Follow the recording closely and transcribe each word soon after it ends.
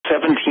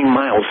17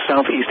 miles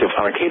southeast of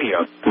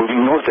Arcadia,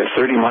 moving north at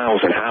 30 miles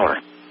an hour.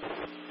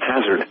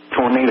 Hazard,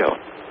 tornado.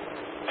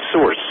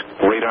 Source,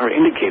 radar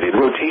indicated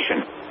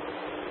rotation.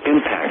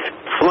 Impact,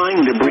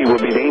 flying debris will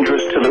be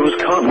dangerous to those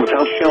caught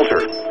without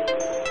shelter.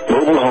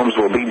 Mobile homes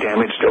will be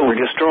damaged or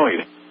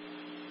destroyed.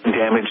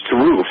 Damage to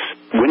roofs,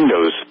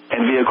 windows,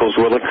 and vehicles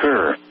will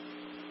occur.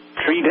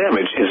 Tree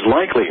damage is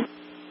likely.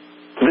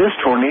 This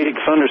tornadic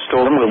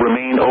thunderstorm will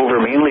remain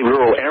over mainly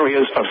rural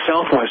areas of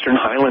southwestern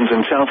Highlands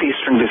and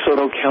southeastern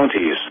DeSoto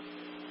counties.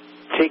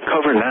 Take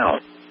cover now.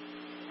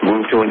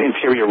 Move to an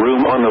interior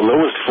room on the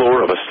lowest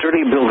floor of a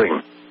sturdy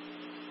building.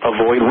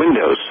 Avoid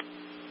windows.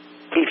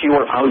 If you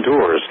are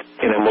outdoors,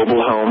 in a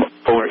mobile home,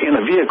 or in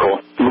a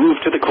vehicle,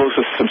 move to the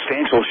closest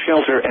substantial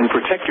shelter and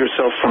protect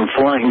yourself from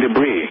flying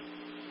debris.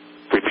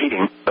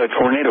 Repeating, a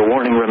tornado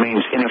warning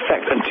remains in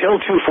effect until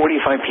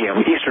 2:45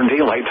 p.m. Eastern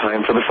Daylight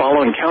Time for the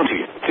following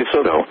county: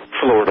 DeSoto,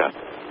 Florida.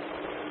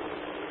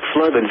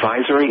 Flood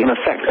advisory in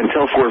effect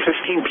until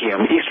 4:15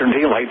 p.m. Eastern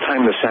Daylight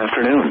Time this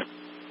afternoon.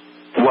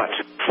 What?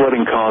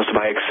 Flooding caused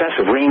by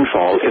excessive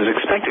rainfall is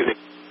expected.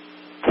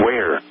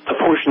 Where? A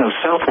portion of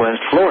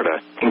southwest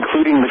Florida,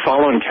 including the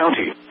following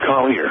county: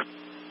 Collier.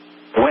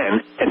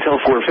 When? Until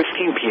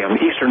 4:15 p.m.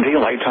 Eastern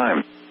Daylight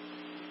Time.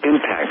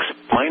 Impacts: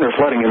 minor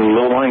flooding in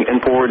low-lying and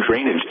poor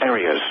drainage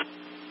areas.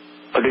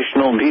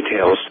 Additional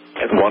details: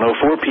 at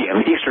 1:04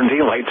 p.m. Eastern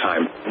Daylight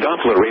Time,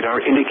 Doppler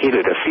radar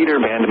indicated a feeder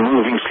band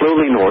moving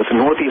slowly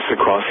north-northeast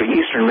across the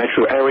eastern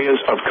metro areas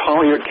of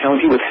Collier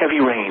County with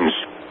heavy rains.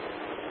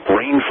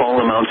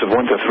 Rainfall amounts of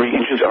 1 to 3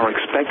 inches are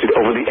expected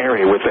over the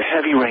area with the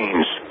heavy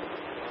rains.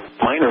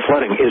 Minor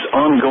flooding is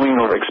ongoing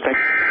or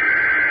expected.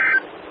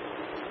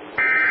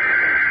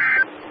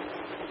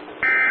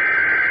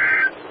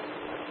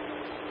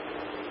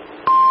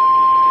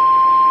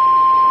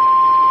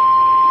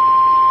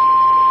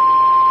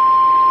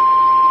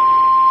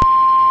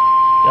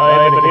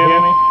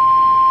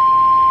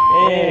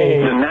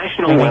 The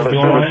National Weather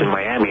Service in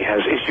Miami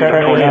has issued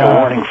a tornado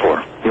warning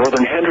for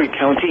northern Hendry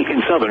County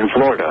in southern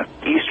Florida,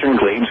 eastern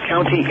Glades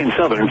County in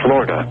southern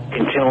Florida,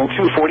 until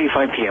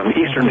 2:45 p.m.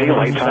 Eastern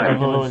Daylight Time.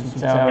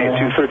 At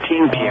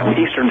 2:13 p.m.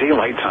 Eastern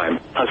Daylight Time,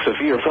 a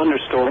severe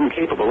thunderstorm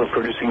capable of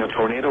producing a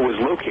tornado was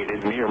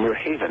located near Muir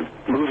Haven,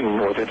 moving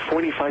north at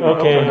 45 miles an hour.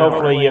 Okay,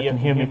 hopefully you can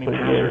hear me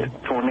pretty good.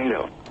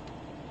 Tornado.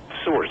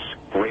 Source,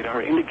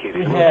 radar indicated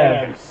We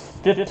location. have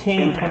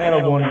 15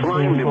 tornado warnings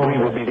Flying in debris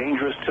will Florida. be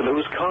dangerous to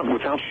those caught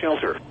without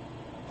shelter.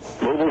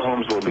 Mobile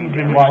homes will be We've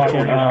been damaged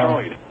or watching,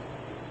 destroyed.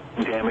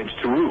 Damage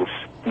to roofs,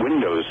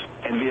 windows,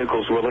 and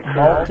vehicles will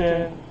occur.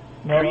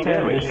 Tree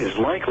damage is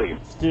likely.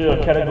 Still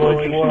a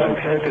Category 4 Locations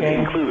impacted hurricane.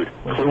 include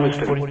with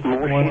Clewiston, 145.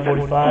 Moore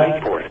Haven,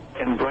 Lakeport,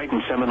 and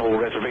Brighton Seminole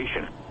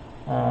Reservation.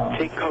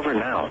 Take cover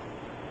now.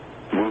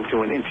 Move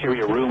to an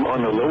interior room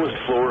on the lowest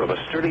floor of a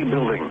sturdy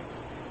building.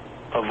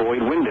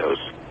 Avoid windows.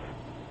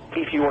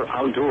 If you are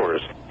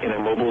outdoors, in a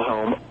mobile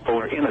home,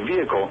 or in a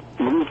vehicle,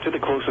 move to the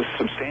closest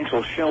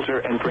substantial shelter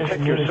and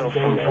protect yourself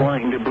from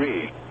flying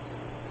debris.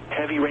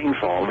 Heavy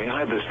rainfall may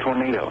hide this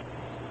tornado.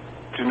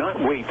 Do not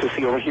wait to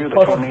see or hear the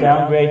tornado.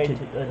 Downgrade to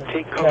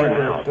Take cover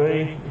now.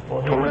 3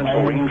 before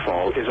Torrential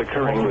rainfall is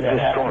occurring with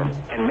this storm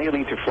and may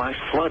lead to flash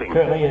flooding.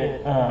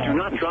 Do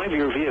not drive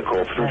your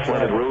vehicle through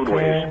flooded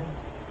roadways.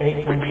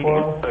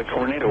 Repeating, a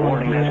tornado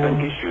warning has been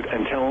issued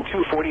until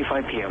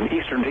 2:45 p.m.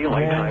 Eastern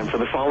Daylight Time for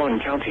the following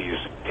counties: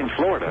 in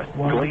Florida,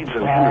 Glades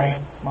and Henry.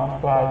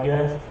 Modified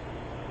gas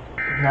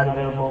is not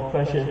available.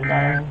 Pressure is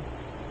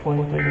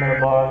 923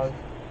 millibars.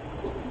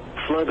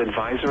 Flood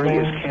advisory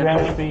is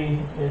canceled.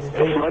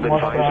 The flood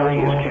advisory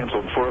is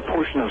canceled for a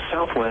portion of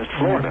southwest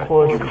Florida,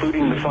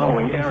 including the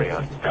following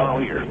area: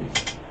 Collier.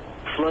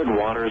 Flood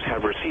waters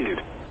have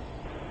receded.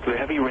 The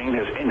heavy rain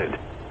has ended.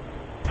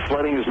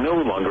 Flooding is no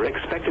longer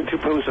expected to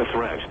pose a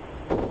threat.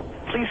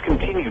 Please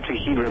continue to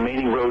heed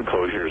remaining road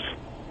closures.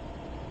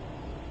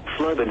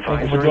 Flood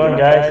advisory in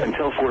effect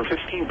until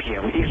 4:15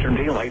 p.m. Eastern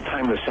Daylight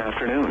Time this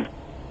afternoon.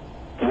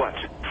 What?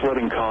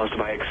 Flooding caused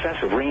by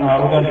excessive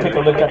rainfall. We're going to take a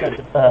look at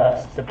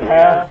the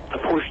path. A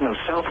portion of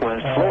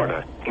southwest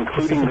Florida,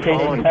 including the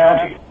following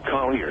county: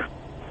 Collier.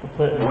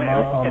 When?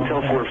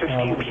 Until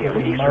 4:15 p.m.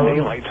 Eastern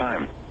Daylight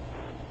Time.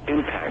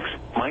 Impacts: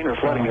 minor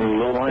flooding in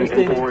low-lying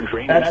and poor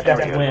drainage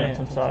areas.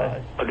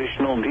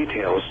 Additional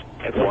details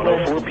at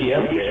 1:04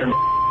 p.m. Eastern.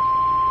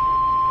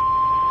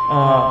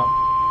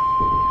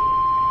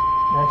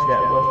 That's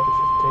that west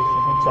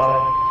precipitation. I'm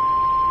sorry.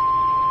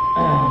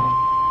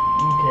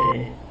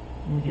 Okay,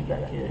 let me get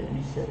back here and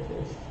reset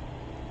this.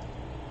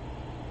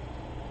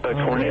 A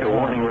tornado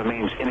warning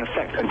remains in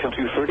effect until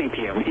 2:30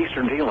 p.m.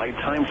 Eastern Daylight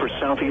Time for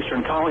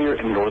southeastern Collier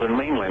and northern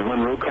mainland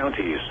Monroe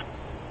counties.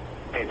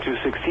 At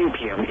 2:16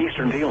 p.m.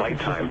 Eastern Daylight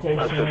Time,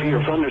 a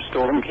severe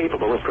thunderstorm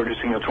capable of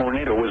producing a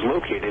tornado was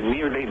located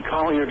near Dade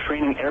Collier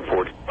Training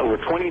Airport, over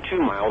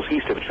 22 miles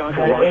east of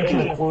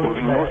Choctaw-Waukee,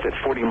 moving north at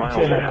 40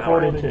 miles an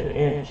hour.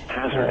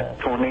 Hazard,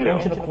 tornado.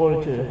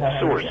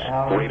 Source,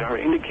 radar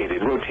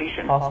indicated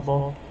rotation.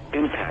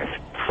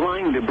 Impact,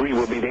 flying debris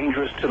will be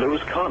dangerous to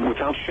those caught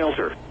without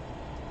shelter.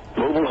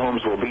 Mobile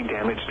homes will be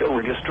damaged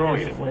or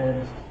destroyed.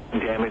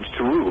 Damage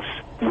to roofs,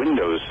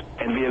 windows,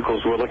 and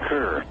vehicles will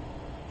occur.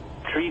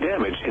 Tree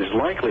damage is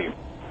likely.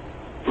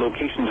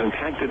 Locations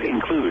impacted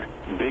include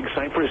Big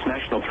Cypress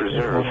National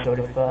Preserve.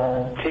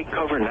 35, Take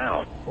cover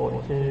now.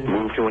 42.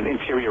 Move to an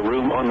interior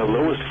room on the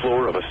lowest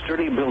floor of a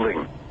sturdy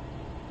building.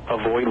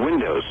 Avoid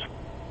windows.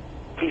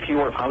 If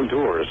you are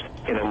outdoors,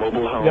 in a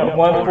mobile home, You got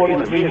or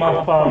in a 143 miles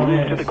vehicle, per hour move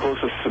to winds. the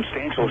closest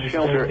substantial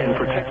shelter and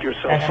protect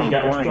yourself from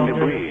flying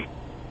debris.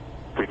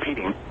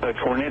 Repeating, a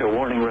tornado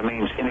warning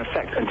remains in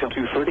effect until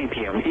 2:30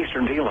 p.m.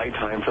 Eastern Daylight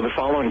Time for the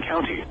following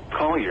county: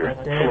 Collier,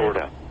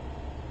 Florida.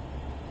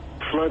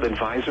 Flood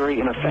advisory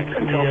in effect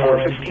until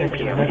 4:15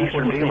 p.m.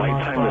 Eastern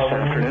Daylight Time this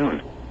afternoon.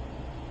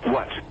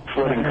 What?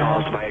 Flooding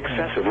caused by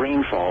excessive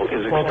rainfall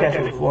is Forecast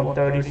expected. is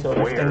 130, so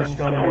it's Where? staying A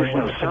strong. portion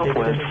of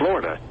southwest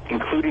Florida,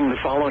 including the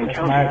following That's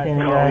my county: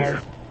 opinion,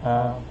 Collier.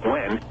 guys.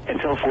 When?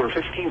 Until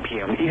 4:15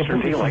 p.m. You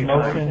Eastern put this in Daylight Time.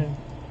 motion.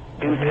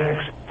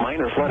 Impacts: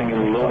 minor flooding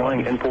in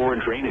low-lying and poor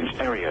drainage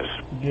areas.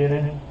 Get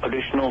it?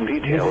 Additional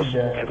details This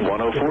is at 1:04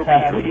 the p.m.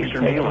 traffic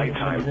Eastern taking Daylight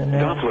Time. things in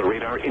there. Doppler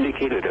radar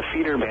indicated a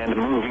feeder band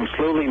moving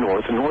slowly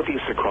north and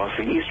northeast across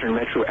the eastern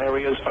metro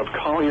areas of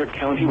Collier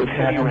County with I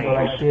heavy can go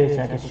like rains. this,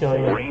 I can show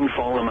you.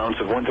 Rainfall amounts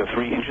of 1 to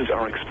 3 inches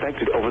are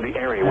expected over the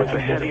area with the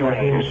That's heavy just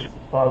like rains. this.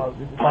 Follow-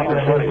 Minor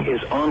follow flooding the-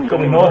 is So the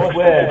ongoing or expected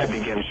northwest to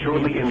begin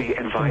shortly in the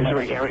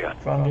advisory area.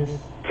 from this.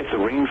 If the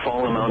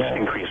rainfall amounts Yeah.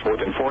 increase more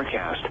than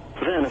forecast,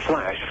 then a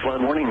flash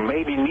flood warning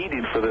may be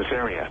needed for this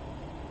area.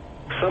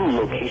 Some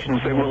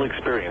locations that will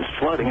experience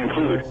flooding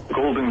include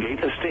Golden Gate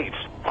Estates,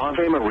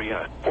 Ave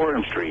Maria,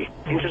 Orange Tree,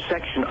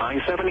 intersection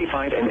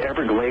I-75 and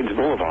Everglades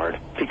Boulevard,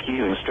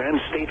 Picayune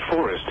Strand State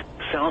Forest,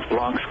 South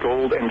Bronx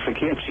Gold and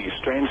Focaccia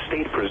Strand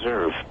State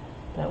Preserve.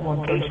 That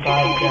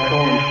 135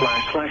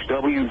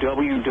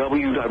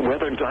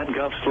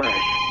 http://www.weather.gov/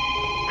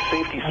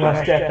 safety I'm gonna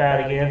slash step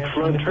out again.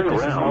 flood Let me put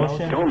this in turnaround.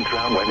 motion. Don't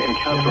drown when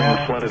encountering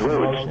Now, flooded this is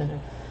roads. motion.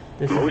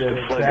 This Most is of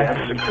the flood traffic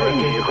deaths occur in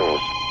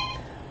vehicles.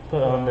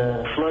 put on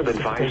the Flood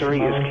advisory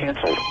is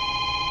canceled.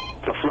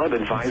 The flood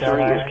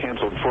advisory is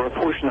canceled for a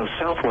portion of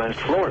southwest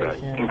Florida,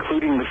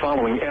 including the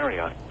following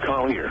area: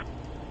 Collier.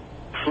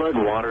 Flood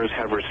waters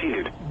have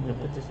receded.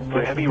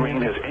 The heavy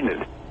rain has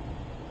ended.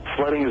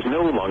 Flooding is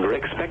no longer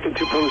expected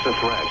to pose a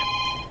threat.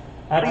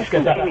 I'll Please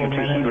step out for a continue to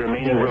minute. heed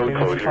remaining road Give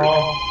us a closures.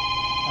 call.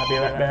 I'll be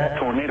right back.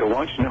 Tornado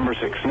watch number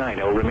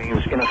 690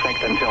 remains in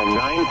effect until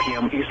 9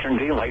 p.m. Eastern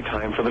Daylight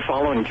Time for the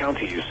following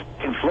counties: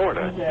 in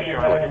Florida,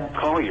 Charlotte,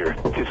 Collier,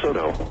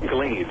 DeSoto,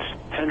 Glades,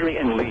 Henry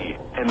and Lee,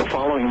 and the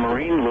following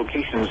marine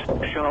locations: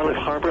 Charlotte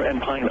Harbor and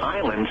Pine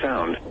Island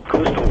Sound,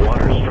 coastal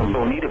waters from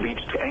Bonita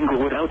Beach to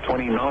Englewood out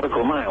 20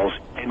 nautical miles,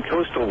 and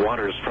coastal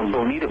waters from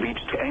Bonita Beach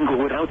to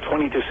Englewood out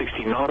 20 to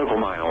 60 nautical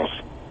miles.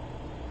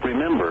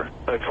 Remember,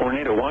 a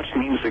tornado watch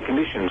means the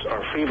conditions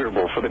are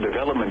favorable for the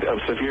development of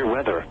severe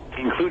weather,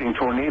 including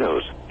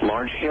tornadoes,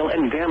 large hail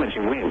and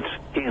damaging winds,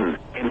 in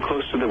and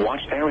close to the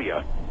watched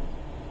area.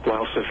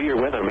 While severe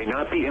weather may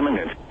not be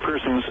imminent,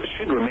 persons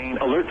should remain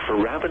alert for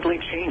rapidly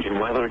changing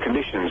weather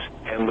conditions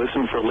and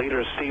listen for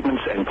later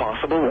statements and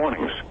possible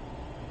warnings.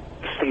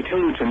 Stay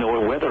tuned to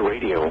NOAA weather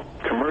radio,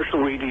 commercial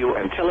radio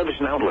and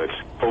television outlets,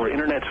 or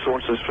internet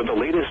sources for the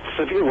latest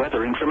severe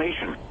weather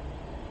information.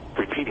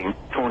 Repeating,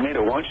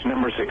 Tornado Watch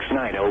number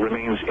 690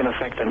 remains in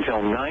effect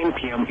until 9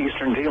 p.m.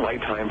 Eastern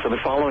Daylight Time for the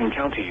following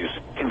counties: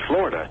 in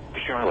Florida,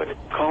 Charlotte,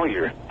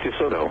 Collier,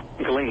 DeSoto,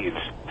 Glades,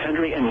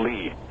 Henry and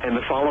Lee, and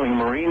the following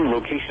marine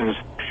locations: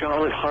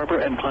 Charlotte Harbor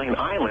and Pine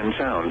Island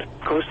Sound,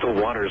 coastal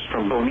waters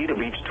from Bonita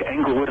Beach to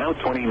Englewood out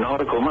 20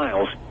 nautical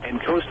miles,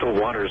 and coastal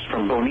waters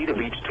from Bonita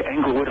Beach to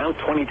Englewood out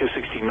 20 to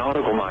 60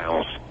 nautical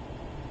miles.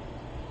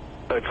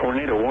 A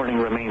tornado warning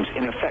remains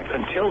in effect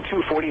until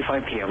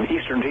 2:45 p.m.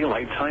 Eastern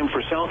Daylight Time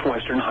for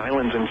southwestern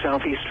Highlands and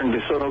southeastern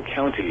DeSoto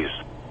counties.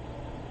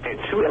 At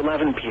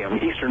 2:11 p.m.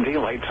 Eastern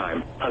Daylight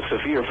Time, a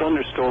severe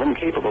thunderstorm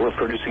capable of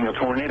producing a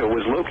tornado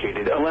was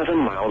located 11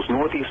 miles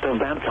northeast of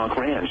Babcock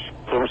Ranch,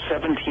 or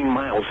 17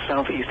 miles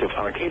southeast of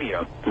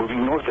Arcadia,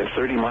 moving north at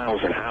 30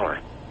 miles an hour.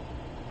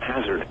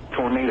 Hazard: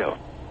 tornado.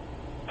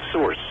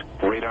 Source: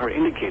 radar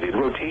indicated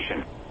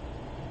rotation.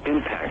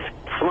 Impact: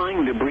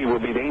 flying debris will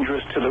be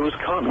dangerous to those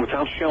caught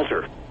without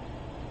shelter.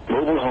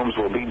 Mobile homes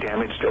will be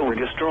damaged or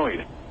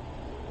destroyed.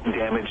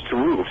 Damage to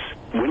roofs,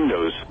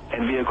 windows,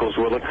 and vehicles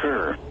will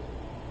occur.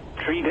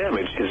 Tree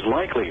damage is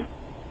likely.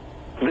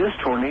 This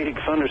tornadic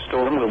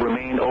thunderstorm will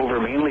remain over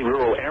mainly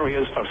rural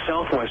areas of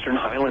southwestern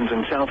Highlands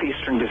and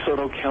southeastern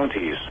DeSoto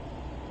counties.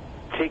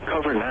 Take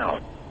cover now.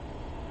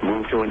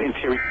 Move to an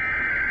interior...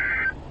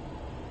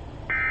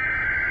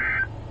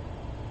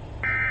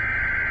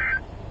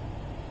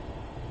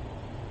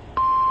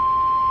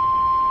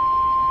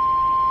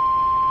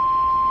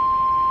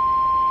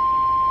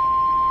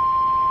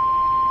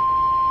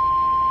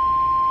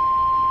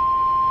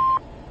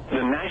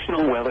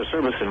 Weather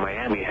Service in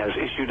Miami has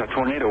issued a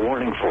tornado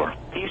warning for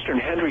eastern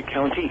Hendry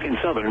County in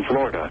southern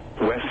Florida,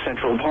 west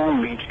central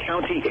Palm Beach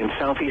County in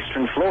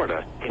southeastern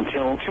Florida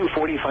until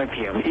 2:45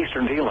 p.m.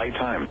 Eastern Daylight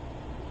Time.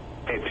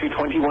 At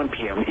 2:21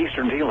 p.m.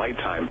 Eastern Daylight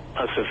Time,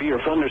 a severe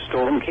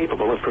thunderstorm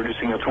capable of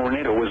producing a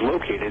tornado was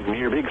located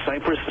near Big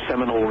Cypress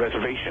Seminole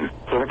Reservation,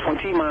 over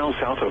 20 miles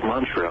south of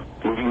Mantra,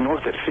 moving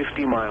north at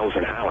 50 miles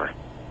an hour.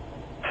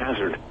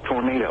 Hazard,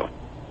 tornado.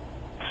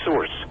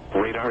 Source,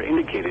 radar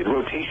indicated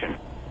rotation.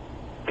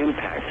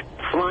 Impact,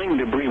 flying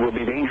debris will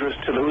be dangerous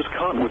to those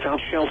caught without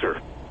shelter.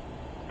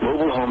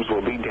 Mobile homes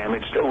will be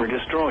damaged or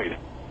destroyed.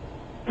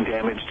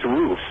 Damage to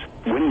roofs,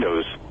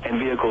 windows, and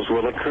vehicles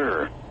will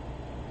occur.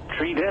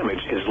 Tree damage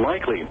is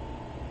likely.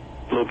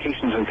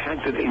 Locations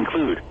impacted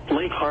include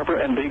Lake Harbor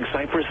and Big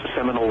Cypress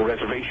Seminole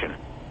Reservation.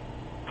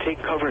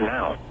 Take cover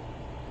now.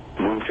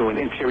 Move to an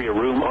interior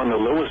room on the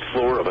lowest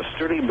floor of a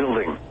sturdy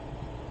building.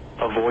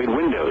 Avoid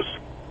windows.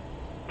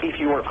 If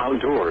you are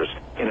outdoors,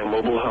 in a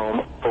mobile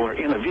home, or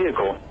in a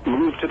vehicle,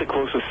 move to the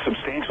closest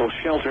substantial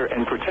shelter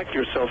and protect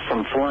yourself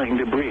from flying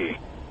debris.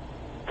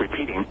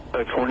 Repeating,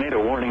 a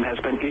tornado warning has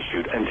been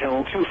issued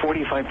until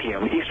 2:45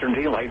 p.m. Eastern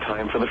Daylight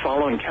Time for the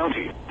following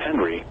county: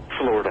 Henry,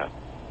 Florida.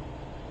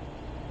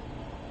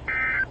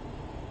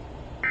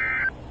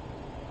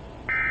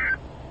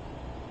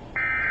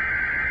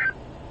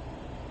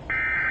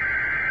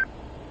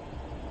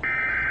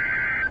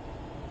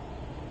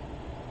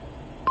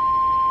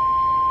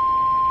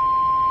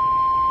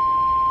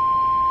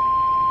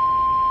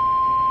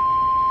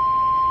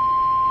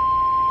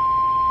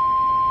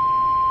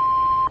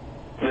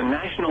 The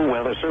National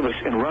Weather Service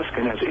in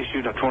Ruskin has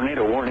issued a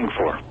tornado warning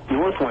for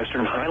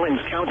northwestern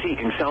Highlands County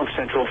in south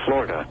central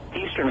Florida,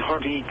 eastern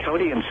Hardee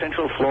County in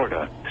central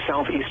Florida,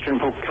 southeastern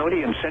Polk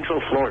County in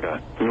central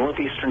Florida,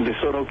 northeastern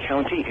DeSoto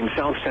County in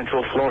south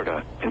central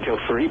Florida, until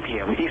 3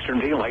 p.m. Eastern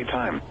Daylight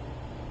Time.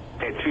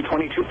 At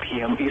 2:22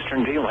 p.m.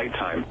 Eastern Daylight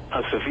Time,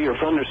 a severe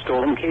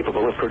thunderstorm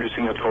capable of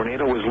producing a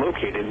tornado was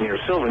located near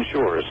Sylvan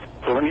Shores,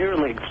 or near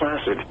Lake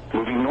Placid,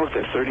 moving north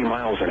at 30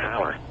 miles an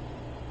hour.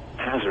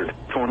 Hazard,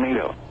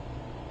 tornado.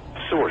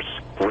 Source,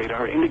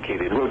 radar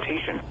indicated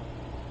rotation.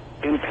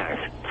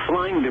 Impact,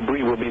 flying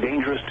debris will be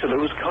dangerous to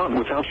those caught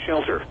without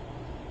shelter.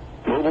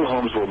 Mobile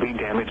homes will be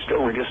damaged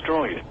or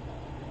destroyed.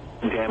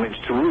 Damage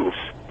to roofs,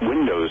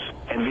 windows,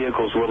 and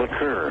vehicles will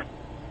occur.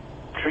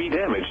 Tree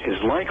damage is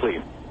likely.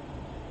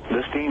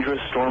 This dangerous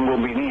storm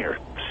will be near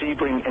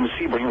Sebring and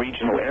Sebring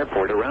Regional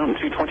Airport around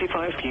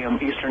 2:25 p.m.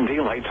 Eastern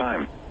Daylight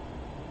Time.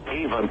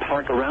 Avon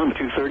Park around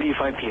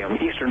 2:35 p.m.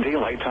 Eastern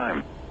Daylight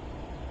Time.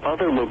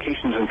 Other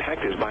locations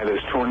impacted by this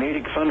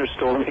tornadic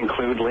thunderstorm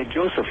include Lake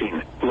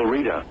Josephine,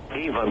 Loretta,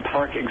 Avon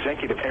Park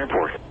Executive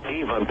Airport,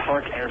 Avon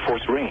Park Air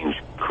Force Range,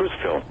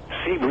 Cruiseville,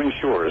 Sebring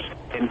Shores,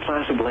 and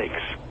Placid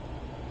Lakes.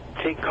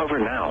 Take cover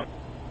now.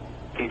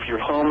 If your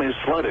home is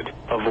flooded,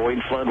 avoid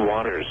flood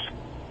waters.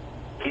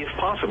 If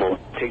possible,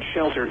 take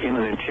shelter in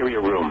an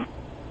interior room.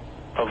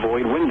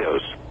 Avoid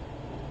windows.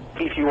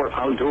 If you are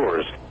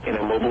outdoors, in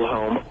a mobile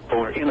home,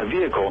 or in a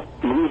vehicle,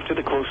 move to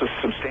the closest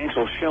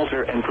substantial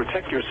shelter and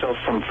protect yourself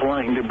from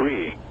flying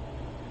debris.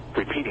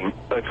 Repeating,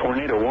 a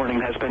tornado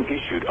warning has been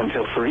issued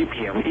until 3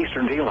 p.m.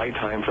 Eastern Daylight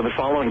Time for the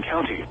following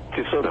county: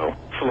 DeSoto,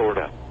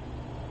 Florida.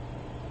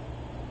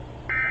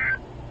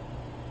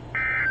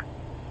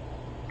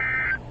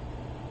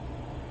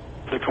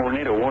 The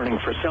tornado warning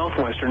for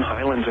southwestern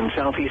Highlands and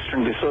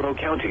southeastern DeSoto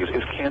counties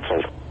is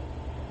canceled.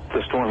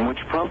 The storm which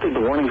prompted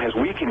the warning has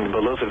weakened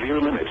below severe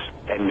limits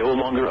and no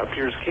longer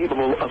appears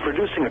capable of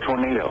producing a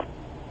tornado.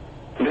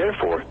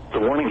 Therefore, the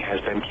warning has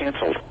been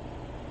canceled.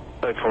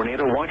 A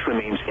tornado watch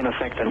remains in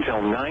effect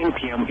until 9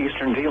 p.m.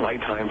 Eastern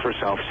Daylight Time for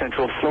south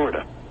central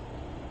Florida.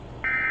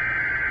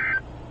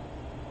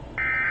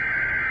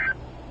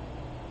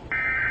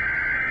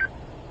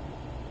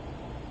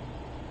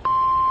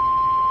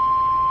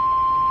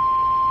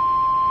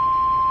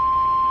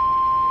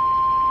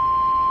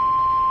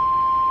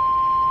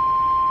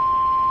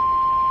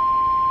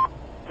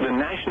 The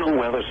National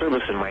Weather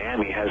Service in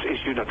Miami has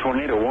issued a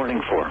tornado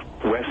warning for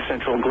west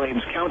central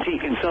Glades County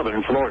in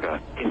southern Florida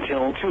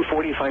until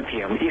 2:45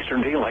 p.m.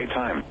 Eastern Daylight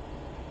Time.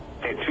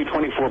 At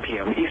 2:24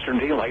 p.m. Eastern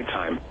Daylight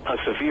Time, a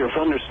severe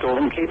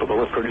thunderstorm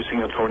capable of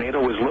producing a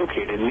tornado was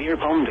located near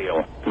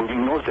Palmdale,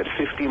 moving north at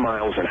 50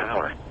 miles an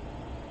hour.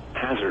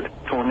 Hazard,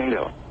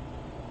 tornado.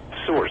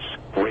 Source,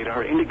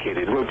 radar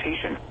indicated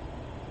rotation.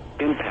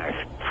 Impact,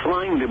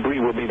 flying debris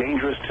will be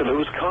dangerous to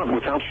those caught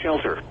without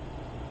shelter.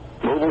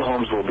 Mobile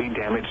homes will be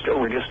damaged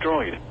or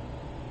destroyed.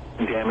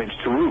 Damage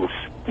to roofs,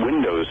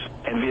 windows,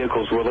 and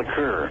vehicles will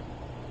occur.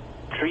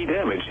 Tree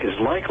damage is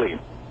likely.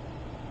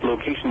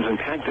 Locations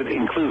impacted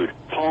include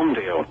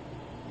Palmdale.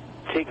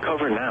 Take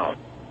cover now.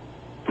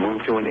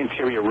 Move to an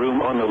interior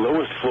room on the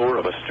lowest floor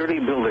of a sturdy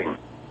building.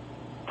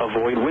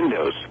 Avoid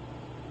windows.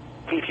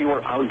 If you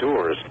are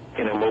outdoors,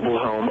 in a mobile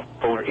home,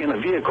 or in a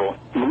vehicle,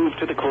 move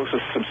to the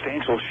closest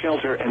substantial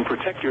shelter and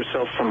protect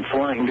yourself from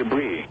flying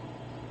debris.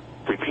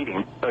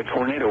 Repeating, a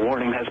tornado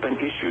warning has been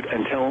issued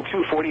until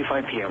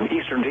 2:45 p.m.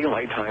 Eastern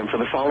Daylight Time for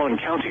the following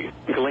county: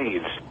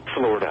 Glades,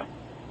 Florida.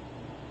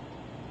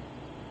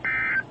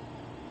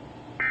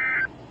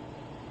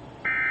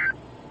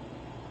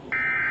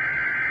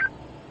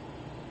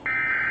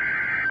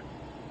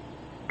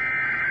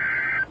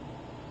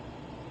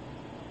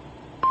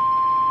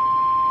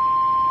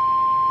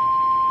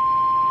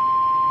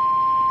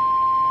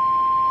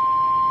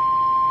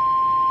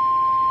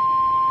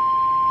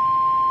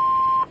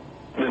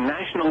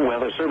 National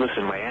Weather Service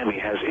in Miami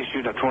has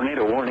issued a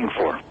tornado warning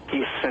for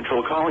East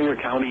Central Collier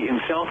County in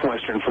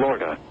southwestern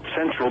Florida,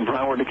 Central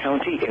Broward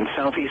County in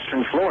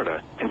southeastern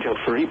Florida, until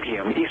 3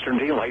 p.m. Eastern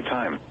Daylight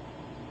Time.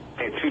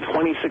 At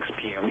 2:26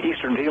 p.m.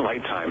 Eastern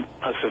Daylight Time,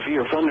 a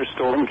severe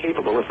thunderstorm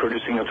capable of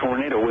producing a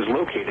tornado was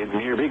located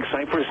near Big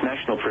Cypress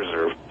National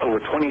Preserve,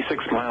 over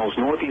 26 miles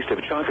northeast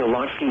of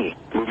Choccolate,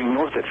 moving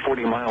north at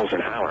 40 miles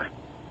an hour.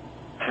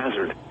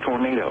 Hazard,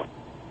 tornado.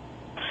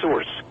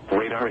 Source,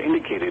 radar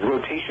indicated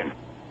rotation.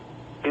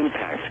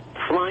 Impact,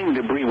 flying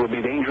debris will be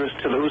dangerous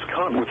to those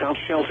caught without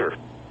shelter.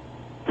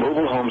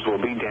 Mobile homes will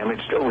be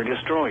damaged or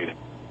destroyed.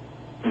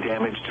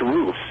 Damage to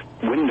roofs,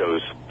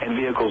 windows, and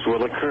vehicles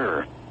will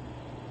occur.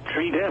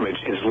 Tree damage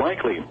is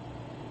likely.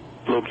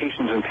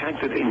 Locations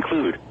impacted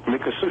include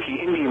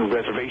Miccosukee Indian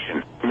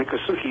Reservation,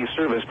 Miccosukee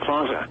Service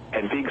Plaza,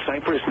 and Big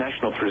Cypress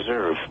National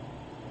Preserve.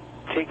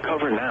 Take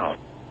cover now.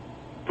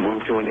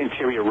 Move to an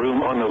interior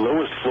room on the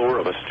lowest floor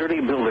of a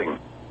sturdy building.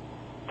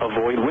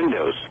 Avoid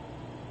windows.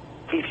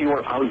 If you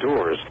are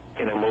outdoors,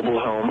 in a mobile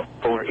home,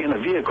 or in a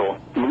vehicle,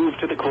 move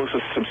to the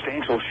closest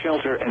substantial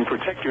shelter and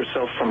protect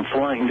yourself from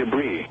flying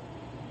debris.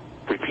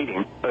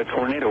 Repeating, a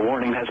tornado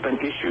warning has been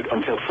issued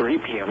until 3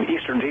 p.m.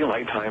 Eastern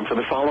Daylight Time for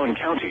the following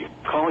county: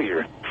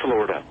 Collier,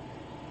 Florida.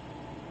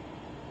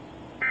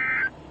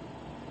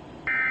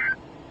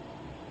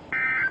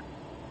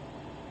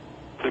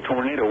 The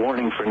tornado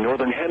warning for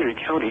northern Henry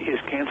County is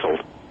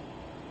canceled.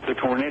 The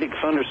tornadic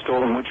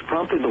thunderstorm which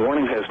prompted the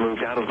warning has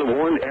moved out of the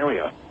warned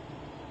area.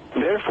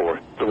 Therefore,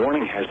 the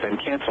warning has been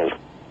canceled.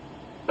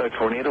 A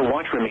tornado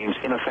watch remains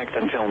in effect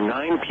until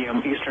 9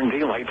 p.m. Eastern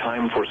Daylight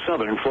Time for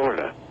southern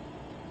Florida.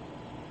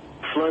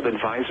 Flood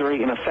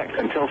advisory in effect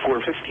until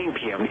 4:15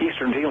 p.m.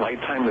 Eastern Daylight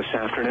Time this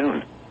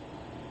afternoon.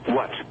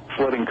 What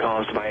flooding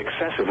caused by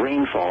excessive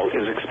rainfall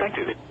is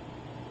expected?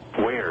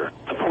 Where?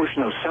 A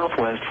portion of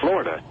southwest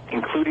Florida,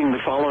 including the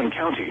following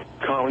county: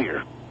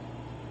 Collier.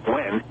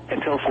 When?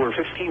 Until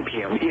 4:15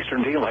 p.m.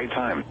 Eastern Daylight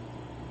Time.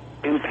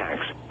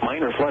 Impacts: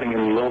 minor flooding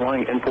in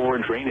low-lying and poor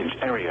drainage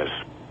areas.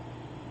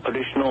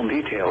 Additional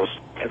details: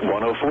 at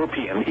 1:04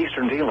 p.m.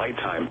 Eastern Daylight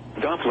Time,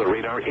 Doppler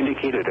radar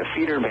indicated a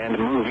feeder band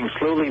moving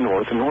slowly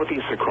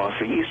north-northeast across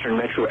the eastern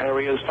metro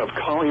areas of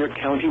Collier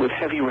County with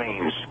heavy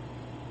rains.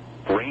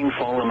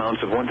 Rainfall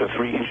amounts of 1 to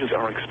 3 inches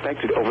are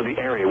expected over the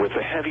area with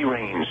the heavy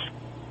rains.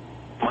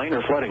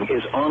 Minor flooding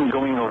is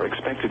ongoing or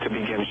expected to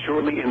begin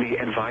shortly in the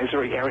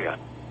advisory area.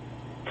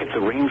 If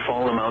the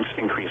rainfall amounts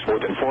increase more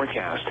than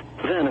forecast,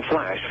 then a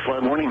flash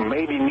flood warning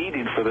may be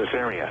needed for this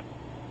area.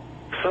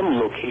 Some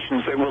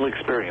locations that will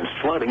experience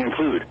flooding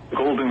include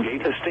Golden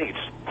Gate Estates,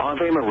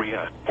 Ave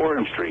Maria,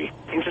 Orange Tree,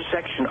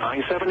 intersection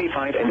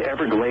I-75 and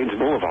Everglades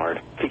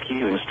Boulevard,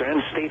 Picayune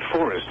Strand State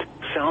Forest,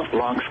 South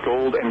Blocks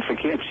Gold and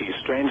Focaccia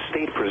Strand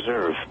State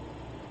Preserve.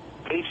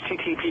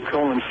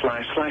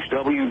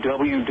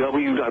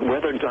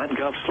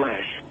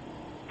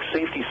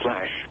 http://www.weather.gov/safety/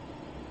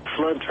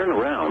 flood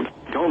turnaround,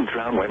 don't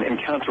drown when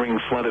encountering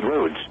flooded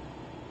roads.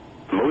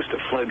 Most of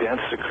flood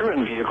deaths occur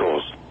in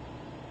vehicles.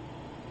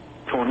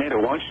 Tornado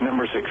watch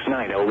number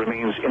 69L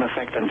remains in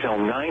effect until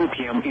 9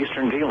 p.m.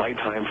 Eastern Daylight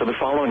Time for the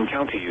following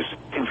counties: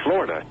 in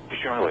Florida: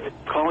 Charlotte,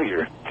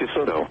 Collier,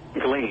 DeSoto,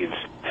 Glades,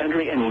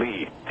 Henry and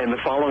Lee, and the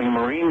following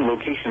marine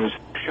locations: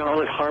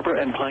 Charlotte Harbor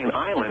and Pine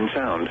Island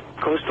Sound,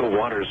 coastal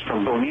waters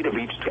from Bonita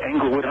Beach to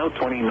Englewood out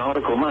 20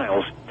 nautical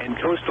miles, and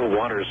coastal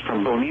waters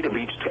from Bonita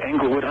Beach to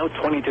Englewood out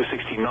 20 to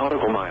 60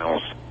 nautical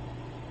miles.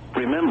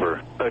 Remember,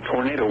 a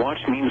tornado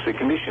watch means the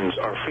conditions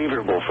are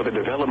favorable for the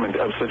development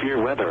of severe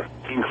weather,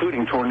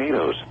 including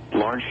tornadoes,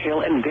 large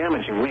hail and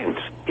damaging winds,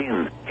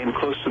 in and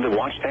close to the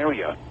watch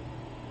area.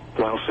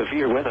 While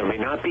severe weather may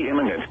not be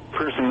imminent,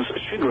 persons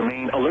should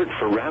remain alert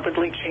for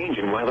rapidly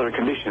changing weather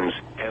conditions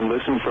and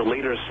listen for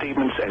later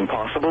statements and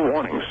possible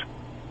warnings.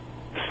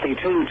 Stay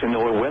tuned to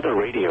NOAA weather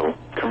radio,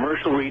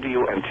 commercial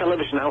radio and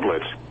television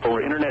outlets,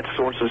 or internet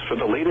sources for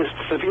the latest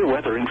severe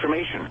weather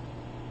information.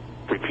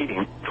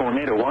 Repeating,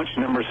 tornado watch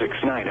number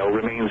 69L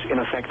remains in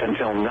effect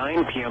until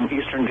 9 p.m.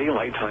 Eastern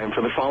Daylight Time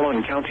for the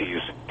following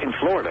counties: in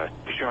Florida: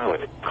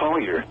 Charlotte,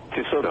 Collier,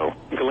 DeSoto,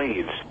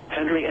 Glades,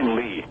 Henry and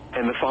Lee,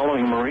 and the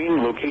following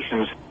marine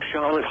locations: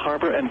 Charlotte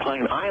Harbor and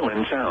Pine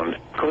Island Sound,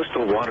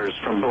 coastal waters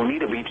from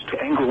Bonita Beach to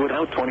Englewood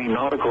out 20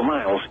 nautical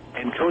miles,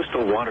 and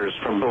coastal waters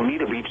from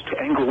Bonita Beach to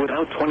Englewood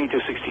out 20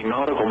 to 60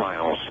 nautical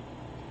miles.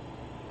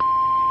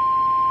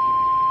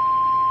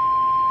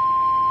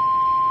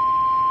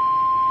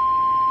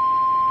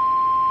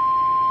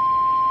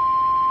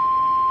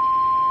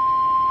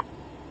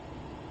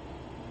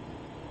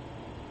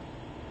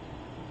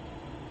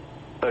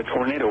 A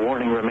tornado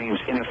warning remains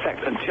in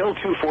effect until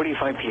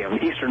 2:45 p.m.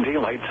 Eastern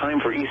Daylight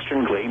Time for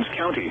eastern Glades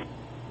County.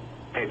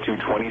 At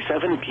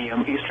 2:27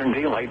 p.m. Eastern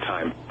Daylight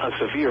Time, a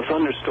severe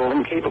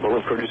thunderstorm capable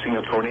of producing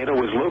a tornado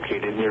was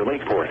located near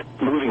Lakeport,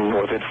 moving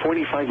north at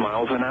 45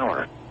 miles an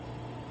hour.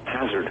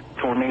 Hazard,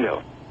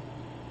 tornado.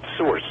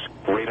 Source,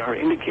 radar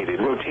indicated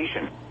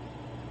rotation.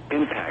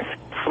 Impact,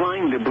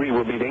 flying debris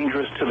will be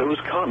dangerous to those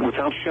caught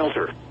without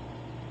shelter.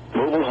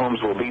 Mobile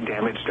homes will be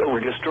damaged or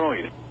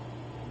destroyed.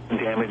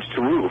 damage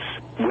to roofs,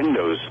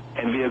 windows,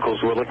 and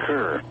vehicles will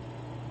occur.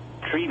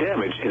 Tree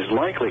damage is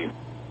likely.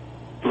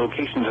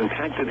 Locations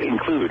impacted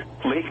include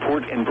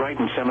Lakeport and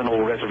Brighton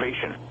Seminole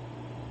Reservation.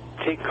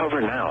 Take cover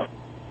now.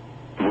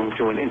 Move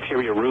to an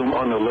interior room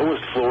on the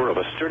lowest floor of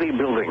a sturdy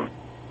building.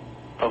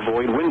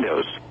 Avoid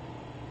windows.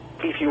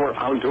 If you are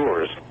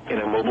outdoors, in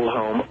a mobile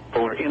home,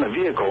 or in a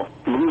vehicle,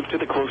 move to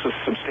the closest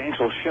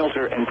substantial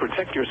shelter and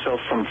protect yourself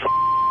from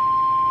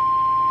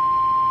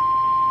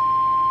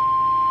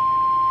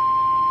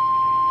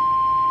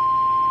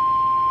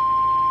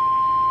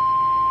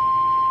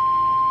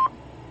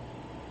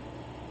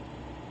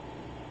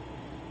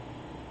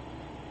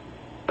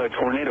A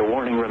tornado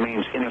warning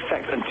remains in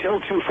effect until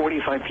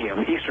 2:45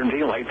 p.m. Eastern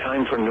Daylight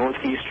Time for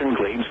northeastern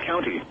Glades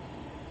County.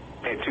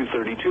 At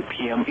 2:32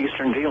 p.m.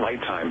 Eastern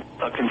Daylight Time,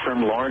 a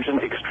confirmed large and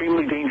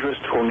extremely dangerous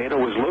tornado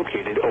was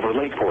located over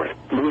Lakeport,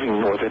 moving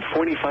north at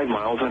 45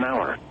 miles an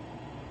hour.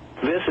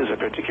 This is a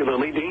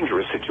particularly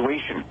dangerous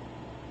situation.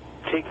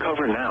 Take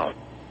cover now.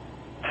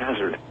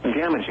 Hazard,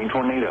 damaging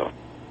tornado.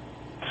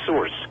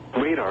 Source,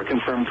 radar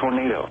confirmed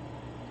tornado.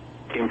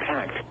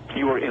 Impact,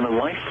 you are in a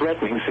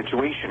life-threatening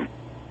situation.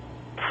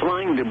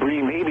 Flying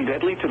debris may be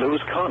deadly to those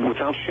caught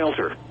without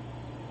shelter.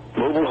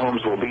 Mobile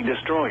homes will be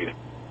destroyed.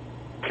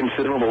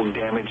 Considerable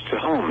damage to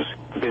homes,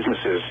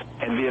 businesses,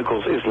 and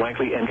vehicles is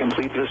likely and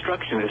complete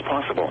destruction is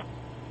possible.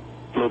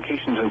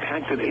 Locations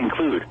impacted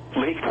include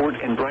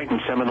Lakeport and Brighton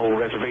Seminole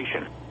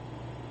Reservation.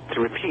 To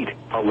repeat,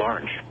 a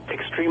large,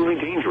 extremely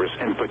dangerous,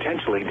 and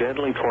potentially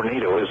deadly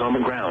tornado is on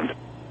the ground.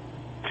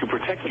 To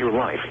protect your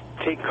life,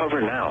 take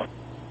cover now.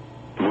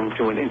 Move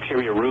to an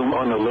interior room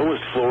on the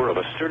lowest floor of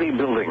a sturdy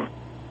building.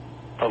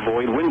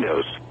 Avoid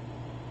windows.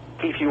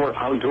 If you are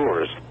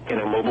outdoors, in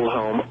a mobile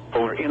home,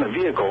 or in a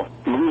vehicle,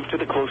 move to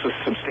the closest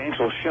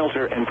substantial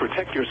shelter and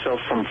protect yourself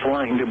from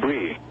flying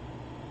debris.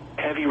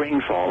 Heavy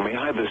rainfall may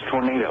hide this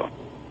tornado.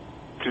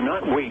 Do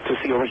not wait to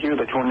see or hear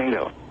the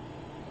tornado.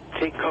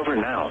 Take cover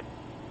now.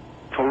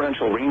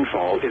 Torrential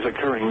rainfall is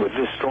occurring with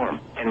this storm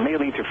and may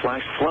lead to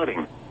flash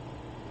flooding.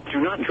 Do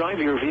not drive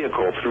your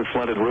vehicle through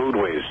flooded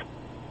roadways.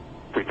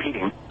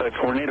 Repeating, a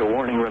tornado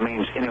warning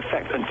remains in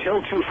effect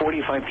until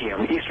 2:45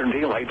 p.m. Eastern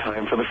Daylight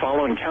Time for the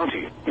following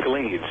county: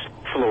 Glades,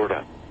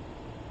 Florida.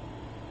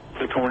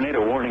 The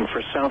tornado warning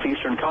for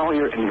southeastern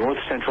Collier and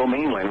north-central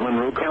mainland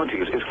Monroe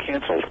counties is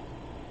canceled.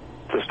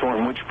 The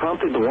storm which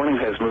prompted the warning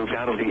has moved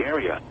out of the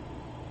area.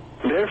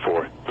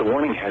 Therefore, the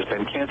warning has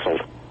been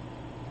canceled.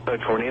 A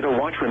tornado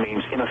watch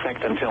remains in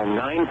effect until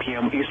 9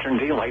 p.m. Eastern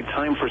Daylight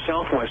Time for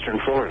southwestern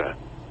Florida.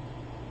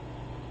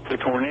 The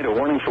tornado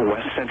warning for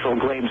west central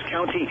Glades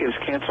County is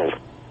canceled.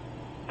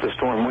 The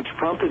storm which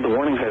prompted the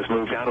warning has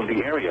moved out of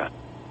the area.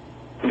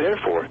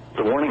 Therefore,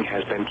 the warning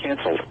has been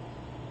canceled.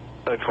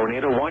 A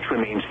tornado watch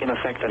remains in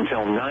effect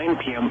until 9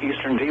 p.m.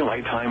 Eastern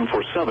Daylight Time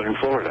for southern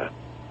Florida.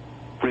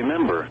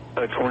 Remember,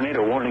 a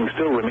tornado warning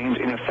still remains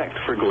in effect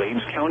for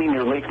Glades County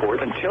near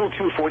Lakeport until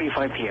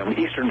 2:45 p.m.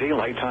 Eastern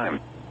Daylight Time.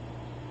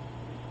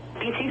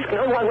 This is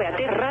W.A.F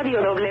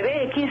Radio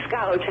W.X.K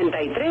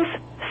 83,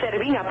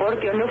 serving a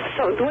portion of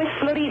Southwest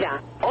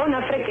Florida, on a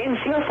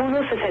frequency of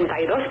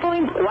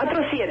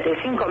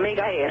 162.475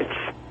 MHz.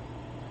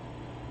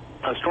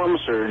 A storm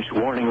surge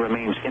warning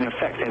remains in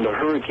effect and a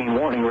hurricane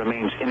warning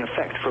remains in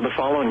effect for the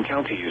following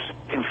counties: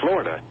 in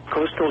Florida,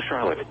 coastal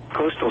Charlotte,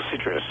 coastal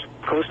Citrus,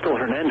 coastal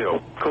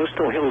Hernando,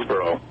 coastal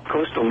Hillsborough,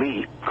 coastal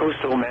Lee,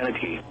 coastal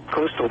Manatee,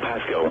 coastal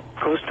Pasco,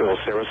 coastal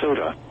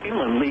Sarasota,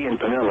 inland Lee and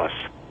Pinellas.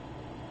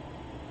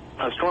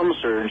 A storm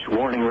surge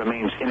warning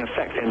remains in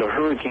effect and a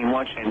hurricane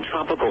watch and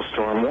tropical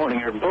storm warning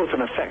are both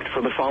in effect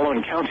for the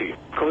following county: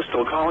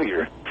 coastal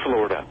Collier,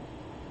 Florida.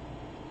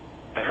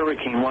 A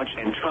hurricane watch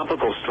and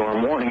tropical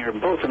storm warning are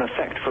both in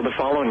effect for the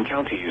following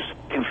counties: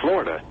 in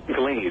Florida,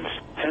 Glades,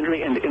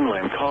 Henry and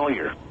inland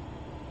Collier.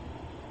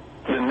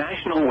 The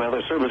National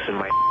Weather Service in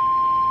Miami.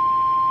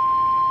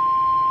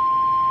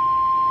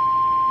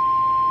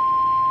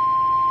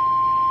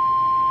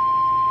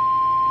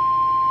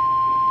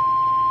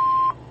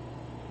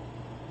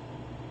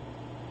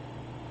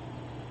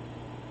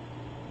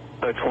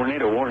 A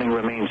tornado warning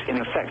remains in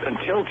effect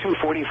until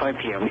 2:45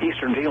 p.m.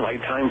 Eastern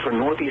Daylight Time for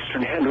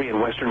northeastern Henry and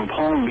western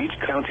Palm Beach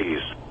counties.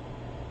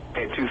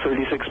 At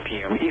 2:36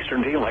 p.m.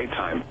 Eastern Daylight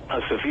Time,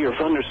 a severe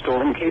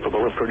thunderstorm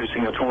capable of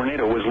producing a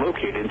tornado was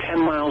located 10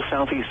 miles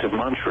southeast of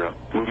Montreux,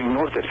 moving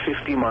north at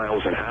 50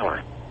 miles an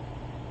hour.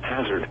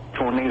 Hazard,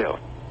 tornado.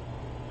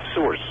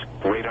 Source,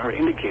 radar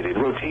indicated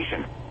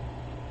rotation.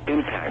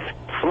 Impact,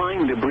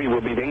 flying debris will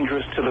be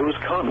dangerous to those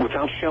caught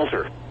without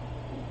shelter.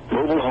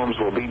 Mobile homes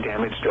will be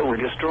damaged or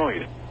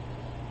destroyed.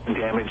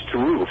 Damage to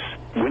roofs,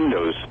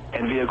 windows,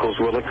 and vehicles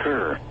will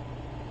occur.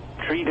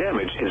 Tree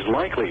damage is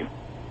likely.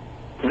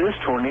 This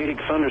tornadic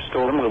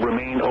thunderstorm will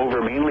remain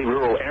over mainly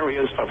rural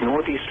areas of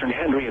northeastern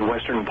Henry and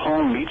western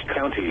Palm Beach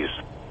counties.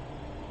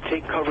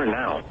 Take cover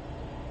now.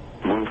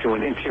 Move to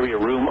an interior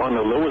room on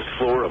the lowest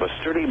floor of a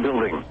sturdy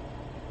building.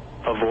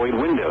 Avoid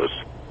windows.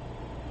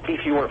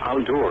 If you are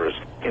outdoors,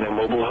 in a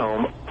mobile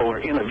home, or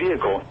in a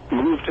vehicle,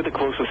 move to the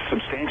closest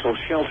substantial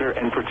shelter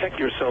and protect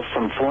yourself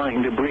from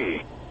flying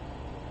debris.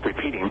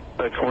 Repeating,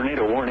 a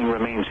tornado warning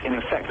remains in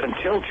effect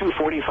until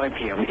 2:45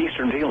 p.m.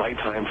 Eastern Daylight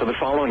Time for the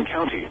following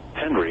county: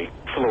 Henry,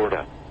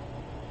 Florida.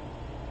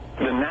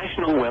 The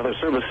National Weather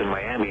Service in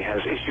Miami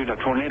has issued a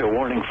tornado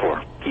warning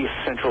for East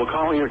Central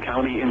Collier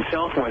County in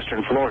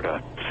southwestern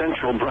Florida,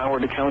 Central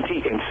Broward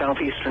County in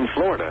southeastern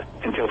Florida,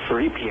 until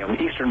 3 p.m.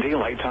 Eastern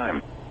Daylight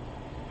Time.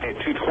 At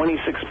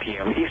 2:26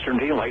 p.m. Eastern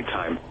Daylight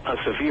Time, a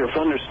severe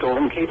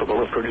thunderstorm capable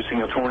of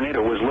producing a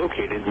tornado was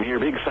located near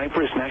Big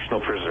Cypress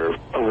National Preserve,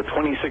 over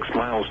 26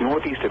 miles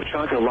northeast of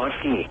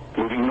L.N.C.O,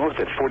 moving north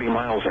at 40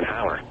 miles an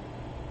hour.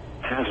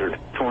 Hazard: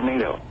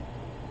 tornado.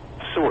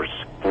 Source: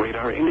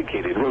 radar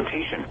indicated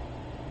rotation.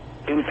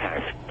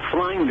 Impact: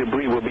 flying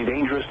debris will be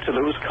dangerous to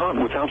those caught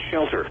without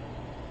shelter.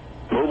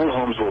 Mobile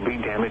homes will be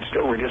damaged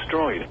or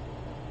destroyed.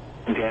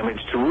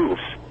 Damage to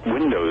roofs,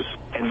 windows,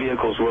 and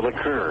vehicles will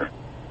occur.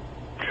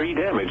 Tree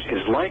damage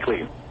is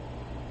likely.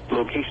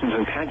 Locations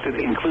impacted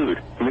include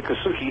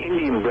Miccosukee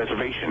Indian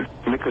Reservation,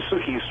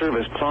 Miccosukee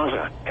Service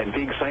Plaza, and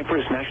Big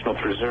Cypress National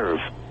Preserve.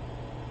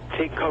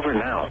 Take cover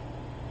now.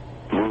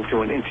 Move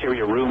to an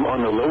interior room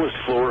on the lowest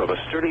floor of a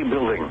sturdy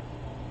building.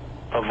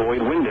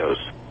 Avoid windows.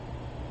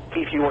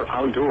 If you are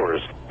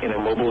outdoors, in a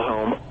mobile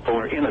home,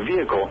 or in a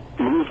vehicle,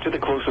 move to the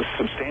closest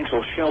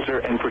substantial shelter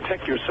and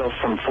protect yourself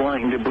from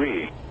flying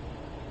debris.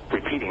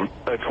 Repeating,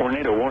 a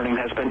tornado warning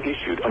has been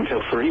issued until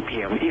 3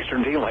 p.m.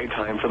 Eastern Daylight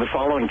Time for the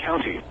following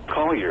county: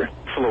 Collier,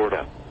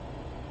 Florida.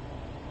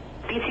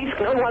 This is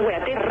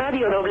W.A.F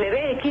Radio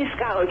W.X.K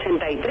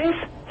 83,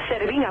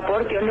 serving a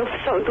portion of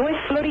Southwest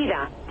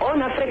Florida, on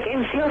a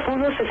frequency of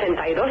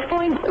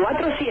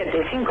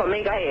 162.475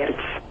 MHz.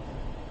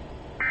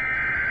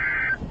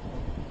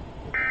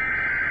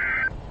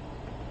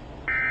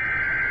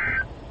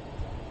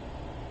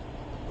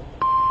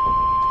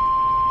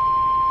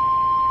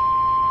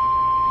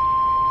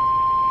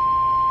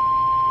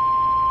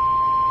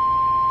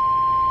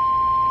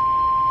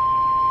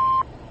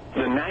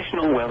 The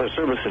National Weather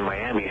Service in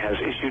Miami has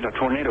issued a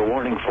tornado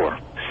warning for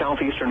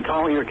southeastern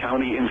Collier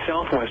County in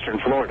southwestern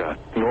Florida,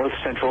 north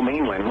central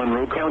mainland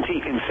Monroe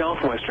County in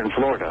southwestern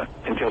Florida,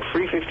 until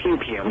 3:15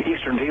 p.m.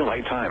 Eastern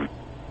Daylight Time.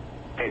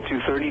 At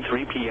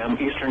 2:33 p.m.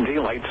 Eastern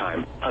Daylight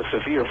Time, a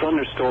severe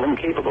thunderstorm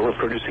capable of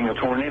producing a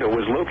tornado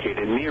was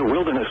located near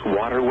Wilderness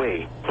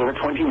Waterway, over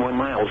 21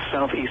 miles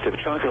southeast of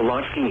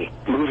L.N.C.O,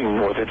 moving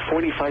north at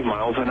 45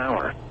 miles an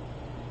hour.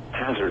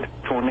 Hazard: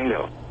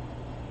 tornado.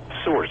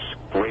 Source: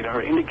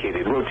 radar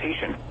indicated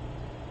rotation.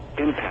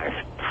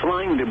 Impact: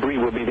 flying debris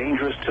will be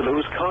dangerous to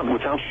those caught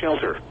without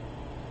shelter.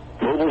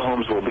 Mobile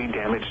homes will be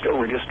damaged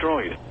or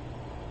destroyed.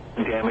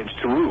 Damage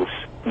to roofs,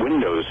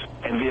 windows,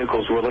 and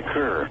vehicles will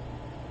occur.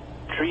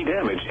 Tree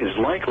damage is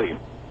likely.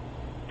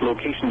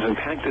 Locations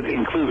impacted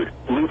include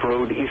Loop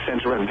Road, East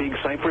Center, and Big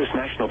Cypress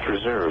National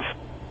Preserve.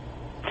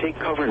 Take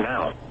cover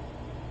now.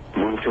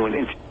 Move to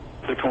an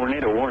The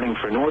tornado warning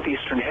for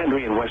northeastern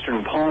Henry and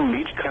western Palm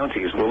Beach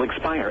counties will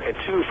expire at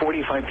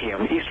 2:45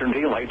 p.m. Eastern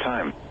Daylight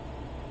Time.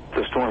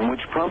 The storm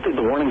which prompted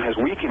the warning has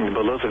weakened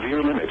below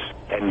severe limits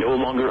and no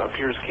longer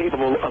appears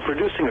capable of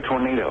producing a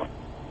tornado.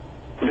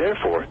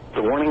 Therefore,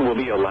 the warning will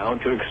be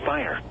allowed to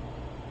expire.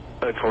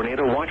 A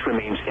tornado watch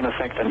remains in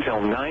effect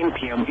until 9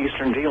 p.m.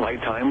 Eastern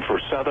Daylight Time for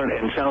southern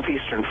and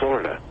southeastern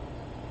Florida.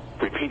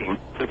 Repeating,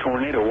 the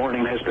tornado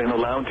warning has been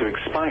allowed to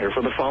expire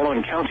for the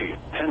following county: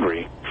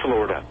 Henry,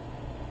 Florida.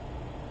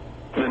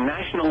 The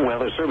National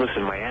Weather Service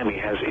in Miami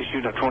has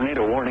issued a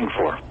tornado warning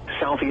for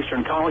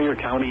southeastern Collier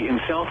County in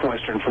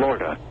southwestern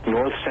Florida,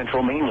 north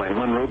central mainland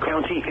Monroe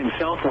County in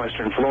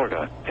southwestern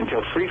Florida,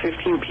 until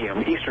 3:15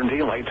 p.m. Eastern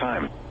Daylight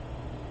Time.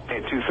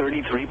 At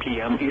 2:33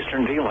 p.m.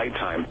 Eastern Daylight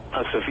Time,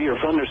 a severe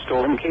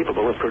thunderstorm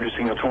capable of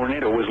producing a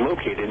tornado was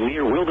located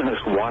near Wilderness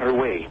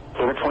Waterway,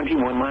 over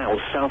 21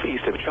 miles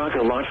southeast of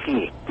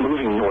L.N.C.O,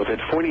 moving north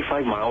at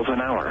 45 miles an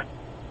hour.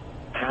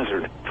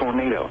 Hazard: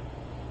 tornado.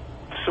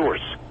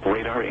 Source: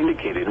 radar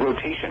indicated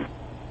rotation.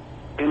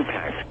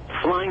 Impact: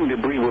 flying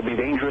debris will be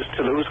dangerous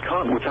to those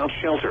caught without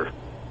shelter.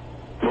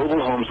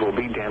 Mobile homes will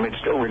be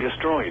damaged or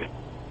destroyed.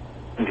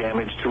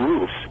 Damage to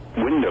roofs,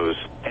 windows,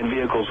 and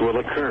vehicles will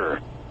occur.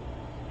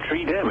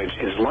 Tree damage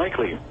is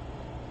likely.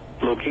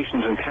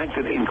 Locations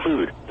impacted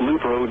include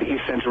Loop Road,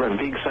 East Center, and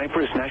Big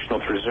Cypress National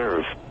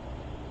Preserve.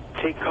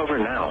 Take cover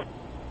now.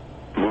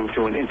 Move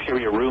to an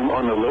interior room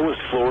on the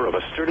lowest floor of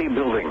a sturdy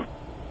building.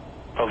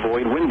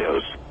 Avoid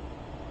windows.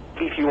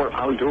 If you are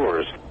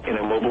outdoors, in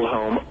a mobile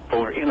home,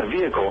 or in a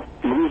vehicle,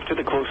 move to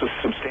the closest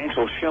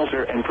substantial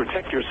shelter and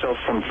protect yourself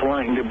from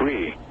flying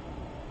debris.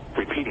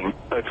 Repeating,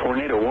 a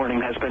tornado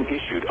warning has been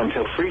issued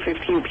until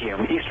 3:15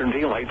 p.m. Eastern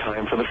Daylight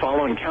Time for the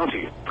following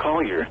county: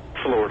 Collier,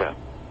 Florida.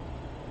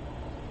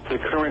 The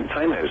current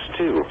time is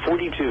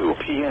 2:42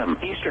 p.m.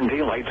 Eastern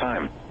Daylight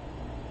Time.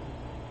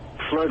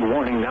 Flood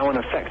warning now in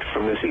effect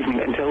from this evening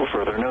until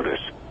further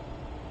notice.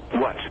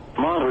 What?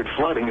 Moderate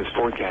flooding is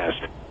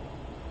forecast.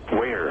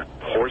 Where?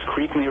 Horse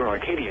Creek near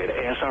Arcadia at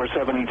SR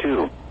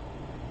 72.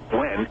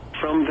 When?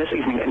 From this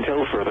evening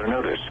until further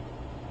notice.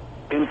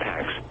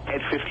 Impacts: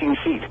 at 15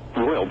 feet,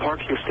 Royal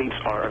Park Estates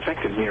are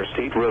affected near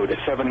State Road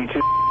 72.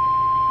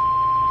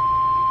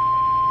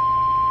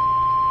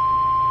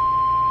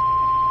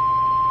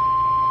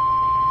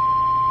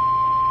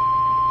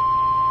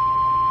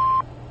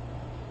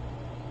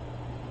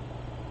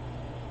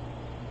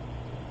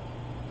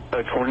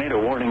 A tornado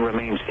warning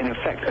remains in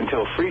effect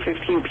until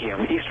 3:15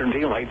 p.m. Eastern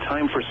Daylight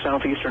Time for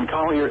southeastern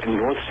Collier and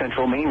north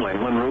central mainland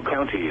Monroe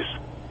counties.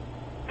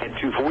 At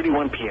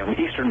 2:41 p.m.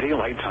 Eastern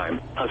Daylight Time,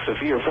 a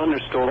severe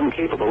thunderstorm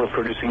capable of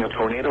producing a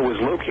tornado was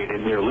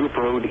located near Loop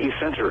Road East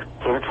Center,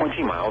 or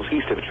 20 miles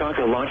east of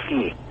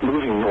Choctaw-Lachie,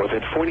 moving north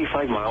at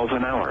 45 miles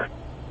an hour.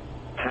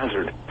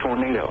 Hazard,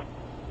 tornado.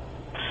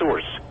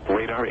 Source,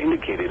 radar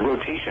indicated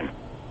rotation.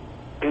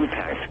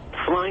 Impact,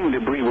 flying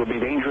debris will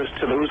be dangerous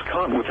to those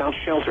caught without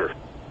shelter.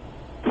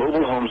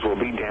 Mobile homes will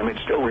be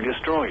damaged or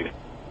destroyed.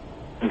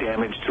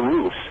 Damage to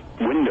roofs,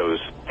 windows,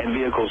 and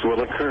vehicles will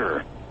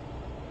occur.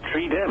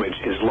 Tree damage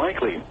is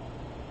likely.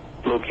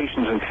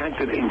 Locations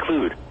impacted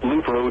include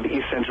Loop Road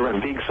East Center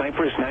and Big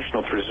Cypress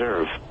National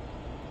Preserve.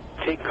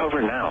 Take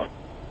cover now.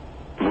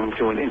 Move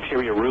to an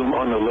interior room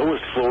on the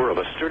lowest floor of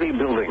a sturdy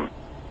building.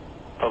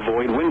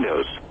 Avoid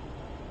windows.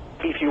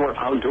 If you are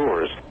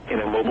outdoors,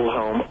 in a mobile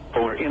home,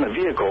 or in a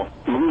vehicle,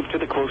 move to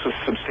the closest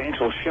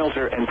substantial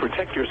shelter and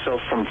protect yourself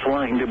from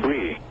flying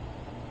debris.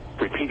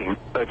 Repeating,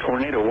 a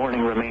tornado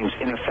warning remains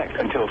in effect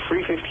until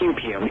 3:15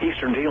 p.m.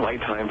 Eastern Daylight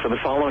Time for the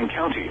following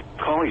county: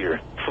 Collier,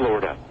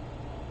 Florida.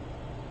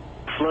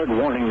 Flood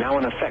warning now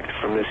in effect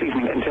from this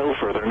evening until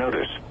further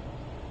notice.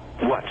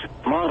 What?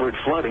 Moderate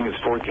flooding is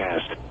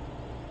forecast.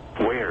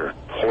 Where?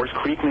 Horse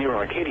Creek near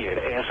Arcadia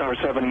at SR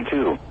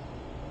 72.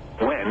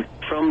 When?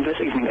 From this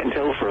evening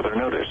until further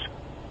notice.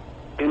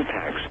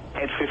 Impacts,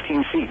 at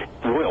 15 feet,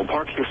 Royal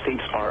Park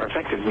Estates are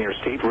affected near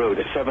State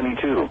Road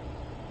 72.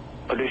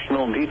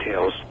 Additional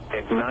details,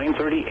 at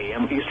 9:30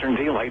 a.m. Eastern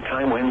Daylight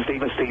Time Wednesday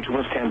the stage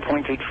was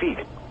 10.8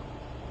 feet.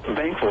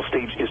 Bankful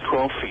stage is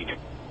 12 feet.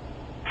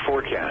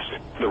 Forecast,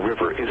 the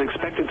river is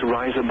expected to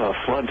rise above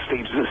flood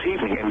stage this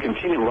evening and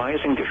continue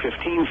rising to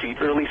 15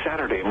 feet early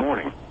Saturday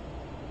morning.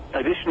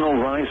 Additional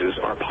rises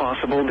are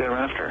possible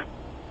thereafter.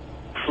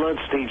 Flood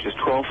stage is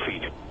 12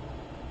 feet.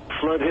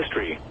 Flood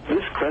history,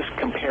 this crest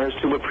compares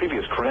to a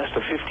previous crest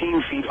of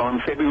 15 feet on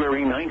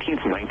February 19,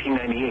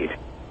 1998.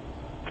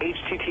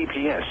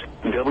 https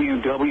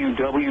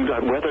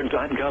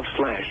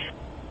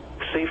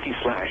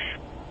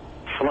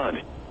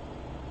www.weather.gov/safety/flood.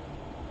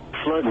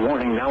 Flood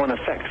warning now in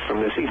effect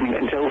from this evening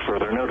until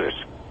further notice.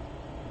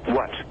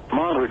 What?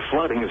 Moderate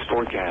flooding is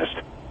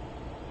forecast.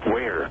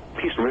 Where?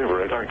 Peace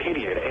River at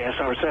Arcadia at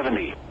SR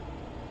 70.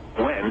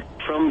 When?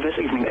 From this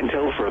evening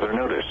until further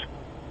notice.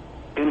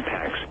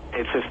 Impacts,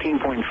 at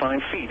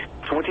 15.5 feet,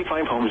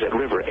 25 homes at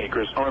River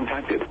Acres are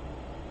impacted.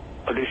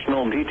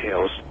 Additional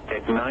details,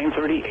 at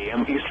 9:30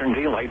 a.m. Eastern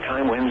Daylight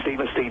Time Wednesday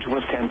the stage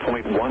was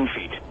 10.1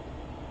 feet.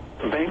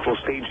 Bankful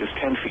stage is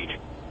 10 feet.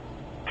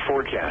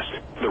 Forecast,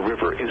 the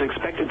river is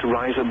expected to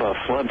rise above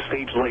flood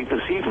stage late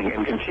this evening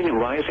and continue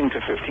rising to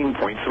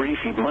 15.3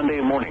 feet Monday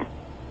morning.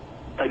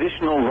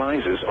 Additional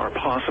rises are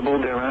possible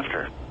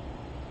thereafter.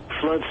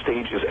 Flood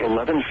stage is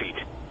 11 feet.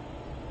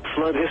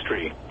 Flood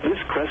history, this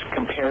crest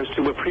compares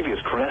to a previous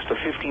crest of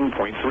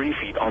 15.3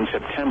 feet on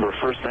September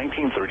 1st,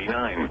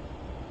 1939.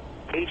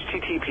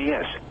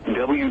 https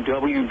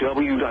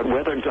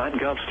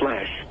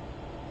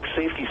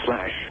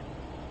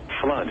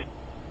www.weather.gov/safety/flood.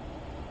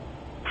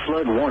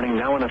 Flood warning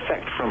now in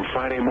effect from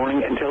Friday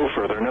morning until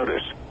further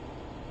notice.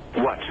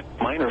 What?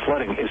 Minor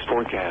flooding is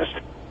forecast.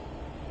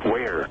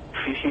 Where?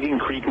 Fish Eating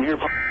Creek near...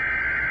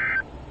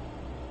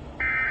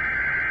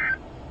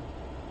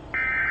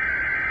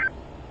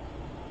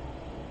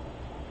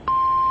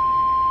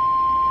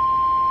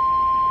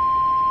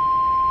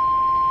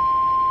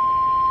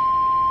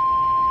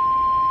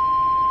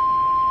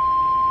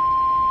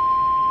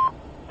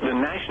 The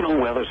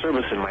National Weather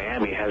Service in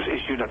Miami has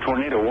issued a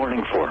tornado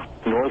warning for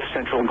north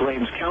central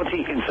Glades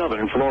County in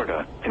southern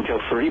Florida until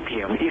 3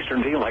 p.m.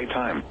 Eastern Daylight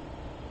Time.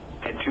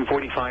 At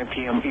 2:45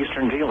 p.m.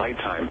 Eastern Daylight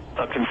Time,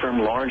 a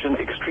confirmed large and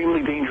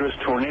extremely dangerous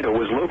tornado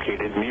was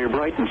located near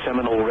Brighton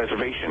Seminole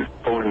Reservation,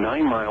 over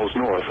 9 miles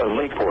north of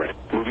Lakeport,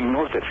 moving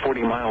north at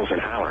 40 miles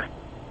an hour.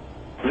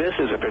 This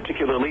is a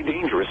particularly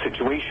dangerous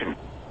situation.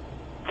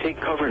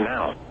 Take cover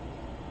now.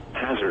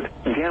 Hazard,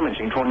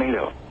 damaging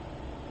tornado.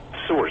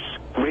 Source,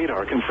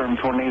 radar confirmed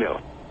tornado.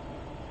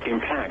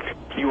 Impact,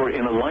 you are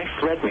in a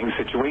life-threatening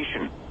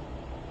situation.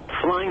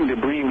 Flying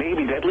debris may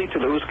be deadly to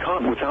those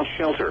caught without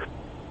shelter.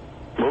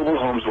 Mobile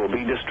homes will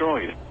be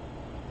destroyed.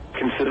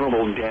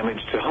 Considerable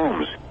damage to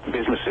homes,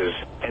 businesses,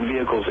 and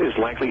vehicles is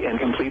likely and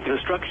complete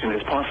destruction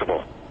is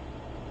possible.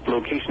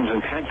 Locations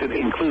impacted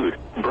include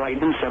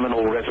Brighton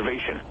Seminole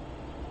Reservation.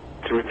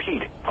 To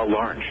repeat, a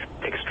large,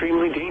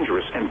 extremely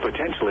dangerous, and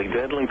potentially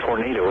deadly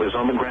tornado is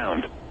on the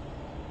ground.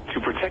 To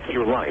protect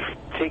your life,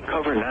 take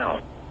cover now.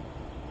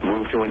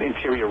 Move to an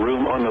interior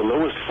room on the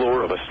lowest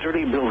floor of a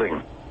sturdy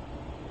building.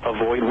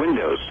 Avoid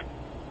windows.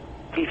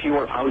 If you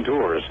are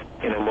outdoors,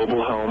 in a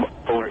mobile home,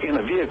 or in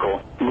a vehicle,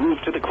 move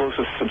to the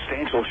closest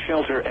substantial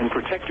shelter and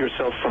protect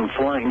yourself from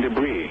flying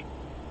debris.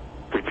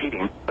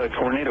 Repeating, a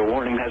tornado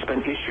warning has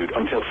been issued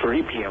until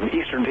 3 p.m.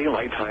 Eastern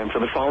Daylight Time for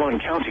the following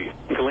county: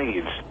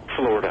 Glades,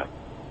 Florida.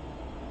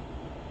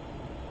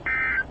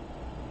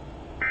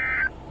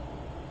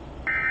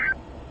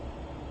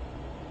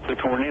 The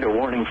tornado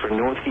warning for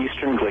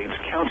northeastern Glades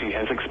County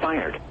has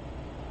expired.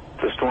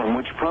 The storm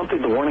which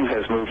prompted the warning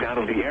has moved out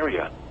of the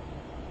area.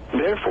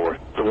 Therefore,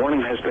 the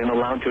warning has been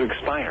allowed to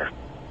expire.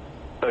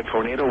 A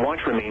tornado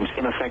watch remains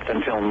in effect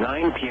until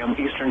 9 p.m.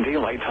 Eastern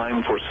Daylight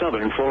Time for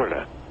southern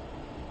Florida.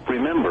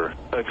 Remember,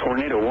 a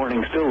tornado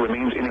warning still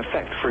remains in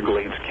effect for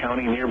Glades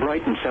County near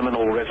Brighton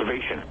Seminole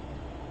Reservation.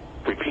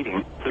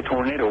 Repeating, the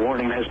tornado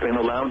warning has been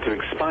allowed to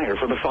expire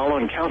for the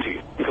following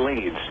county: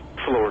 Glades,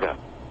 Florida.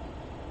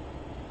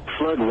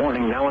 Flood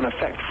warning now in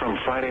effect from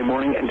Friday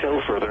morning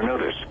until further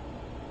notice.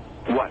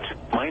 What?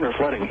 Minor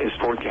flooding is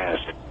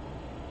forecast.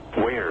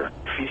 Where?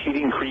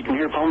 Fish-Eating Creek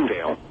near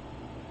Palmdale.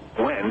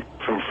 When?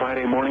 From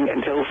Friday morning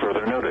until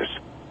further notice.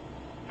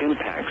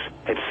 Impacts: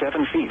 at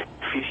 7 feet,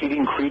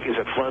 Fish-Eating Creek is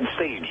at flood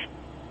stage.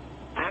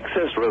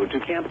 Access road to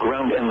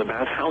campground and the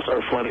bathhouse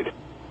are flooded.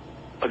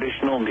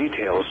 Additional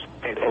details: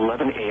 at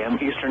 11 a.m.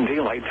 Eastern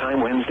Daylight Time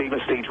Wednesday, the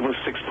stage was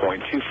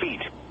 6.2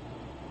 feet.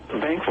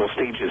 Bankful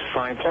stage is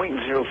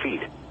 5.0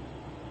 feet.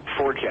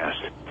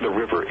 Forecast: the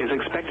river is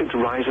expected to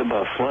rise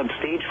above flood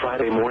stage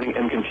Friday morning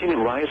and continue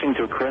rising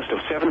to a crest of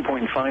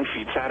 7.5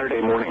 feet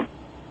Saturday morning.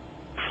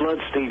 Flood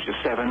stage is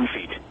 7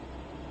 feet.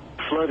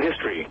 Flood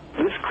history: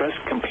 this crest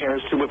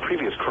compares to a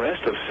previous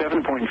crest of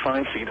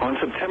 7.5 feet on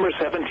September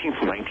 17,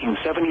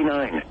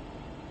 1979.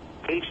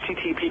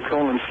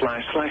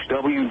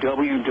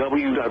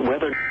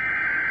 http://www.weather.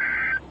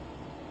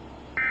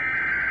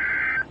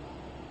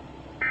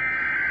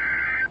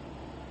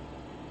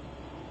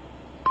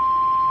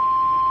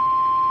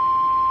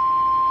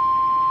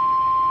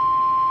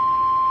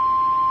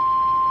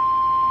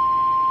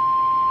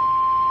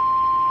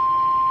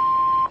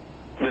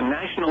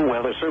 National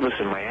Weather Service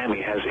in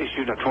Miami has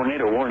issued a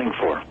tornado warning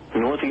for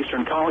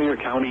northeastern Collier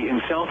County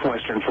in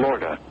southwestern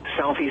Florida,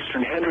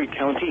 southeastern Hendry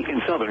County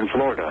in southern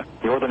Florida,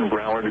 northern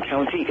Broward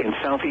County in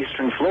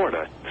southeastern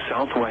Florida,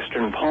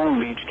 southwestern Palm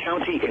Beach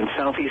County in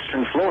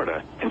southeastern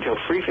Florida until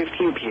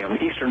 3:15 p.m.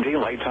 Eastern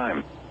Daylight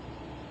Time.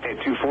 At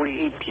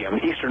 2:48 p.m.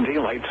 Eastern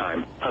Daylight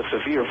Time, a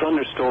severe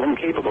thunderstorm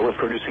capable of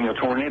producing a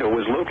tornado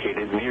was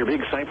located near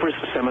Big Cypress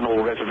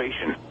Seminole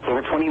Reservation,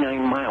 over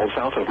 29 miles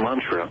south of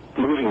Mantra,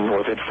 moving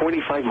north at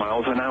 45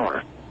 miles an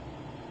hour.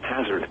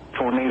 Hazard: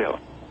 tornado.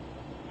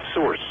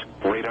 Source: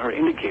 radar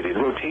indicated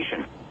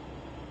rotation.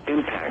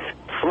 Impact: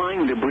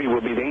 flying debris will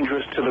be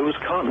dangerous to those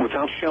caught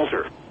without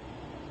shelter.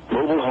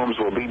 Mobile homes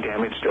will be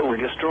damaged or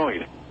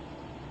destroyed.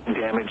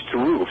 Damage to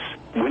roofs,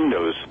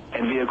 windows,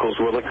 and vehicles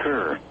will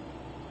occur.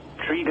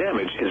 Tree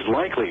damage is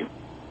likely.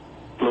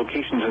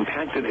 Locations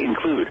impacted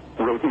include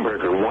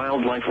Rotenberger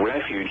Wildlife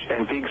Refuge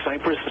and Big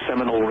Cypress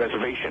Seminole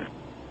Reservation.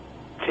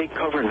 Take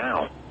cover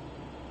now.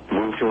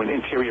 Move to an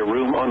interior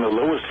room on the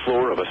lowest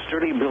floor of a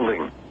sturdy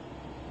building.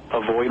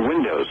 Avoid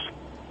windows.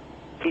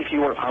 If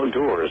you are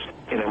outdoors,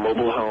 in a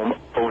mobile home,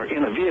 or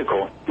in a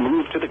vehicle,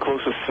 move to the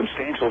closest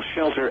substantial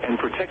shelter and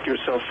protect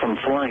yourself from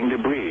flying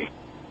debris.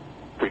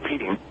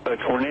 Repeating, a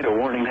tornado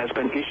warning has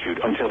been issued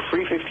until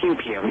 3:15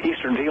 p.m.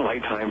 Eastern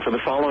Daylight Time for the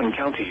following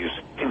counties: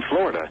 in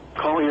Florida,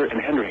 Collier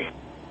and Henry.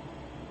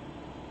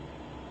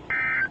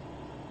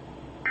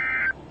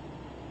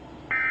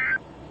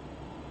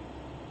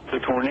 The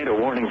tornado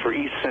warning for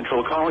East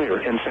Central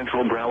Collier and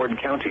Central Broward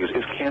counties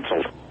is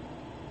canceled.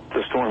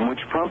 The storm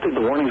which prompted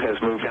the warning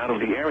has moved out of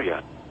the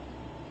area.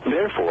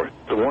 Therefore,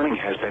 the warning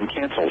has been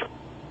canceled.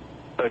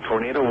 A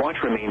tornado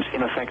watch remains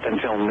in effect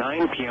until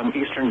 9 p.m.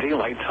 Eastern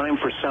Daylight Time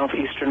for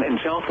southeastern and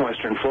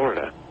southwestern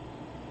Florida.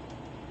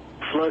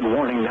 Flood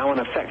warning now in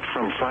effect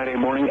from Friday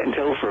morning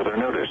until further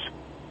notice.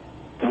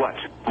 What?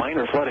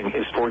 Minor flooding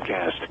is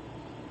forecast.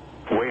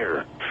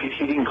 Where?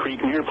 Fish-Eating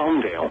Creek near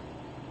Palmdale.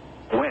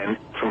 When?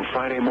 From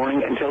Friday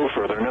morning until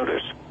further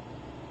notice.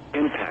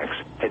 Impacts: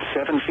 at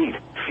 7 feet,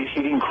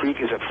 Fish-Eating Creek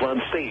is at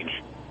flood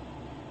stage.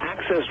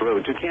 Access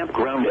road to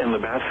campground and the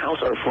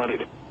bathhouse are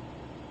flooded.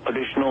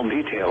 Additional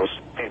details: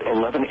 at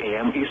 11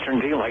 a.m.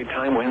 Eastern Daylight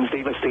Time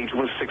Wednesday, the stage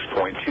was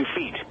 6.2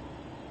 feet.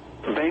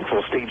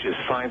 Bankful stage is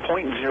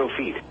 5.0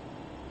 feet.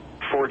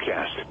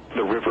 Forecast: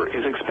 the river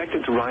is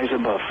expected to rise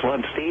above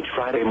flood stage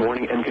Friday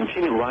morning and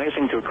continue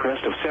rising to a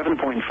crest of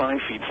 7.5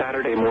 feet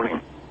Saturday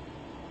morning.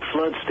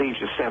 Flood stage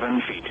is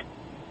 7 feet.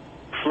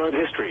 Flood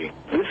history: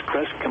 this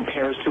crest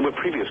compares to a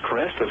previous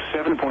crest of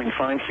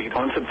 7.5 feet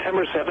on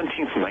September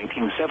 17,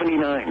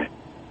 1979.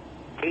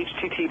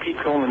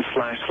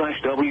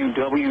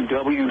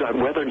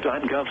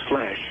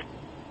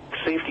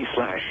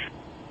 http://www.weather.gov/safety/.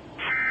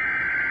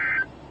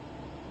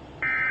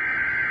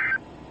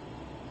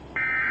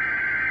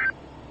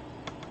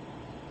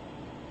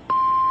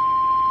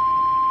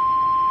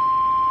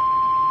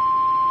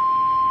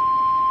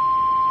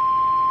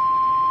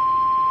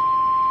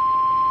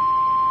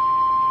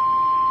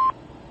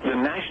 The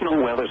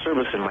National Weather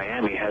Service in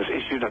Miami has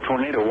issued a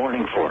tornado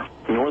warning for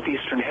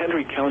northeastern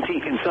Hendry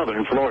County in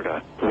southern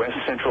Florida, west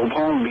central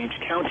Palm Beach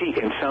County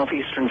in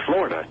southeastern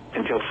Florida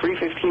until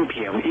 3:15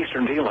 p.m.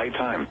 Eastern Daylight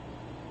Time.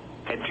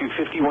 At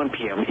 2:51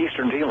 p.m.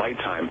 Eastern Daylight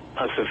Time,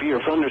 a severe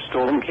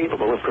thunderstorm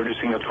capable of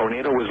producing a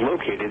tornado was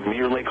located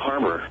near Lake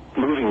Harbor,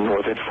 moving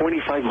north at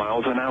 45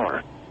 miles an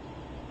hour.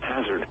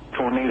 Hazard: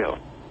 tornado.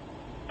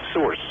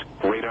 Source: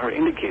 radar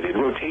indicated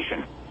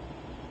rotation.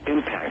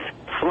 Impact.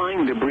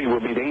 Flying debris will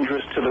be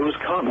dangerous to those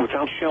caught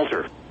without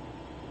shelter.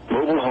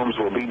 Mobile homes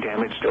will be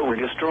damaged or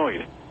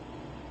destroyed.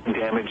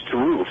 Damage to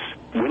roofs,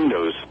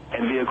 windows,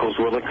 and vehicles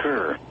will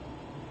occur.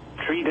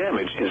 Tree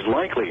damage is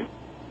likely.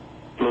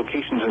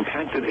 Locations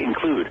impacted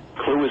include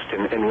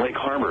Clewiston and Lake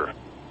Harbor.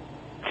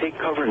 Take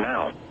cover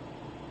now.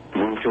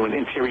 Move to an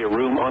interior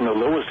room on the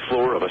lowest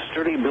floor of a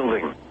sturdy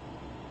building.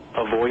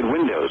 Avoid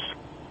windows.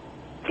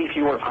 If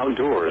you are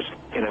outdoors,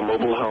 in a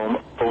mobile home,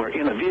 or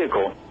in a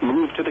vehicle,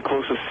 move to the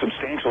closest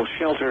substantial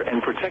shelter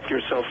and protect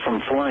yourself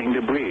from flying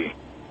debris.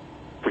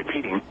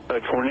 Repeating, a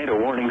tornado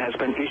warning has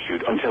been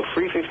issued until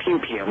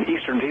 3:15 p.m.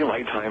 Eastern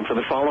Daylight Time for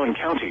the following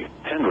county: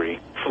 Henry,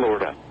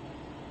 Florida.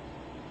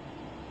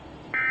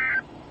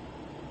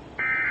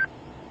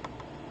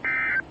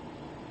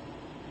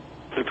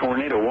 The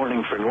tornado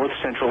warning for north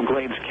central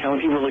Glades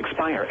County will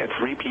expire at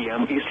 3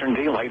 p.m. Eastern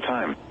Daylight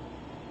Time.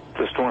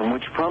 The storm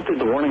which prompted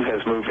the warning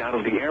has moved out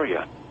of the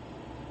area.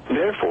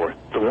 Therefore,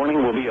 the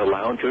warning will be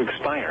allowed to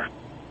expire.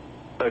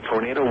 A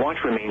tornado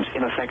watch remains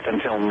in effect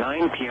until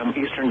 9 p.m.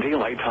 Eastern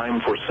Daylight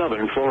Time for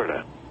southern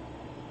Florida.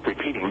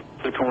 Repeating,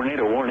 the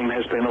tornado warning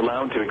has been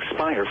allowed to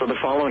expire for the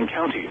following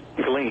county: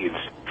 Glades,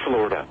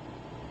 Florida.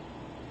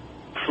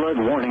 Flood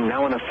warning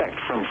now in effect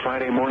from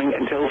Friday morning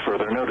until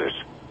further notice.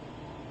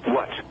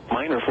 What?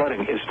 Minor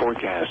flooding is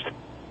forecast.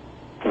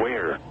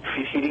 Where?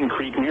 Fish Eating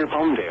Creek near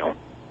Palmdale.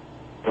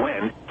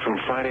 When? From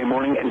Friday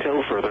morning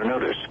until further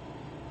notice.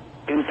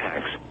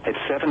 Impacts: at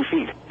 7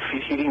 feet,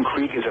 Fish Eating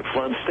Creek is at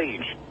flood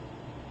stage.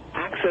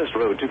 Access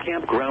road to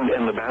campground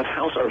and the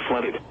bathhouse are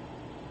flooded.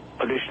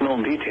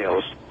 Additional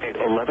details: at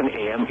 11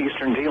 a.m.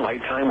 Eastern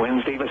Daylight Time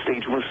Wednesday, the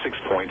stage was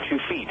 6.2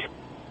 feet.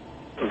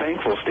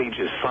 Bankful stage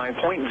is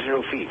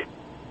 5.0 feet.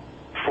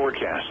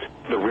 Forecast: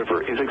 the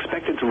river is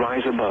expected to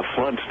rise above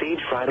flood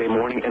stage Friday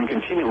morning and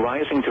continue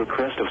rising to a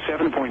crest of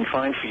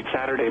 7.5 feet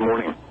Saturday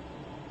morning.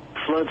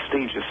 Flood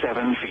stage is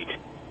 7 feet.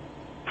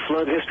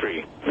 Flood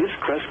history: this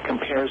crest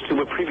compares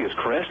to a previous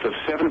crest of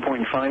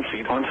 7.5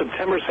 feet on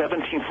September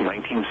 17,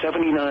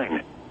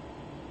 1979.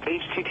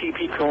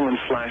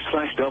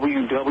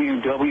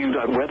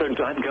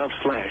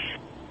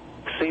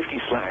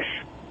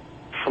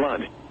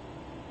 http://www.weather.gov/safety/flood.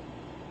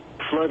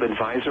 Flood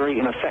advisory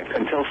in effect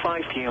until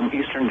 5 p.m.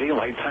 Eastern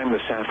Daylight Time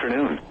this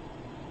afternoon.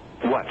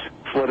 What?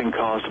 Flooding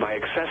caused by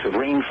excessive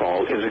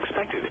rainfall is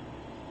expected.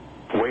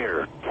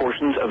 Where?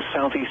 Portions of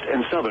southeast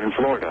and southern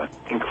Florida,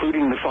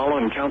 including the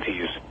following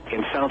counties: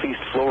 in southeast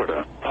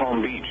Florida,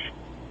 Palm Beach.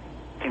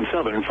 In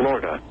southern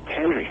Florida,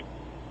 Henry.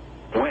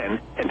 When?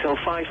 Until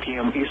 5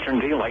 p.m. Eastern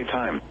Daylight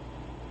Time.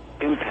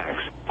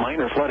 Impacts: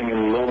 minor flooding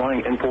in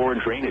low-lying and poor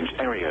drainage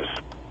areas.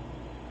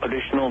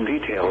 Additional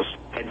details: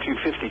 at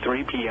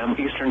 2:53 p.m.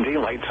 Eastern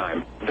Daylight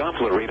Time,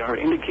 Doppler radar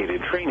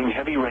indicated trailing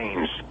heavy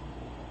rains.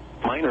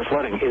 Minor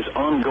flooding is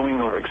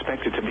ongoing or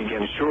expected to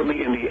begin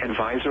shortly in the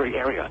advisory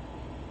area.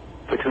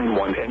 Between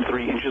 1 and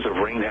 3 inches of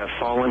rain have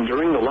fallen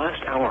during the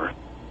last hour.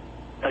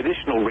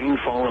 Additional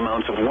rainfall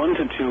amounts of 1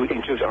 to 2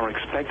 inches are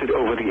expected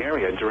over the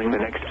area during the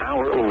next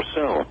hour or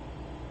so.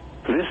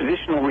 This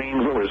additional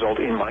rain will result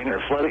in minor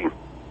flooding.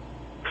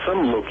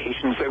 Some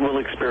locations that will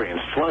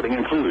experience flooding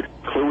include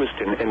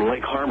Clewiston and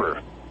Lake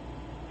Harbor.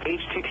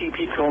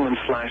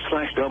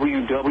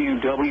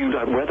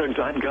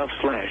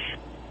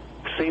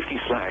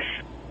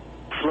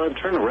 http://www.weather.gov/safety/flood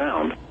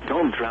turnaround.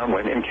 Don't drown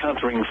when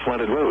encountering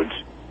flooded roads.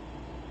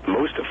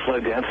 Most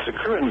flood deaths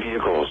occur in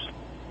vehicles.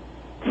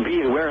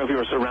 Be aware of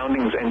your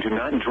surroundings and do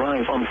not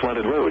drive on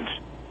flooded roads.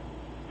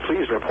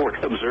 Please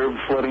report observed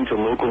flooding to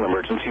local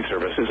emergency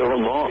services or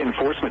law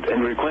enforcement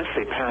and request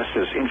they pass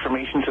this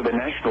information to the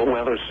National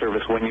Weather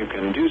Service when you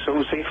can do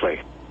so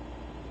safely.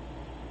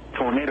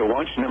 Tornado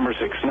Watch number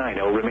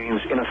 690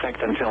 remains in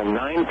effect until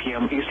 9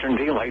 p.m. Eastern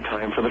Daylight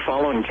Time for the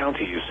following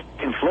counties: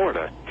 in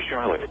Florida,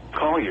 Charlotte,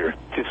 Collier,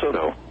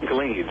 DeSoto,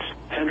 Glades,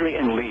 Henry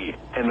and Lee,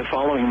 and the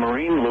following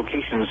marine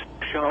locations: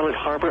 Charlotte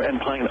Harbor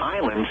and Pine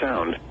Island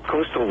Sound,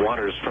 coastal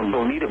waters from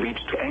Bonita Beach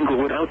to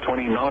Englewood out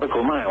 20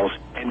 nautical miles,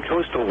 and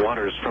coastal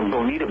waters from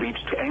Bonita Beach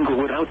to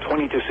Englewood out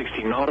 20 to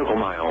 60 nautical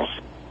miles.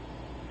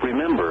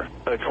 Remember,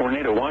 a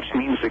tornado watch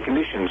means the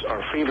conditions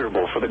are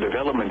favorable for the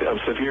development of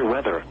severe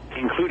weather,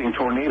 including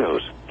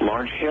tornadoes,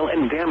 large hail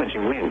and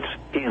damaging winds,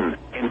 in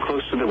and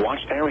close to the watch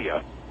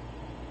area.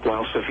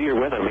 While severe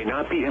weather may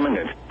not be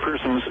imminent,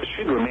 persons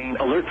should remain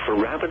alert for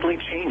rapidly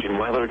changing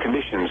weather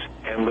conditions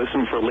and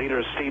listen for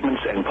later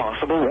statements and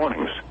possible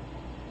warnings.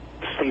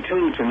 Stay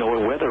tuned to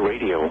NOAA Weather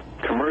Radio,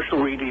 commercial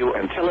radio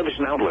and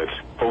television outlets,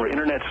 or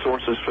internet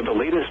sources for the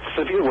latest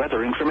severe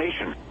weather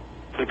information.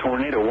 The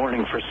tornado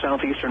warning for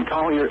southeastern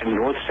Collier and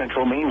north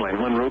central mainland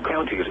Monroe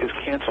counties is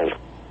canceled.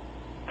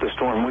 The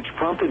storm which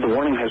prompted the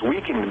warning has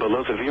weakened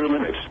below severe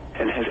limits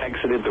and has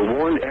exited the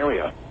warned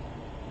area.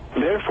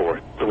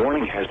 Therefore, the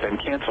warning has been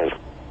canceled.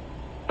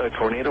 A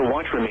tornado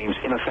watch remains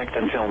in effect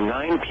until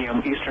 9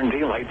 p.m. Eastern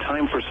Daylight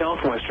Time for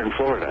southwestern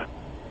Florida.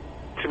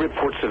 To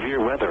report severe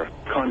weather,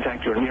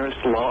 contact your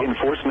nearest law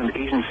enforcement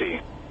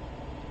agency.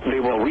 They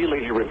will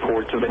relay your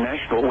report to the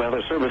National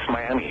Weather Service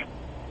Miami.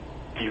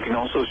 You can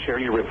also share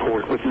your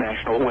report with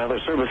National Weather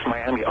Service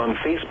Miami on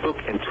Facebook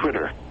and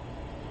Twitter.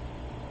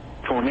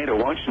 Tornado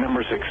Watch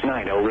number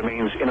 690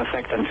 remains in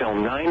effect until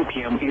 9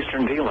 p.m.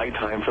 Eastern Daylight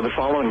Time for the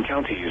following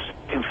counties: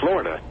 in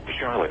Florida,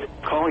 Charlotte,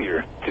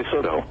 Collier,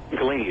 DeSoto,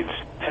 Glades,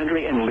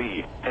 Hendry, and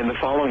Lee, and the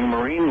following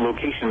marine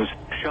locations: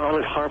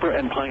 Charlotte Harbor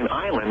and Pine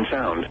Island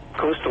Sound,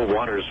 coastal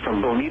waters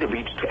from Bonita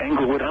Beach to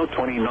Englewood out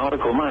 20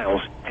 nautical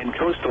miles, and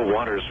coastal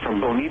waters from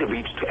Bonita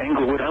Beach to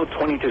Englewood out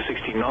 20 to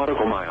 60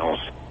 nautical miles.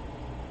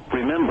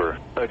 Remember,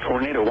 a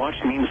tornado watch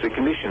means the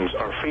conditions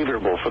are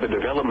favorable for the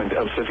development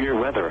of severe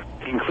weather,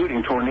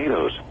 including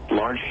tornadoes,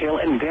 large hail,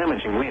 and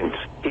damaging winds,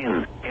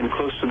 in and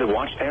close to the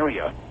watched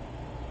area.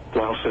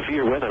 While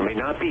severe weather may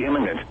not be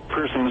imminent,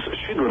 persons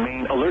should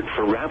remain alert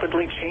for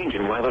rapidly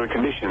changing weather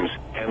conditions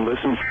and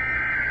listen.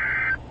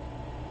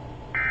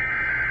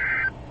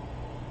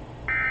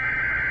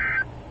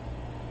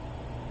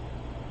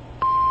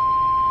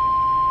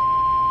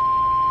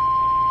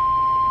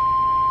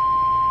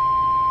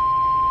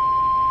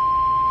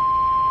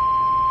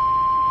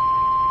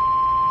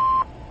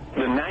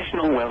 The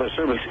National Weather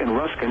Service in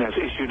Ruskin has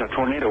issued a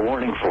tornado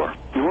warning for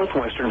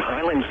northwestern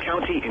Highlands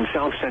County in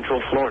south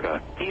central Florida,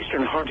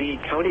 eastern Hardee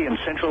County in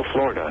central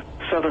Florida,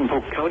 southern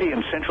Polk County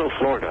in central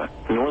Florida,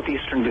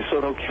 northeastern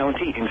DeSoto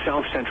County in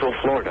south central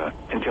Florida,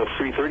 until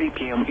 3:30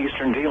 p.m.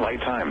 Eastern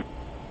Daylight Time.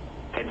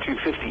 At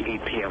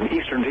 2:58 p.m.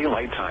 Eastern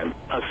Daylight Time,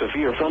 a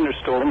severe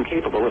thunderstorm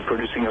capable of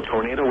producing a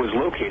tornado was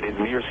located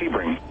near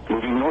Sebring,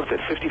 moving north at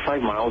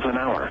 55 miles an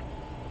hour.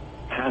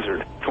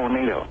 Hazard: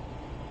 tornado.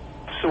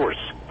 Source: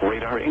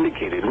 radar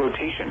indicated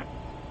rotation.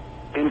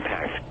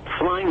 Impact: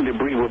 flying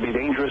debris will be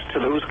dangerous to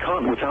those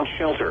caught without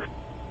shelter.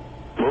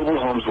 Mobile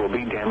homes will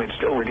be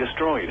damaged or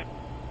destroyed.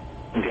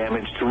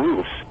 Damage to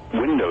roofs,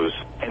 windows,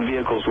 and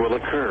vehicles will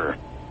occur.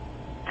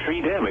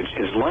 Tree damage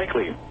is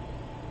likely.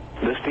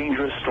 This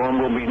dangerous storm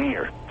will be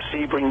near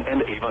Sebring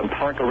and Avon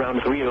Park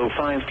around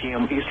 3:05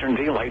 p.m. Eastern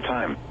Daylight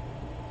Time.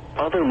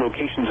 Other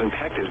locations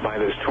impacted by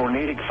this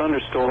tornadic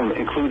thunderstorm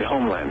include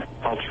Homeland,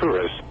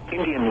 Alturas,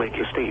 Indian Lake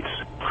Estates,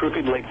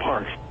 Crooked Lake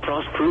Park,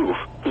 Frost Proof,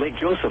 Lake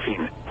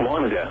Josephine,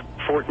 Wanada,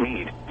 Fort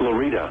Meade,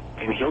 Loretta,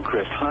 and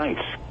Hillcrest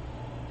Heights.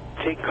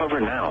 Take cover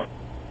now.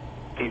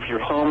 If your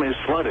home is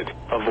flooded,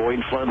 avoid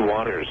flood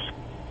waters.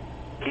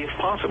 If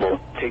possible,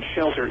 take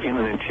shelter in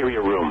an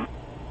interior room.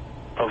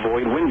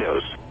 Avoid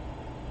windows.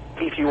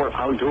 If you are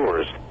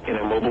outdoors, in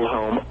a mobile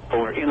home,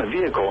 or in a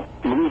vehicle,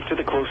 move to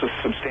the closest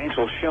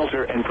substantial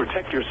shelter and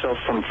protect yourself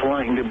from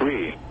flying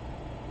debris.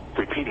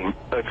 Repeating,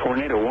 a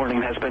tornado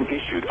warning has been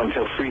issued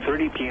until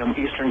 3:30 p.m.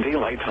 Eastern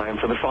Daylight Time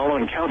for the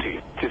following county: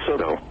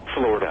 DeSoto,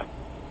 Florida.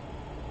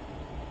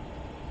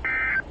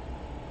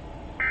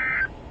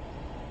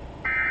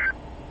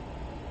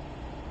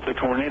 The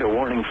tornado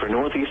warning for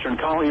northeastern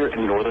Collier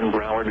and northern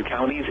Broward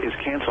counties is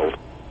canceled.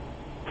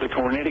 The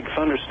tornadic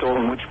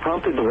thunderstorm which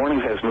prompted the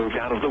warning has moved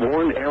out of the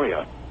warned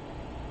area.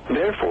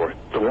 Therefore,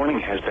 the warning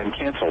has been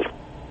canceled.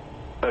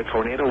 A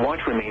tornado watch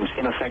remains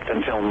in effect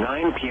until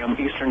 9 p.m.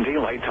 Eastern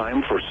Daylight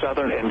Time for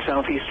southern and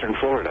southeastern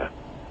Florida.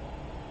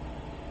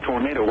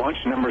 Tornado Watch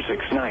number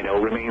 690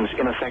 remains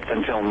in effect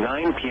until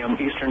 9 p.m.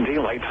 Eastern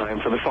Daylight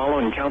Time for the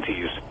following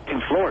counties: in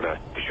Florida,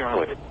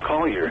 Charlotte,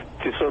 Collier,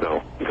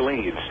 DeSoto,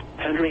 Glades,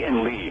 Hendry,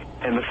 and Lee,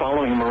 and the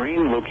following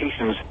marine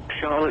locations: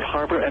 Charlotte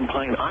Harbor and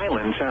Pine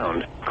Island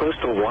Sound,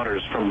 coastal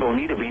waters from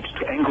Bonita Beach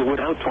to Englewood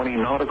out 20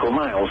 nautical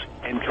miles,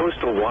 and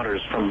coastal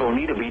waters from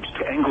Bonita Beach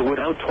to Englewood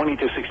out 20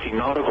 to 60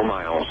 nautical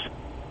miles.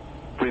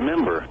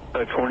 Remember,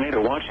 a tornado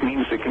watch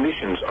means the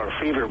conditions are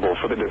favorable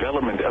for the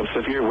development of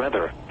severe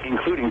weather,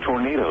 including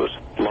tornadoes,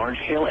 large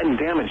hail, and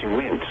damaging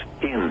winds,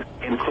 in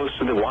and close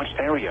to the watched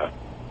area.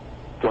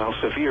 While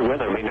severe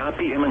weather may not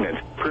be imminent,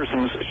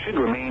 persons should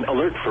remain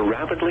alert for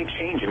rapidly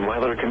changing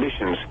weather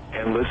conditions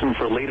and listen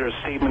for later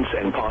statements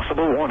and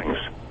possible warnings.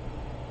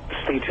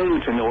 Stay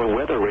tuned to NOAA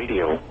Weather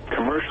Radio,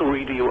 commercial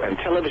radio and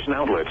television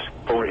outlets,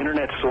 or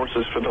internet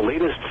sources for the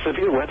latest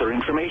severe weather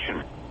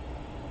information.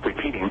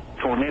 Repeating,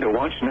 Tornado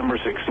Watch number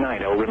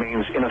 690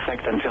 remains in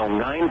effect until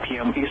 9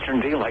 p.m.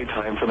 Eastern Daylight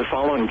Time for the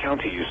following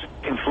counties: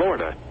 in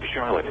Florida,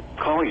 Charlotte,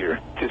 Collier,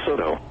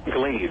 DeSoto,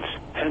 Glades,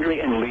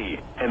 Hendry, and Lee,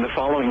 and the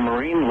following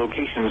marine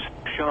locations: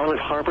 Charlotte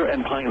Harbor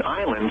and Pine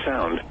Island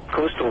Sound,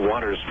 coastal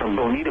waters from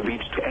Bonita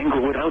Beach to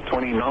Englewood out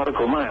 20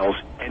 nautical miles,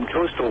 and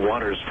coastal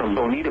waters from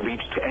Bonita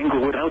Beach to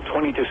Englewood out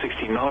 20 to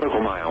 60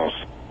 nautical miles.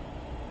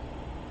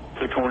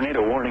 The tornado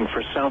warning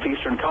for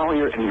southeastern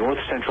Collier and north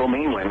central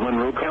mainland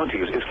Monroe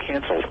counties is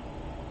canceled.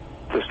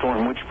 The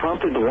storm which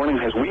prompted the warning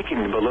has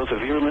weakened below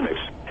severe limits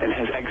and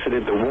has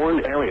exited the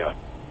warned area.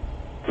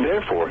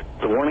 Therefore,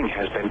 the warning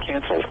has been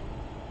canceled.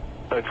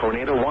 A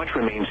tornado watch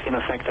remains in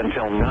effect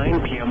until 9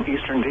 p.m.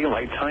 Eastern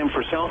Daylight Time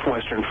for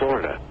southwestern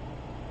Florida.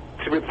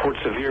 To report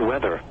severe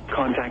weather,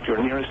 contact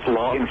your nearest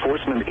law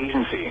enforcement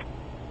agency.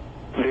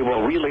 They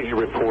will relay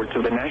your report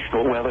to the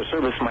National Weather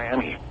Service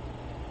Miami.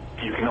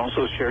 You can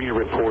also share your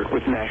report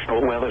with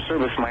National Weather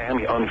Service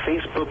Miami on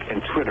Facebook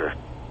and Twitter.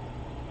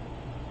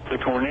 The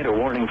tornado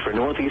warning for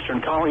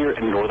northeastern Collier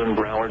and northern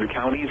Broward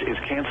counties is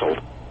canceled.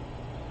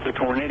 The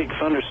tornadic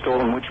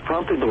thunderstorm which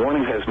prompted the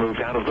warning has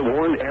moved out of the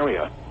warned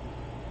area.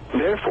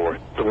 Therefore,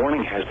 the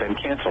warning has been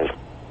canceled.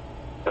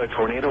 A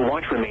tornado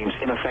watch remains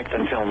in effect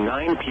until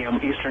 9 p.m.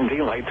 Eastern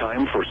Daylight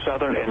Time for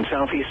southern and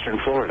southeastern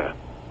Florida.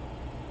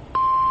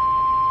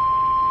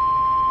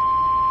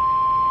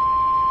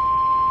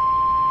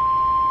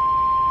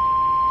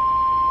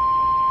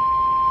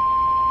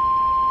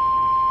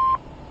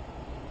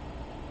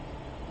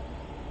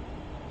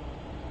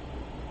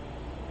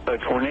 A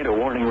tornado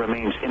warning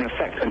remains in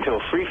effect until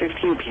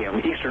 3:15 p.m.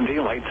 Eastern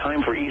Daylight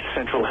Time for East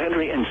Central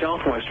Henry and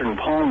southwestern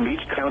Palm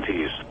Beach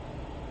counties.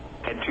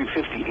 At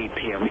 2:58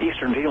 p.m.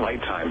 Eastern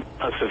Daylight Time,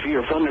 a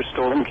severe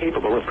thunderstorm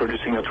capable of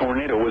producing a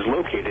tornado was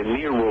located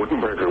near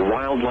Rotenberger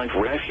Wildlife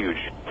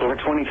Refuge, over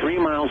 23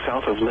 miles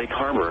south of Lake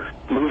Harbor,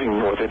 moving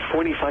north at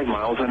 45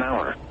 miles an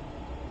hour.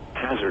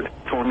 Hazard,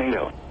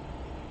 tornado.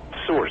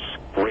 Source,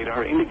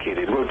 radar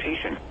indicated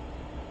rotation.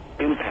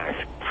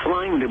 Impact,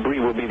 flying debris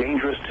will be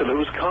dangerous to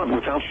those caught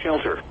without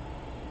shelter.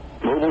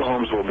 Mobile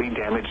homes will be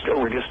damaged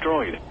or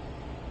destroyed.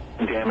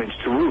 Damage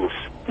to roofs,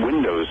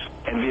 windows,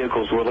 and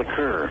vehicles will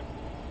occur.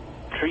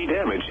 Tree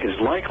damage is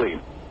likely.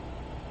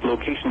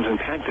 Locations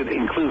impacted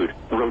include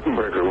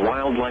Rotenberger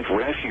Wildlife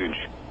Refuge.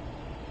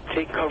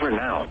 Take cover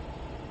now.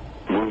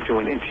 Move to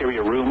an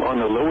interior room on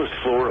the lowest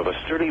floor of a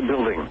sturdy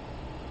building.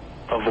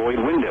 Avoid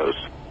windows.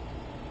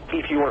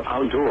 If you are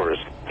outdoors,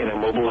 in a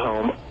mobile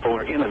home,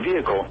 or in a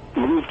vehicle,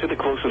 move to the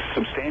closest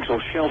substantial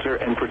shelter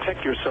and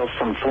protect yourself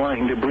from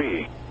flying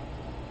debris.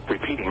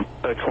 Repeating,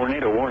 a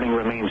tornado warning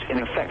remains in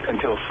effect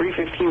until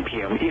 3:15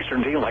 p.m.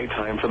 Eastern Daylight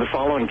Time for the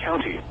following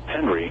county: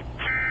 Henry,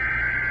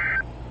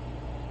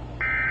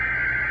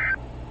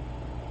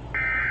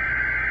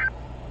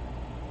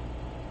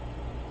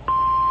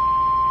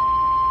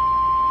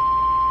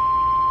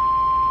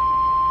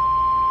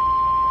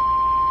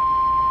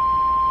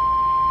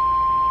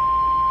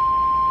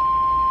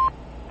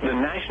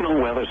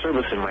 Weather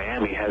Service in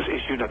Miami has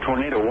issued a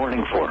tornado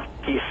warning for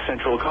East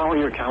Central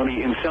Collier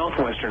County in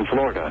southwestern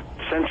Florida,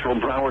 Central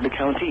Broward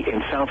County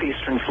in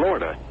southeastern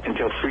Florida,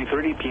 until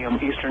 3:30 p.m.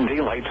 Eastern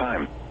Daylight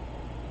Time.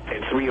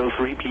 At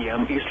 3:03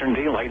 p.m. Eastern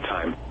Daylight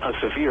Time, a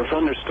severe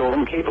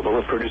thunderstorm capable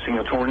of producing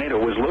a tornado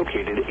was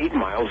located 8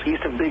 miles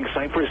east of Big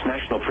Cypress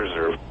National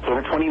Preserve,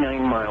 over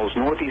 29 miles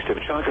northeast of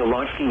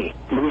Choccolochy,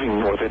 moving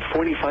north at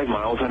 45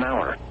 miles an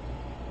hour.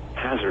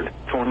 Hazard,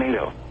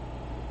 tornado.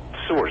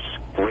 Source,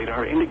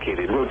 radar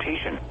indicated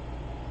rotation.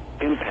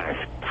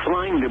 Impact,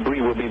 flying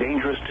debris will be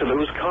dangerous to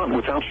those caught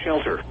without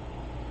shelter.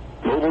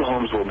 Mobile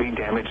homes will be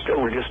damaged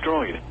or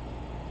destroyed.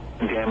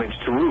 Damage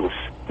to roofs,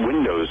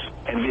 windows,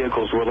 and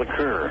vehicles will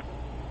occur.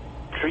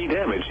 Tree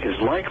damage is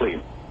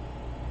likely.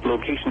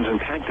 Locations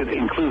impacted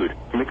include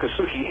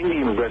Miccosukee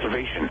Indian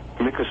Reservation,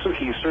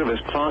 Miccosukee Service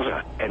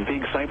Plaza, and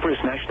Big Cypress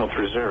National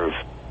Preserve.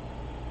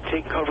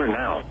 Take cover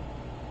now.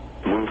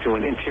 Move to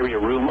an interior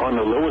room on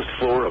the lowest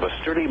floor of a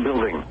sturdy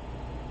building.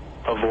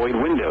 Avoid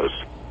windows.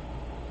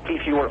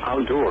 If you are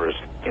outdoors,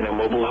 in a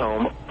mobile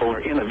home, or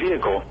in a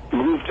vehicle,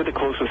 move to the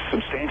closest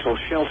substantial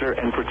shelter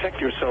and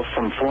protect yourself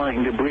from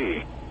flying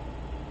debris.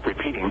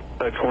 Repeating,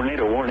 a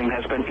tornado warning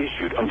has been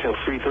issued until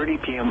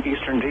 3:30 p.m.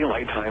 Eastern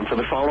Daylight Time for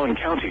the following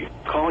county: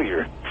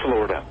 Collier,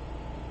 Florida.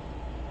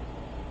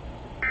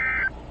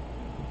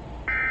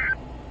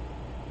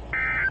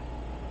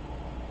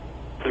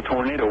 The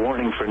tornado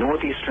warning for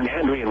northeastern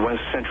Henry and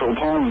west central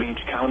Palm Beach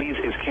counties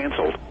is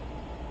canceled.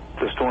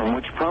 The storm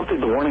which prompted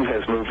the warning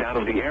has moved out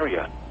of the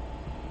area.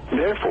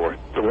 Therefore,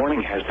 the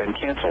warning has been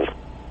canceled.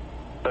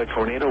 A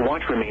tornado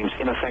watch remains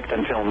in effect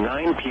until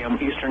 9 p.m.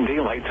 Eastern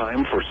Daylight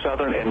Time for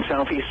southern and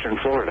southeastern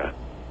Florida.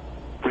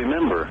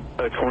 Remember,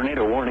 a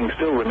tornado warning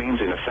still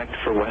remains in effect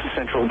for west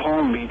central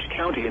Palm Beach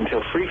County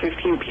until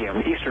 3:15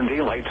 p.m. Eastern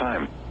Daylight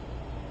Time.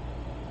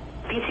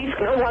 This is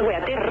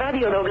W.A.F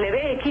Radio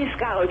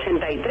W.X.K.O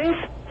 83,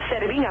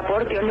 serving a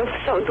portion of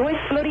Southwest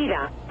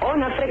Florida,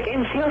 on a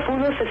frequency of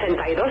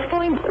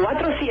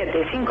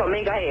 162.475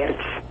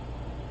 MHz.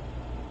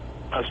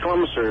 A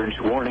storm surge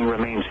warning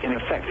remains in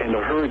effect and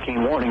a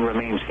hurricane warning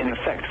remains in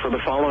effect for the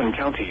following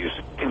counties: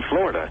 in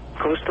Florida,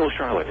 coastal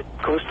Charlotte,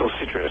 coastal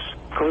Citrus,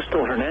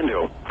 coastal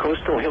Hernando,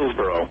 coastal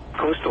Hillsborough,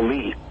 coastal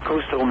Lee,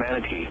 coastal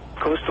Manatee,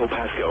 coastal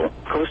Pasco,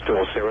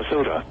 coastal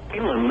Sarasota,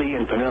 inland Lee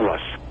and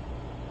Pinellas.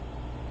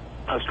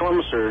 A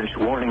storm surge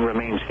warning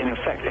remains in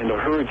effect and a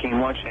hurricane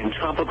watch and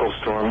tropical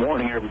storm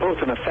warning are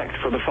both in effect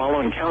for the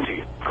following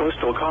county: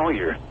 coastal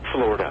Collier,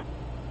 Florida.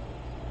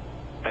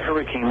 A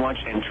hurricane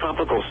watch and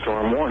tropical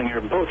storm warning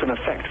are both in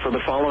effect for the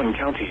following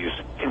counties: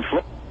 in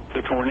Florida.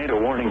 The tornado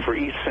warning for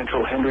east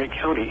central Henry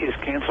County is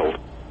canceled.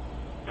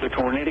 The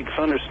tornadic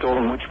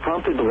thunderstorm which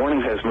prompted the warning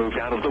has moved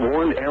out of the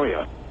warned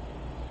area.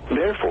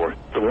 Therefore,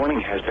 the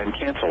warning has been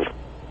canceled.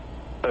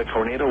 A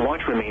tornado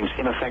watch remains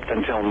in effect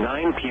until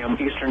 9 p.m.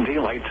 Eastern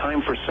Daylight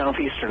Time for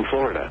southeastern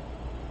Florida.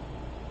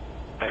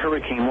 A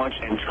hurricane watch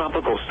and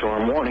tropical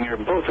storm warning are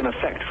both in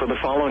effect for the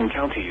following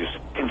counties: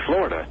 in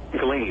Florida,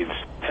 Glades,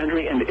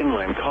 Henry and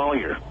inland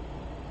Collier.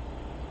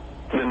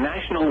 The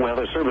National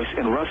Weather Service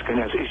in Ruskin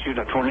has issued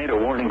a tornado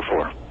warning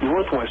for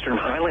northwestern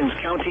Highlands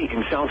County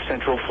in south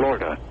central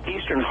Florida,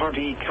 eastern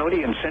Hardee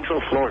County in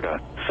central Florida,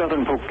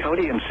 southern Polk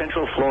County in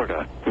central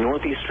Florida,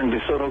 northeastern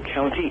DeSoto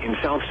County in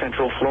south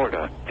central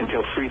Florida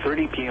until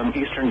 3:30 p.m.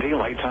 Eastern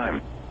Daylight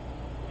Time.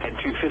 At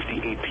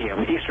 2:58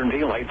 p.m. Eastern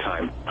Daylight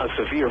Time, a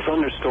severe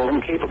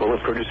thunderstorm capable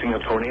of producing a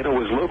tornado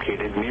was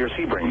located near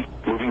Sebring,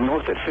 moving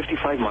north at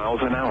 55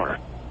 miles an hour.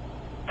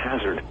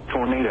 Hazard,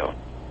 tornado.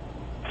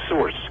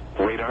 Source,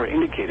 radar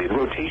indicated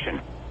rotation.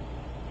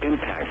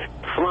 Impact,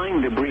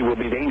 flying debris will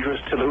be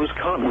dangerous to those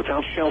caught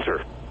without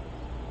shelter.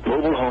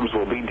 Mobile homes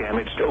will be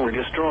damaged or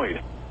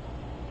destroyed.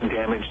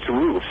 Damage to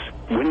roofs,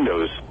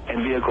 windows,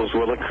 and vehicles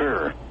will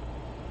occur.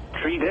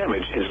 Tree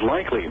damage is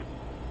likely.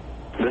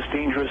 This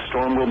dangerous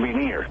storm will be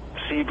near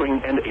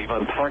Sebring and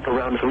Avon Park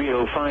around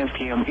 3:05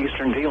 p.m.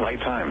 Eastern Daylight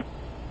Time.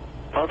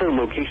 Other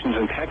locations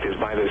impacted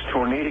by this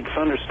tornadic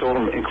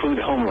thunderstorm include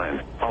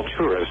Homeland,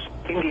 Alturas,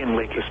 Indian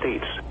Lake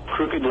Estates,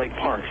 Crooked Lake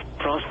Park,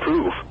 Frost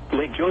Proof,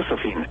 Lake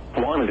Josephine,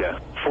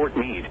 Wanada, Fort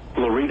Meade,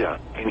 Loretta,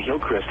 and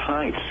Hillcrest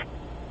Heights.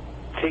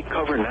 Take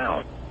cover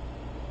now.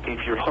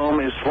 If your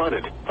home is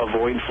flooded,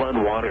 avoid flood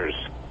waters.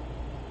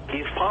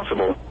 If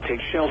possible,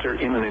 take shelter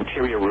in an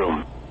interior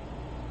room.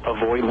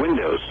 Avoid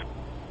windows.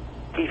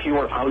 If you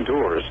are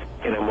outdoors,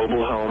 in a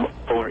mobile home,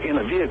 or in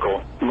a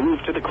vehicle, move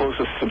to the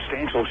closest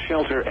substantial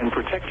shelter and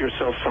protect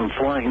yourself from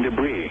flying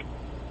debris.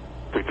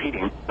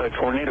 Repeating, a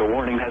tornado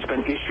warning has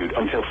been issued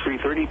until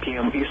 3:30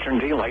 p.m. Eastern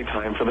Daylight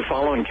Time for the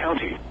following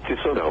county: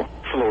 DeSoto,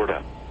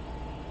 Florida.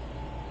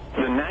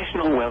 The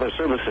National Weather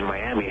Service in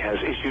Miami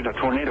has issued a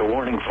tornado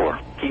warning for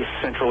East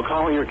Central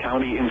Collier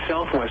County in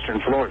southwestern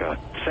Florida,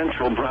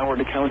 Central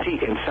Broward County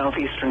in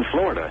southeastern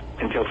Florida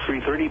until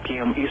 3:30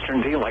 p.m.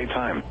 Eastern Daylight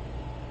Time.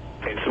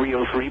 At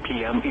 3:03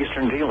 p.m.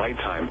 Eastern Daylight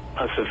Time,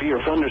 a severe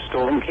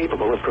thunderstorm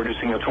capable of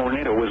producing a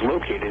tornado was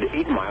located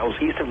 8 miles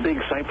east of Big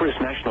Cypress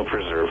National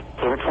Preserve,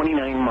 or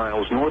 29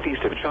 miles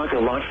northeast of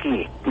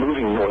Choctaw-Lot-Key,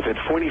 moving north at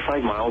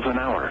 45 miles an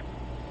hour.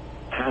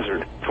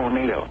 Hazard,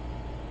 tornado.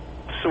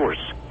 Source,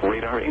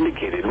 radar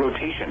indicated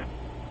rotation.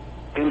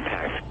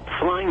 Impact,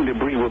 flying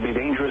debris will be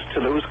dangerous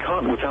to those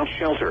caught without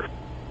shelter.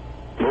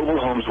 Mobile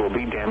homes will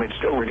be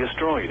damaged or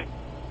destroyed.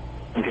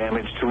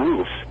 Damage to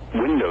roofs,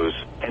 windows,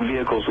 and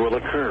vehicles will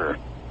occur.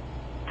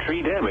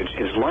 Tree damage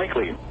is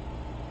likely.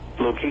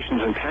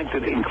 Locations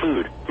impacted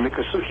include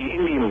Miccosukee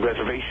Indian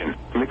Reservation,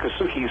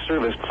 Miccosukee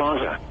Service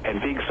Plaza,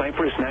 and Big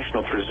Cypress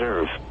National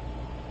Preserve.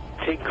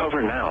 Take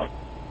cover now.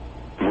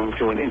 Move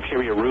to an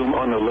interior room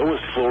on the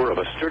lowest floor of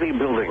a sturdy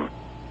building.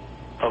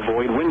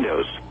 Avoid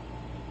windows.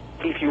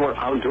 If you are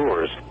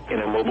outdoors, in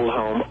a mobile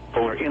home,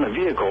 or in a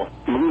vehicle,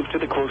 move to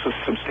the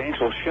closest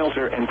substantial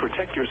shelter and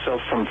protect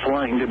yourself from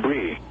flying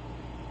debris.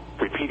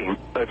 Repeating,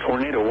 a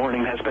tornado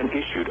warning has been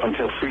issued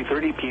until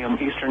 3:30 p.m.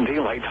 Eastern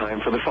Daylight Time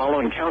for the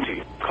following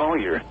county: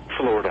 Collier,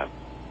 Florida.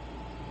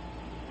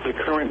 The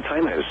current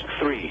time is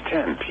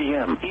 3:10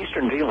 p.m.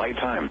 Eastern Daylight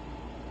Time.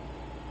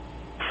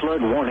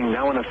 Flood warning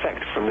now in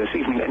effect from this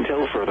evening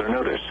until further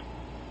notice.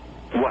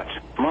 What?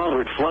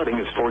 Moderate flooding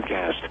is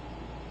forecast.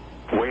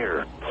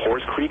 Where?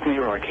 Horse Creek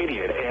near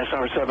Arcadia at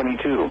SR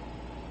 72.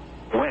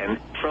 When?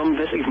 From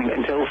this evening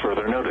until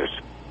further notice.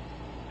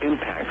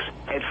 Impacts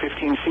at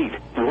 15 feet.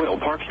 Royal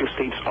Park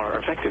Estates are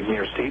affected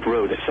near State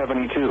Road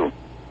 72.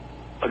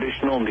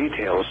 Additional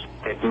details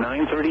at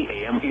 9:30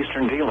 a.m.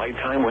 Eastern Daylight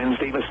Time.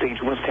 Wednesday, the stage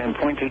was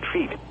 10.8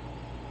 feet.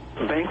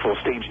 Bankful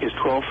stage is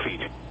 12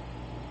 feet.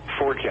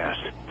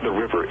 Forecast: the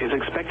river is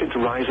expected to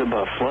rise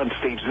above flood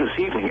stage this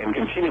evening and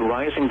continue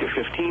rising to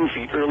 15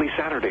 feet early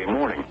Saturday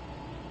morning.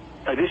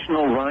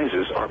 Additional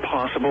rises are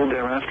possible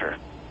thereafter.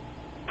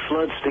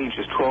 Flood stage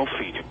is 12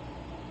 feet.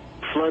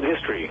 Flood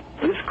history: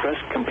 this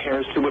crest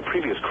compares to a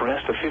previous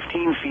crest of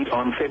 15 feet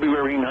on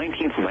February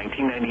 19,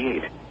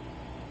 1998.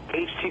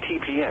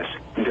 https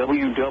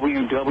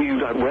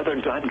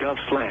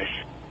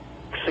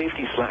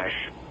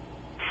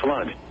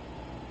www.weather.gov/safety/flood.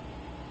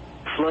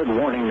 Flood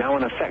warning now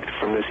in effect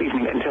from this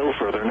evening until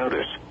further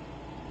notice.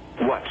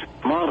 What?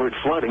 Moderate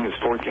flooding is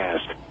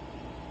forecast.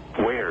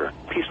 Where?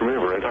 Peace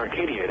River at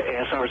Arcadia at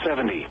SR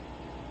 70.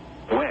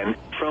 When?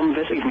 From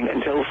this evening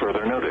until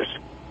further notice.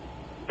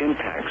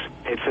 Impacts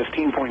at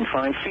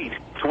 15.5 feet.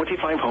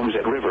 25 homes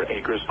at River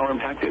Acres are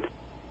impacted.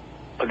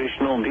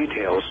 Additional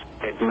details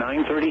at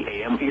 9:30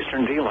 a.m.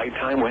 Eastern Daylight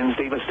Time.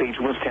 Wednesday, the stage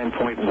was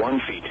 10.1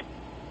 feet.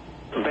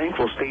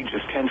 Bankful stage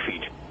is 10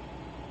 feet.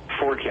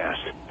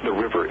 Forecast: the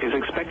river is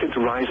expected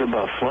to rise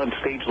above flood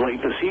stage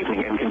late this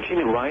evening and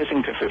continue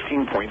rising to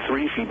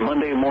 15.3 feet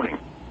Monday morning.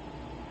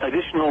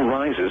 Additional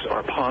rises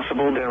are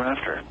possible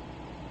thereafter.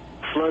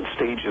 Flood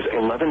stage is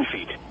 11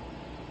 feet.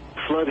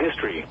 Flood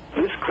history: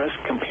 this crest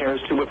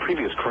compares to a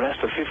previous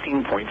crest of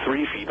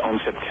 15.3 feet on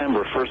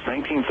September 1st,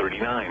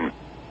 1939.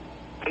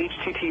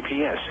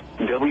 https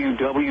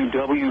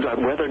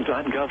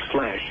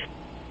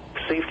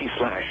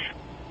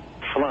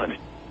www.weather.gov/safety/flood.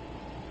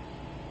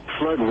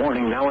 Flood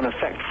warning now in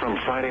effect from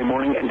Friday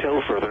morning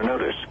until further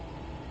notice.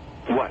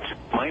 What?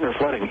 Minor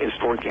flooding is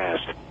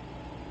forecast.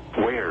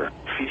 Where?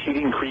 Feet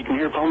Heating Creek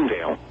near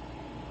Palmdale.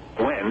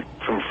 When?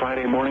 From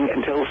Friday morning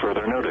until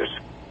further notice.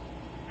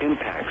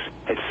 Impacts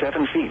at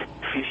 7 feet.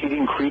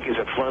 Fish-Eating Creek is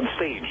at flood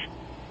stage.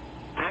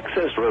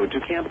 Access road to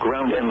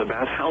campground and the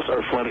bathhouse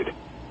are flooded.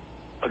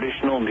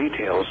 Additional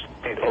details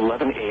at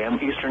 11 a.m.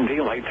 Eastern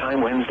Daylight Time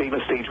Wednesday.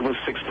 The stage was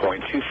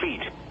 6.2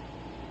 feet.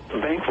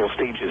 Thankful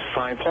stage is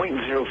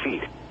 5.0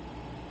 feet.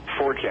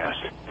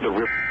 Forecast. The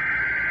river.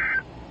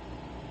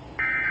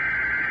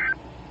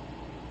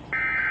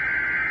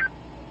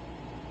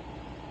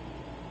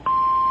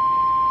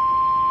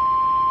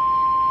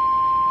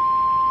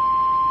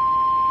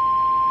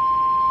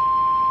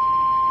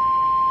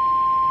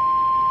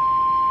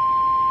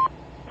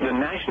 The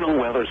National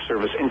Weather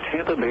Service in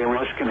Tampa Bay,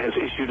 Ruskin has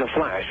issued a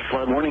flash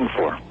flood warning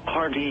for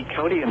Hardee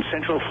County in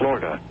Central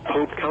Florida,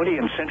 Hope County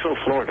in Central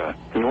Florida,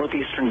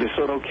 Northeastern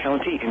DeSoto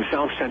County in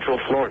South Central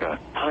Florida,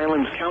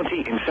 Highlands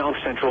County in South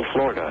Central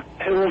Florida,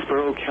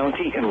 Hillsborough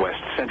County in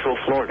West Central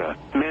Florida,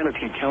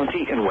 Manatee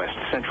County in West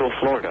Central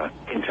Florida,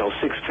 until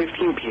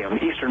 6:15 p.m.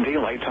 Eastern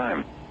Daylight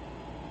Time.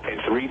 At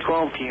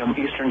 3:12 p.m.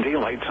 Eastern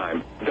Daylight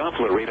Time,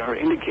 Doppler radar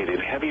indicated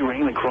heavy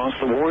rain across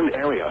the warned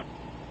area.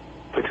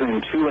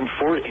 Between 2 and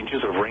 4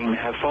 inches of rain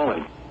have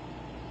fallen.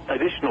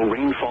 Additional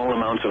rainfall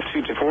amounts of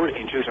 2 to 4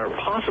 inches are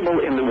possible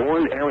in the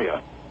warned area.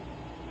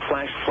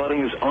 Flash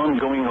flooding is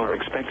ongoing or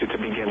expected to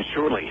begin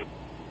shortly.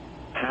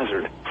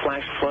 Hazard: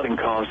 flash flooding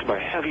caused by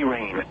heavy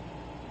rain.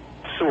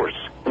 Source: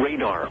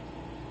 radar.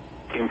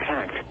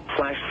 Impact: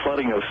 flash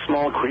flooding of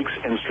small creeks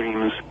and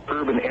streams,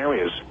 urban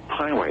areas,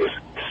 highways,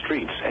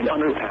 streets and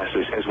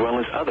underpasses, as well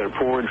as other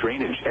poor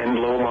drainage and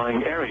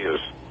low-lying areas.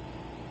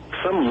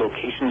 Some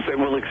locations that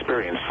will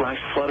experience flash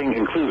flooding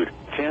include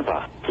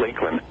Tampa,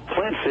 Lakeland,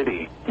 Plant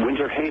City,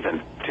 Winter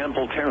Haven,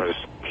 Temple Terrace,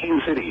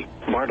 Keene City,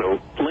 Bartow,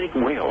 Lake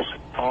Wales,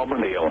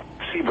 Auburndale,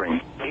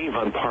 Sebring,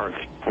 Avon Park,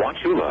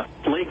 Wauchula,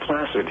 Lake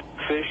Placid,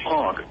 Fish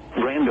Hawk,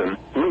 Brandon,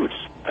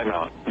 Roots,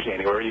 Anna,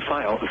 January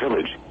File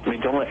Village,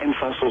 Medola and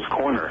Fussell's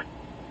Corner.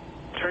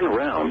 Turn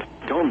around.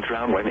 Don't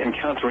drown when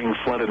encountering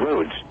flooded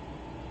roads.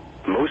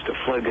 Most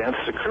flood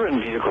deaths occur in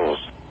vehicles.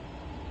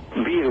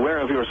 Be aware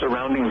of your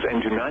surroundings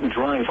and do not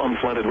drive on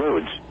flooded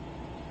roads.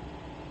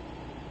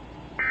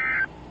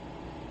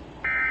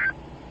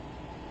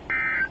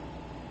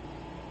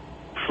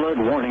 Flood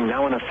warning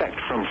now in effect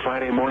from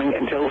Friday morning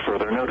until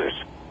further notice.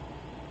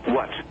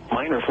 What?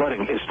 Minor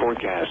flooding is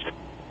forecast.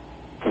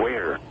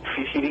 Where?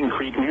 Fish-Eating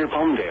Creek near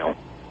Palmdale.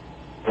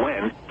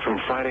 When? From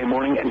Friday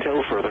morning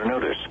until further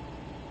notice.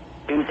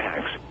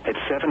 Impacts at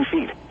 7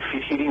 feet.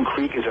 Fish-Eating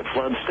Creek is at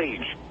flood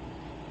stage.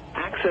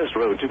 Access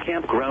road to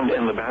campground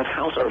and the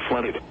bathhouse are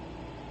flooded.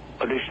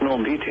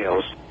 Additional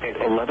details at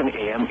 11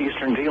 a.m.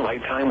 Eastern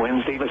Daylight Time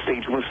Wednesday. The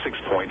stage was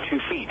 6.2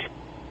 feet.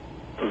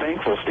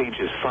 Thankful stage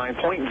is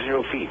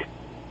 5.0 feet.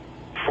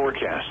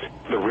 Forecast: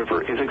 the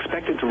river is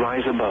expected to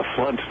rise above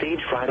flood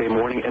stage Friday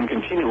morning and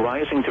continue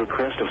rising to a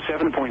crest of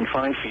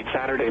 7.5 feet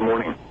Saturday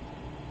morning.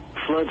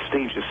 Flood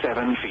stage is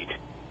 7 feet.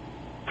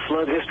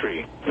 Flood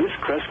history: this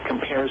crest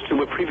compares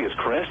to a previous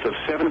crest of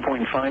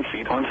 7.5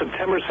 feet on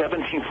September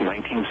 17,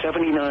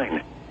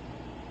 1979.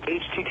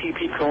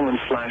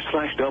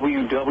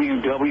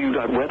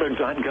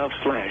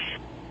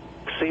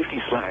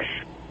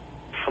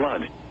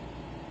 http://www.weather.gov/safety/flood.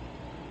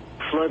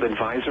 Flood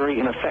advisory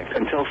in effect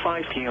until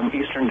 5 p.m.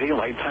 Eastern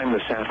Daylight Time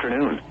this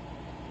afternoon.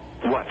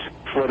 What?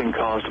 Flooding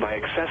caused by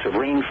excessive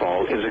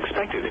rainfall is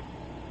expected.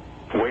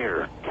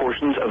 Where?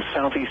 Portions of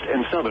southeast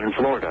and southern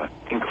Florida,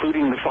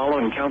 including the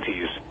following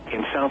counties: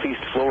 in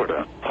southeast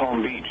Florida,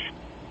 Palm Beach;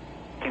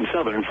 in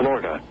southern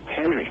Florida,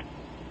 Henry.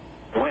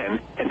 When?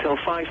 Until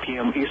 5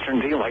 p.m. Eastern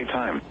Daylight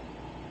Time.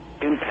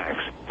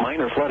 Impacts: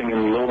 minor flooding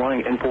in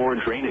low-lying and poor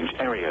drainage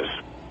areas.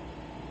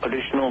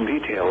 Additional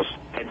details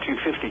at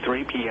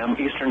 2:53 p.m.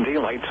 Eastern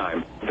Daylight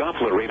Time.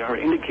 Doppler radar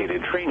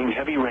indicated trailing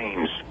heavy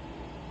rains.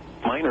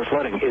 Minor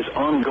flooding is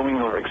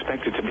ongoing or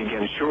expected to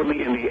begin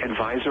shortly in the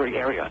advisory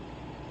area.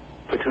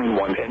 Between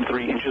 1 and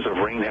 3 inches of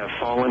rain have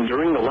fallen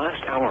during the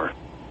last hour.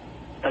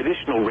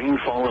 Additional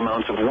rainfall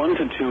amounts of 1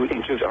 to 2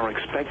 inches are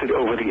expected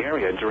over the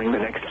area during the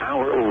next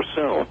hour or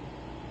so.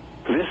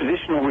 This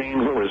additional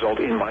rain will result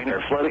in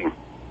minor flooding.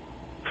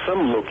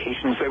 Some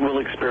locations that will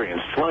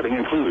experience flooding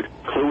include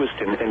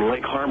Clewiston and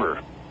Lake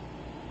Harbor.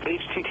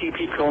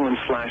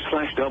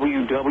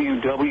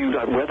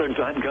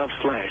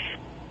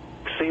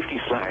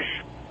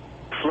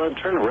 http://www.weather.gov/safety/flood.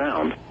 Turn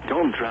around.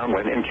 Don't drown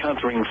when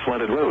encountering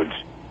flooded roads.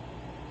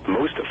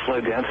 Most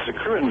flood deaths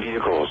occur in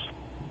vehicles.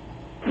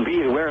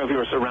 Be aware of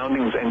your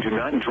surroundings and do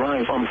not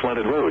drive on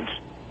flooded roads.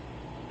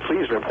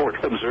 Please report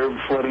observed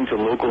flooding to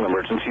local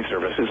emergency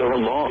services or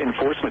law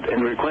enforcement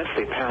and request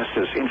they pass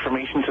this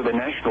information to the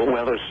National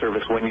Weather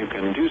Service when you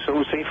can do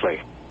so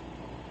safely.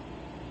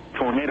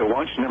 Tornado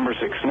Watch number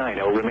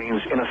 690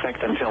 remains in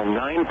effect until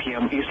 9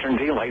 p.m. Eastern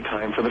Daylight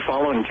Time for the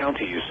following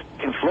counties: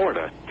 in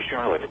Florida,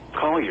 Charlotte,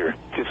 Collier,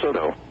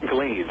 DeSoto,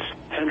 Glades,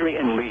 Henry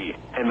and Lee,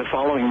 and the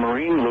following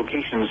marine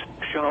locations: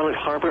 Charlotte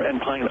Harbor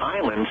and Pine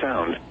Island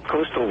Sound,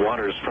 coastal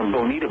waters from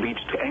Bonita Beach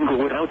to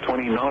Englewood out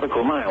 20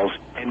 nautical miles,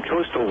 and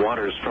coastal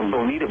waters from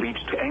Bonita Beach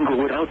to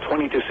Englewood out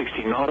 20 to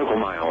 60 nautical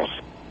miles.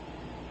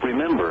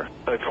 Remember,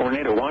 a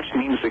tornado watch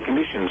means the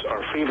conditions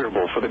are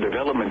favorable for the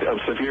development of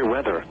severe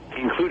weather,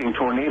 including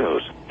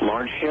tornadoes,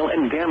 large hail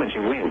and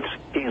damaging winds,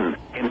 in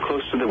and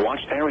close to the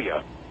watched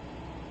area.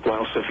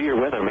 While severe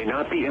weather may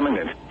not be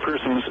imminent,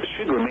 persons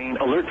should remain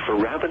alert for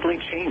rapidly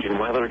changing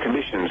weather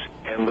conditions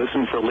and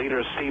listen for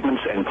later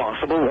statements and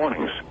possible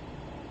warnings.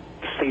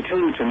 Stay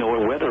tuned to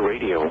NOAA Weather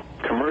Radio,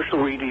 commercial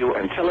radio,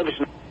 and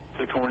television.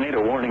 The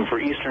tornado warning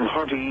for eastern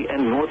Harvey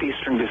and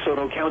northeastern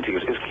DeSoto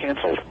counties is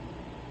canceled.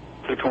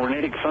 The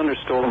tornadic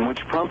thunderstorm which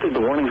prompted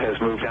the warning has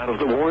moved out of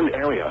the warned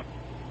area.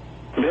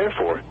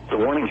 Therefore, the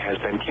warning has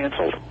been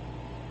canceled.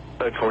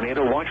 A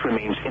tornado watch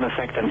remains in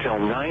effect until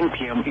 9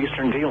 p.m.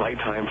 Eastern Daylight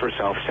Time for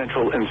South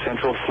Central and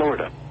Central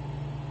Florida.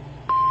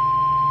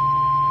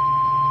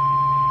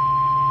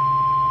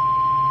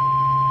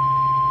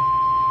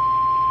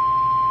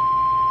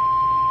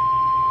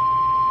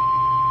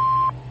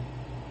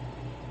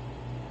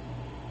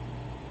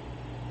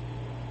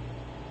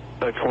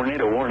 A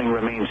tornado warning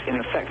remains in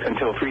effect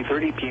until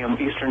 3:30 p.m.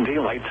 Eastern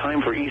Daylight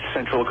Time for East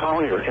Central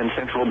Collier and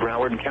Central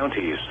Broward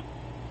counties.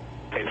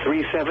 At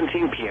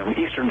 3:17 p.m.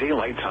 Eastern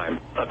Daylight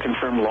Time, a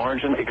confirmed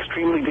large and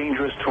extremely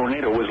dangerous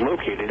tornado was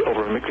located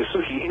over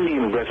Miccosukee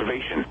Indian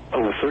Reservation,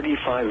 over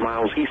 35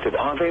 miles east of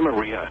Ave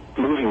Maria,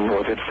 moving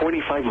north at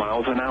 45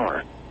 miles an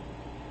hour.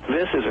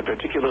 This is a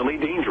particularly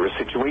dangerous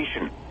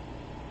situation.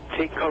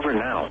 Take cover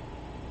now.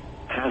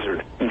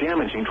 Hazard,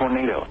 damaging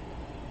tornado.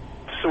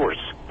 Source,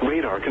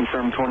 radar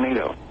confirmed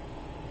tornado.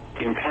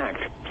 Impact,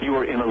 you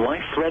are in a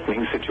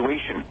life-threatening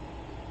situation.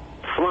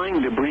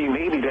 Flying debris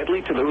may be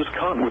deadly to those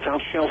caught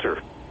without shelter.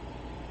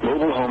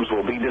 Mobile homes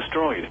will be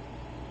destroyed.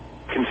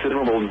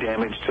 Considerable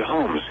damage to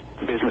homes,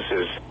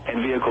 businesses,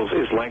 and vehicles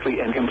is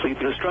likely and complete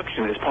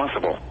destruction is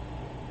possible.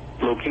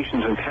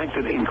 Locations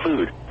impacted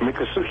include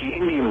Miccosukee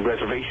Indian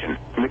Reservation,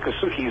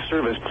 Miccosukee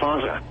Service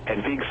Plaza,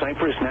 and Big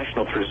Cypress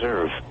National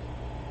Preserve.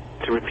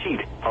 To repeat,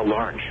 a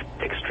large,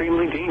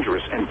 extremely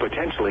dangerous and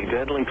potentially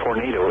deadly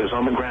tornado is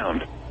on the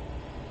ground.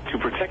 To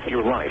protect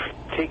your life,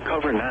 take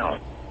cover now.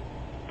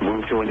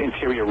 Move to an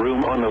interior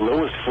room on the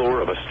lowest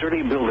floor of a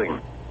sturdy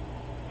building.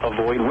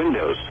 Avoid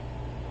windows.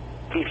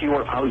 If you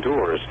are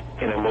outdoors,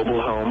 in a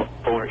mobile home,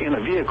 or in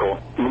a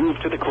vehicle, move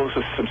to the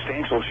closest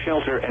substantial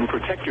shelter and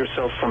protect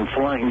yourself from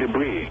flying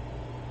debris.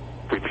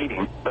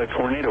 Repeating, a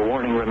tornado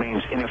warning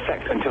remains in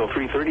effect until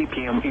 3:30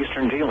 p.m.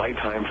 Eastern Daylight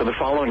Time for the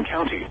following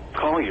county: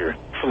 Collier,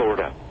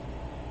 Florida.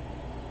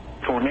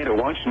 Tornado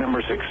watch number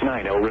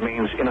 690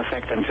 remains in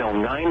effect until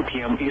 9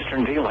 p.m.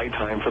 Eastern Daylight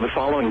Time for the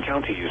following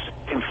counties: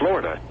 in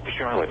Florida,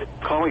 Charlotte,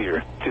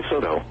 Collier,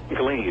 DeSoto,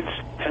 Glades,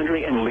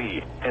 Hendry, and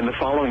Lee, and the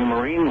following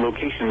marine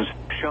locations: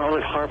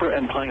 Charlotte Harbor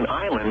and Pine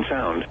Island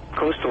Sound,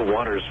 coastal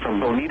waters from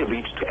Bonita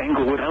Beach to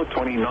Englewood out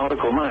 20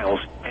 nautical miles,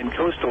 and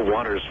coastal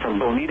waters from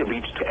Bonita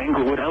Beach to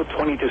Englewood out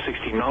 20 to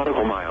 60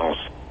 nautical miles.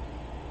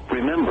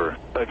 Remember,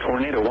 a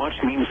tornado watch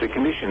means the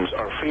conditions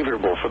are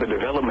favorable for the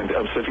development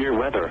of severe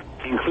weather,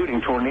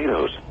 including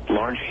tornadoes,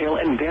 large hail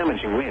and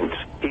damaging winds,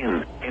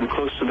 in and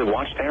close to the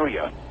watched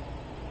area.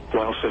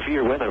 While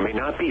severe weather may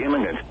not be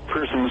imminent,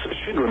 persons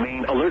should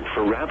remain alert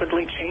for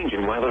rapidly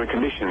changing weather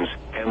conditions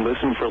and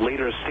listen for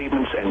later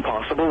statements and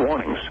possible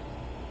warnings.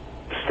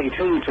 Stay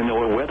tuned to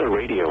NOAA Weather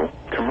Radio,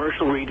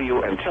 commercial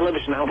radio and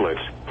television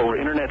outlets, or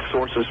internet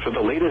sources for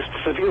the latest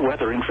severe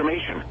weather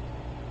information.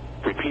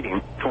 Repeating,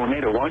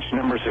 tornado watch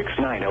number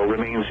 690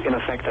 remains in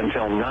effect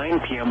until 9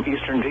 p.m.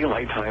 Eastern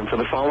Daylight Time for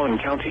the following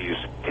counties: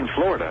 in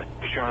Florida,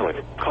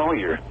 Charlotte,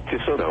 Collier,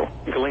 DeSoto,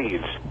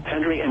 Glades,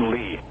 Hendry, and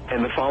Lee,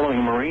 and the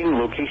following marine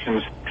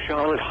locations: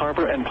 Charlotte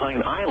Harbor and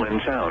Pine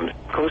Island Sound,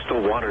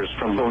 coastal waters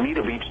from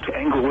Bonita Beach to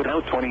Englewood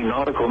out 20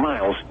 nautical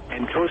miles,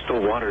 and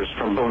coastal waters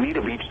from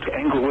Bonita Beach to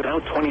Englewood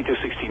out 20 to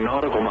 60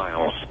 nautical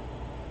miles.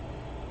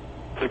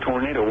 The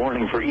tornado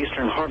warning for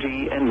eastern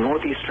Harvey and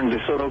northeastern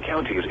DeSoto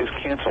counties is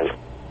canceled.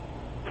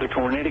 The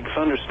tornadic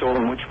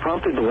thunderstorm which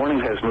prompted the warning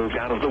has moved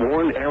out of the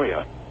warned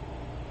area.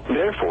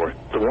 Therefore,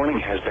 the warning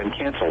has been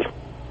canceled.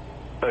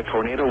 A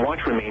tornado watch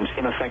remains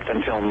in effect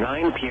until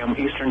 9 p.m.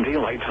 Eastern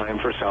Daylight Time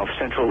for South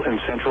Central and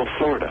Central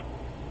Florida.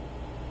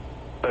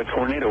 A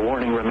tornado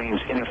warning remains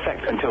in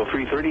effect until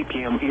 3:30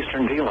 p.m.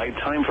 Eastern Daylight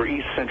Time for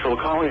East Central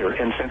Collier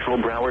and Central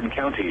Broward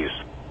counties.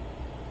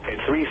 At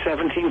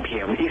 3:17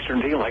 p.m. Eastern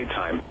Daylight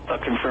Time, a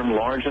confirmed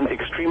large and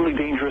extremely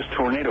dangerous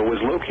tornado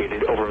was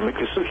located over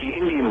Miccosukee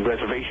Indian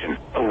Reservation,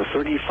 over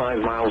 35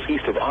 miles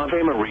east of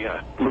Ave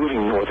Maria,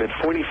 moving north at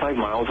 45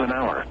 miles an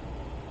hour.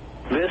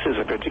 This is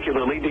a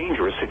particularly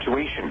dangerous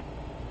situation.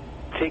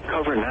 Take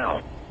cover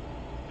now.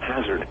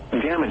 Hazard,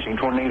 damaging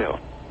tornado.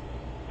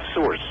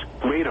 Source,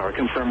 radar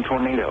confirmed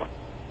tornado.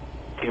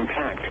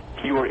 Impact,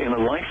 you are in a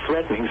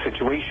life-threatening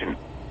situation.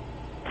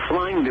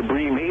 Flying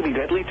debris may be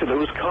deadly to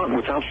those caught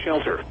without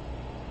shelter.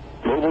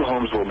 Mobile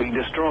homes will be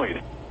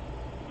destroyed.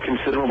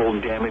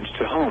 Considerable damage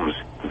to homes,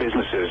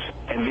 businesses,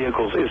 and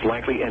vehicles is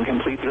likely and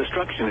complete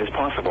destruction is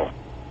possible.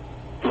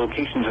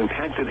 Locations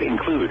impacted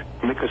include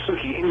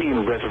Miccosukee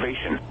Indian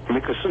Reservation,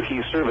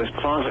 Miccosukee Service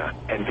Plaza,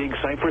 and Big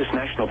Cypress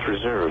National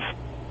Preserve.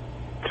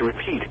 To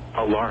repeat,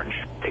 a large,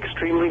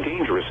 extremely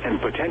dangerous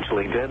and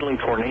potentially deadly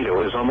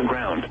tornado is on the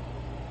ground.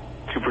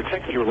 To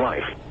protect your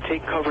life,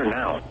 take cover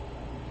now.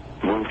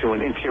 Move to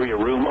an interior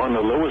room on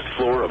the lowest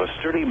floor of a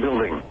sturdy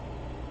building.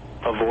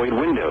 Avoid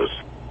windows.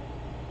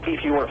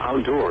 If you are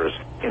outdoors,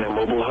 in a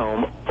mobile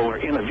home, or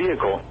in a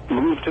vehicle,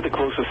 move to the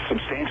closest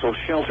substantial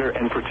shelter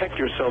and protect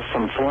yourself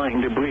from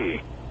flying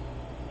debris.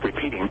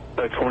 Repeating,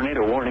 a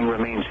tornado warning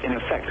remains in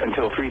effect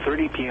until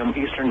 3:30 p.m.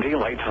 Eastern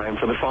Daylight Time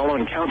for the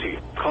following county: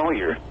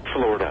 Collier,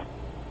 Florida.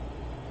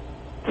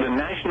 The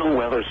National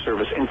Weather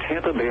Service in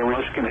Tampa Bay,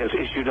 Ruskin has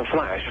issued a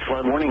flash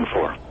flood warning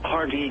for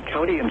Hardee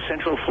County in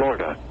central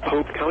Florida,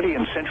 Pope County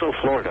in central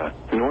Florida,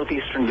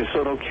 northeastern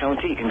DeSoto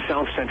County in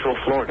south central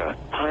Florida,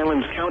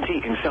 Highlands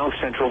County in south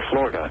central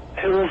Florida,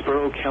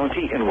 Hillsborough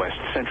County in west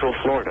central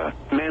Florida,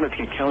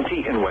 Manatee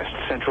County in west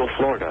central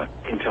Florida,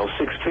 until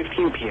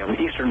 6:15 p.m.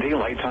 Eastern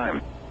Daylight Time.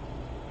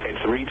 At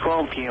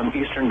 3:12 p.m.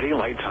 Eastern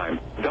Daylight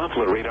Time,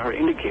 Doppler radar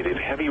indicated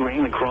heavy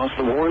rain across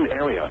the warned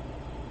area.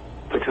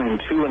 Between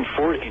 2 and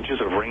 4 inches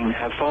of rain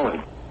have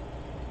fallen.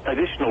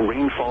 Additional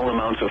rainfall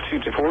amounts of 2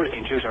 to 4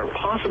 inches are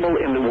possible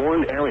in the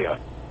warned area.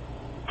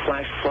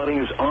 Flash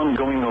flooding is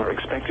ongoing or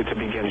expected to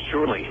begin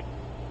shortly.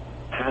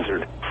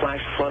 Hazard: flash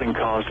flooding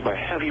caused by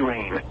heavy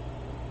rain.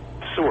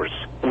 Source: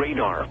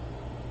 radar.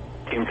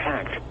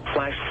 Impact: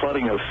 flash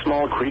flooding of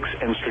small creeks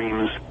and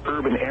streams,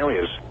 urban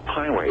areas,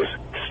 highways,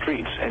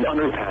 streets and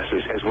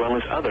underpasses, as well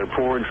as other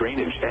poor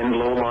drainage and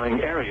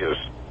low-lying areas.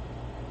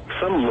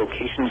 Some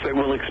locations that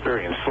will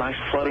experience flash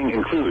flooding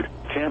include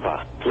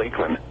Tampa,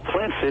 Lakeland,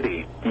 Plant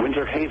City,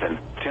 Winter Haven,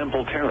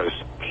 Temple Terrace,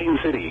 Cane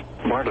City,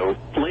 Bartow,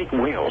 Lake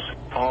Wales,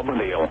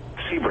 Auburndale,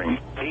 Sebring,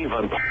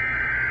 Avon.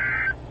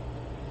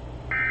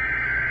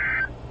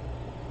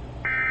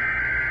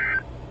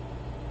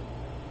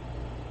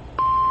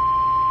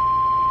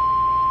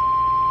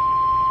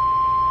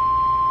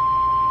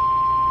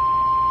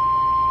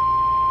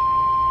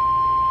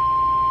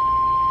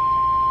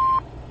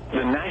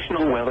 The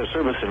National Weather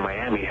Service in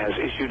Miami has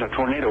issued a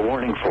tornado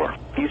warning for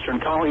eastern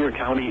Collier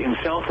County in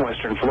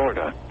southwestern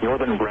Florida,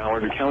 northern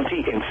Broward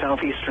County in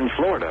southeastern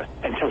Florida,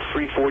 until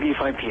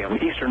 3:45 p.m.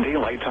 Eastern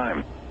Daylight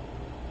Time.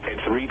 At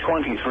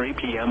 3:23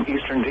 p.m.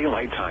 Eastern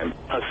Daylight Time,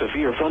 a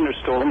severe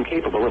thunderstorm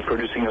capable of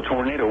producing a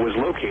tornado was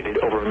located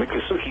over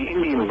Miccosukee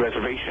Indian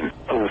Reservation,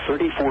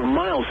 34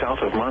 miles south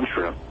of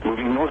Montreux,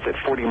 moving north at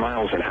 40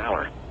 miles an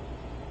hour.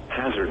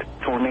 Hazard: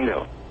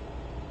 tornado.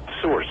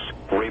 Source: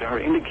 radar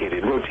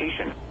indicated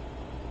rotation.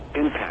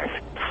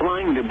 Impact: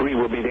 flying debris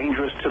will be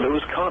dangerous to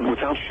those caught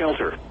without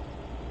shelter.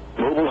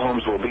 Mobile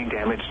homes will be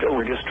damaged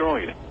or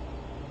destroyed.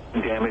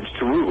 Damage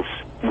to roofs,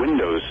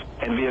 windows,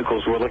 and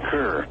vehicles will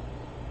occur.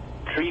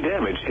 Tree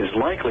damage is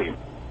likely.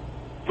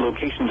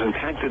 Locations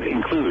impacted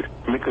include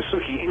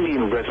Miccosukee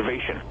Indian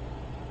Reservation.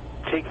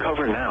 Take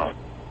cover now.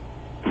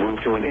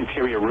 Move to an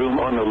interior room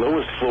on the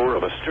lowest floor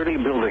of a sturdy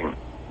building.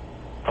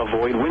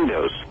 Avoid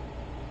windows.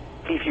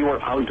 If you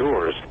are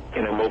outdoors,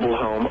 in a mobile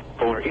home,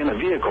 or in a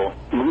vehicle,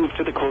 move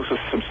to the closest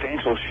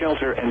substantial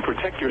shelter and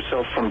protect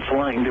yourself from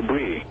flying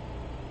debris.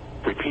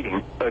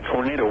 Repeating, a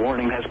tornado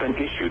warning has been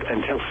issued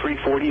until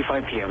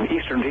 3:45 p.m.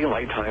 Eastern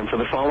Daylight Time for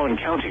the following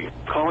county: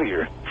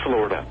 Collier,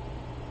 Florida.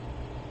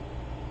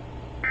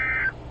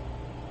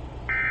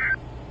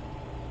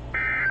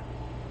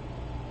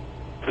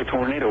 The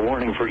tornado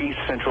warning for East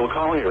Central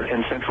Collier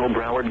and Central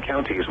Broward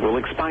counties will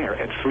expire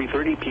at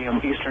 3:30 p.m.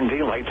 Eastern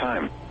Daylight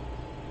Time.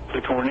 The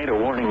tornado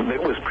warning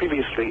that was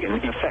previously in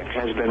effect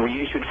has been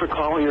reissued for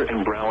Collier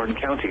and Broward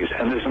counties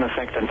and is in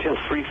effect until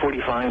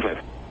 3:45 p.m.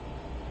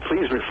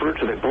 Please refer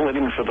to the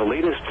bulletin for the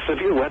latest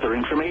severe weather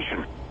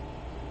information.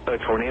 A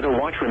tornado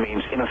watch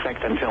remains in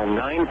effect until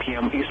 9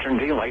 p.m. Eastern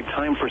Daylight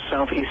Time for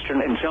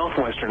southeastern and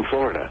southwestern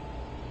Florida.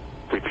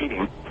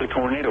 Repeating, the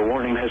tornado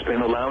warning has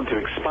been allowed to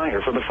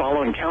expire for the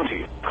following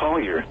county: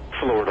 Collier,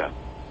 Florida.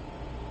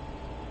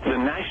 The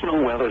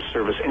National Weather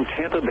Service in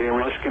Tampa Bay,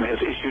 Ruskin has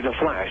issued a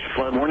flash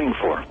flood warning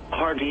for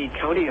Hardee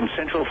County in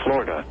central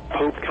Florida,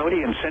 Pope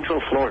County in central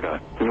Florida,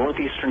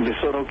 northeastern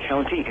DeSoto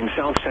County in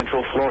south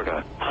central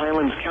Florida,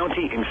 Highlands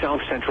County in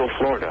south central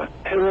Florida,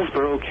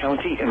 Hillsborough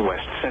County in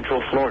west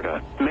central Florida,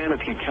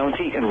 Manatee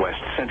County in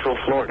west central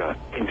Florida,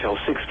 until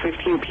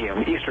 6:15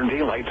 p.m. Eastern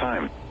Daylight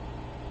Time.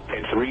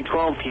 At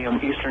 3:12 p.m.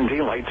 Eastern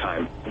Daylight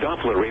Time,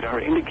 Doppler radar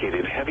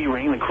indicated heavy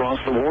rain across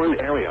the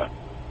warned area.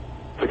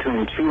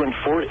 Between 2 and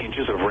 4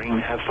 inches of rain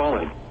have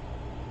fallen.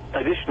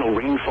 Additional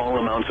rainfall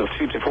amounts of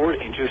 2 to 4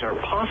 inches are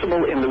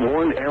possible in the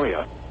warned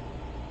area.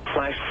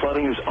 Flash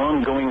flooding is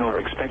ongoing or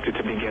expected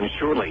to begin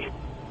shortly.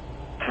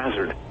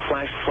 Hazard: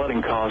 flash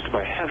flooding caused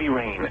by heavy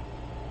rain.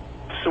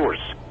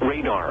 Source: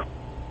 radar.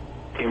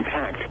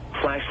 Impact: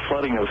 flash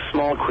flooding of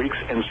small creeks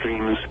and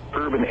streams,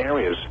 urban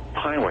areas,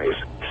 highways,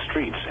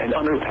 streets and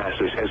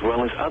underpasses, as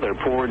well as other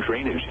poor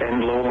drainage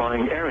and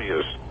low-lying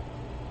areas.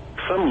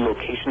 Some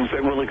locations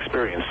that will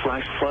experience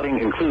flash flooding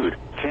include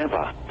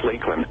Tampa,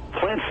 Lakeland,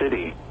 Plant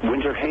City,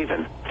 Winter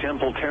Haven,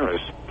 Temple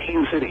Terrace,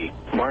 Cane City,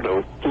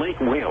 Bartow, Lake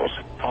Wales,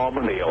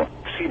 Auburndale,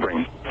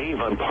 Sebring,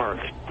 Avon Park,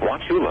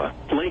 Wauchula,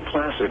 Lake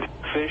Placid,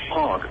 Fish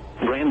Hawk,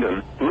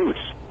 Brandon,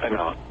 Roots,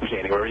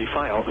 January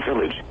File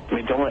Village,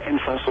 Medola and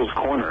Fussel's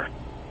Corner.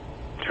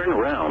 Turn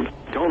around.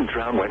 Don't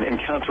drown when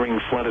encountering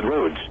flooded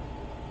roads.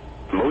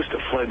 Most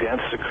flood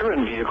deaths occur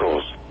in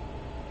vehicles.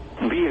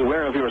 Be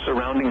aware of your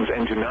surroundings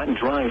and do not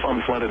drive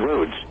on flooded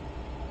roads.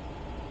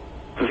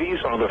 These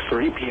are the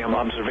 3 p.m.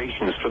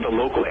 observations for the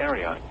local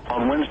area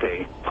on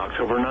Wednesday,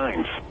 October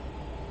 9th.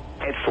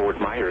 At Fort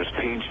Myers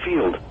Page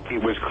Field,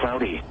 it was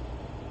cloudy.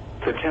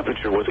 The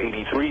temperature was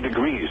 83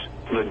 degrees,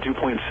 the dew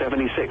point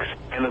 76,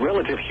 and the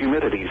relative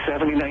humidity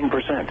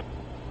 79%.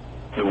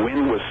 The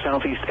wind was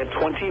southeast at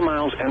 20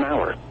 miles an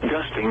hour,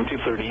 gusting to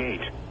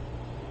 38.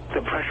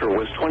 The pressure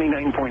was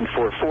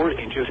 29.44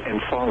 inches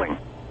and falling.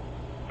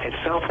 At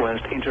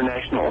Southwest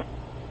International,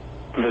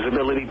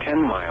 visibility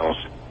 10 miles.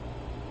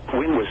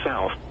 Wind was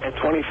south at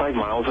 25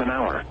 miles an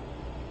hour.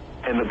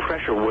 And the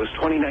pressure was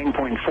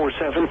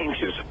 29.47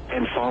 inches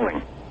and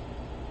falling.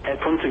 At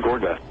Punta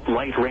Gorda,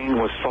 light rain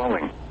was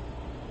falling.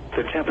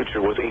 The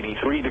temperature was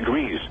 83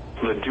 degrees,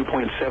 the dew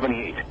point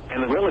 78,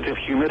 and the relative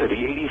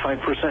humidity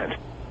 85%.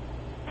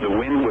 The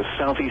wind was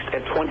southeast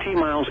at 20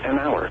 miles an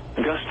hour,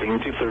 gusting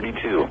to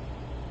 32.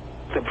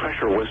 The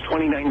pressure was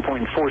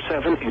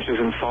 29.47 inches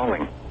and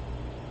falling.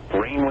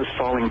 Rain was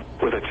falling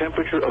with a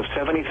temperature of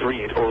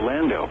 73 at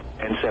Orlando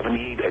and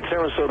 78 at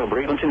Sarasota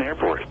Bradenton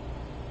Airport.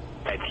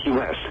 At Key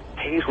West,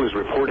 haze was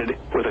reported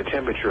with a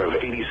temperature of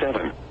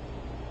 87.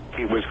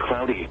 It was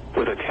cloudy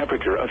with a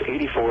temperature of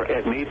 84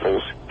 at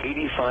Naples,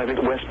 85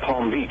 at West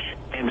Palm Beach,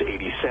 and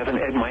 87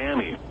 at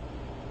Miami.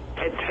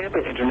 At Tampa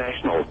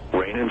International,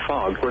 rain and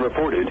fog were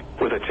reported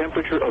with a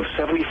temperature of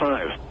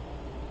 75.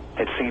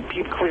 At St.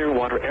 Pete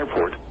Clearwater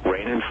Airport,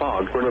 rain and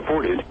fog were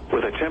reported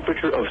with a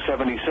temperature of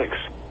 76.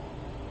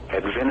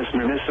 At Venice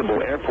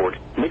Municipal Airport,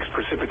 mixed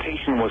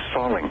precipitation was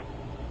falling.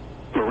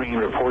 Marine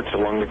reports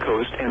along the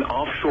coast and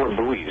offshore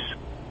buoys.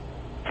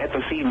 At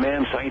the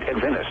Seaman site at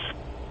Venice,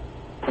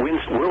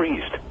 winds were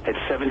east at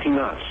 70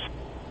 knots.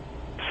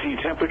 Sea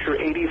temperature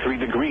 83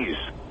 degrees.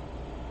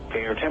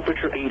 Air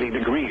temperature 80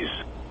 degrees.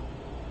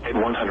 At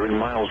 100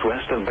 miles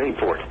west of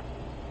Bayport,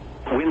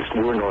 winds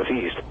were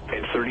northeast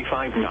at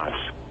 35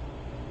 knots.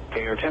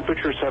 Air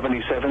temperature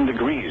 77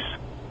 degrees.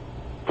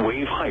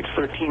 Wave height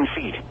 13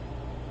 feet.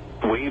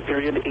 Wave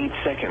period 8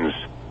 seconds.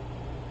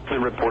 The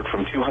report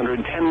from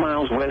 210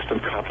 miles west of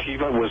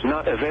Captiva was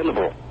not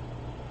available.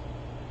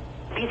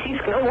 This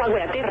is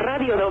W.A.F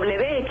Radio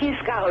W.X.K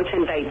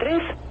 83,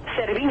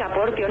 serving a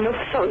portion of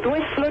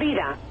Southwest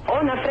Florida,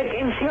 on a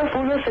frequency of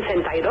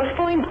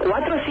 162.475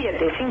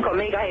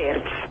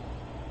 MHz.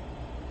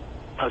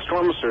 A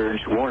storm surge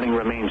warning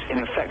remains in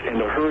effect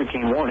and a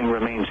hurricane warning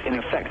remains in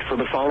effect for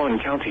the following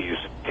counties.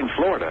 In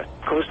Florida,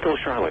 coastal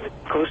Charlotte,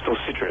 coastal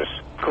Citrus,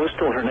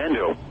 coastal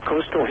Hernando,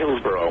 coastal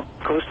Hillsborough,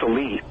 coastal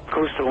Lee,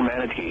 coastal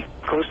Manatee,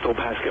 coastal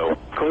Pasco,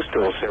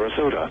 coastal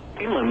Sarasota,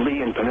 inland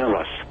Lee and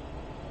Pinellas.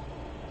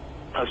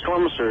 A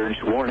storm surge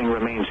warning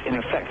remains in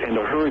effect and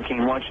a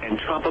hurricane watch and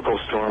tropical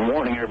storm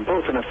warning are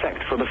both in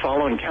effect for the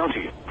following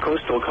county.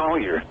 Coastal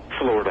Collier,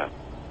 Florida.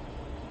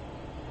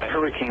 A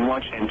hurricane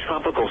watch and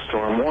tropical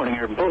storm warning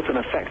are both in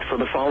effect for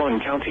the following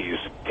counties.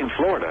 In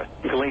Florida,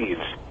 Glades,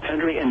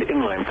 Hendry and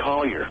inland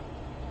Collier.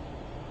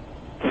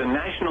 The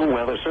National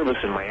Weather Service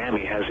in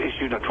Miami has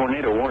issued a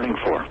tornado warning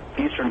for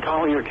eastern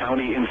Collier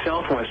County in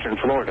southwestern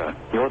Florida,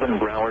 northern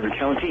Broward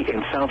County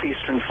in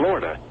southeastern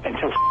Florida,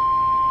 until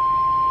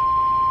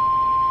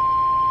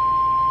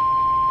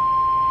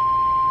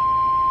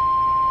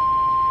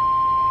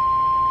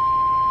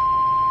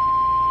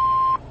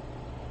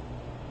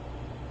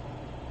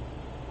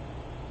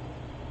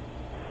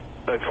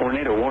a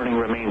tornado warning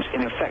remains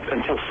in effect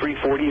until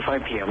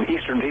 3:45 p.m.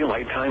 Eastern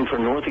Daylight Time for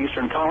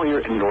northeastern Collier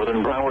and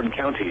northern Broward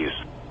counties.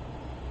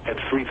 At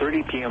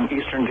 3:30 p.m.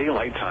 Eastern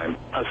Daylight Time,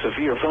 a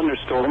severe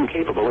thunderstorm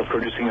capable of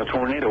producing a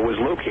tornado was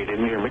located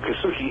near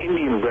Miccosukee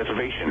Indian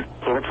Reservation,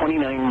 over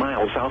 29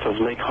 miles south of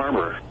Lake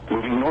Harbor,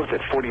 moving north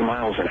at 40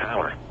 miles an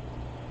hour.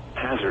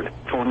 Hazard,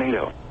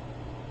 tornado.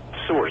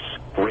 Source,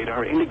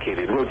 radar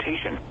indicated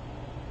rotation.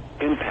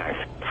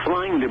 Impact,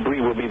 flying debris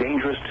will be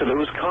dangerous to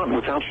those caught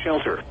without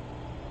shelter.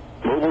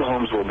 Mobile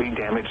homes will be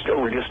damaged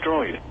or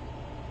destroyed.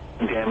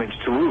 Damage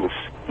to roofs,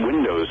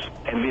 windows,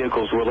 and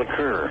vehicles will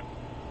occur.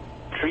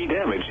 Tree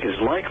damage is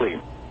likely.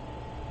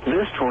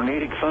 This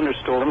tornadic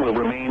thunderstorm will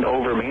remain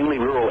over mainly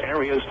rural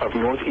areas of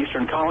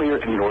northeastern Collier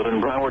and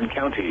northern Broward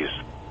counties.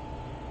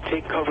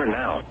 Take cover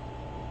now.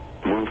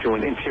 Move to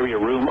an interior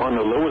room on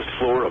the lowest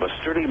floor of a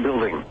sturdy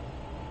building.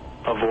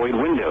 Avoid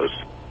windows.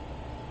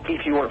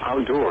 If you are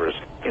outdoors,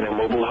 in a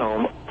mobile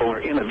home, or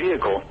in a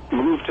vehicle,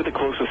 move to the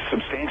closest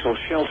substantial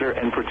shelter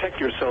and protect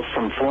yourself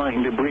from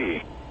flying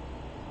debris.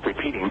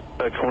 Repeating,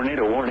 a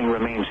tornado warning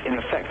remains in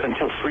effect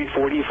until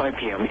 3:45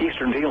 p.m.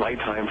 Eastern Daylight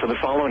Time for the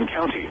following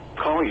county,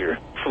 Collier,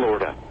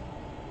 Florida.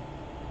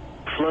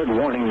 Flood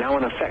warning now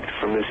in effect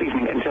from this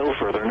evening until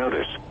further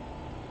notice.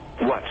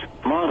 What?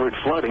 Moderate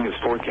flooding is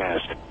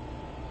forecast.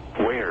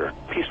 Where?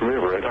 Peace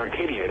River at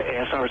Arcadia at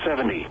ASR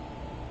 70.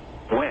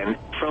 When?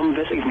 From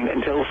this evening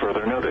until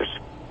further notice.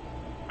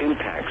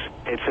 Impacts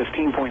at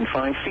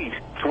 15.5 feet,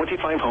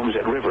 25 homes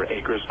at River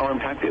Acres are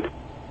impacted.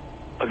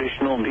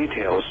 Additional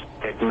details,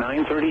 at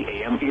 9:30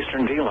 a.m.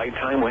 Eastern Daylight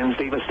Time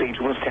Wednesday, the stage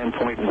was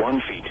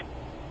 10.1 feet.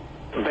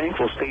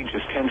 Bankfull stage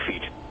is 10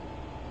 feet.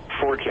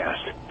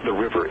 Forecast, the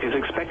river is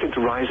expected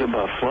to rise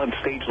above flood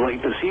stage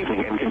late this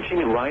evening and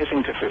continue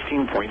rising to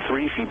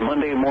 15.3 feet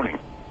Monday morning.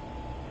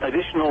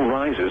 Additional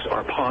rises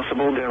are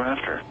possible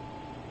thereafter.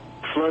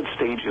 Flood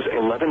stage is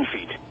 11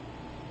 feet.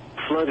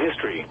 Flood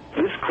history,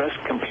 this crest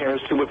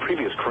compares to a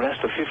previous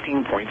crest of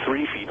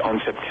 15.3 feet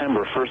on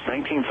September 1st,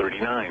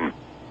 1939.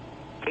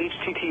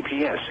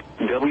 https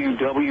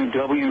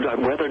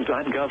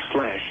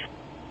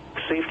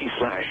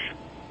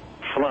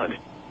www.weather.gov/safety/flood.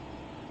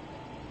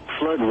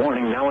 Flood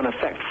warning now in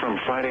effect from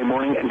Friday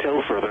morning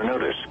until further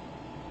notice.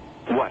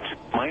 What?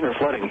 Minor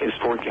flooding is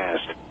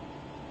forecast.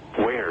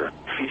 Where?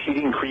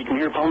 Fish-Eating Creek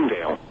near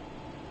Palmdale.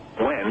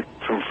 When?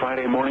 From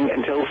Friday morning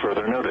until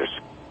further notice.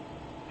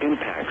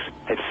 Impacts,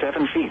 at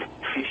 7 feet,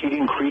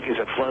 Fish-Eating Creek is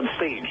at flood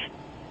stage.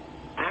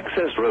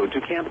 Access road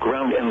to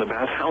campground and the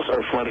bathhouse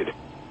are flooded.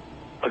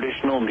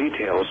 Additional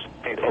details,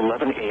 at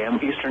 11 a.m.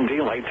 Eastern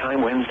Daylight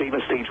Time Wednesday,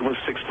 the stage was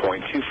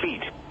 6.2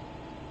 feet.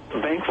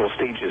 Bankfull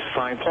stage is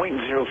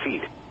 5.0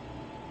 feet.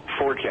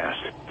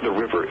 Forecast, the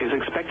river is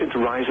expected to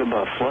rise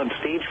above flood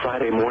stage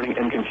Friday morning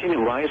and continue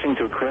rising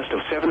to a crest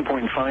of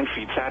 7.5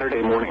 feet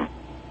Saturday morning.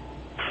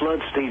 Flood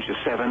stage is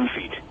 7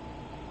 feet.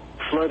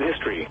 Flood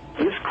history,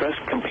 this crest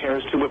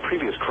compares to a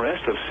previous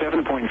crest of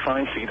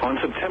 7.5 feet on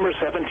September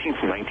 17,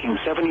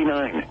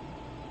 1979.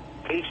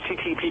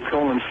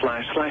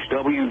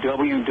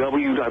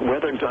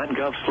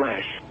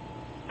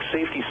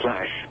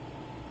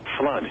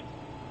 http://www.weather.gov/safety/flood.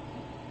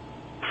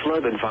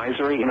 Flood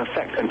advisory in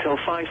effect until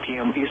 5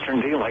 p.m.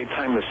 Eastern Daylight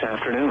Time this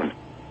afternoon.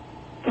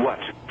 What?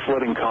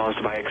 Flooding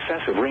caused by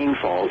excessive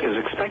rainfall is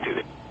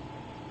expected.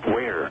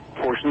 Where?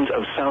 Portions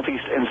of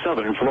southeast and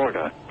southern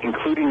Florida,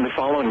 including the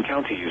following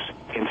counties: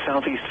 in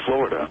southeast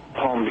Florida,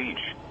 Palm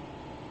Beach;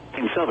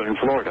 in southern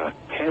Florida,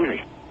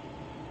 Henry.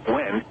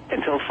 When?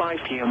 Until 5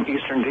 p.m.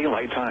 Eastern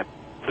Daylight Time.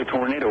 The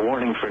tornado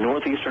warning for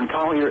northeastern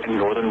Collier and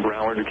northern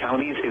Broward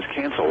counties is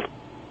canceled.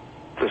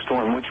 The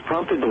storm which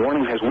prompted the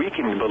warning has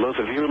weakened below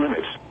severe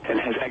limits and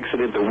has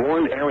exited the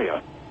warned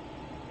area.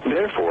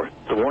 Therefore,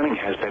 the warning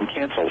has been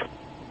canceled.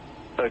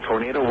 A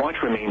tornado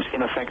watch remains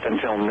in effect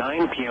until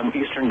 9 p.m.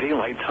 Eastern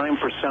Daylight Time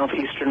for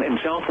southeastern and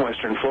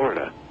southwestern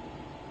Florida.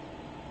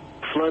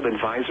 Flood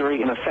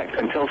advisory in effect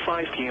until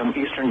 5 p.m.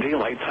 Eastern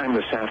Daylight Time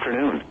this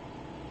afternoon.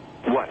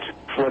 What?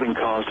 Flooding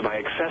caused by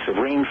excessive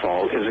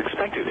rainfall is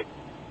expected.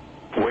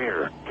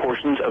 Where?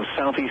 Portions of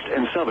southeast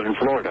and southern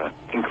Florida,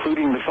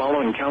 including the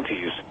following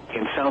counties: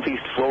 in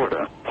southeast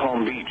Florida,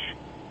 Palm Beach;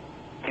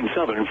 in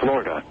southern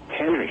Florida,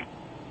 Henry.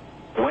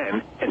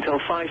 When? Until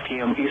 5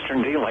 p.m.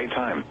 Eastern Daylight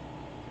Time.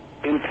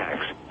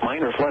 Impacts: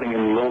 minor flooding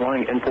in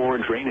low-lying and poor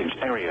drainage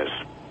areas.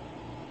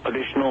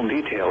 Additional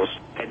details,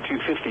 at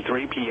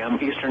 2:53 p.m.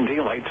 Eastern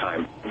Daylight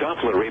Time,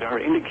 Doppler radar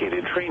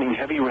indicated trailing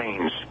heavy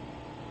rains.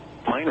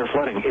 Minor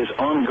flooding is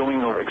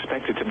ongoing or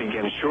expected to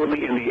begin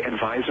shortly in the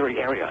advisory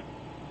area.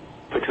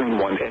 Between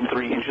 1 and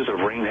 3 inches of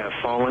rain have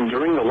fallen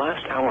during the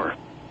last hour.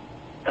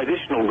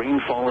 Additional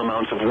rainfall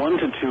amounts of 1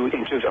 to 2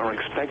 inches are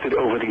expected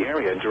over the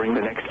area during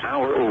the next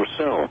hour or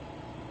so.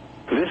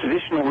 This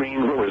additional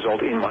rain will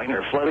result in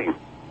minor flooding.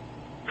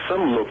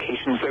 Some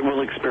locations that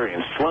will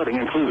experience flooding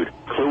include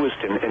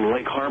Clewiston and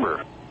Lake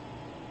Harbor.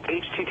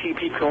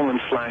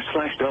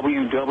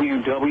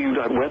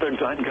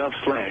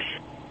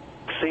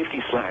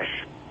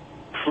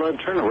 http://www.weather.gov/safety/flood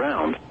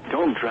turnaround.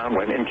 Don't drown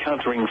when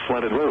encountering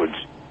flooded roads.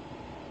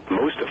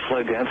 Most of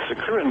flood deaths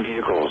occur in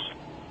vehicles.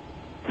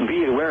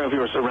 Be aware of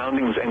your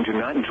surroundings and do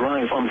not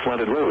drive on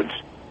flooded roads.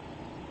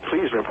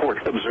 Please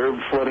report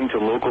observed flooding to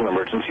local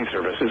emergency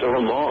services or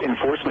law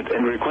enforcement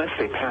and request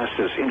they pass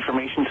this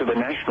information to the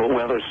National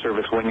Weather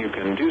Service when you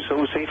can do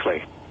so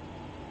safely.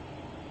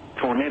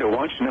 Tornado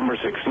watch number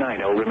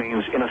 690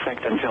 remains in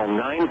effect until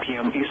 9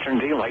 p.m. Eastern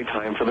Daylight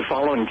Time for the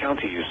following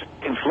counties: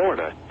 in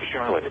Florida,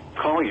 Charlotte,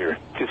 Collier,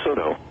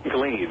 DeSoto,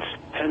 Glades,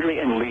 Henry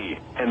and Lee,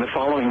 and the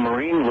following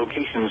marine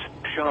locations: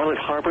 Charlotte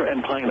Harbor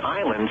and Pine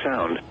Island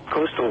Sound,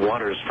 coastal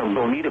waters from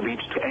Bonita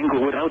Beach to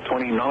Englewood out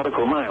 20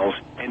 nautical miles,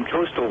 and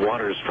coastal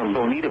waters from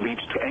Bonita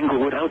Beach to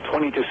Englewood out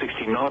 20 to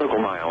 60 nautical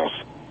miles.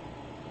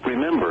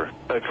 Remember,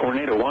 a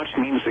tornado watch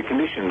means the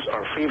conditions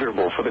are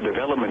favorable for the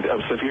development of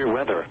severe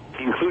weather,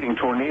 including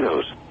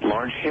tornadoes,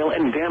 large hail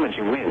and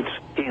damaging winds,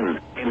 in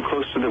and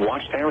close to the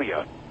watched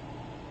area.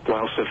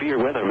 While severe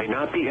weather may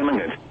not be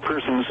imminent,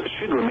 persons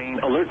should remain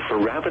alert for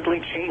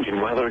rapidly changing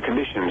weather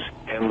conditions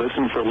and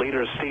listen for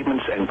later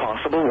statements and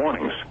possible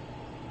warnings.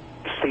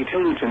 Stay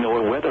tuned to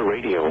NOAA weather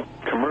radio,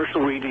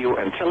 commercial radio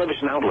and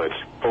television outlets,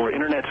 or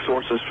internet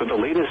sources for the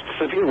latest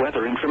severe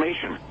weather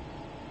information.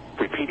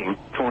 Repeating,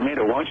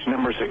 tornado watch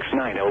number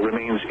 690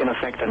 remains in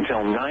effect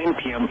until 9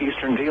 p.m.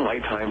 Eastern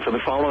Daylight Time for the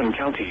following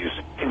counties: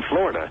 in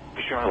Florida,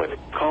 Charlotte,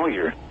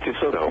 Collier,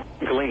 DeSoto,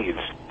 Glades,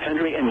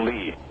 Henry and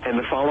Lee, and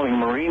the following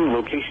marine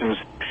locations: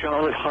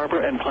 Charlotte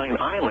Harbor and Pine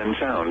Island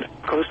Sound,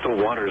 coastal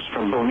waters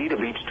from Bonita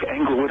Beach to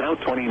Englewood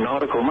out 20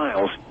 nautical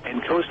miles,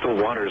 and coastal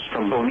waters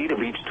from Bonita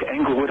Beach to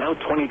Englewood out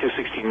 20 to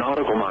 60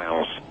 nautical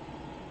miles.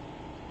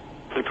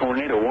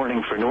 tornado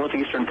warning for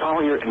northeastern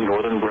Collier and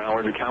northern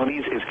Broward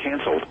counties is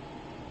canceled.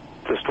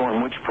 The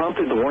storm which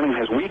prompted the warning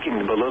has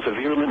weakened below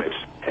severe limits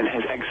and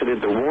has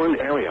exited the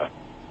warned area.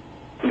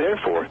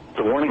 Therefore,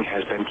 the warning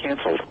has been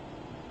canceled.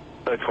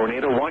 A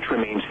tornado watch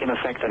remains in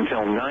effect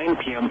until 9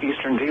 p.m.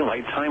 Eastern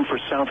Daylight Time for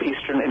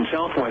southeastern and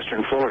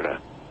southwestern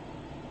Florida.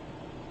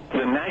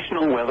 The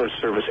National Weather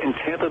Service in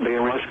Tampa Bay,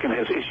 Ruskin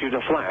has issued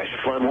a flash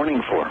flood warning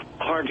for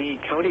Hardee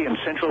County in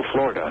central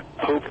Florida,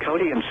 Hope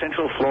County in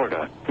central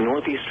Florida,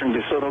 northeastern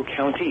DeSoto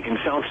County in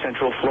south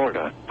central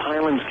Florida,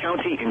 Highlands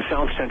County in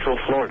south central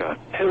Florida,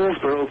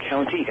 Hillsborough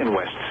County in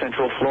west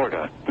central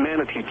Florida,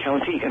 Manatee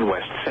County in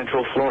west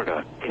central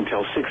Florida,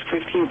 until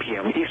 6:15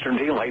 p.m. Eastern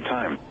Daylight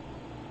Time.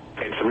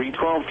 At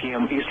 3:12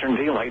 p.m. Eastern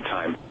Daylight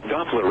Time,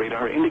 Doppler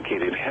radar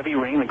indicated heavy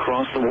rain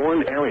across the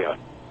warned area.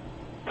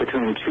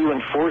 Between 2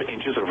 and 4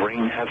 inches of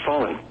rain have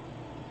fallen.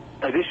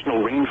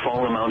 Additional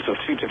rainfall amounts of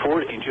 2 to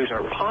 4 inches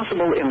are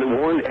possible in the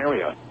warned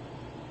area.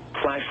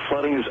 Flash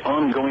flooding is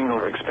ongoing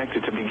or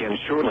expected to begin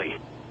shortly.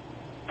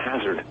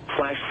 Hazard: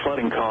 flash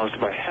flooding caused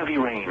by heavy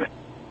rain.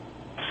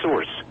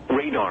 Source: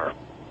 radar.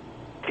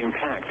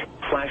 Impact: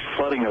 flash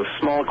flooding of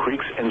small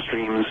creeks and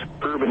streams,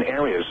 urban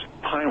areas,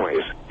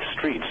 highways,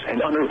 streets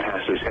and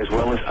underpasses, as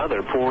well as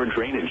other poor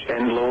drainage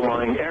and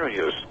low-lying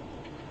areas.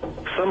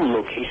 Some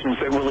locations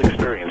that will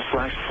experience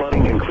flash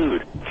flooding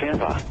include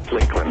Tampa,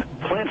 Lakeland,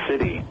 Plant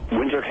City,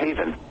 Winter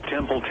Haven,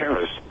 Temple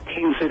Terrace,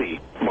 King City,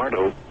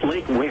 Bartow,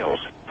 Lake Wales,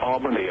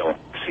 Auburndale,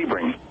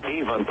 Sebring,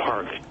 Avon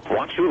Park,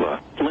 Wauchula,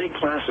 Lake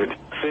Placid,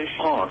 Fish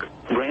Hawk,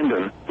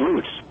 Brandon,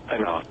 Roots,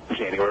 Anna,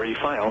 January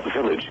File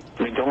Village,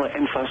 Medola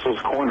and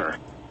Fussel's Corner.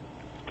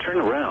 Turn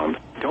around.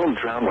 Don't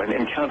drown when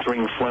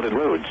encountering flooded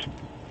roads.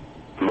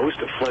 Most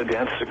flood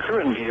deaths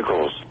occur in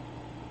vehicles.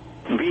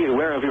 Be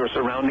aware of your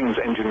surroundings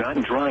and do not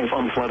drive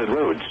on flooded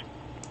roads.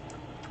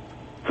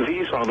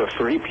 These are the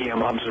 3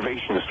 p.m.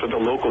 observations for the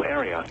local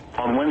area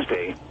on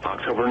Wednesday,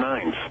 October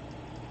 9th.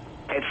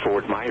 At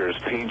Fort Myers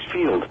Page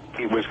Field,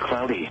 it was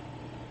cloudy.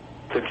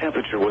 The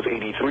temperature was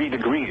 83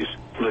 degrees,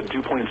 the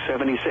dew point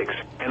 76,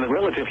 and the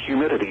relative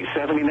humidity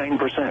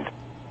 79%.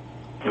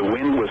 The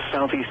wind was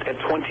southeast at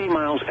 20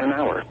 miles an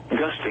hour,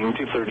 gusting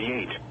to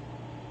 38.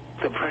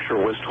 The pressure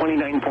was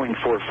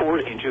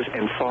 29.44 inches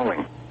and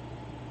falling.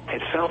 At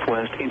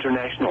Southwest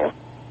International,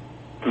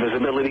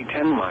 visibility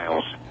 10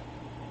 miles.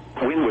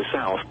 Wind was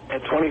south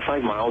at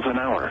 25 miles an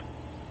hour.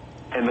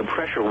 And the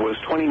pressure was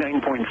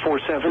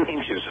 29.47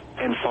 inches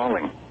and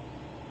falling.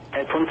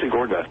 At Punta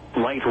Gorda,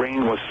 light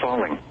rain was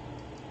falling.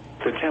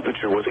 The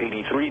temperature was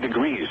 83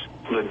 degrees,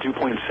 the dew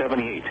point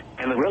 78,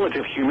 and the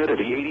relative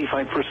humidity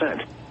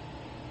 85%.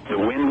 The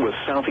wind was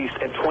southeast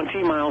at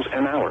 20 miles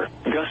an hour,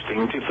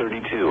 gusting to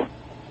 32.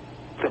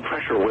 The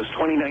pressure was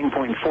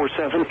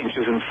 29.47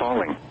 inches and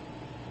falling.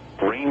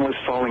 Rain was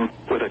falling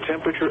with a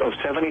temperature of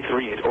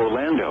 73 at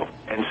Orlando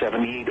and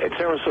 78 at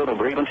Sarasota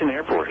Bradenton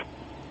Airport.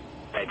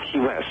 At Key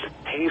West,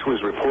 haze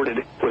was reported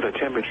with a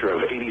temperature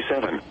of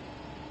 87.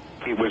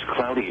 It was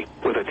cloudy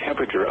with a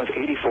temperature of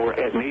 84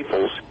 at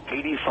Naples,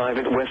 85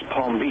 at West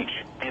Palm Beach,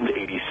 and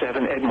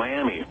 87 at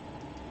Miami.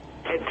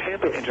 At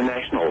Tampa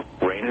International,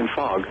 rain and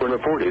fog were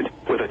reported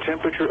with a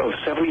temperature of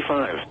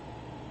 75.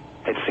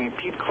 At St.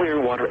 Pete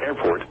Clearwater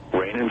Airport,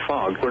 rain and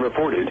fog were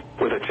reported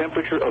with a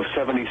temperature of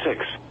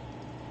 76.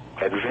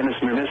 At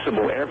Venice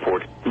Municipal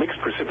Airport, mixed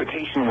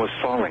precipitation was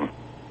falling.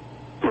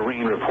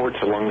 Marine reports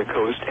along the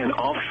coast and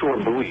offshore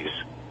buoys.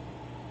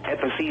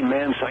 At the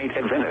Seaman site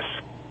at Venice,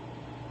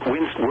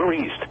 winds were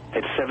east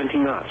at 70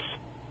 knots.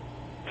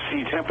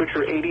 Sea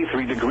temperature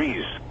 83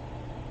 degrees.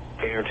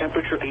 Air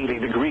temperature 80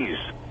 degrees.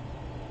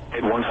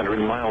 At 100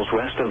 miles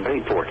west of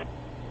Bayport,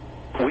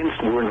 winds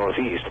were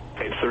northeast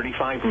at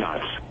 35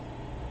 knots.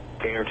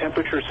 Air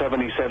temperature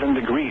 77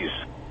 degrees.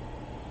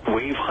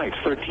 Wave height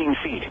 13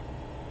 feet.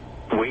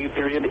 Wave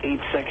period 8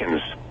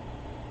 seconds.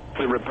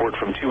 The report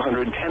from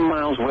 210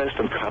 miles west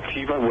of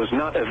Captiva was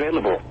not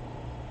available.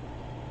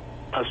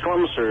 A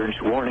storm surge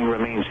warning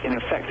remains in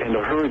effect and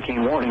a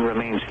hurricane warning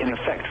remains in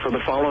effect for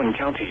the following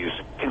counties: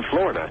 in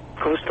Florida,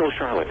 coastal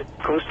Charlotte,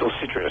 coastal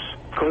Citrus,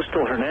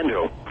 coastal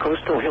Hernando,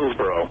 coastal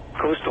Hillsborough,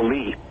 coastal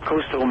Lee,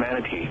 coastal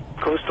Manatee,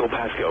 coastal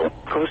Pasco,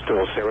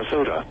 coastal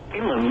Sarasota,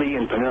 inland Lee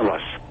and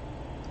Pinellas.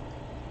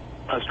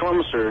 A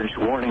storm surge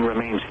warning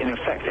remains in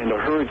effect and a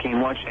hurricane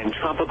watch and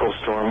tropical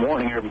storm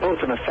warning are both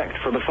in effect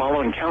for the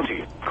following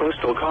county: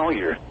 coastal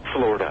Collier,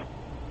 Florida.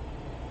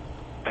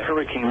 A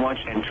hurricane watch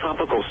and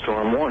tropical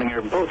storm warning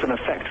are both in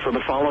effect for the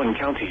following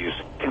counties: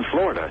 in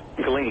Florida,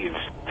 Glades,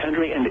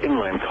 Hendry and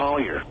inland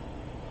Collier.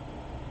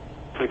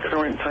 The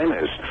current time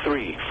is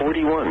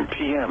 3:41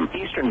 p.m.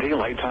 Eastern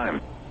Daylight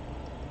Time.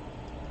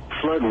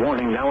 Flood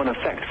warning now in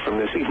effect from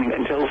this evening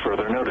until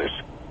further notice.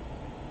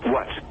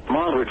 What?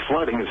 Moderate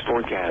flooding is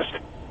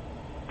forecast.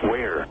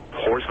 Where?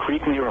 Horse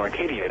Creek near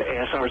Arcadia at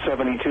ASR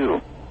 72.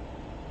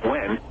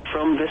 When?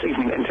 From this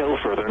evening until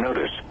further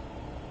notice.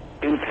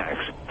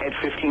 Impacts at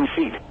 15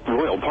 feet.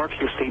 Royal Park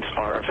Estates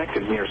are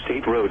affected near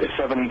State Road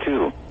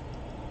 72.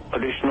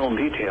 Additional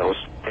details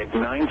at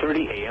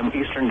 9:30 a.m.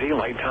 Eastern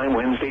Daylight Time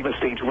Wednesday. The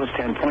stage was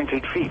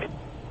 10.8 feet.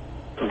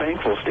 Bank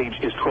Bankful stage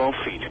is 12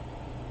 feet.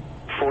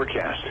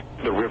 Forecast.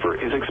 The river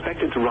is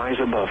expected to rise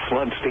above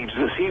flood stage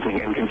this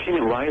evening and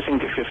continue rising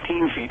to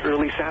 15 feet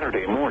early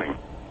Saturday morning.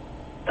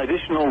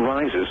 Additional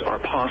rises are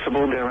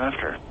possible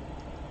thereafter.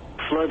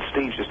 Flood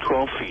stage is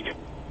 12 feet.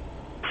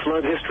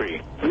 Flood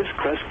history. This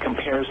crest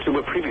compares to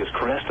a previous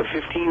crest of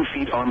 15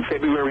 feet on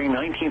February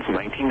 19,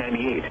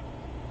 1998.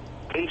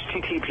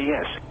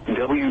 https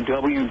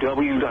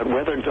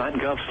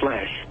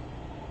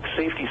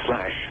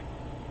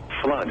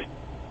www.weather.gov/safety/flood.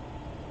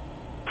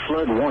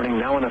 Flood warning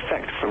now in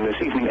effect from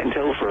this evening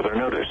until further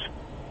notice.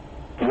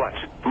 What?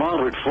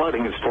 Moderate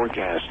flooding is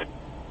forecast.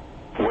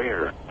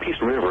 Where?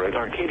 Peace River at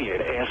Arcadia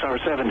at ASR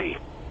 70.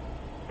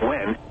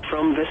 When?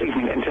 From this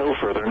evening until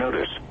further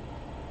notice.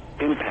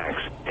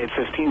 Impacts at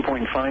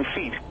 15.5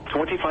 feet.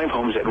 25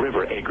 homes at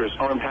River Acres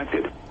are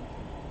impacted.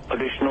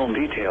 Additional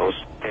details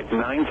at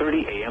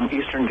 9:30 a.m.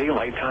 Eastern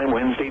Daylight Time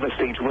Wednesday. The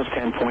stage was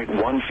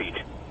 10.1 feet.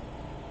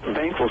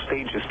 Bankful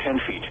stage is 10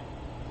 feet.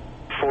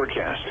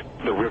 Forecast.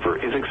 The river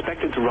is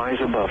expected to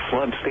rise above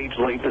flood stage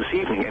late this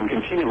evening and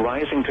continue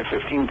rising to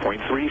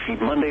 15.3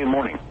 feet Monday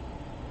morning.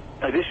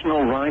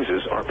 Additional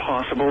rises are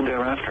possible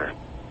thereafter.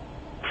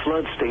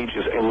 Flood stage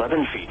is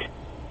 11 feet.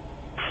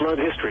 Flood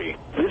history.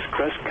 This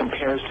crest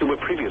compares to a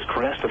previous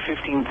crest of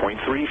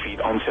 15.3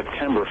 feet on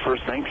September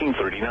 1st,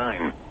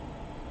 1939.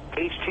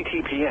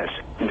 https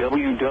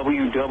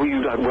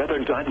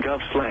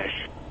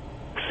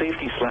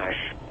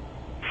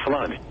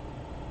www.weather.gov/safety/flood.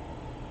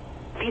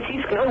 This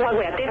is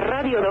W.A.F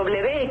Radio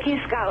W.X.K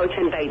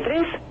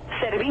 83,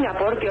 serving a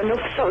portion of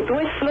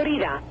Southwest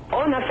Florida,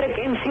 on a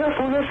frequency of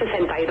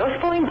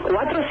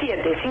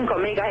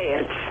 162.475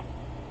 MHz.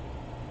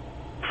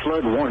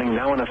 Flood warning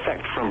now in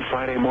effect from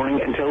Friday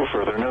morning until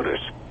further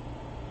notice.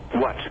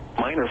 What?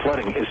 Minor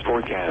flooding is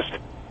forecast.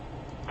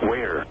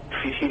 Where?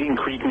 Fish Eating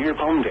Creek near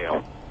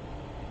Palmdale.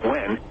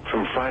 When?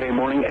 From Friday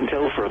morning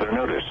until further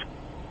notice.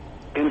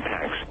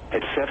 Impacts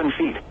at 7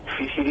 feet.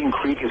 Fish Eating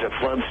Creek is at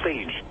flood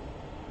stage.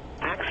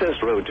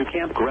 Access road to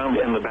campground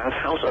and the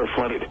bathhouse are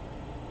flooded.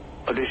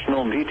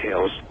 Additional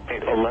details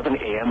at 11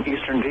 a.m.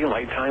 Eastern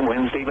Daylight Time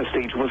Wednesday. The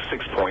stage was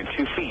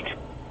 6.2 feet.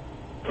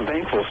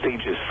 Bankful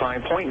stage is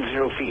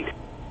 5.0 feet.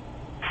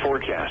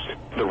 Forecast.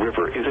 The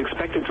river is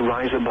expected to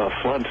rise above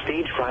flood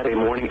stage Friday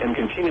morning and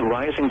continue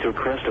rising to a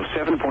crest of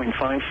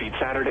 7.5 feet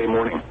Saturday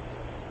morning.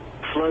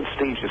 Flood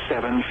stage is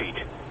 7 feet.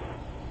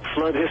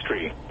 Flood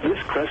history.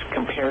 This crest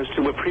compares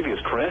to a previous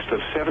crest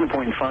of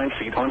 7.5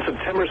 feet on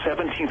September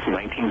 17,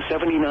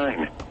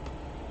 1979.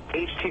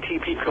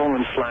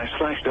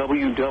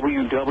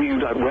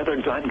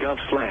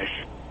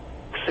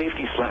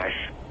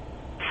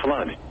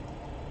 http://www.weather.gov/safety/flood.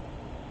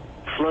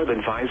 Flood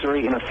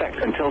advisory in effect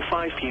until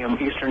 5 p.m.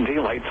 Eastern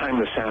Daylight Time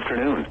this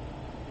afternoon.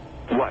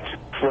 What?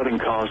 Flooding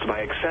caused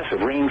by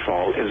excessive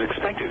rainfall is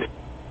expected.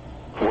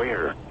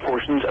 Where?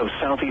 Portions of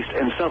southeast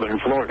and southern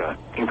Florida,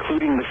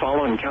 including the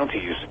following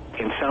counties: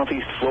 in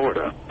southeast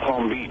Florida,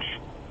 Palm Beach;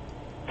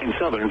 in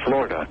southern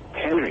Florida,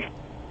 Henry.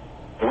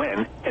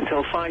 When?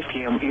 Until 5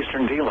 p.m.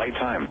 Eastern Daylight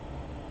Time.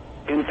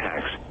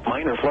 Impacts: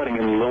 minor flooding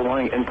in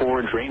low-lying and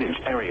poor drainage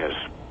areas.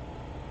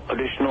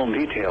 Additional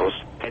details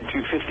at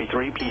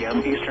 2:53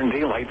 p.m. Eastern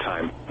Daylight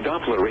Time.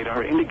 Doppler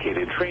radar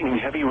indicated trailing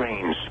heavy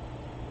rains.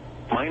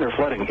 Minor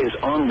flooding is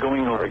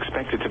ongoing or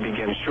expected to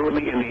begin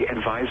shortly in the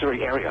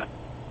advisory area.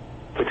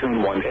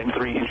 Between 1 and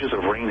 3 inches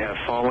of rain have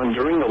fallen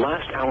during the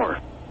last hour.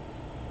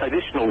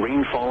 Additional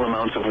rainfall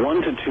amounts of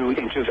 1 to 2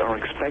 inches are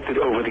expected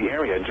over the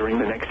area during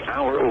the next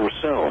hour or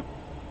so.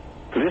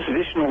 This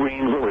additional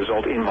rain will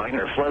result in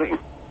minor flooding.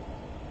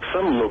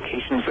 Some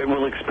locations that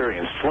will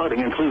experience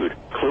flooding include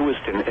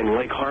Clewiston and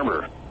Lake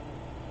Harbor.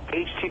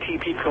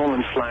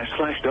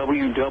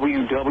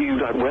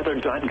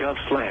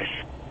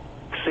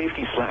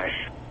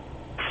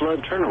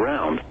 http://www.weather.gov/safety/flood.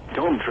 Turnaround.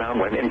 Don't drown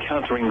when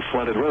encountering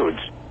flooded roads.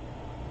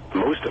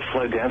 Most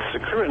flood deaths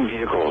occur in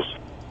vehicles.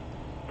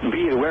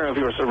 Be aware of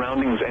your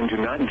surroundings and do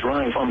not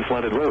drive on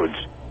flooded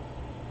roads.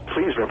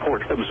 Please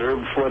report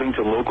observed flooding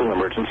to local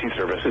emergency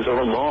services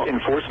or law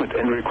enforcement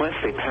and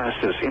request they pass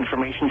this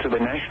information to the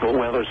National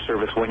Weather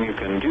Service when you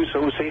can do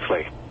so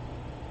safely.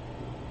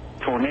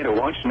 Tornado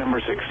Watch number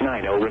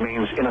 690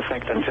 remains in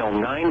effect until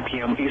 9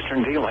 p.m.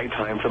 Eastern Daylight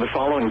Time for the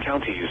following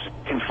counties: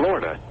 in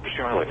Florida,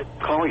 Charlotte,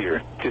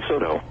 Collier,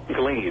 DeSoto,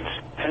 Glades,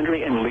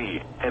 Henry and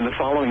Lee, and the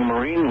following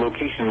marine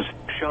locations: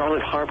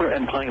 Charlotte Harbor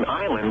and Pine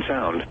Island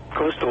Sound,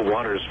 coastal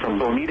waters from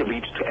Bonita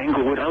Beach to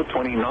Englewood out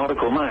 20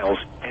 nautical miles,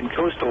 and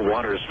coastal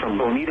waters from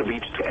Bonita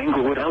Beach to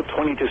Englewood out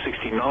 20 to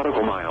 60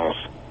 nautical miles.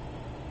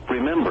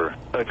 Remember,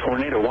 a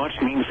tornado watch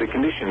means the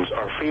conditions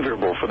are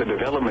favorable for the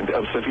development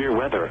of severe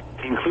weather,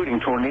 including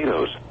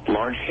tornadoes,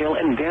 large hail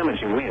and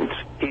damaging winds,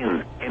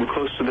 in and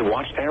close to the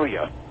watched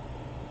area.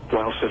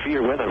 While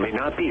severe weather may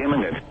not be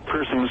imminent,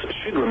 persons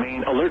should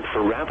remain alert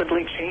for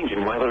rapidly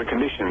changing weather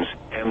conditions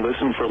and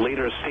listen for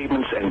later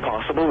statements and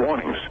possible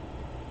warnings.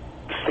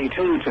 Stay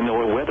tuned to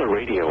NOAA Weather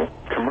Radio,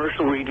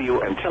 commercial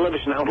radio and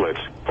television outlets,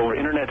 or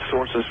internet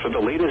sources for the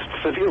latest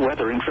severe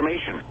weather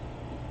information.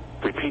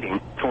 Repeating,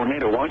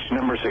 Tornado Watch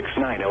number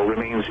 690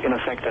 remains in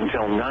effect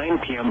until 9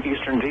 p.m.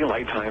 Eastern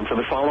Daylight Time for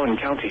the following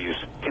counties: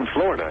 in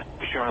Florida,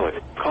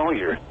 Charlotte,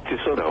 Collier,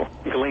 DeSoto,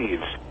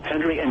 Glades,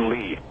 Henry, and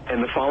Lee,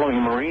 and the following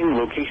marine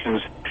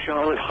locations: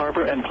 Charlotte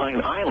Harbor and Pine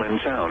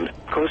Island Sound,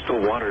 coastal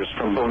waters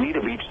from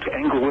Bonita Beach to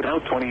Englewood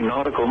out 20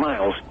 nautical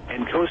miles,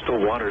 and coastal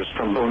waters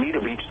from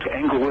Bonita Beach to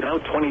Englewood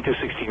out 20 to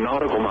 60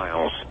 nautical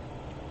miles.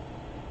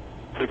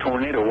 The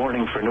tornado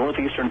warning for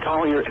northeastern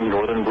Collier and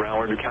northern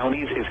Broward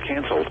counties is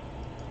canceled.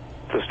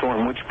 The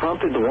storm which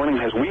prompted the warning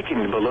has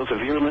weakened below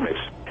severe limits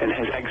and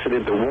has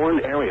exited the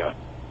warned area.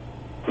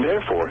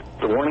 Therefore,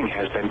 the warning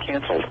has been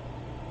canceled.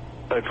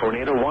 A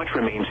tornado watch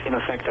remains in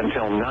effect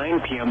until 9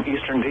 p.m.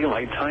 Eastern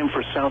Daylight Time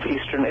for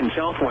southeastern and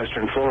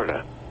southwestern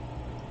Florida.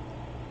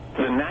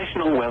 The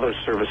National Weather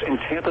Service in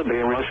Tampa Bay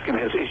Ruskin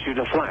has issued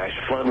a flash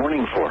flood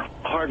warning for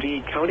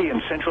Hardee County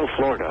in central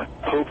Florida,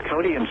 Hope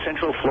County in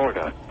central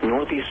Florida,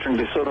 northeastern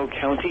DeSoto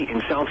County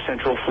in south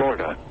central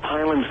Florida,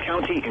 Highlands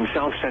County in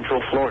south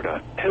central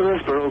Florida,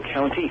 Hillsborough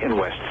County in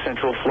west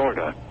central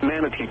Florida,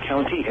 Manatee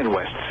County in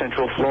west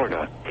central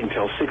Florida,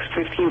 until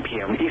 6:15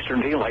 p.m.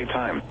 Eastern Daylight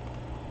Time.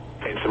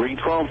 At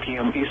 3:12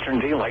 p.m. Eastern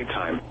Daylight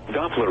Time,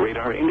 Doppler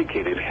radar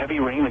indicated heavy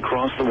rain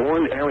across the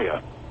warned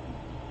area.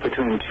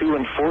 Between 2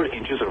 and 4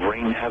 inches of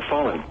rain have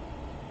fallen.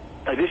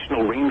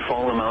 Additional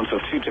rainfall amounts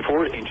of 2 to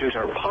 4 inches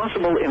are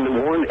possible in the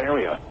warned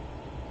area.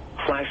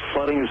 Flash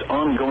flooding is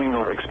ongoing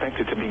or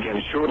expected to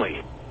begin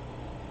shortly.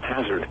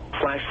 Hazard: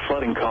 flash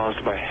flooding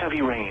caused by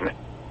heavy rain.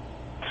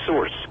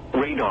 Source: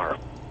 radar.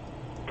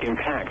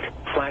 Impact: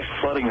 flash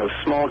flooding of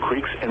small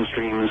creeks and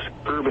streams,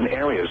 urban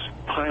areas,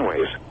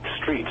 highways,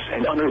 streets,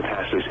 and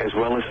underpasses, as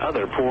well as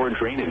other poor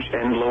drainage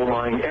and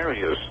low-lying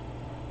areas.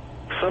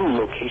 Some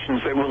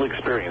locations that will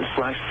experience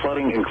flash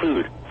flooding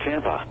include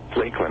Tampa,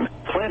 Lakeland,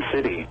 Plant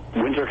City,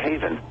 Winter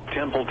Haven,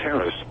 Temple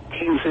Terrace,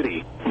 Cane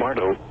City,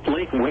 Bartow,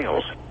 Lake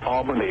Wales,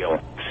 Auburndale,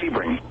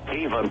 Sebring,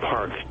 Avon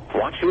Park,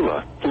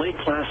 Wauchula, Lake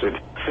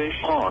Placid,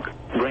 Fish Hawk,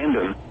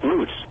 Brandon,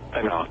 Roots,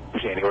 Anna,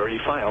 January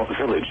File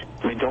Village,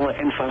 Medola,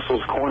 and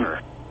Fussel's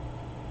Corner.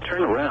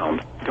 Turn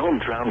around.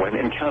 Don't drown when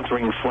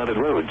encountering flooded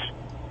roads.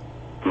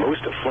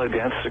 Most flood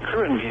deaths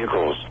occur in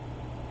vehicles.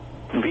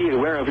 Be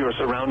aware of your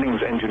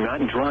surroundings and do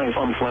not drive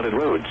on flooded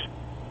roads.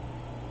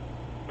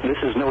 This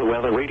is NOAA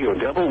Weather Radio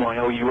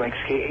W.A.F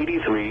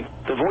 83,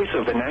 the voice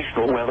of the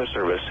National Weather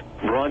Service,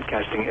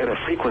 broadcasting at a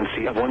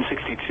frequency of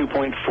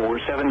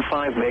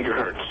 162.475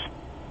 megahertz.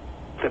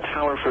 The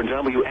tower for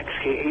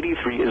W.A.F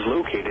 83 is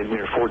located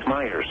near Fort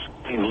Myers,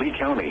 in Lee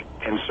County,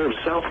 and serves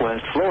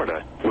southwest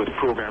Florida, with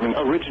programming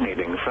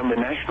originating from the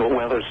National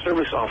Weather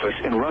Service office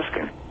in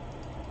Ruskin.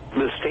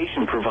 The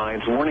station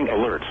provides warning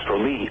alerts for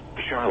Lee,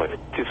 Charlotte,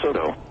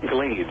 DeSoto,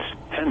 Glades,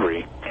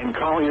 Henry, and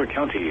Collier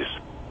counties.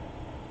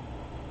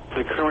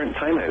 The current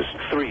time is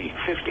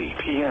 3:50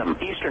 p.m.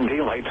 Eastern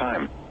Daylight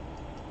Time.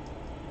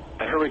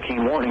 A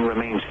hurricane warning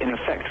remains in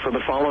effect for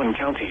the following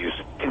counties: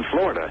 in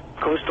Florida,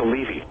 coastal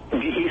Levy,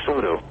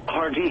 DeSoto,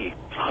 Hardee,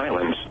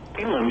 Highlands,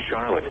 inland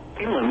Charlotte,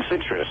 inland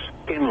Citrus,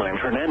 inland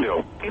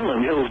Hernando,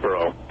 inland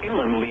Hillsborough,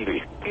 inland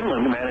Levy,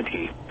 inland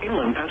Manatee,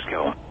 inland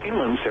Pasco,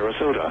 inland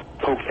Sarasota,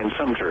 Polk, and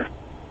Sumter.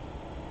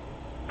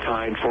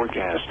 Tide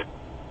forecast.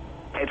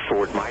 At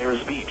Fort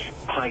Myers Beach,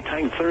 high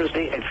tide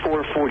Thursday at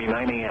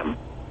 4:49 a.m.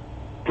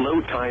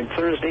 Low tide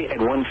Thursday at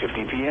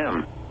 1:50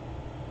 p.m.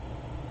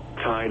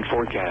 Tide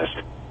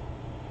forecast.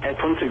 At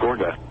Punta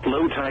Gorda,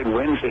 low tide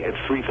Wednesday at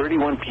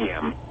 3:31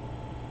 p.m.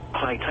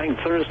 High tide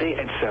Thursday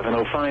at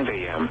 7:05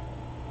 a.m.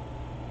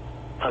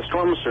 A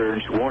storm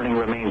surge warning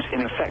remains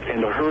in effect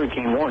and a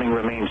hurricane warning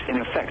remains in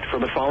effect for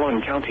the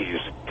following counties: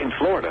 in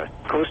Florida,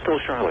 coastal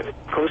Charlotte,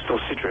 coastal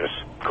Citrus,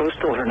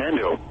 coastal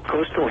Hernando,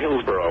 coastal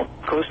Hillsborough,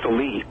 coastal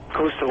Lee,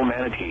 coastal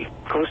Manatee,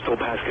 coastal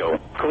Pasco,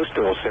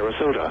 coastal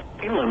Sarasota,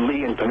 inland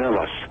Lee, and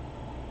Pinellas.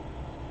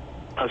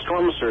 A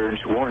storm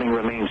surge warning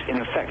remains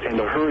in effect and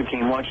a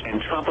hurricane watch and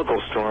tropical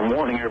storm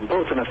warning are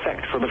both in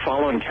effect for the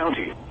following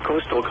county: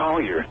 coastal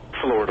Collier,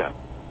 Florida.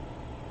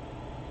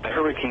 A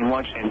hurricane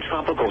watch and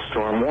tropical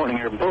storm warning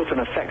are both in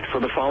effect for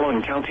the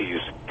following counties: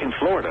 in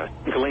Florida,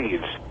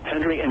 Glades,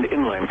 Henry, and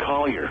inland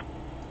Collier.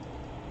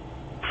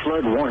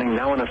 Flood warning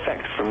now in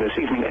effect from this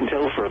evening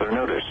until further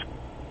notice.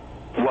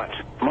 What?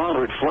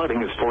 Moderate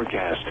flooding is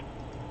forecast.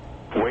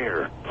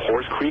 Where?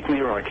 Horse Creek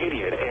near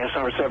Arcadia at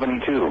SR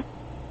 72.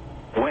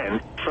 When?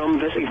 From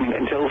this evening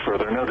until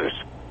further notice.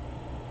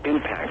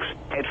 Impacts: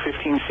 at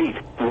 15 feet,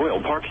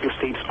 Royal Park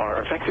Estates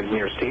are affected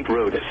near State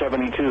Road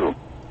 72.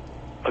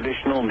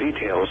 Additional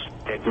details: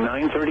 at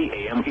 9:30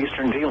 a.m.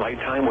 Eastern Daylight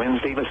Time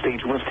Wednesday, the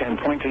stage was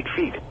 10.8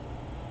 feet.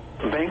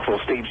 Bankville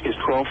stage is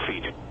 12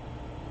 feet.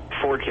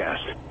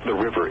 Forecast: the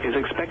river is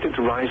expected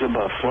to rise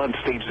above flood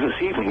stage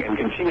this evening and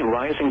continue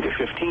rising to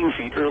 15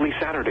 feet early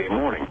Saturday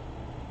morning.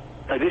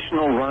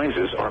 Additional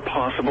rises are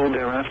possible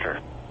thereafter.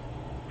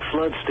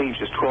 Flood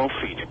stage is 12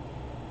 feet.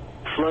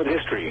 Flood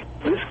history: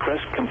 this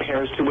crest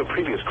compares to a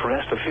previous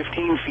crest of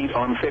 15 feet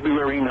on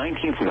February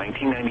 19,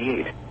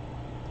 1998.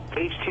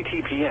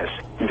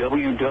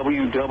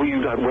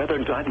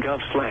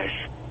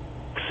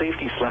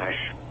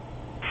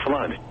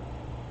 https://www.weather.gov/safety/flood.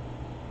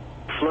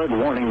 Flood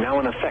warning now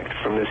in effect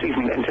from this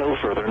evening until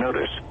further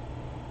notice.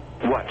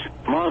 What?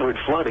 Moderate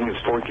flooding is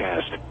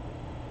forecast.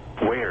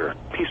 Where?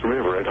 Peace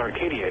River at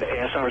Arcadia at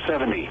ASR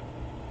 70.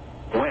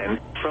 When?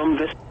 From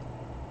this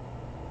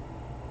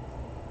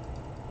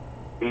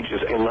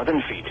reaches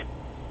 11 feet.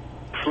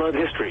 Flood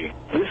history.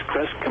 This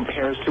crest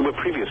compares to a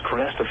previous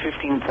crest of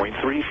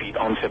 15.3 feet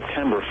on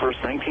September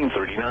 1st,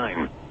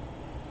 1939.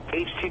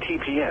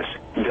 https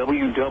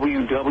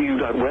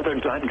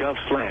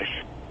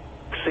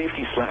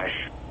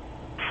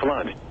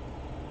www.weather.gov/safety/flood.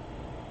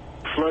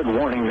 Flood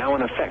warning now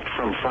in effect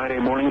from Friday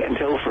morning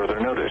until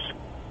further notice.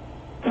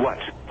 What?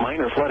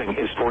 Minor flooding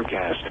is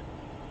forecast.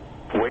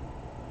 Wait.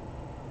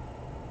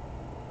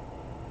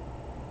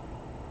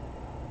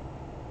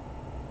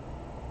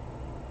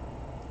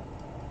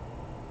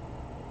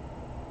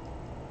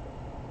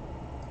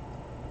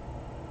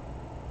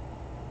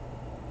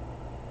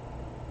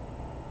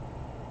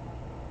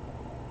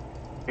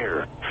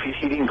 Here,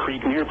 Fish-Eating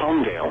Creek near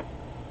Palmdale.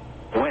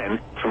 When?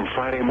 From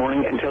Friday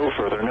morning until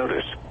further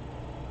notice.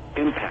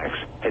 Impacts,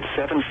 at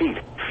 7 feet,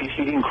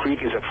 Fish-Eating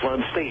Creek is at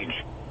flood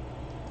stage.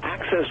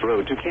 Access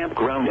road to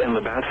campground and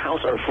the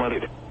bathhouse are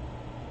flooded.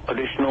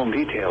 Additional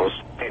details,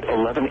 at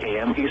 11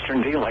 a.m.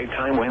 Eastern Daylight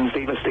Time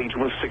Wednesday the stage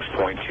was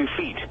 6.2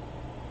 feet.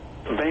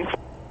 Bank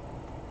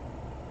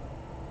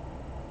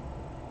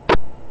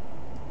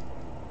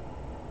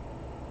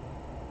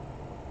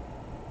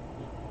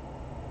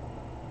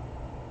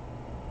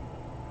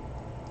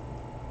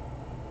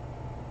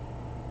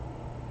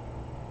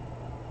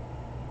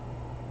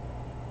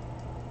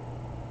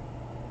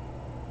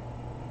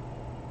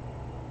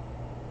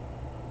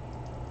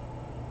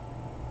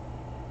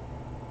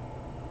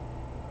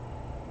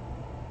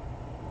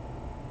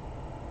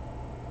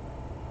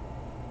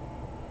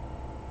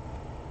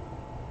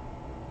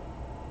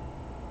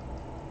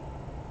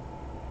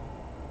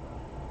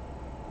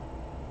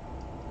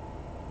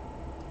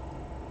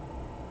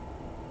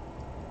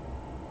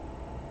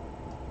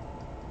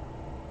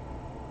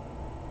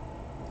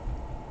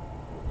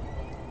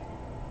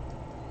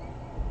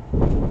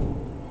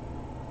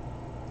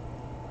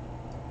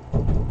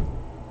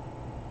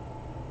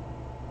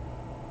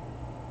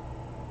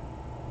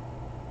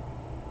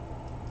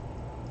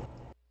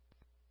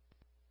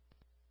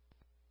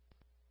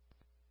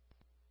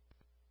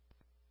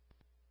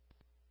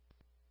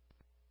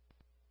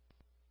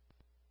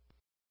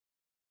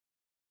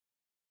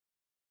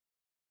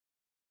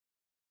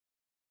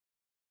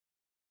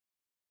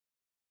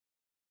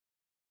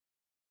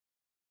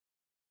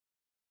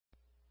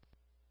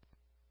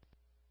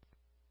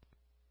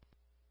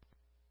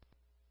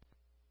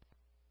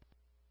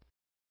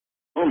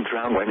don't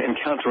drown when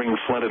encountering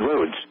flooded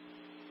roads.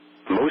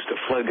 Most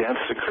flood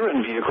deaths occur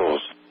in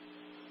vehicles.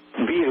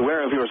 Be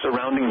aware of your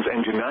surroundings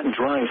and do not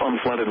drive on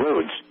flooded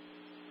roads.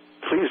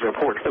 Please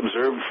report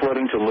observed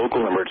flooding to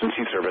local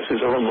emergency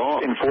services or law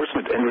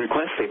enforcement and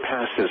request they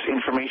pass this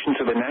information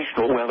to the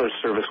National Weather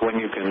Service when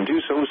you can do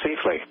so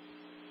safely.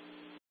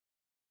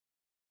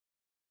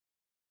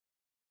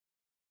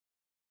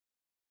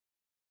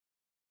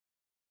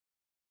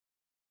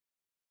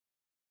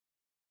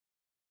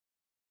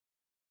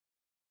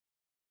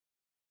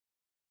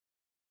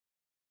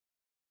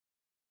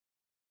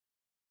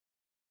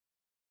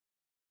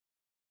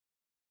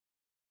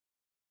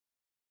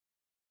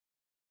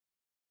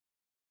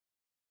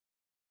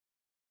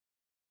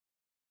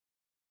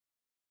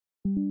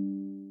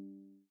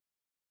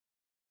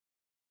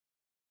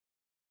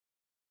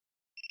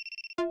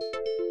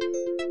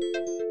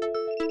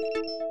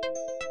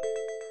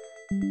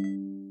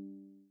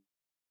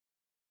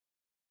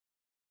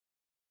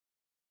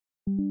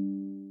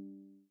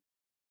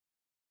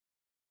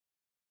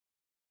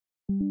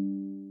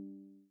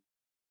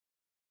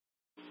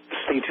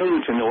 Stay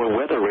tuned to NOAA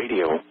Weather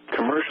Radio,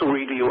 commercial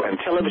radio and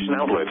television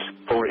outlets,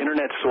 or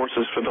internet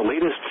sources for the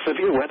latest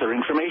severe weather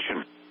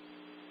information.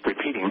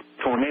 Repeating,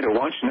 Tornado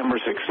Watch number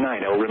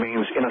 690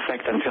 remains in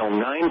effect until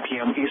 9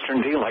 p.m.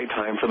 Eastern Daylight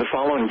Time for the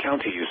following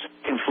counties: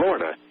 in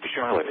Florida,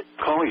 Charlotte,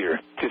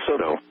 Collier,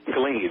 DeSoto,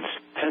 Glades,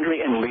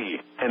 Henry and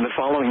Lee, and the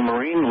following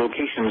marine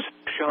locations: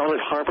 Charlotte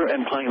Harbor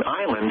and Pine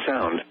Island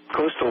Sound,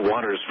 coastal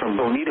waters from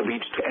Bonita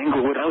Beach to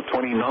Englewood out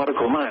 20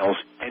 nautical miles,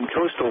 and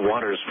coastal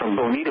waters from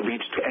Bonita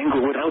Beach to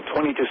Englewood out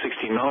 20 to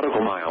 60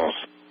 nautical miles.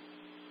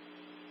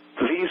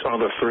 These are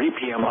the 3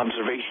 p.m.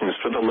 observations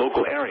for the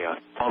local area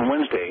on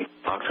Wednesday,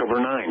 October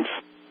 9th.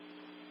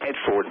 At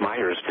Fort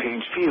Myers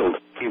Page Field,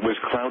 it was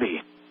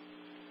cloudy.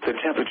 The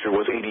temperature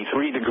was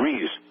 83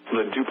 degrees,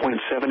 the dew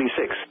point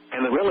 76,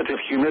 and the relative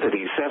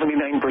humidity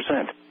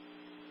 79%.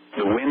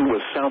 The wind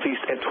was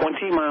southeast at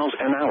 20 miles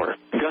an hour,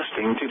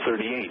 gusting to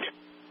 38.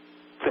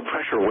 The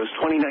pressure was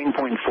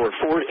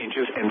 29.44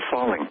 inches and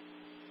falling.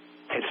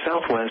 At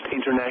Southwest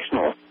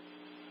International,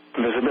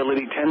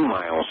 visibility 10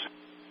 miles.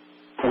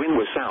 Wind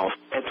was south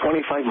at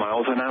 25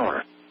 miles an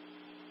hour.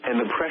 And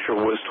the pressure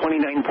was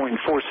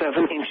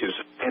 29.47 inches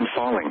and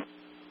falling.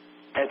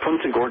 At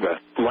Punta Gorda,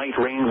 light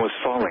rain was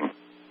falling.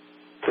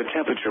 The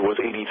temperature was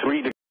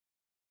 83 degrees.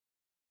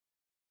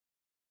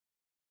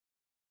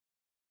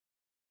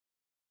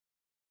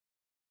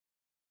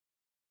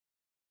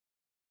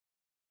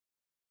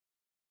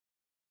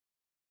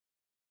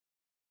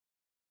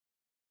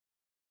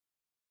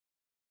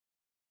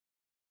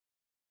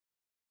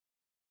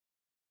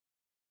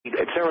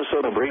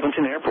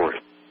 Sarasota-Bradenton Airport.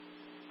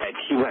 At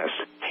QS,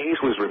 haze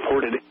was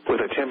reported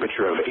with a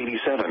temperature of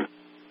 87.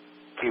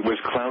 It was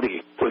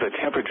cloudy with a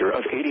temperature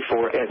of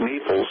 84 at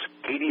Naples,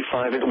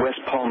 85 at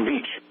West Palm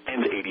Beach,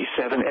 and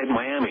 87 at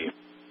Miami.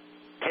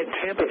 At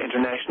Tampa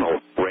International,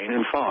 rain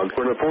and fog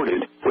were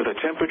reported with a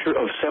temperature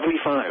of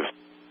 75.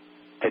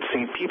 At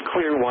St. Pete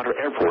Clearwater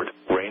Airport,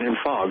 rain and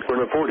fog were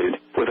reported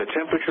with a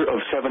temperature of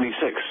 76.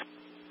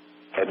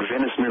 At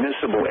Venice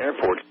Municipal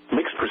Airport,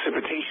 mixed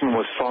precipitation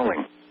was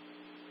falling.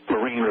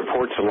 Marine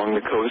reports along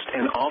the coast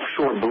and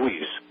offshore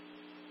buoys.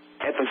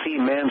 At the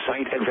Seaman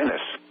site at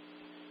Venice,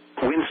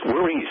 winds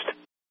were east.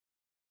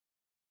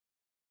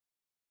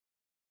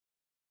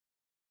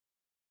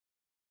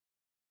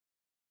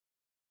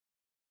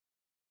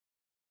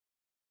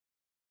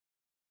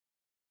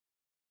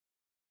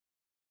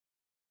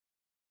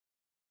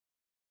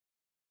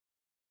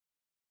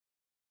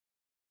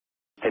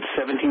 At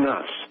 70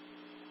 knots.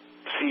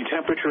 Sea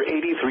temperature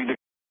 83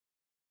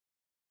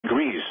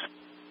 degrees.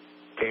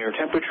 Air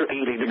temperature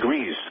 80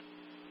 degrees.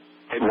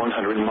 At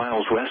 100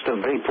 miles west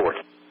of Bayport.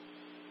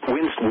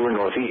 Winds were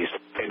northeast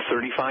at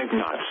 35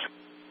 knots.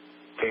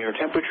 Air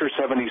temperature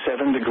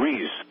 77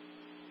 degrees.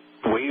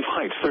 Wave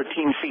height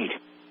 13 feet.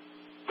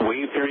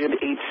 Wave period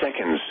 8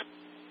 seconds.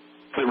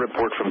 The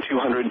report from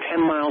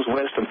 210 miles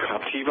west of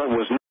Captiva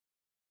was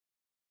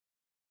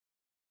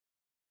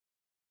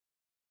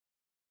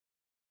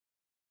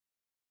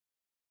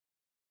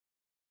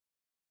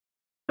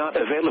not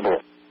available.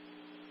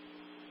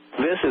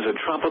 This is a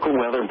tropical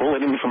weather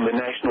bulletin from the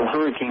National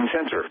Hurricane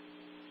Center,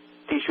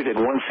 issued at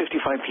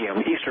 1:55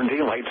 p.m. Eastern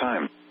Daylight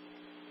Time.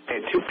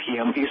 At 2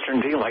 p.m.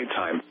 Eastern Daylight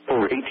Time,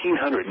 over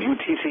 1800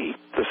 UTC,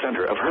 the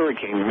center of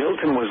Hurricane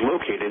Milton was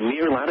located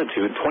near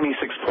latitude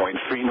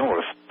 26.3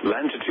 north,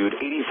 longitude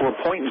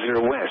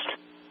 84.0 west,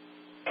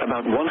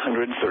 about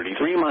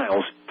 133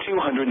 miles,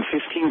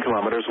 215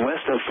 kilometers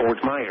west of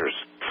Fort Myers,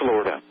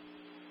 Florida.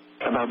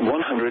 About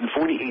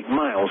 148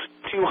 miles,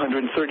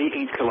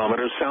 238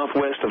 kilometers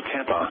southwest of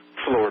Tampa,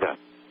 Florida.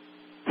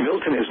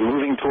 Milton is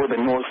moving toward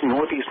the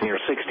north-northeast near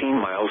 16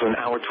 miles an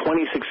hour,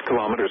 26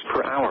 kilometers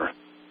per hour.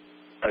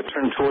 A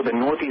turn toward the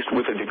northeast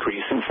with a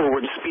decrease in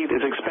forward speed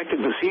is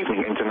expected this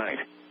evening and tonight.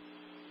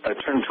 A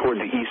turn toward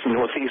the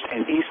east-northeast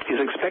and east is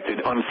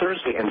expected on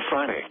Thursday and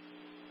Friday.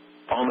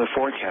 On the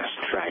forecast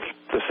track,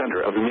 the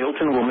center of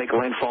Milton will make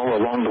landfall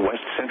along the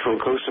west-central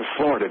coast of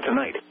Florida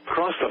tonight,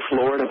 cross the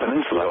Florida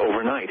Peninsula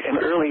overnight and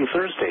early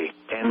Thursday,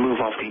 and move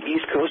off the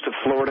east coast of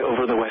Florida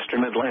over the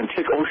western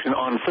Atlantic Ocean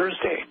on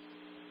Thursday.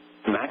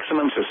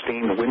 Maximum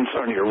sustained winds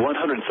are near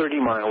 130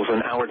 miles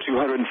an hour,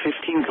 215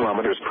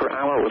 kilometers per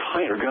hour with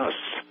higher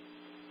gusts.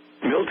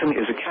 Milton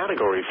is a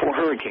Category 4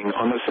 hurricane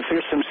on the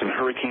Saffir-Simpson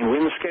hurricane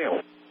wind scale.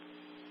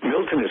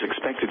 Milton is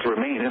expected to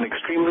remain an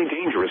extremely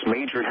dangerous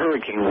major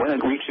hurricane when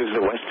it reaches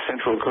the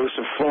west-central coast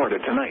of Florida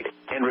tonight,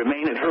 and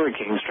remain at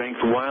hurricane strength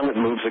while it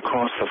moves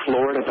across the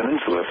Florida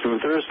Peninsula through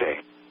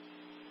Thursday.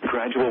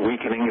 Gradual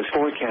weakening is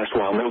forecast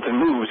while Milton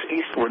moves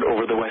eastward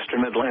over the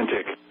western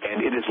Atlantic,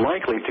 and it is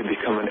likely to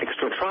become an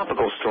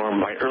extratropical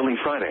storm by early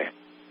Friday.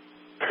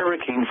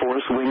 Hurricane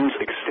force winds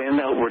extend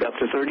outward up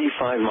to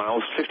 35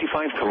 miles,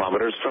 55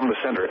 kilometers from the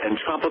center, and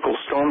tropical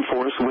storm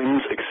force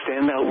winds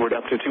extend outward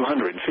up to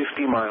 250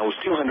 miles,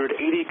 280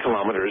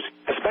 kilometers,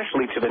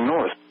 especially to the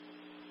north.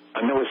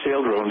 A NOAA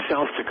sailboat in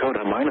South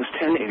Dakota,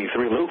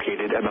 -1083,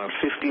 located about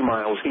 50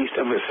 miles east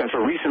of the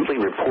center, recently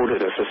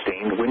reported a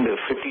sustained wind of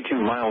 52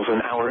 miles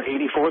an hour,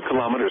 84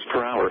 kilometers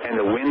per hour, and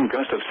a wind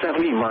gust of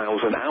 70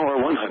 miles an hour,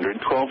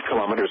 112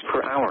 kilometers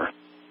per hour.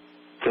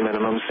 The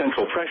minimum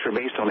central pressure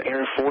based on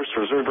Air Force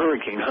Reserve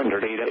Hurricane Hunter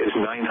data is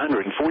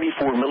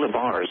 944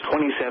 millibars,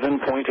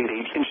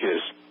 27.88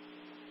 inches.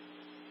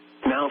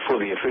 Now for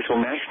the official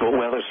National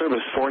Weather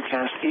Service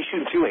forecast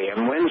issued 2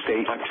 a.m.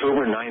 Wednesday,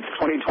 October 9th,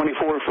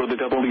 2024 for the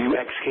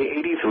W.A.F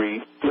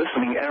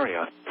listening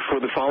area for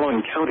the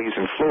following counties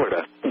in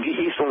Florida: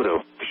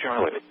 DeSoto,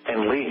 Charlotte,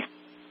 and Lee,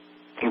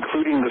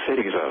 including the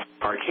cities of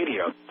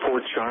Arcadia,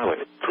 Port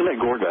Charlotte, Punta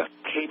Gorda,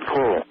 Cape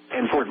Coral,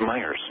 and Fort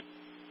Myers.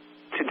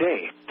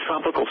 Today,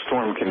 tropical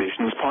storm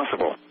conditions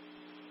possible.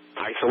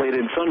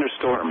 Isolated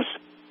thunderstorms.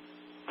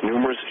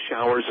 Numerous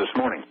showers this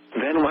morning,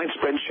 then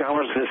widespread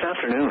showers this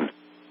afternoon.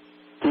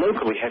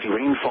 Locally heavy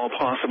rainfall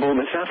possible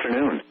this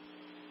afternoon.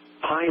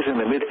 Highs in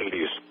the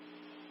mid-80s.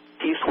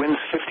 East winds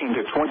 15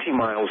 to 20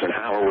 miles an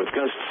hour with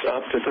gusts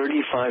up to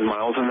 35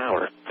 miles an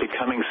hour,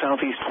 becoming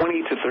southeast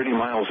 20 to 30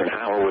 miles an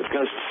hour with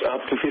gusts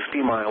up to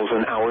 50 miles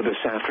an hour this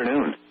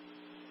afternoon.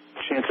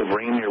 Chance of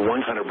rain near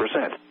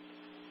 100%.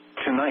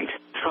 Tonight,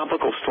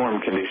 tropical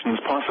storm conditions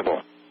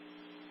possible.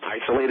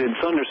 Isolated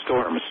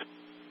thunderstorms.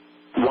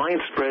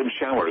 Widespread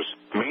showers,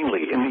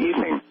 mainly in the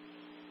evening.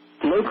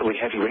 Locally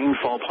heavy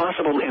rainfall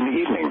possible in the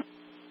evening.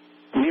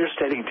 Near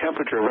steady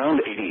temperature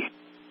around 80.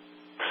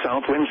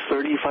 South winds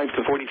 35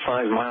 to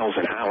 45 miles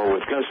an hour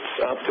with gusts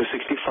up to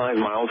 65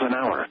 miles an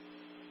hour.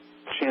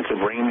 Chance of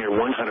rain near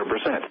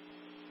 100%.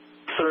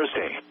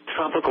 Thursday,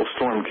 tropical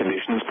storm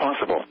conditions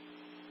possible.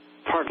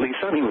 Partly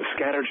sunny with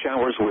scattered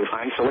showers with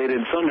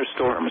isolated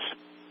thunderstorms.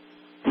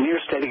 Near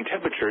steady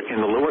temperature in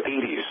the lower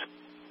 80s.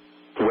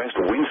 West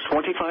winds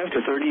 25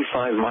 to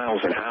 35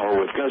 miles an hour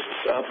with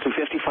gusts up to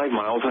 55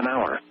 miles an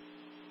hour.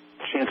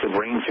 Chance of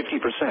rain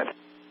 50%.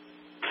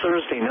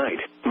 Thursday night,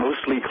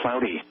 mostly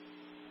cloudy.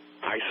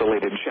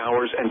 Isolated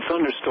showers and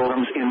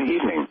thunderstorms in the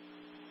evening.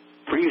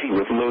 Breezy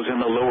with lows in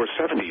the lower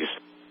 70s.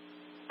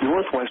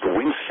 Northwest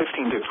winds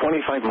 15 to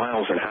 25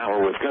 miles an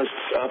hour with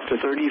gusts up to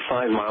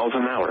 35 miles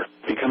an hour,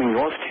 becoming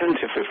north 10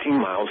 to 15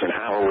 miles an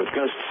hour with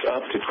gusts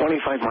up to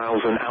 25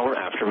 miles an hour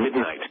after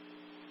midnight.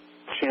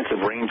 Chance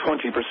of rain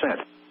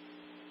 20%.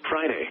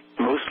 Friday,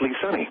 mostly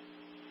sunny.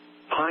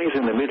 Highs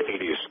in the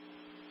mid-80s.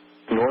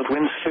 North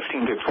winds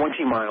 15 to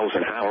 20 miles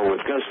an hour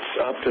with gusts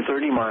up to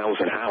 30 miles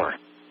an hour.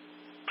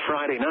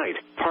 Friday night,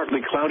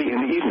 partly cloudy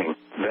in the evening,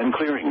 then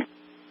clearing.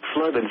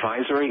 Flood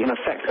advisory in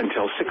effect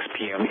until 6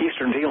 p.m.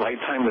 Eastern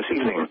Daylight Time this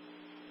evening.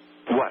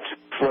 What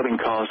flooding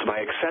caused by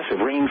excessive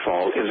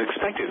rainfall is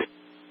expected?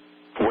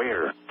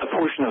 Where? A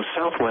portion of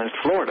southwest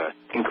Florida,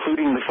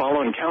 including the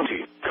following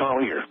county: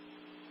 Collier.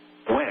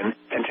 When?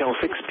 Until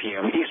 6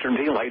 p.m. Eastern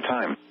Daylight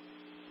Time.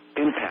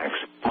 Impacts: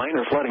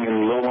 minor flooding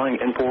in low-lying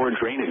and poor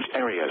drainage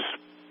areas.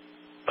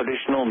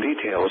 Additional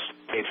details: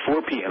 at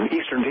 4 p.m.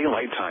 Eastern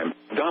Daylight Time,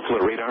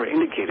 Doppler radar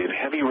indicated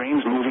heavy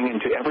rains moving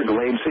into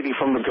Everglades City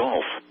from the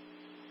Gulf.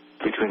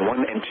 Between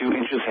 1 and 2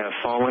 inches have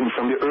fallen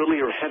from the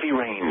earlier heavy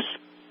rains.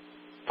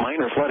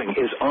 Minor flooding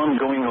is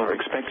ongoing or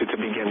expected to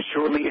begin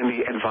shortly in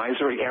the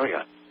advisory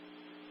area.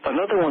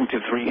 Another 1 to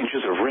 3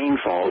 inches of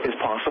rainfall is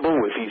possible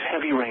with these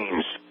heavy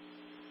rains.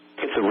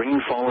 If the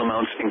rainfall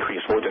amounts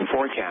increase more than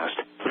forecast,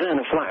 then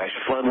a flash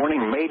flood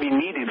warning may be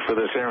needed for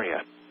this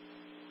area.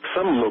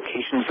 Some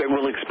locations that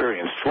will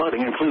experience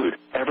flooding include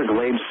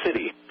Everglades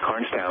City,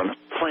 Carnstown,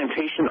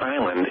 Plantation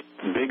Island,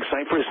 Big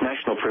Cypress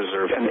National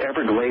Preserve, and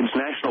Everglades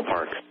National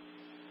Park.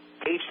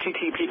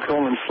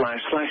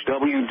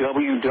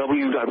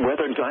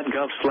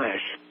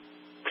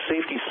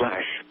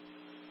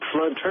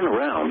 http://www.weather.gov/safety/flood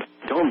turnaround.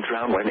 Don't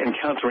drown when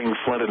encountering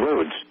flooded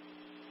roads.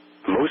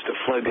 Most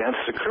flood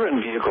deaths occur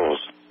in vehicles.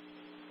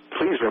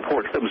 Please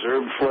report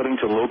observed flooding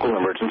to local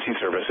emergency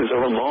services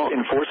or law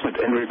enforcement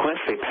and request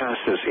they pass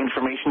this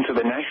information to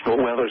the National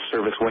Weather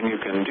Service when you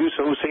can do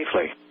so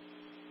safely.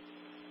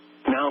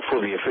 Now for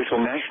the official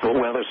National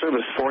Weather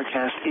Service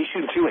forecast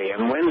issued 2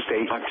 a.m.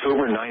 Wednesday,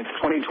 October 9th,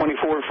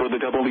 2024 for the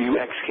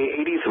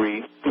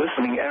WXK-83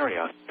 listening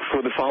area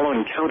for the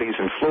following counties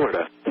in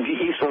Florida: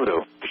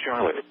 DeSoto,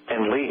 Charlotte,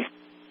 and Lee,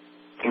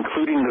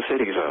 including the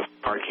cities of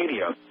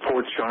Arcadia,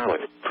 Port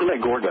Charlotte, Punta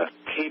Gorda,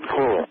 Cape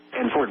Coral,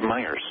 and Fort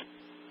Myers.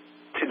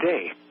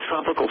 Today,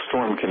 tropical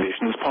storm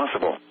conditions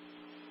possible.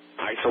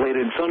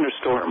 Isolated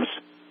thunderstorms.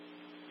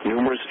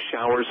 Numerous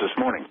showers this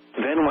morning,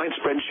 then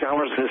widespread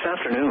showers this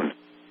afternoon.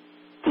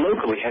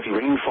 Locally heavy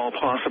rainfall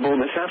possible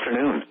this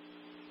afternoon.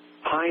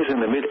 Highs in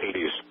the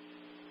mid-80s.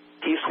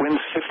 East winds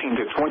 15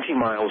 to 20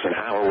 miles an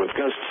hour with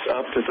gusts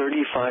up to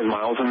 35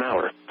 miles an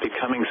hour,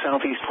 becoming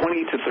southeast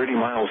 20 to 30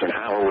 miles an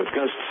hour with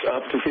gusts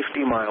up to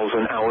 50 miles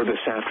an hour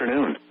this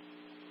afternoon.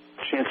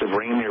 Chance of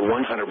rain near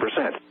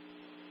 100%.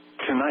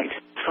 Tonight,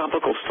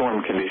 tropical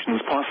storm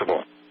conditions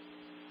possible.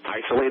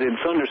 Isolated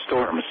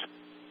thunderstorms.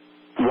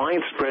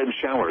 Widespread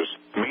showers,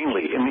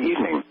 mainly in the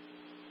evening.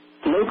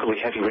 Locally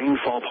heavy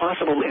rainfall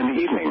possible in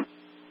the evening.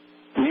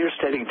 Near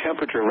steady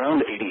temperature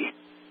around 80.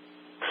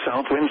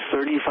 South winds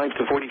 35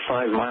 to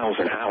 45 miles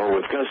an hour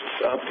with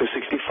gusts up to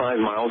 65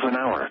 miles an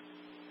hour.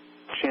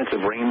 Chance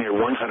of rain near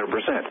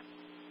 100%.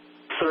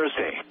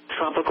 Thursday,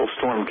 tropical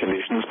storm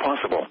conditions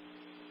possible.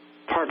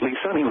 Partly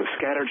sunny with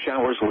scattered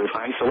showers with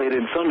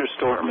isolated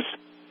thunderstorms.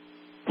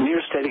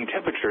 Near steady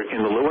temperature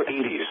in the lower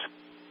 80s.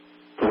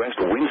 West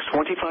winds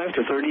 25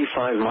 to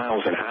 35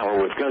 miles an hour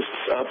with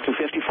gusts up to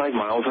 55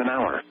 miles an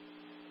hour.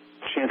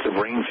 Chance of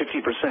rain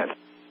 50%.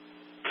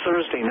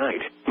 Thursday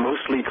night,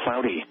 mostly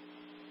cloudy.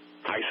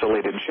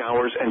 Isolated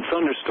showers and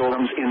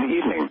thunderstorms in the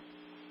evening.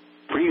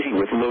 Breezy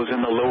with lows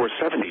in the lower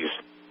 70s.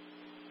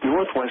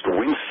 Northwest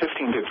winds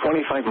 15 to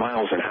 25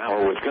 miles an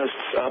hour with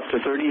gusts up to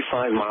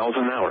 35 miles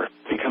an hour,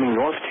 becoming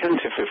north 10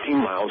 to 15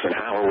 miles an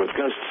hour with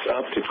gusts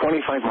up to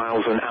 25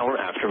 miles an hour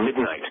after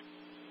midnight.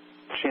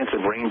 Chance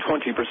of rain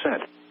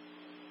 20%.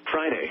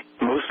 Friday,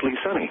 mostly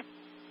sunny.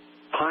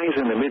 Highs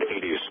in the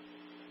mid-80s.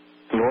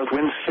 North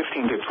winds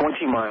 15 to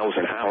 20 miles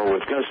an hour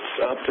with gusts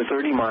up to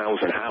 30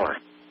 miles an hour.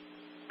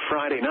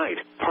 Friday night,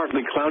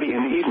 partly cloudy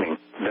in the evening,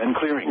 then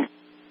clearing.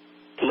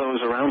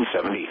 Lows around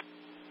 70.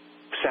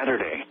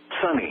 Saturday,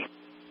 sunny.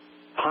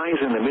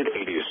 Highs in the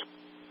mid-80s.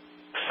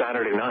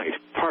 Saturday night,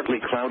 partly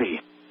cloudy.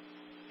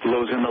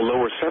 Lows in the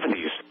lower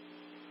 70s.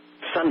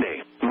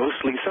 Sunday,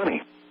 mostly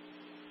sunny.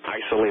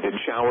 Isolated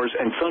showers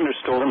and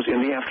thunderstorms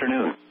in the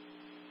afternoon.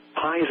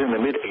 Highs in the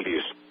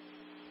mid-80s.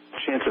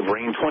 Chance of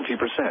rain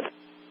 20%.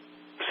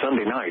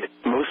 Sunday night,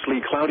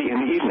 mostly cloudy in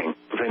the evening,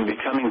 then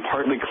becoming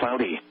partly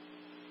cloudy.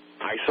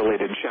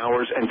 Isolated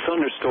showers and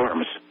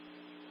thunderstorms.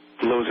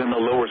 Lows in the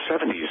lower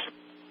 70s.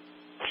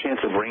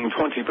 Chance of rain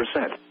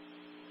 20%.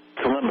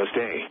 Columbus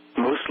Day,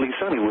 mostly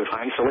sunny with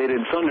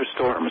isolated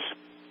thunderstorms.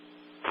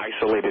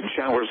 Isolated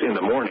showers in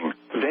the morning,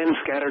 then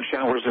scattered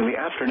showers in the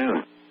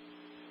afternoon.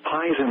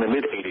 Highs in the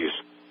mid-80s.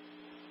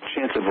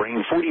 Chance of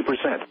rain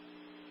 40%.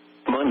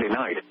 Monday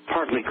night,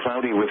 partly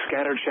cloudy with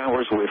scattered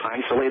showers with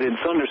isolated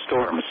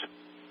thunderstorms.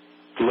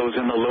 Lows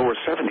in the lower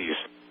 70s.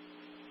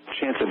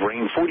 Chance of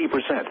rain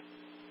 40%.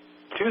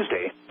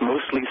 Tuesday,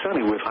 mostly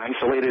sunny with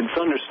isolated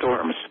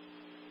thunderstorms.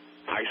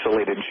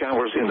 Isolated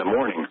showers in the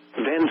morning,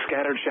 then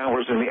scattered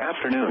showers in the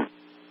afternoon.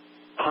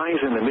 Highs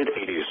in the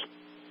mid-80s.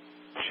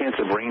 Chance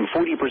of rain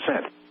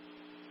 40%.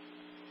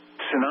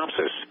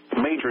 Synopsis.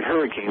 Major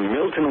Hurricane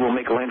Milton will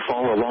make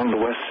landfall along the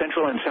west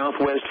central and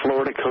southwest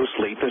Florida coast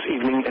late this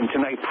evening and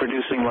tonight,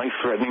 producing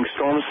life-threatening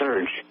storm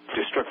surge,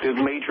 destructive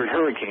major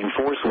hurricane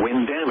force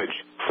wind damage,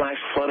 flash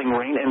flooding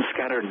rain, and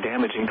scattered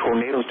damaging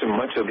tornadoes to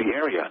much of the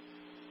area.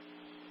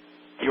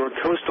 Your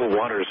coastal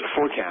waters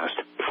forecast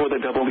for the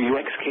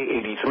W.A.F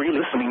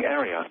listening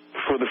area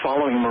for the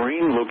following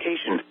marine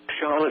location: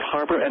 Charlotte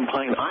Harbor and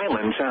Pine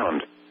Island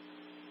Sound.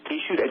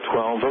 Issued at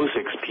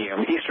 12:06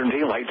 p.m. Eastern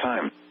Daylight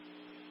Time.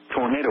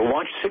 Tornado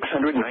watch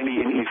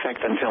 690 in effect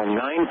until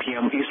 9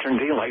 p.m. Eastern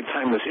Daylight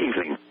Time this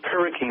evening.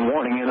 Hurricane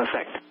warning in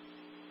effect.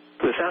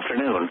 This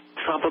afternoon,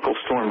 tropical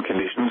storm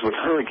conditions with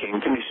hurricane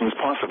conditions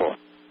possible.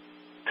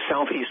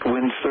 Southeast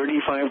winds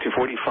 35 to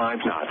 45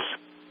 knots.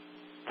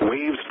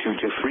 Waves 2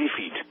 to 3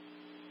 feet.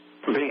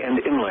 Bay and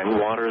inland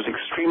waters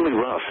extremely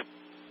rough.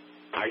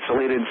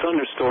 Isolated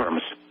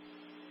thunderstorms.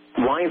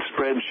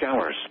 Widespread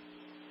showers.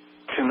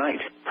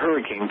 Tonight,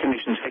 hurricane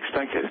conditions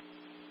expected.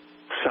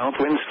 South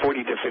winds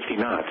 40 to 50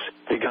 knots,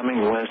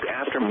 becoming west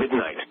after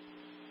midnight.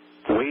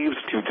 Waves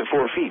 2 to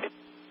 4 feet.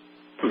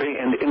 Bay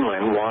and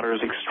inland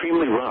waters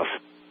extremely rough.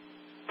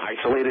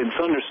 Isolated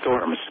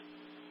thunderstorms.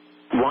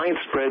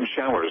 Widespread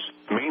showers,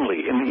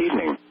 mainly in the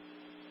evening.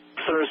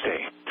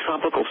 Thursday,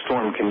 tropical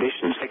storm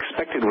conditions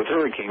expected with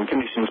hurricane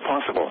conditions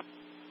possible.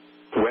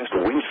 West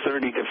winds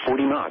 30 to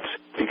 40 knots,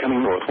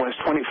 becoming northwest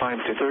 25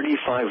 to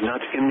 35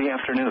 knots in the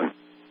afternoon.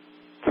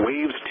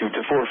 Waves 2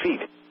 to 4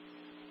 feet.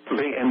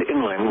 Bay and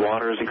inland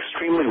waters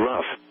extremely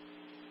rough.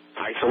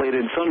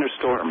 Isolated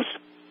thunderstorms.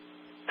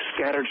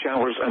 Scattered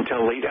showers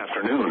until late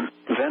afternoon,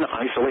 then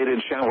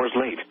isolated showers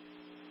late.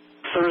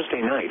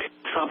 Thursday night,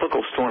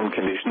 tropical storm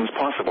conditions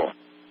possible.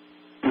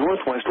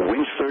 Northwest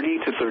winds 30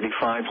 to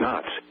 35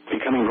 knots,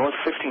 becoming north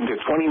 15 to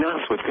 20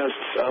 knots with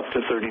gusts up to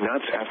 30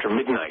 knots after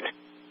midnight.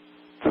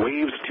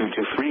 Waves 2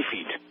 to 3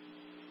 feet.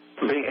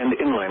 Bay and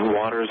inland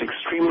waters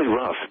extremely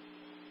rough.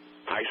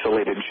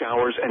 Isolated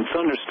showers and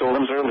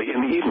thunderstorms early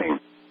in the evening.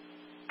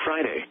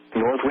 Friday,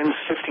 north winds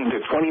 15 to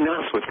 20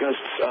 knots with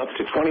gusts up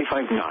to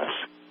 25 knots.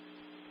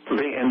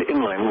 Bay and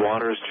inland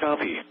waters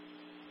choppy.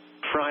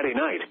 Friday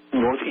night,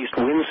 northeast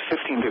winds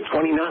 15 to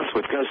 20 knots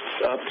with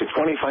gusts up to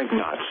 25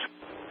 knots.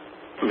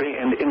 Bay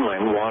and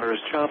inland waters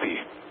choppy.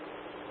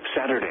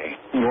 Saturday,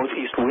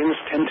 northeast winds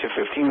 10 to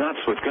 15 knots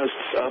with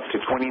gusts up to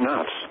 20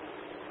 knots.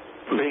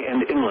 Bay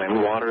and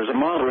inland waters a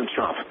moderate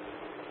chop.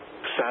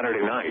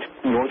 Saturday night,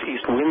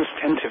 northeast winds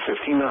 10 to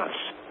 15 knots.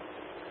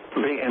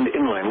 Bay and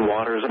inland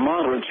waters a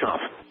moderate chop.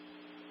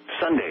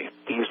 Sunday,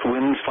 east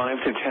winds 5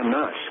 to 10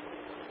 knots.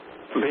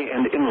 Bay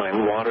and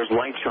inland waters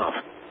light chop.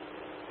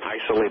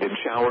 Isolated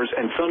showers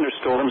and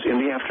thunderstorms in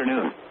the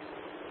afternoon.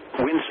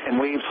 Winds and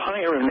waves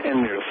higher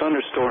and near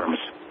thunderstorms.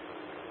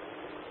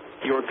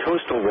 Your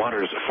coastal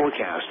waters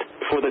forecast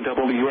for the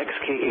W.A.F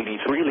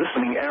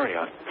listening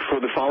area for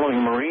the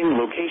following marine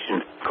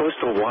location: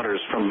 coastal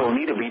waters from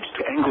Bonita Beach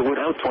to Englewood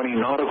out 20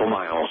 nautical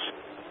miles.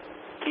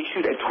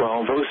 Issued at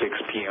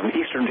 12:06 p.m.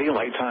 Eastern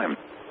Daylight Time.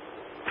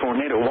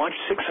 Tornado watch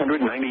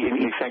 690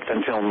 in effect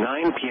until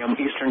 9 p.m.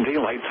 Eastern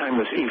Daylight Time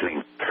this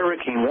evening.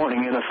 Hurricane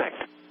warning in effect.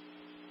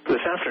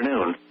 This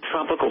afternoon,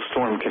 tropical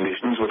storm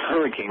conditions with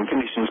hurricane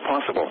conditions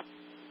possible.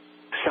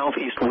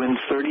 Southeast winds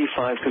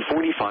 35 to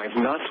 45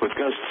 knots with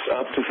gusts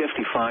up to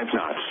 55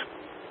 knots.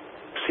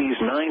 Seas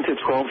 9 to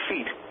 12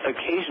 feet,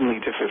 occasionally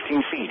to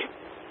 15 feet.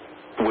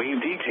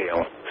 Wave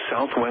detail,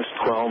 southwest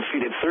 12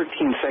 feet at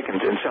 13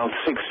 seconds and south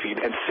 6 feet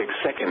at 6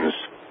 seconds.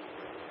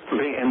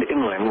 Bay and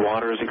inland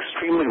waters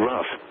extremely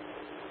rough.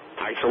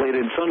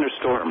 Isolated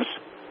thunderstorms.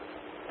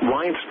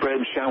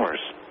 Widespread showers.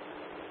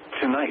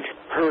 Tonight,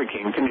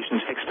 hurricane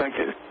conditions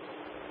expected.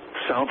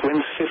 South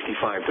winds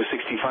 55 to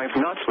 65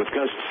 knots with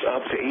gusts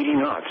up to 80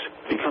 knots,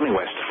 becoming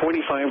west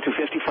 45 to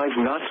 55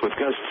 knots with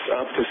gusts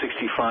up to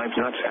 65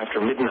 knots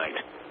after midnight.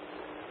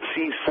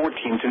 Seas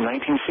 14 to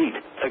 19 feet,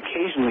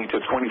 occasionally to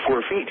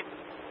 24 feet.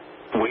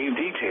 Wave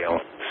detail,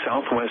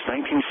 southwest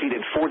 19 feet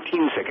at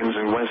 14 seconds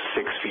and west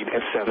 6 feet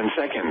at 7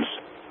 seconds.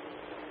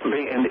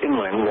 Bay and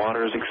inland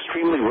waters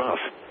extremely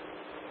rough.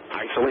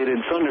 Isolated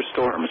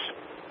thunderstorms.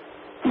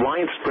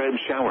 Widespread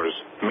showers,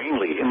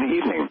 mainly in the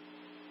evening.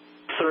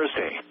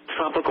 Thursday,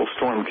 tropical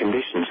storm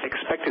conditions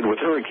expected with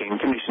hurricane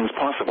conditions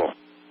possible.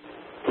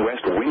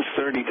 West winds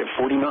 30 to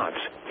 40 knots,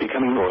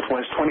 becoming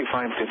northwest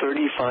 25 to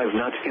 35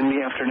 knots in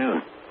the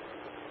afternoon.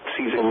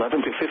 Seas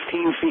 11 to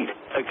 15 feet,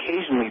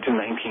 occasionally to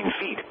 19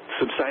 feet,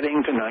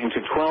 subsiding to 9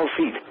 to 12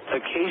 feet,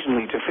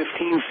 occasionally to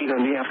 15 feet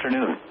in the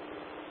afternoon.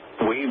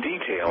 Wave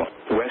detail,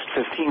 west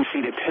 15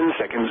 feet at 10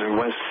 seconds and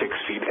west 6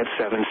 feet at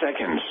 7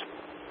 seconds.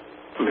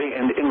 Bay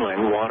and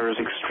inland waters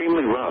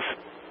extremely rough.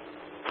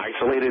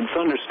 Isolated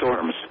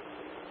thunderstorms.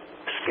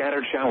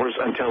 Scattered showers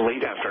until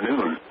late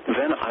afternoon,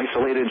 then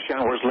isolated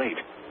showers late.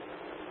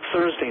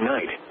 Thursday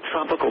night,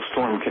 tropical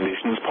storm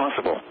conditions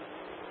possible.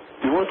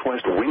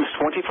 Northwest winds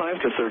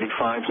 25 to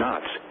 35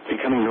 knots,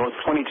 becoming north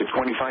 20 to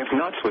 25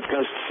 knots with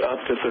gusts up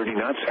to 30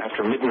 knots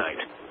after midnight.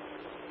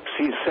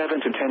 Seas 7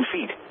 to 10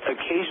 feet,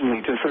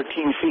 occasionally to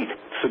 13 feet,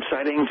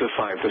 subsiding to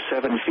 5 to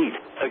 7 feet,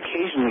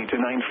 occasionally to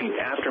 9 feet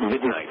after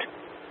midnight.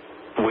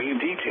 Wave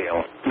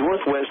detail,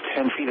 northwest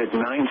 10 feet at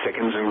 9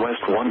 seconds and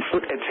west 1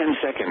 foot at 10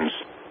 seconds.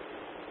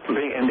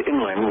 Bay and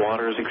inland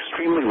waters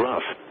extremely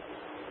rough.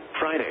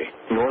 Friday,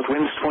 north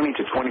winds 20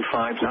 to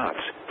 25 knots,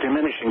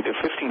 diminishing to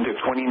 15 to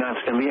 20 knots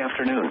in the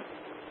afternoon.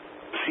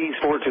 Seas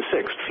 4 to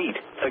 6 feet,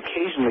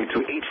 occasionally to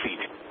 8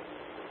 feet.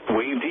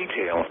 Wave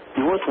detail,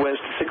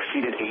 northwest 6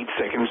 feet at 8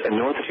 seconds and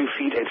north 2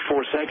 feet at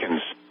 4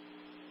 seconds.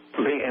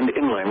 Bay and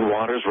inland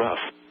waters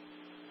rough.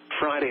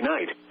 Friday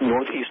night,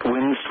 northeast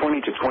winds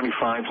 20 to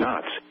 25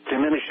 knots,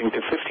 diminishing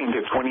to 15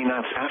 to 20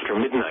 knots after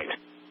midnight.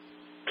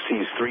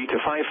 Seas 3 to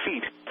 5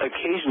 feet,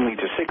 occasionally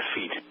to 6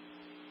 feet.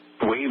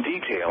 Wave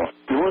detail,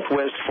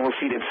 northwest 4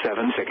 feet at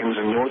 7 seconds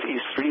and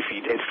northeast 3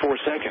 feet at 4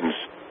 seconds.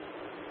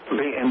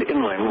 Bay and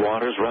inland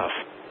waters rough.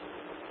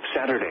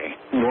 Saturday,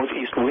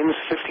 northeast winds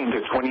 15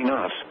 to 20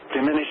 knots,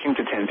 diminishing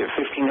to 10 to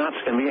 15 knots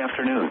in the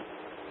afternoon.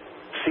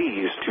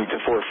 Seas 2 to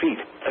 4 feet,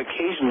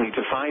 occasionally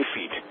to 5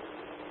 feet.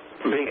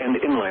 Bay and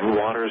inland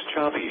waters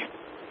choppy.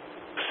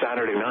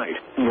 Saturday night,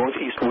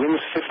 northeast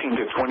winds 15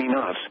 to 20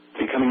 knots,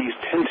 becoming east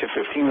 10 to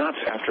 15 knots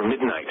after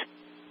midnight.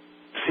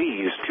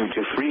 Seas 2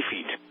 to 3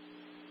 feet.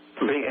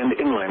 Bay and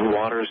inland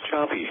waters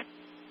choppy.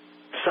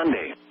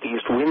 Sunday,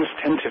 east winds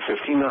 10 to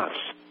 15 knots.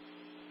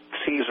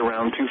 Seas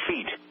around 2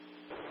 feet.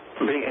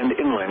 Bay and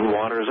inland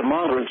waters a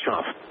moderate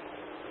chop.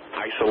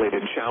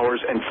 Isolated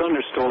showers and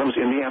thunderstorms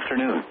in the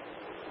afternoon.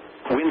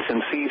 Winds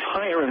and seas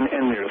higher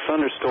and near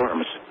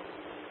thunderstorms.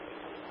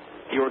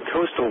 Your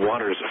coastal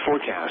waters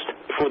forecast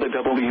for the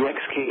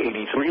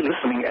WXK-83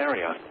 listening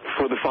area.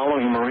 For the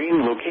following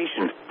marine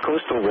location,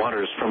 coastal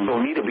waters from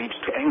Bonita Beach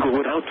to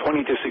Englewood out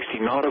 20 to 60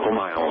 nautical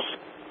miles.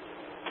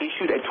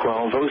 Issued at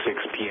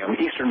 12:06 p.m.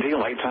 Eastern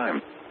Daylight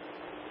Time.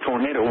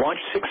 Tornado watch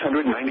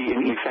 690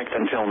 in effect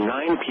until 9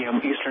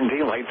 p.m. Eastern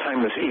Daylight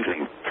Time this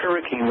evening.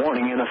 Hurricane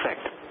warning in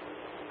effect.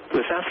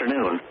 This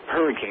afternoon,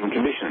 hurricane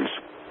conditions.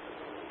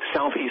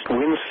 Southeast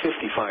winds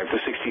 55 to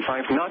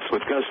 65 knots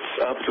with gusts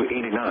up to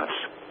 80 knots.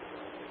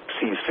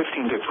 Seas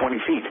 15 to 20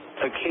 feet,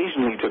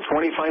 occasionally to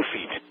 25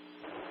 feet.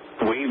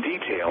 Wave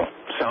detail,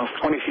 south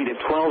 20 feet at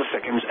 12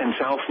 seconds and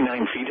south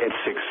 9 feet at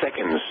 6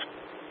 seconds.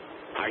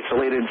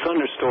 Isolated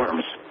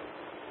thunderstorms.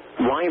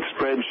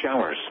 Widespread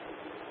showers.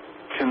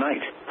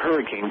 Tonight,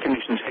 hurricane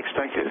conditions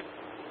expected.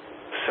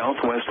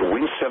 Southwest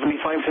winds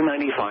 75 to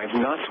 95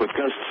 knots with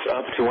gusts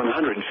up to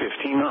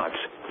 115 knots,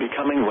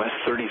 becoming west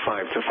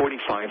 35 to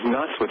 45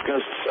 knots with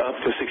gusts up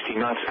to 60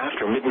 knots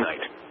after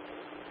midnight.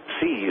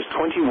 Seas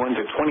 21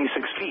 to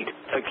 26 feet,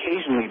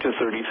 occasionally to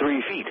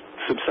 33 feet,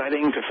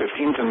 subsiding to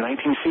 15 to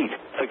 19 feet,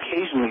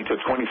 occasionally to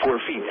 24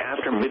 feet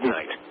after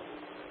midnight.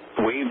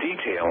 Wave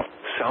detail,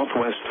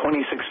 southwest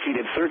 26 feet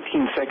at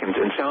 13 seconds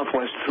and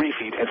southwest 3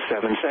 feet at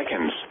 7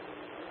 seconds.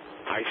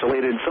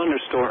 Isolated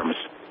thunderstorms.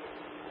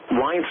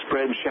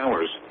 Widespread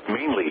showers,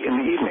 mainly in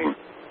the evening.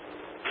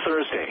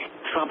 Thursday,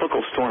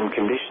 tropical storm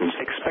conditions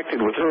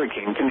expected with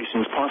hurricane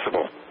conditions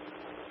possible.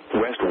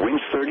 West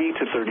winds 30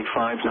 to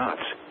 35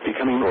 knots,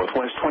 becoming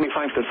northwest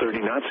 25 to 30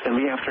 knots in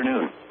the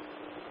afternoon.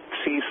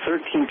 Seas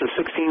 13 to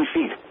 16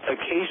 feet,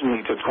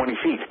 occasionally to 20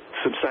 feet,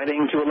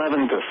 subsiding to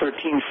 11 to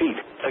 13 feet,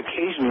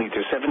 occasionally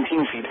to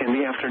 17 feet in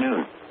the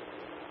afternoon.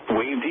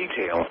 Wave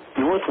detail,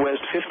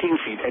 northwest 15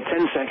 feet at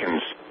 10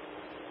 seconds.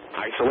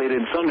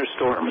 Isolated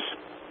thunderstorms.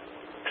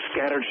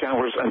 Scattered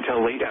showers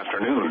until late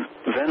afternoon,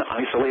 then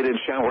isolated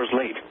showers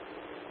late.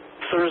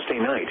 Thursday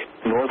night,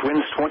 north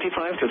winds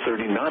 25 to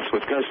 30 knots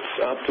with gusts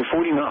up to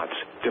 40 knots,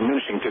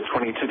 diminishing to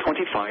 20 to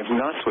 25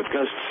 knots with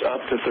gusts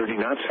up to 30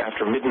 knots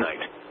after midnight.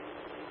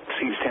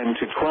 Seas 10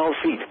 to 12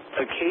 feet,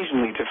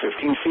 occasionally to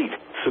 15 feet,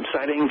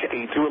 subsiding to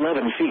 8 to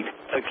 11 feet,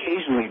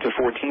 occasionally to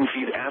 14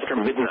 feet after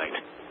midnight.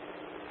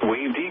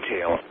 Wave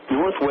detail,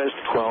 northwest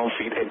 12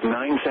 feet at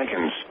 9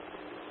 seconds.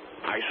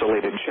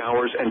 Isolated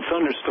showers and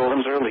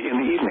thunderstorms early in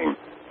the evening.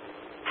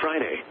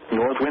 Friday,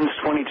 north winds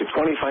 20 to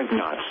 25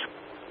 knots.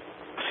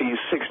 Seas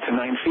 6 to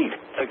 9 feet,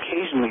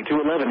 occasionally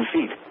to 11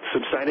 feet,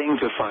 subsiding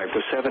to 5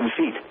 to 7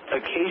 feet,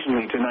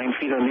 occasionally to 9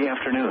 feet in the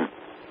afternoon.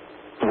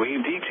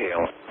 Wave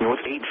detail, north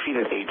 8 feet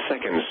at 8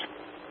 seconds.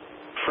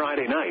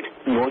 Friday night,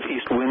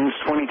 northeast winds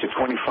 20 to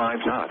 25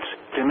 knots,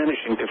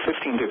 diminishing to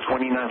 15 to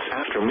 20 knots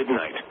after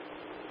midnight.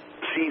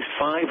 Seas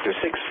 5 to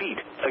 6 feet,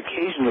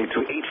 occasionally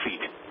to 8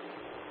 feet.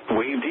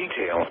 Wave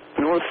detail,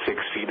 north 6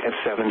 feet at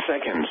 7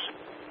 seconds.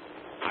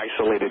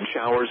 Isolated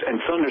showers and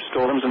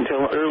thunderstorms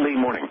until early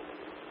morning.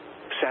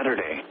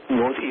 Saturday,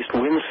 northeast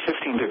winds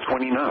 15 to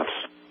 20 knots.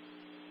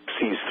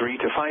 Seas 3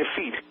 to 5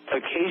 feet,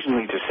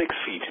 occasionally to 6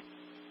 feet.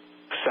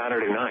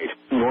 Saturday night,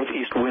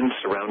 northeast winds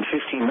around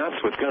 15 knots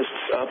with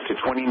gusts up to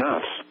 20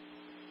 knots.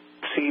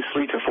 Seas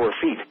 3 to 4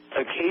 feet,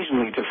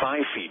 occasionally to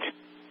 5 feet.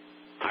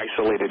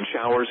 Isolated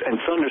showers and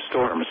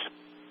thunderstorms.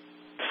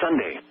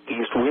 Sunday,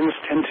 east winds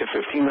 10 to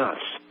 15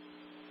 knots.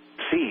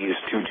 Seas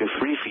 2 to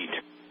 3 feet.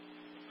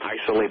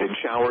 Isolated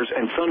showers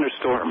and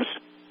thunderstorms.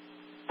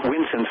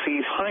 Winds and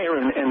seas higher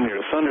and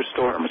near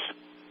thunderstorms.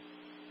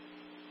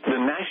 The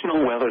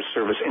National Weather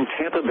Service in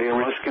Tampa Bay,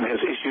 Ruskin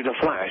has issued a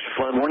flash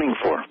flood warning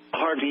for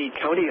Hardee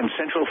County in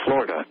Central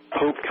Florida,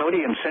 Polk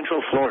County in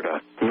Central Florida,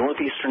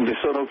 Northeastern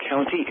DeSoto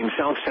County in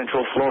South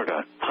Central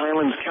Florida,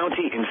 Highlands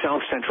County in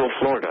South Central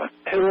Florida,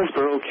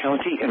 Hillsborough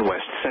County in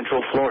West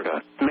Central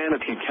Florida,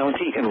 Manatee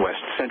County in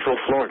West Central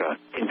Florida,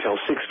 until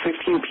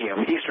 6:15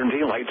 p.m. Eastern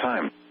Daylight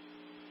Time.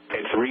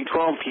 At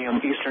 3:12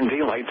 p.m. Eastern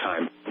Daylight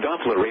Time,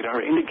 Doppler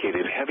radar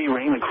indicated heavy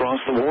rain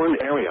across the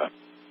warned area.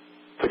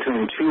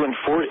 Between 2 and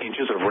 4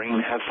 inches of rain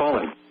have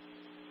fallen.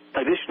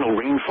 Additional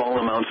rainfall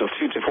amounts of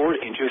 2 to 4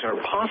 inches are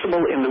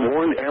possible in the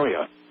warned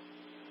area.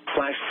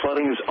 Flash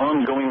flooding is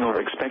ongoing or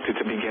expected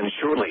to begin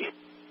shortly.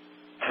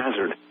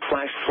 Hazard: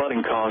 flash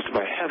flooding caused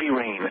by heavy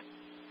rain.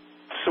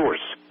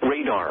 Source: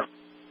 radar.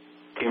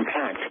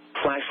 Impact: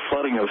 flash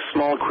flooding of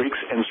small creeks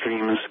and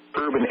streams,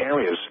 urban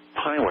areas,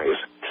 highways,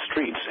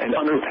 streets and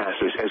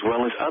underpasses, as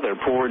well as other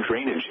poor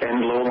drainage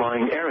and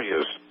low-lying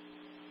areas.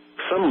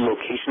 Some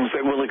locations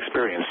that will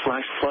experience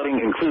flash flooding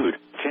include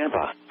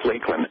Tampa,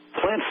 Lakeland,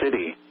 Plant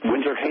City,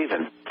 Winter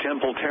Haven,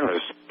 Temple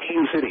Terrace,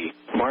 Cane City,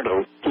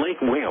 Bartow, Lake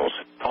Wales,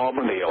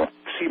 Auburndale,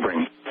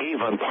 Sebring,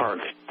 Avon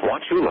Park,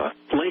 Wauchula,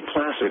 Lake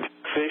Placid,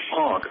 Fish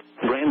Hawk,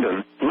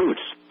 Brandon,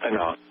 Lutz,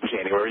 Anna,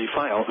 January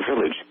File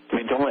Village,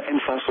 Medola and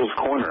Fussel's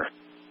Corner.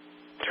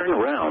 Turn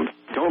around.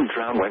 Don't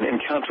drown when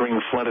encountering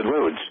flooded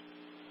roads.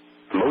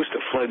 Most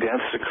flood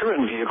deaths occur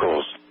in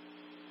vehicles.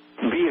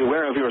 Be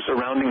aware of your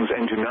surroundings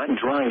and do not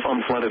drive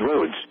on flooded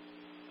roads.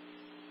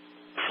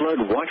 Flood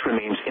watch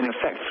remains in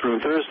effect through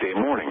Thursday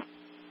morning.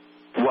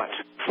 What?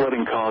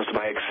 Flooding caused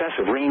by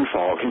excessive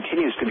rainfall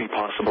continues to be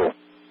possible.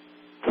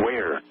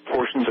 Where?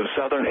 Portions of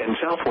southern and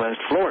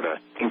southwest Florida,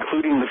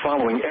 including the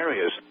following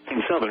areas: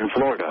 in southern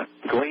Florida,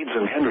 Glades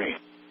and Henry.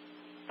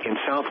 In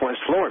southwest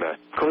Florida,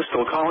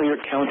 coastal Collier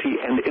County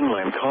and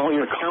inland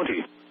Collier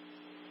County.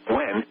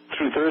 When?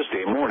 Through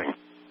Thursday morning.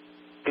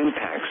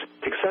 Impacts: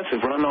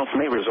 excessive runoff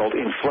may result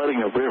in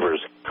flooding of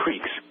rivers,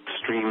 creeks,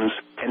 streams,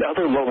 and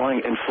other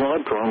low-lying and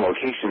flood-prone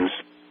locations.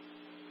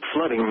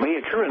 Flooding may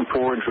occur in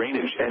poor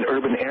drainage and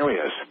urban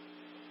areas.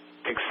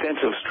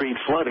 Extensive street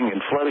flooding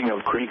and flooding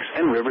of creeks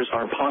and rivers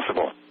are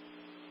possible.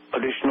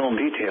 Additional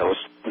details: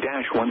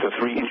 -1 to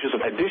 3 inches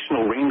of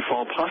additional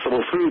rainfall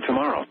possible through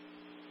tomorrow.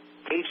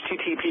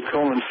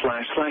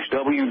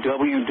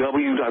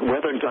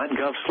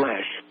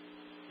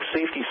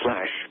 http://www.weather.gov/safety/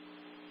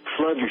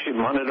 Flood. You should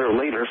monitor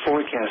later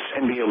forecasts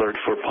and be alert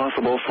for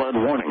possible flood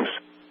warnings.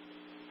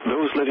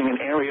 Those living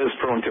in areas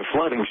prone to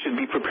flooding should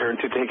be prepared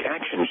to take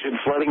action should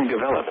flooding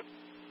develop.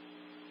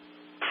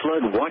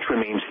 Flood watch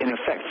remains in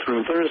effect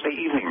through Thursday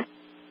evening.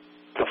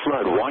 The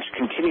flood watch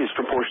continues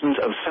for portions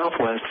of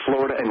southwest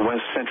Florida and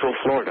west central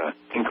Florida,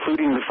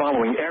 including the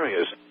following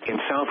areas: in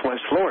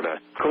southwest Florida,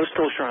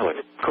 coastal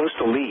Charlotte,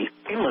 coastal Lee,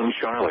 inland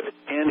Charlotte,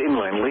 and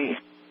inland Lee.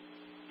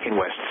 In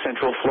west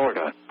central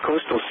Florida,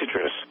 coastal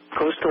Citrus,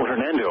 coastal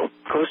Hernando,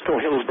 coastal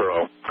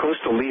Hillsborough,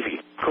 coastal Levy,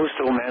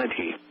 coastal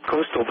Manatee,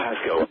 coastal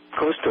Pasco,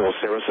 coastal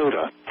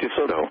Sarasota,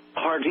 DeSoto,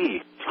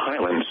 Hardee,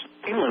 Highlands,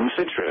 inland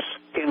Citrus,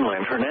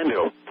 inland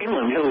Hernando,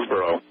 inland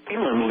Hillsborough,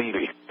 inland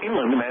Levy,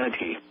 inland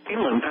Manatee,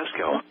 inland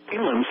Pasco,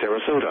 inland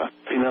Sarasota,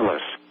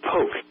 Pinellas,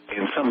 Polk,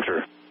 and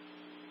Sumter.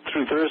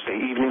 Through Thursday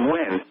evening.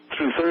 When?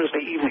 Through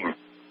Thursday evening.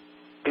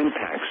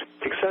 Impacts: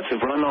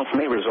 excessive runoff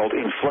may result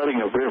in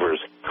flooding of rivers,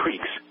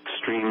 creeks,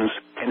 streams,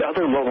 and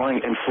other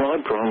low-lying and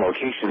flood-prone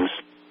locations.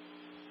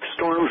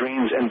 Storm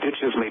drains and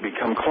ditches may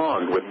become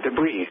clogged with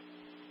debris.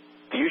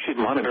 You should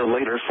monitor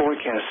later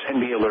forecasts and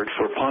be alert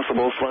for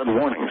possible flood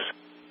warnings.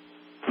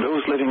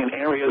 Those living in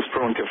areas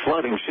prone to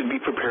flooding should be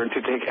prepared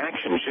to take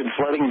action should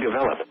flooding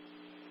develop.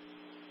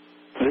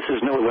 This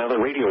is NOAA Weather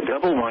Radio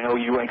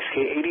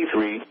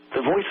WYOUXK83,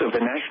 the voice of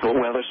the National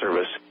Weather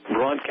Service,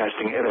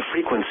 broadcasting at a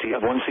frequency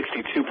of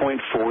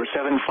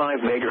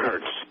 162.475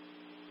 megahertz.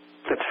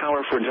 The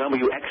tower for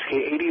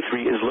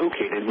WXK83 is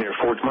located near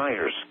Fort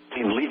Myers,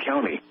 in Lee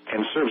County,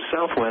 and serves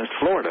southwest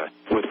Florida,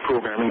 with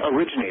programming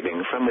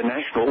originating from the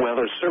National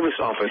Weather Service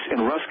office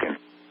in Ruskin.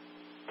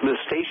 The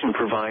station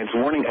provides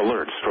warning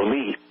alerts for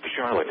Lee,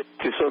 Charlotte,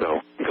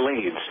 DeSoto,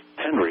 Glades,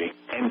 Henry,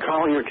 and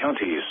Collier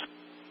counties.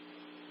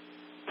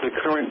 The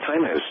current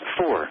time is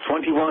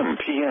 4:21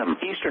 p.m.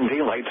 Eastern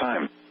Daylight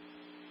Time.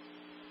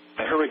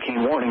 A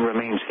hurricane warning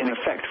remains in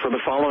effect for the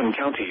following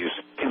counties: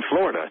 in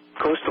Florida,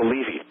 coastal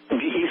Levy,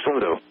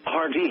 DeSoto,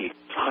 Hardee,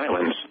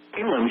 Highlands,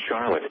 inland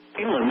Charlotte,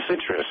 inland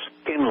Citrus,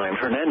 inland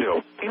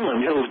Hernando,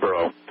 inland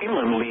Hillsborough,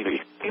 inland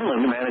Levy,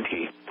 inland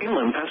Manatee,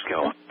 inland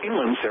Pasco,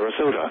 inland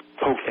Sarasota,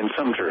 Polk, and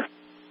Sumter.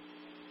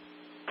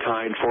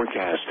 Tide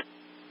forecast.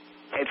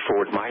 At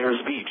Fort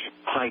Myers Beach,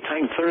 high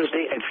tide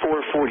Thursday at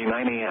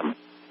 4:49 a.m.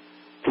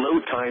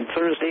 Low tide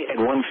Thursday at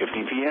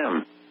 1:50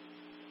 p.m.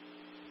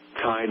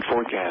 Tide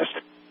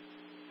forecast.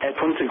 At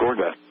Punta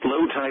Gorda,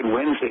 low tide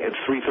Wednesday at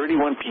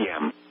 3:31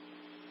 p.m.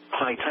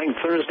 high tide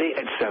Thursday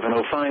at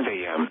 7:05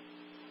 a.m.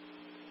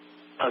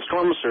 A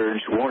storm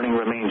surge warning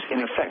remains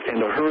in effect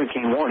and a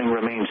hurricane warning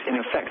remains in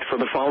effect for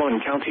the following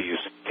counties: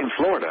 in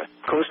Florida,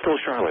 coastal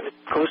Charlotte,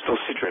 coastal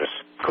Citrus,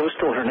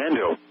 coastal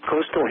Hernando,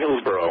 coastal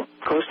Hillsborough,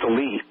 coastal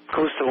Lee,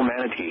 coastal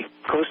Manatee,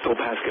 coastal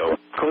Pasco,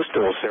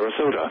 coastal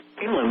Sarasota,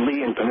 inland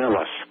Lee and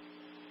Pinellas.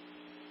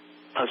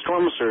 A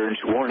storm surge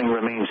warning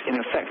remains in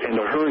effect and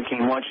a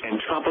hurricane watch and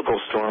tropical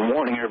storm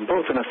warning are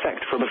both in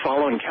effect for the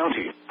following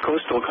county: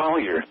 coastal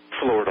Collier,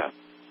 Florida.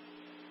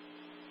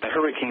 A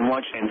hurricane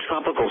watch and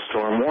tropical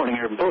storm warning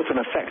are both in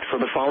effect for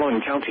the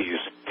following counties: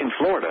 in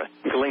Florida,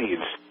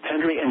 Glades,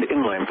 Hendry and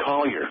inland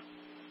Collier.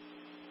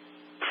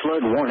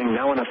 Flood warning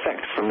now in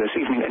effect from this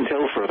evening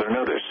until further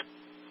notice.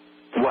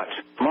 What?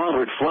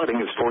 Moderate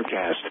flooding is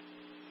forecast.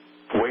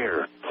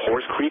 Where?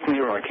 Horse Creek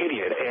near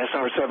Arcadia at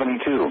ASR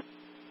 72.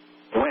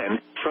 When?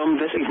 From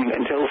this evening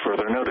until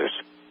further notice.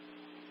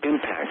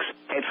 Impacts: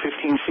 at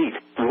 15 feet,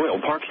 Royal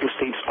Park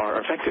Estates are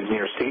affected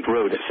near State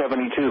Road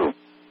 72.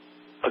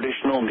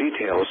 Additional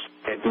details: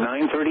 at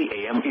 9:30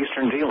 a.m.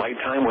 Eastern Daylight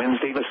Time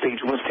Wednesday the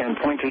stage was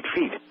 10.8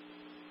 feet.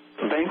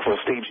 Thankful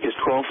stage is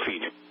 12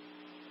 feet.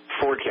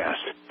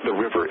 Forecast: the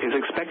river is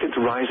expected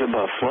to rise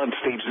above flood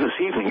stage this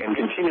evening and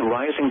continue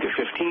rising to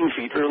 15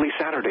 feet early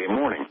Saturday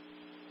morning.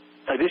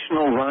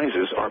 Additional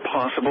rises are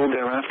possible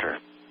thereafter.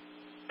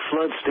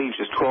 Flood stage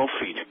is 12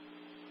 feet.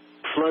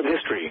 Flood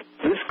history: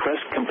 this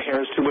crest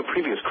compares to a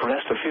previous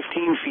crest of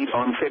 15 feet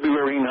on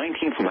February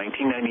 19,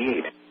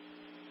 1998.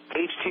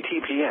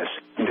 https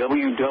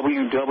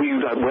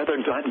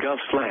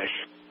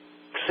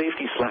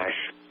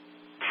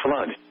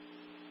www.weather.gov/safety/flood.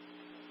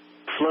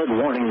 Flood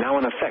warning now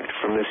in effect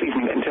from this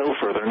evening until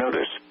further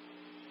notice.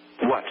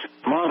 What?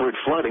 Moderate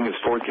flooding is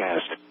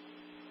forecast.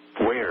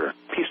 Where?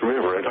 Peace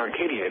River at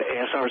Arcadia at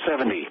ASR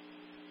 70.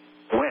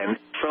 When?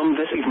 From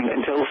this evening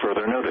until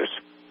further notice.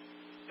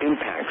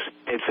 Impacts: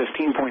 at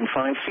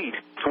 15.5 feet,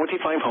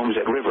 25 homes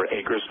at River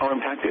Acres are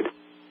impacted.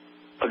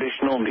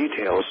 Additional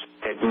details: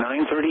 at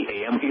 9:30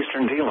 a.m.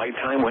 Eastern Daylight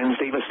Time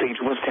Wednesday the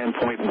stage was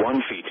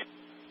 10.1 feet.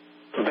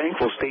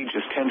 Thankful stage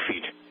is 10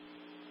 feet.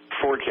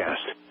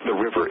 Forecast: the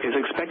river is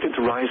expected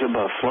to rise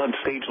above flood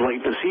stage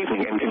late this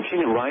evening and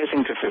continue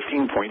rising to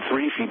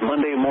 15.3 feet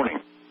Monday morning.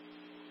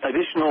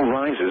 Additional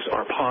rises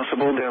are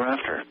possible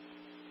thereafter.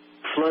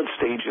 Flood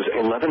stage is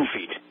 11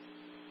 feet.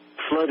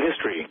 Flood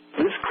history: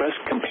 this crest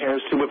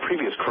compares to a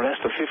previous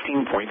crest of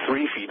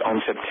 15.3 feet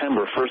on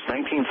September 1,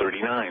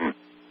 1939.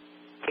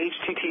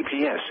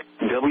 https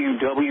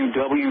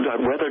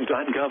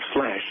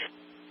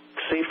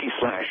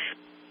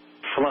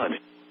www.weather.gov/safety/flood.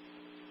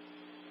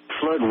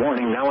 Flood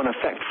warning now in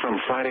effect from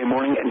Friday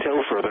morning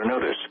until further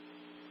notice.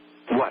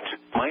 What?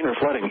 Minor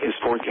flooding is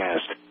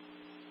forecast.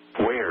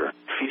 Where?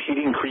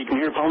 Feeding Creek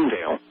near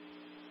Palmdale.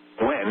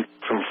 When?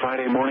 From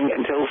Friday morning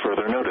until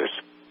further notice.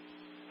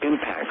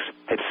 Impacts: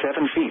 at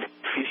 7 feet,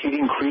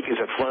 Feeding Creek is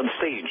at flood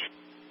stage.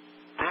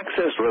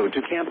 Access road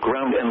to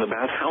campground and the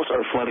bathhouse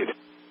are flooded.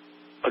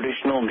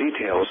 Additional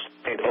details: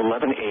 at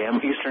 11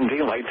 a.m. Eastern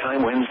Daylight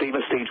Time Wednesday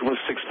the stage was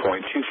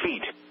 6.2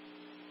 feet.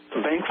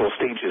 Thankful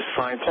stage is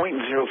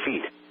 5.0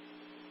 feet.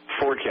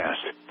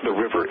 Forecast: the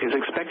river is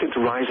expected to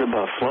rise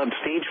above flood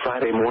stage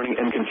Friday morning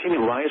and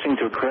continue rising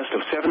to a crest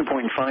of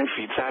 7.5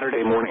 feet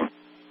Saturday morning.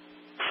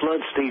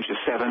 Flood stage is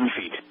 7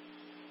 feet.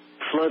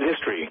 Flood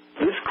history: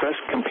 this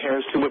crest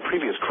compares to a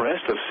previous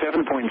crest of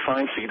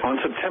 7.5 feet on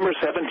September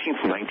 17,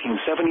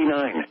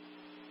 1979.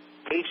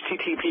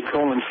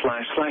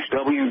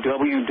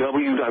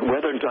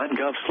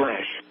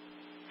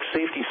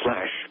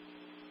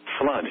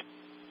 http://www.weather.gov/safety/flood.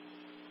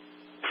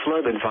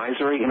 Flood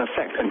advisory in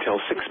effect until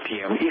 6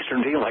 p.m.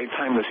 Eastern Daylight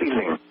Time this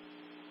evening.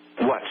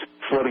 What?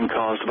 Flooding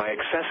caused by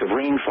excessive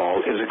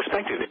rainfall is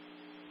expected.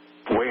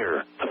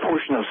 Where? A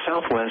portion of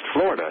southwest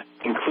Florida,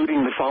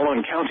 including the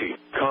following county: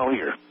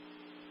 Collier.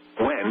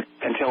 When?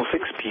 Until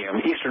 6 p.m.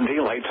 Eastern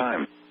Daylight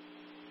Time.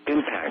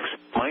 Impacts: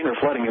 minor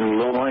flooding in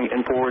low-lying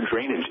and poor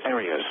drainage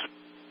areas.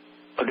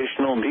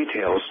 Additional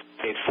details: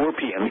 at 4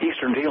 p.m.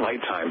 Eastern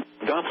Daylight Time,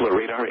 Doppler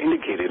radar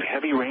indicated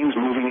heavy rains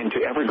moving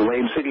into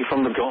Everglades City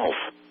from the Gulf.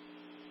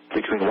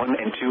 Between 1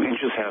 and 2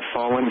 inches have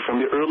fallen from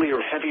the earlier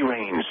heavy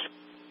rains.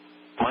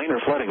 Minor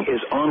flooding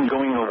is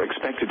ongoing or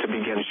expected to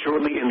begin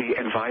shortly in the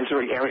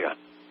advisory area.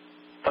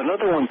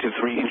 Another 1 to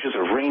 3 inches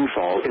of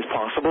rainfall is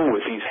possible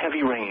with these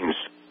heavy rains.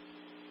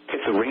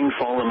 If the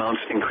rainfall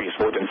amounts increase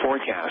more than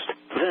forecast,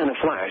 then a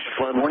flash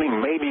flood warning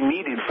may be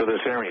needed for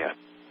this area.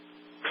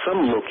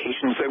 Some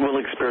locations that will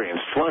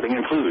experience flooding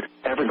include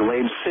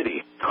Everglades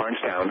City,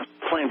 Carnstown,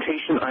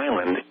 Plantation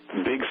Island,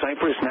 Big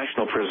Cypress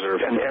National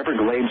Preserve, and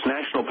Everglades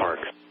National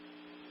Park.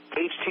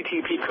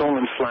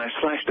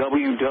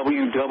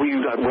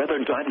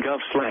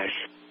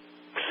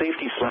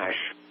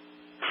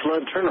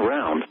 http://www.weather.gov/safety/flood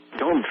turnaround.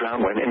 Don't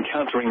drown when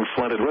encountering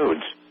flooded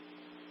roads.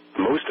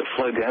 Most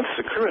flood deaths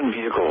occur in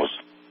vehicles.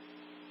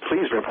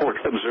 Please report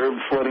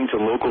observed flooding to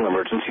local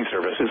emergency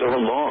services or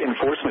law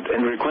enforcement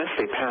and request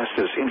they pass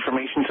this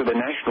information to the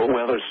National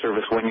Weather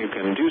Service when you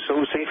can do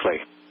so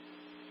safely.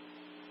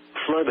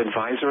 Flood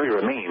advisory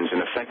remains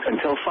in effect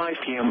until 5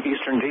 p.m.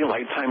 Eastern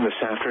Daylight Time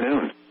this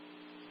afternoon.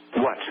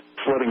 What?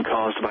 Flooding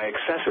caused by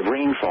excessive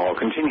rainfall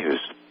continues.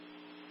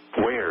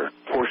 Where?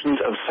 Portions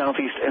of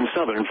southeast and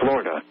southern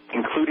Florida,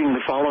 including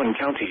the following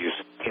counties: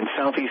 in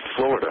southeast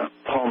Florida,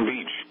 Palm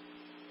Beach;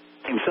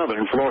 in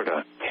southern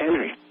Florida,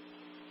 Henry.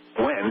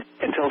 When?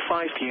 Until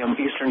 5 p.m.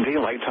 Eastern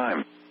Daylight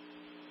Time.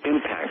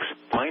 Impacts: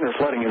 minor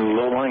flooding in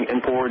low-lying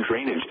and poor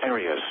drainage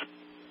areas.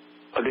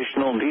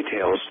 Additional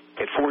details: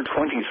 at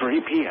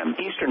 4:23 p.m.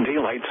 Eastern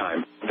Daylight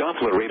Time,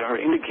 Doppler radar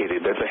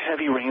indicated that the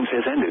heavy rains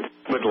has ended,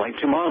 but light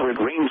to moderate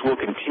rains will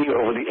continue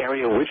over the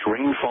area, which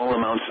rainfall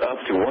amounts up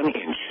to 1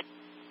 inch.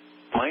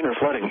 Minor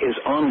flooding is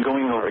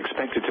ongoing or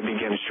expected to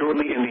begin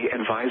shortly in the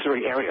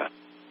advisory area.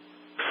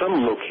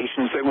 Some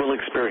locations that will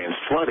experience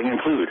flooding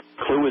include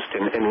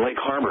Clewiston and Lake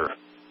Harbor.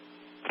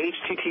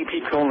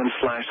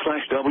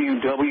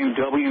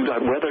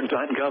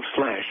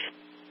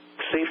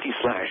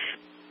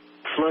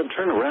 http://www.weather.gov/safety/flood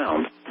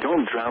turnaround,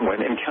 don't drown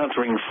when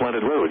encountering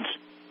flooded roads.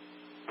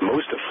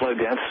 Most flood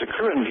deaths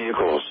occur in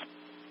vehicles.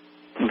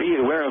 Be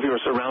aware of your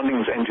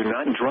surroundings and do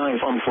not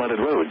drive on flooded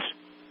roads.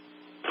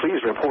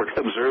 Please report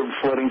observed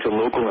flooding to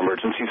local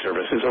emergency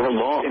services or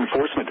law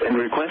enforcement and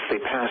request they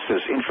pass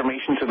this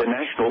information to the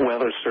National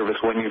Weather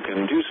Service when you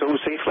can do so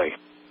safely.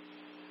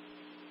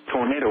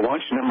 Tornado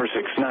Watch number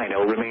 690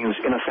 remains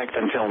in effect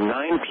until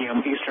 9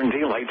 p.m. Eastern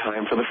Daylight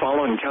Time for the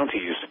following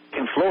counties: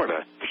 in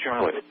Florida,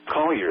 Charlotte,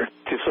 Collier,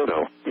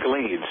 DeSoto,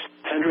 Glades,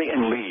 Henry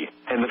and Lee,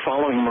 and the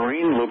following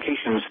marine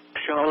locations: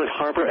 Charlotte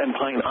Harbor and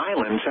Pine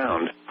Island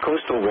Sound,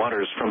 coastal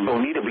waters from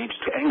Bonita Beach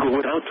to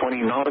Englewood out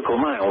 20 nautical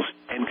miles,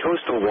 and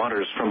coastal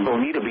waters from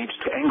Bonita Beach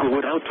to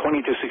Englewood out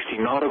 20 to 60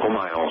 nautical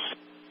miles.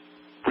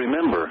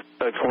 Remember,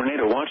 a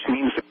tornado watch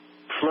means that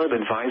flood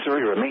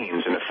advisory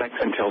remains in effect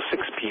until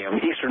 6 p.m.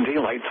 Eastern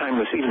Daylight Time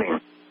this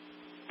evening.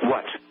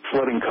 What?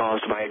 Flooding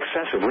caused by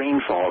excessive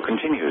rainfall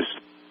continues.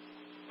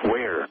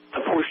 Where?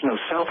 A portion of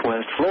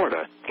southwest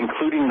Florida,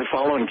 including the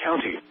following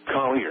county: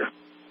 Collier.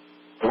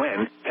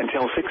 When?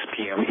 Until 6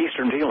 p.m.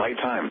 Eastern Daylight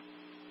Time.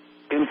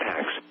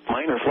 Impacts: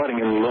 minor flooding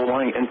in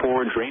low-lying and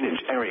poor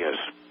drainage areas.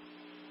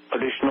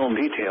 Additional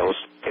details: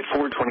 at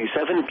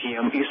 4:27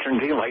 p.m. Eastern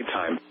Daylight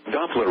Time,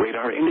 Doppler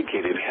radar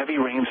indicated heavy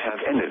rains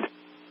have ended.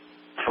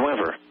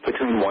 However,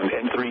 between 1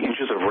 and 3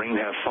 inches of rain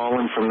have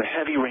fallen from the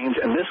heavy rains,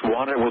 and this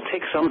water will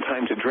take some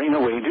time to drain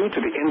away due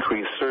to the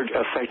increased surge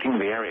affecting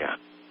the area.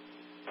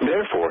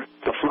 Therefore,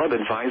 the flood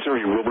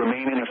advisory will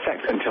remain in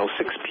effect until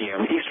 6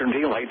 p.m. Eastern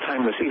Daylight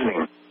Time this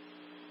evening.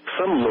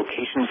 Some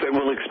locations that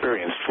will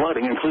experience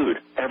flooding include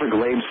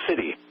Everglades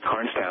City,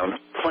 Carnstown,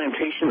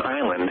 Plantation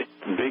Island,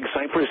 Big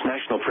Cypress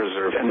National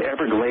Preserve, and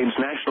Everglades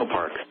National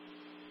Park.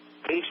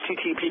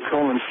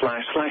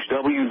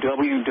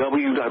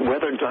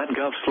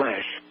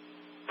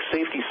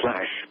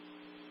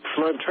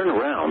 http://www.weather.gov/safety/flood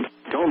turnaround,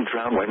 don't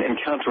drown when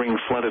encountering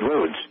flooded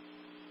roads.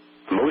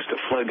 Most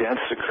flood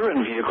deaths occur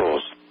in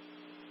vehicles.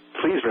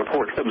 Please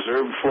report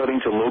observed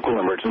flooding to local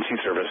emergency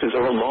services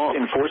or law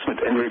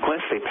enforcement and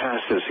request they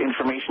pass this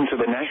information to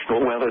the National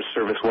Weather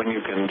Service when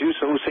you can do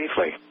so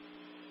safely.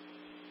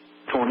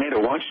 Tornado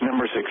Watch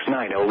number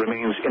 690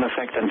 remains in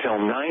effect until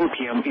 9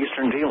 p.m.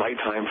 Eastern Daylight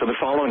Time for the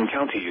following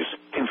counties: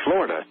 in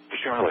Florida,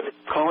 Charlotte,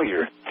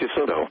 Collier,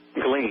 DeSoto,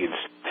 Glades,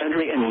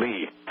 Henry and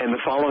Lee, and the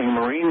following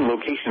marine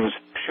locations: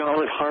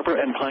 Charlotte Harbor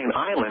and Pine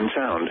Island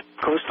Sound,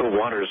 coastal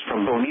waters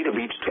from Bonita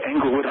Beach to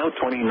Englewood out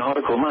 20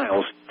 nautical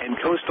miles, and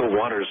coastal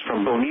waters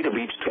from Bonita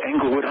Beach to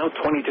Englewood out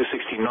 20 to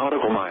 60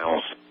 nautical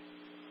miles.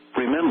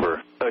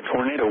 Remember, a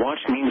tornado watch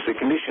means the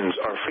conditions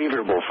are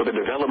favorable for the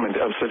development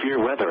of severe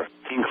weather,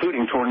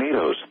 including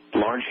tornadoes,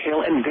 large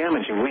hail and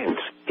damaging winds,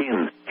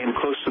 in and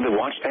close to the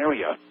watch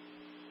area.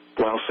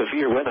 While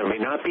severe weather may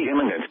not be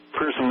imminent,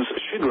 persons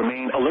should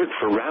remain alert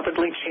for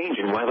rapidly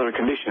changing weather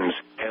conditions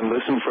and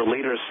listen for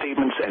later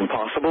statements and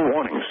possible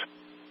warnings.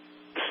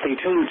 Stay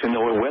tuned to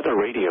NOAA Weather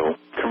Radio,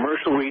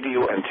 commercial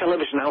radio and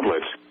television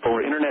outlets,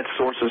 or internet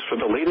sources for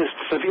the latest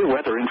severe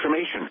weather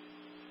information.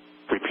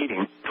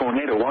 Repeating,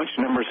 Tornado Watch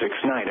number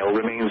 690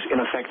 remains in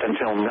effect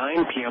until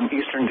 9 p.m.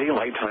 Eastern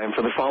Daylight Time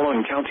for the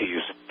following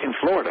counties: in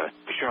Florida,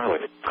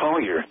 Charlotte,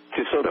 Collier,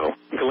 DeSoto,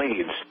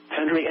 Glades,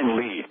 Henry and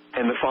Lee,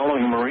 and the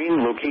following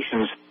marine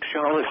locations: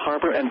 Charlotte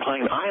Harbor and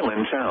Pine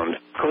Island Sound,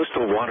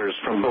 coastal waters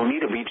from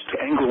Bonita Beach to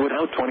Englewood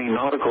out 20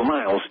 nautical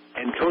miles,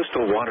 and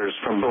coastal waters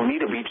from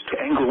Bonita Beach to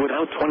Englewood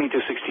out 20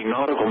 to 60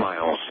 nautical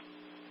miles.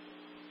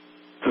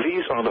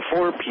 These are the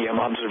 4 p.m.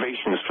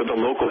 observations for the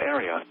local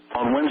area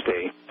on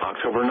Wednesday,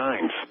 October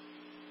 9th.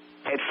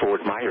 At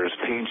Fort Myers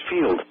Page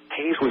Field,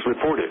 haze was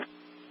reported.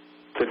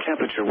 The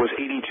temperature was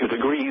 82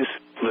 degrees,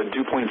 the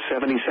dew point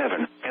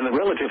 77, and the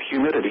relative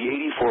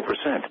humidity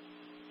 84%.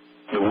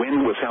 The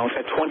wind was out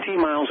at 20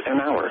 miles an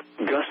hour,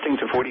 gusting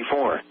to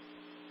 44.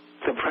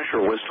 The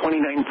pressure was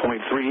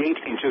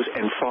 29.38 inches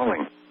and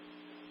falling.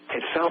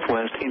 At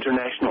Southwest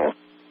International,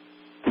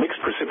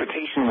 mixed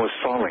precipitation was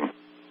falling.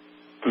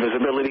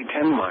 Visibility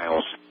 10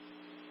 miles.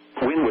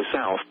 Wind was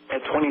south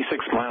at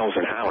 26 miles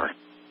an hour.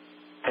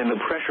 And the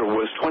pressure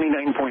was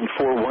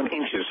 29.41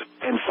 inches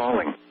and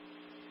falling.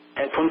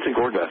 At Punta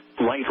Gorda,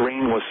 light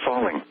rain was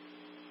falling.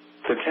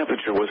 The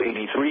temperature was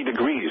 83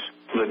 degrees,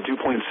 the dew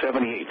point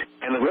 78,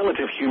 and the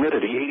relative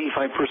humidity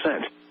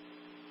 85%.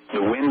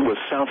 The wind was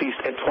southeast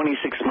at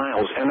 26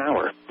 miles an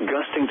hour,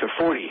 gusting to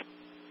 40.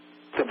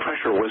 The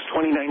pressure was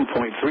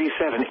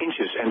 29.37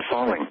 inches and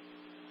falling.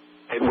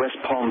 At West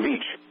Palm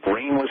Beach,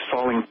 rain was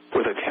falling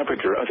with a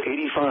temperature of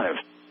 85.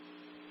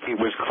 It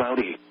was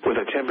cloudy with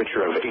a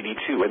temperature of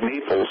 82 at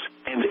Naples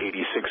and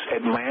 86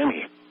 at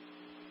Miami.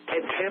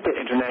 At Tampa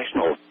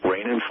International,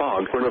 rain and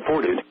fog were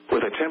reported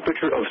with a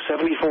temperature of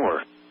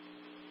 74.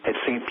 At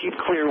St. Pete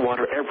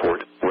Clearwater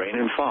Airport, rain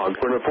and fog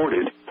were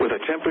reported with a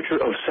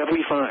temperature of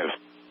 75.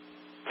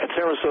 At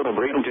Sarasota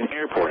Bradenton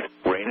Airport,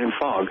 rain and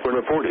fog were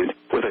reported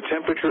with a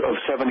temperature of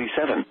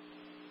 77.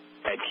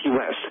 At Key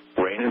West,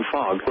 rain and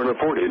fog were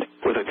reported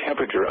with a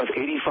temperature of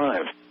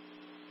 85.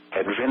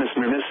 At Venice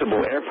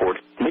Municipal Airport,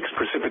 mixed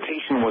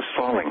precipitation was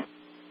falling.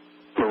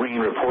 Marine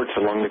reports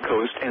along the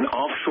coast and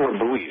offshore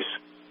buoys.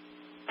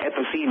 At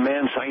the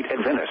Seaman site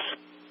at Venice,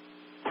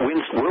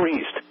 winds were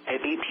east at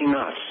 18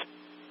 knots.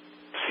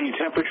 Sea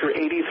temperature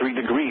 83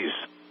 degrees.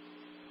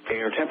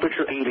 Air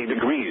temperature 80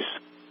 degrees.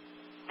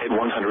 At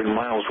 100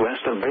 miles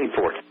west of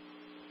Bayport,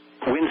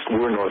 winds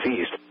were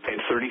northeast at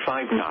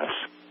 35 knots.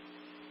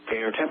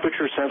 Air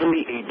temperature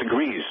 78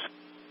 degrees.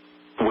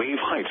 Wave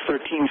height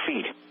 13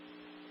 feet.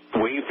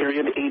 Wave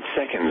period 8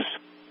 seconds.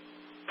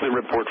 The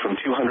report from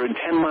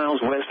 210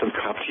 miles west of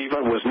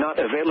Captiva was not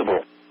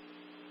available.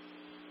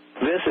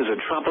 This is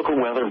a tropical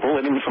weather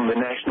bulletin from the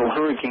National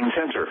Hurricane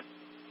Center,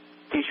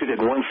 issued at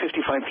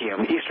 1:55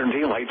 p.m. Eastern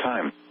Daylight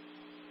Time.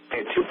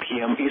 At 2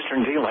 p.m.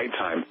 Eastern Daylight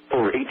Time,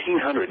 over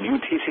 1800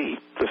 UTC,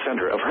 the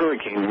center of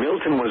Hurricane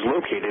Milton was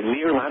located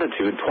near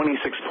latitude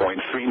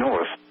 26.3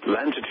 north,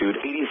 longitude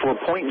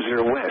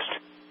 84.0 west,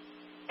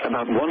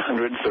 about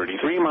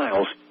 133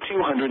 miles,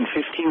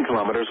 215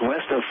 kilometers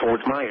west of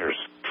Fort Myers,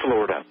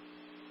 Florida.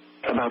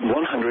 About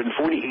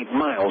 148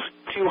 miles,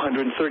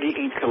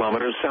 238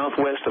 kilometers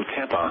southwest of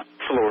Tampa,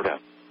 Florida.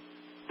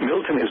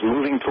 Milton is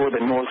moving toward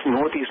the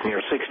north-northeast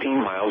near 16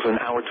 miles an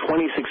hour,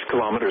 26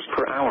 kilometers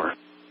per hour.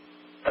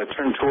 A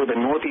turn toward the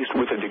northeast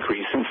with a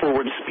decrease in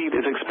forward speed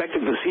is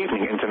expected this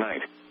evening and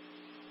tonight.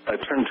 A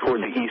turn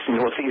toward the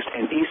east-northeast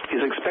and east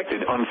is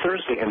expected on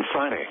Thursday and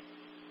Friday.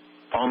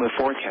 On the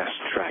forecast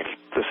track,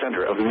 the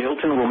center of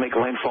Milton will make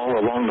landfall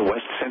along the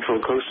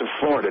west-central coast of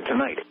Florida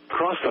tonight,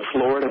 cross the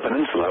Florida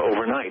Peninsula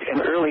overnight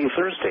and early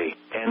Thursday,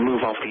 and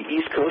move off the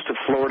east coast of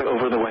Florida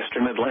over the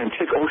western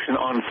Atlantic Ocean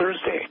on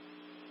Thursday.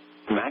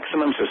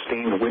 Maximum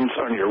sustained winds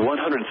are near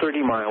 130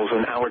 miles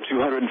an hour,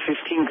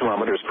 215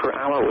 kilometers per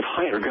hour with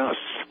higher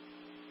gusts.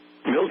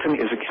 Milton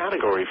is a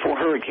Category 4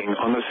 hurricane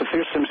on the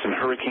Saffir-Simpson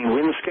hurricane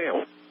wind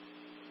scale.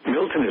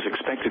 Milton is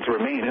expected to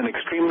remain an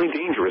extremely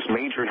dangerous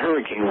major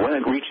hurricane when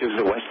it reaches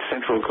the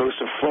west-central coast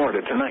of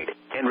Florida tonight,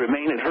 and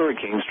remain at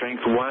hurricane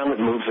strength while it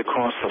moves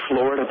across the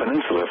Florida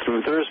Peninsula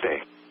through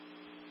Thursday.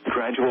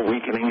 Gradual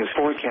weakening is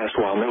forecast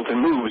while Milton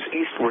moves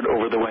eastward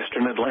over the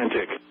western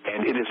Atlantic,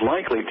 and it is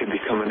likely to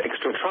become an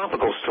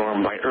extratropical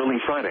storm by early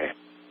Friday.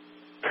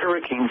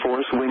 Hurricane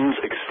force winds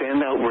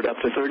extend outward up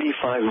to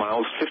 35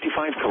 miles,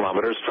 55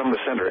 kilometers from the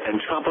center, and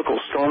tropical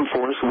storm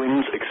force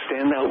winds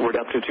extend outward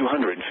up to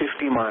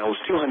 250 miles,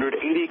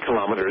 280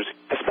 kilometers,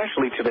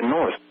 especially to the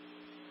north.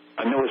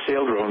 A NOAA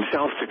saildrone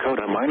South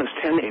Dakota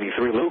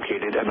 -1083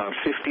 located about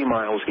 50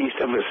 miles east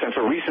of the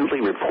center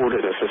recently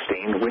reported a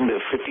sustained wind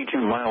of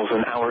 52 miles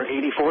an hour,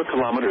 84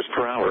 kilometers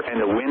per hour,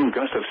 and a wind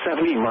gust of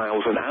 70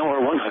 miles an hour,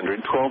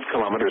 112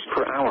 kilometers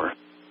per hour.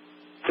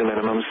 The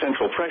minimum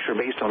central pressure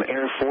based on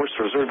Air Force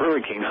Reserve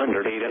Hurricane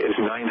Hunter data is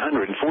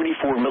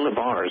 944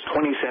 millibars,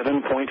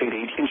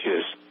 27.88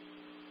 inches.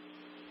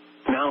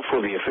 Now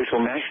for the official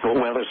National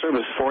Weather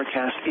Service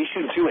forecast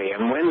issued 2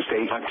 a.m.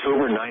 Wednesday,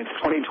 October 9th,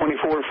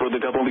 2024 for the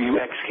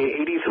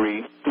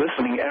WXK-83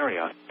 listening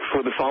area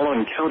for the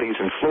following counties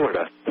in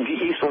Florida: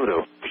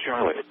 DeSoto,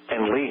 Charlotte,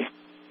 and Lee,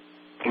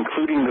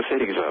 including the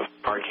cities of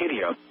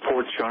Arcadia,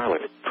 Port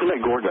Charlotte, Punta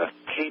Gorda,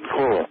 Cape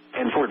Coral,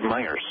 and Fort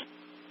Myers.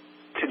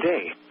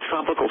 Today,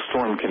 tropical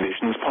storm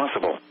conditions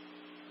possible.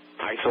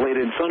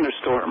 Isolated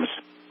thunderstorms.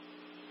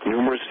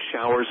 Numerous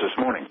showers this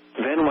morning,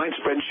 then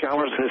widespread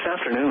showers this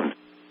afternoon.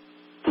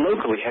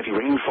 Locally heavy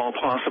rainfall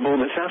possible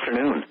this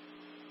afternoon.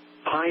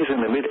 Highs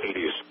in the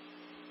mid-80s.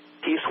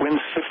 East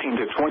winds 15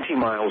 to 20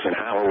 miles an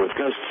hour with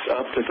gusts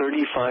up to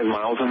 35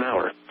 miles an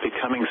hour,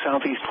 becoming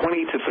southeast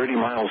 20 to 30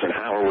 miles an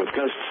hour with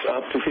gusts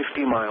up to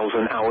 50 miles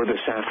an hour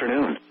this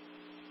afternoon.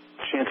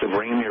 Chance of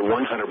rain near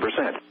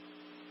 100%.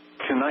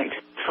 Tonight,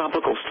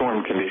 tropical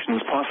storm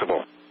conditions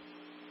possible.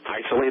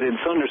 Isolated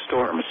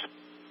thunderstorms.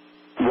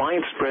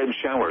 Widespread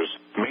showers,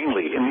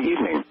 mainly in the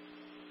evening.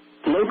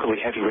 Locally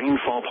heavy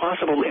rainfall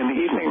possible in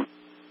the evening.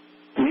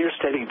 Near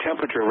steady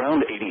temperature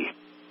around 80.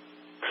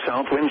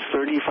 South winds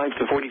 35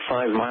 to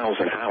 45 miles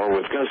an hour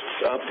with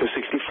gusts up to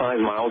 65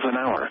 miles an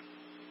hour.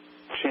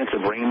 Chance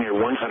of rain near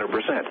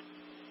 100%.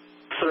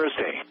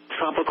 Thursday,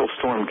 tropical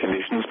storm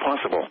conditions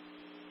possible.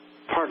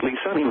 Partly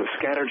sunny with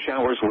scattered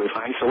showers with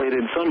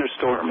isolated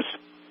thunderstorms.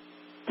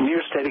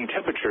 Near steady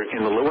temperature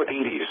in the lower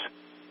 80s.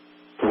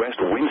 West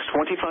winds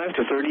 25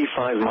 to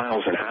 35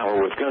 miles an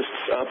hour with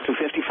gusts up to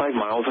 55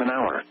 miles an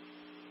hour.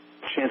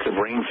 Chance of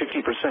rain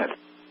 50%.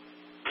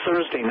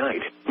 Thursday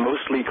night,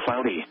 mostly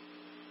cloudy.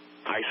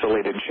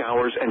 Isolated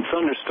showers and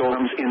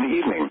thunderstorms in the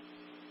evening.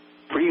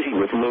 Breezy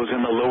with lows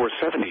in the lower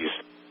 70s.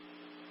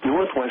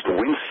 Northwest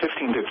winds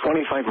 15 to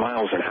 25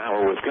 miles an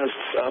hour with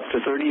gusts up to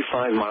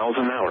 35 miles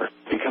an hour,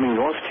 becoming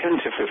north 10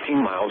 to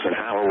 15 miles an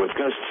hour with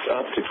gusts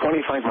up to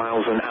 25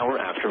 miles an hour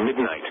after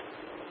midnight.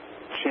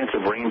 Chance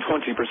of rain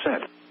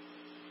 20%.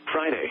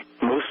 Friday,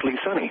 mostly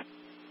sunny.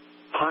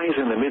 Highs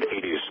in the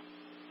mid-80s.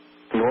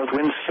 North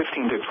winds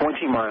 15 to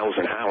 20 miles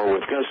an hour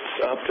with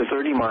gusts up to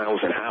 30 miles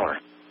an hour.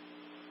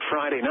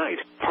 Friday night,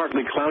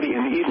 partly cloudy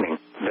in the evening,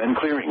 then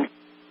clearing.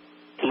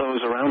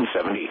 Lows around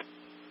 70.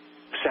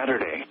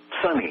 Saturday,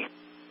 sunny.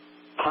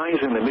 Highs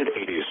in the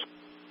mid-80s.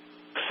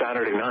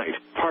 Saturday night,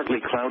 partly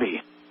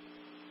cloudy.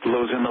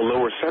 Lows in the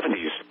lower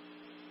 70s.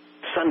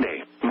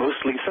 Sunday,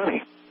 mostly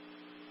sunny.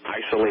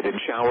 Isolated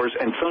showers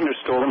and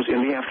thunderstorms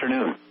in the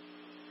afternoon.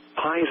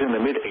 Highs in the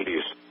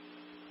mid-80s.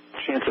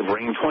 Chance of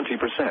rain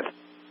 20%.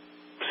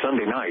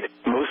 Sunday night,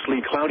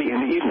 mostly cloudy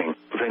in the evening,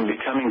 then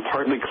becoming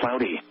partly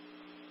cloudy.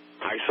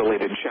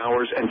 Isolated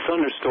showers and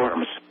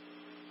thunderstorms.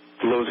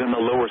 Lows in the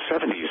lower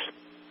 70s.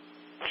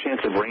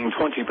 Chance of rain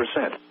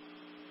 20%.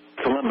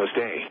 Columbus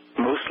Day,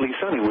 mostly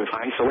sunny with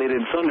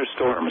isolated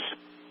thunderstorms.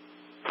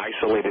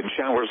 Isolated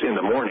showers in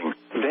the morning,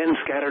 then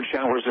scattered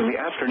showers in the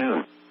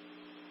afternoon.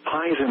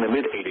 Highs in the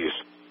mid-80s.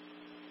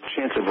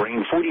 Chance of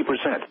rain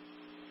 40%.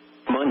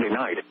 Monday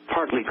night,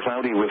 partly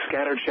cloudy with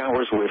scattered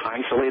showers with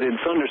isolated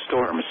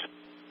thunderstorms.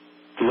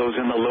 Lows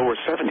in the lower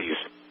 70s.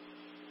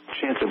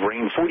 Chance of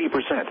rain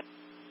 40%.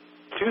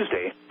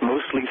 Tuesday,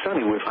 mostly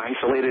sunny with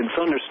isolated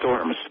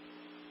thunderstorms.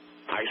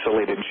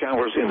 Isolated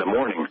showers in the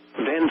morning,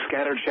 then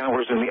scattered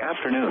showers in the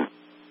afternoon.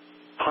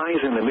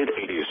 Highs in the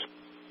mid-80s.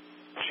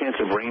 Chance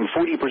of rain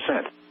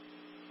 40%.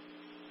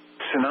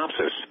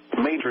 Synopsis.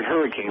 Major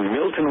Hurricane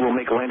Milton will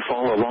make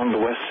landfall along the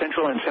west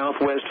central and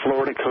southwest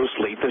Florida coast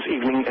late this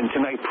evening and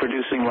tonight,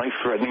 producing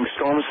life-threatening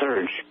storm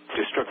surge,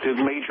 destructive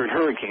major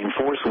hurricane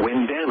force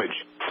wind damage,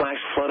 flash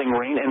flooding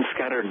rain, and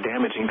scattered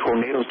damaging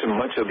tornadoes to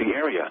much of the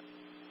area.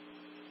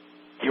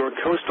 Your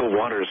coastal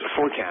waters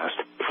forecast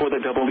for the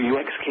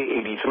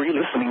WXK-83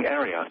 listening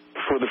area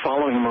for the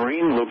following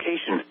marine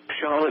location: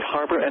 Charlotte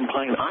Harbor and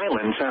Pine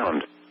Island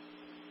Sound.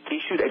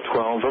 Issued at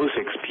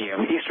 12:06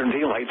 p.m. Eastern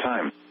Daylight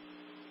Time.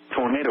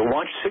 Tornado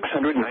watch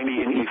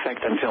 690 in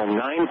effect until 9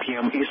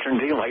 p.m. Eastern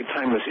Daylight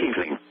Time this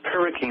evening.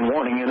 Hurricane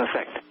warning in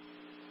effect.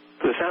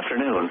 This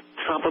afternoon,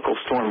 tropical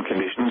storm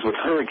conditions with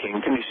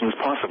hurricane conditions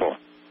possible.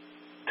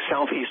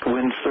 Southeast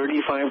winds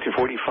 35 to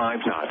 45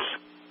 knots.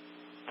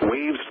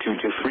 Waves 2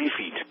 to 3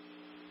 feet.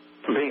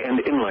 Bay and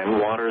inland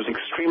waters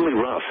extremely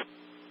rough.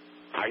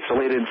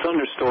 Isolated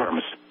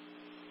thunderstorms.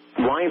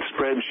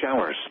 Widespread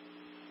showers.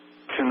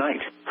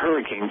 Tonight,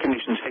 hurricane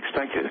conditions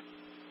expected.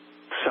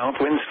 South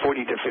winds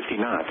 40 to 50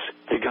 knots,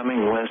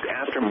 becoming west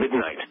after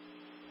midnight.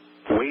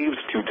 Waves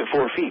 2 to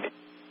 4 feet.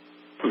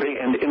 Bay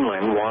and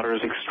inland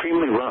waters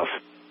extremely rough.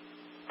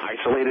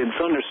 Isolated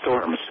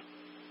thunderstorms.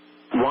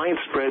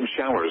 Widespread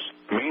showers,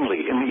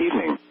 mainly in the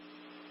evening.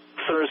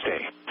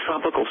 Thursday,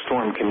 tropical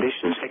storm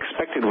conditions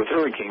expected with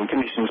hurricane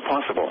conditions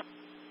possible.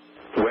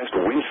 West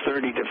winds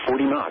 30 to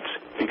 40 knots,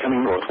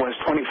 becoming northwest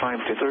 25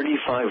 to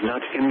 35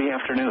 knots in the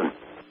afternoon.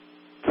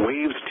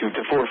 Waves 2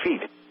 to 4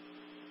 feet.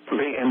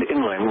 Bay and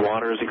inland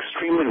waters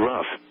extremely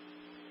rough.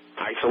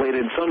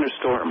 Isolated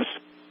thunderstorms.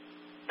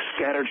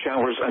 Scattered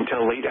showers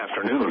until late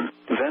afternoon,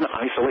 then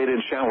isolated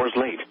showers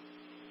late.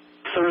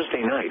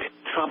 Thursday night,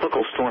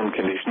 tropical storm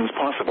conditions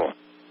possible.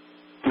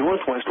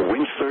 Northwest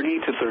winds 30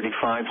 to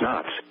 35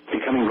 knots,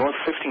 becoming north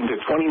 15 to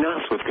 20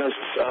 knots with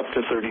gusts up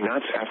to 30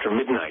 knots after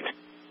midnight.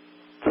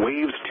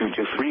 Waves 2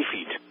 to 3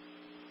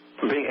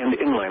 feet. Bay and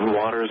inland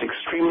waters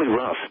extremely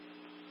rough.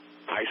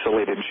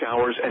 Isolated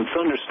showers and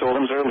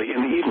thunderstorms early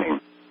in the evening.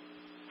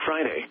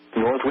 Friday,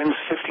 north winds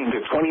 15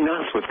 to 20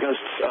 knots with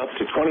gusts up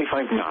to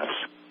 25 knots.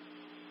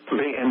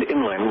 Bay and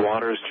inland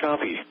waters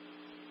choppy.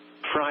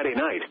 Friday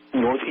night,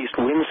 northeast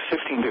winds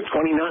 15 to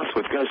 20 knots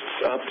with gusts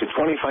up to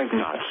 25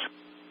 knots.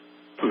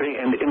 Bay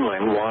and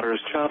inland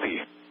waters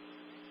choppy.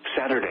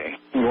 Saturday,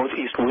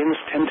 northeast winds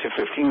 10 to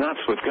 15 knots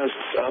with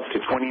gusts up to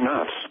 20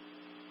 knots.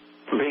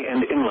 Bay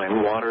and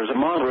inland waters a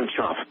moderate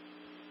chop.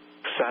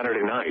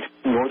 Saturday night,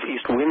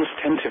 northeast winds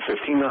 10 to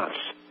 15 knots.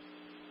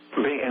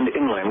 Bay and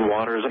inland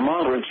waters a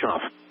moderate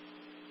chop.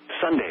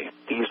 Sunday,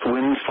 east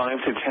winds 5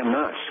 to 10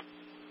 knots.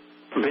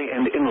 Bay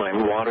and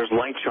inland waters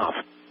light chop.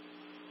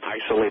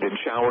 Isolated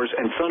showers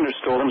and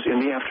thunderstorms in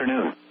the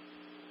afternoon.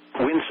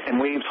 Winds and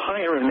waves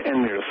higher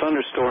and near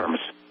thunderstorms.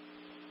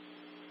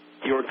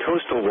 Your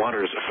coastal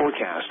waters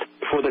forecast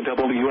for the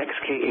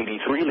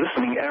WXK-83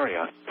 listening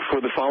area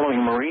for the following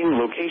marine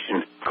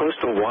location: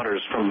 coastal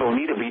waters from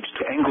Bonita Beach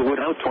to Englewood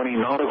out 20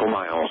 nautical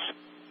miles.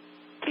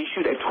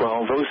 Issued at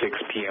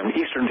 12:06 p.m.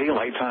 Eastern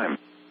Daylight Time.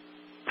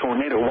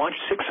 Tornado watch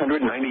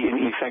 690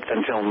 in effect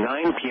until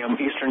 9 p.m.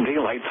 Eastern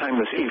Daylight Time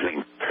this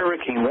evening.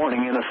 Hurricane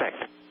warning in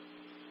effect.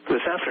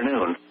 This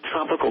afternoon,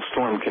 tropical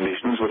storm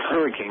conditions with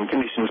hurricane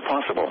conditions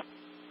possible.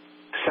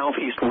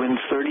 Southeast winds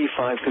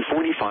 35 to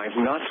 45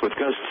 knots with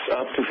gusts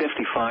up to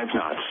 55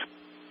 knots.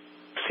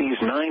 Seas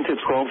 9 to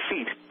 12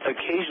 feet,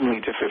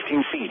 occasionally to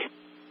 15 feet.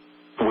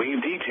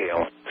 Wave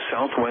detail,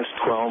 southwest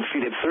 12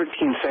 feet at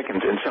 13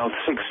 seconds and south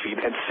 6 feet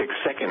at 6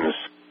 seconds.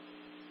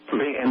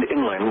 Bay and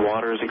inland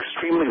waters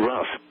extremely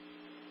rough.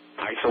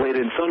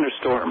 Isolated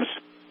thunderstorms.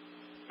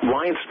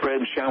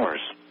 Widespread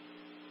showers.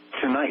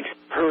 Tonight,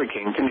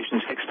 hurricane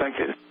conditions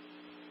expected.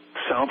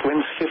 South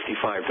winds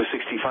 55 to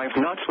 65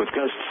 knots with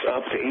gusts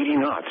up to 80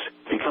 knots,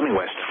 becoming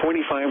west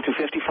 45 to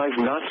 55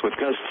 knots with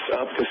gusts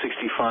up to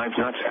 65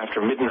 knots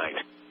after midnight.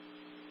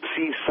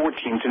 Seas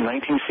 14 to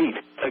 19 feet,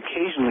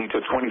 occasionally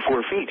to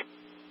 24 feet.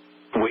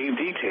 Wave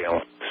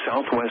detail,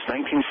 southwest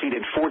 19 feet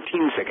at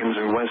 14 seconds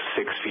and west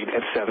 6 feet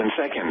at 7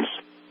 seconds.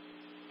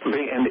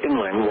 Bay and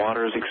inland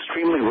waters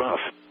extremely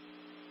rough.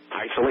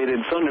 Isolated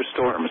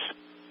thunderstorms.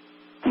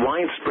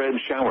 Widespread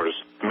showers,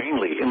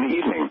 mainly in the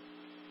evening.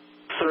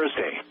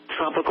 Thursday,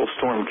 tropical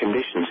storm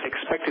conditions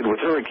expected with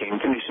hurricane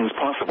conditions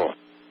possible.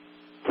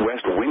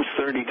 West winds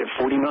 30 to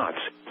 40 knots,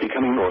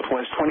 becoming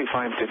northwest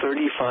 25 to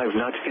 35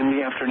 knots in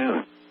the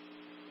afternoon.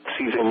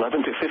 Seas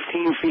 11 to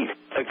 15 feet,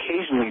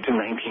 occasionally to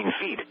 19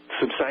 feet,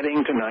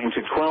 subsiding to 9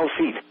 to 12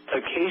 feet,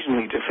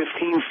 occasionally to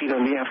 15 feet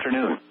in the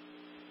afternoon.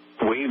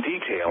 Wave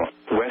detail,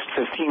 west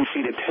 15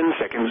 feet at 10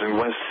 seconds and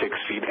west 6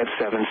 feet at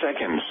 7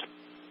 seconds.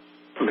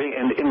 Bay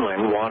and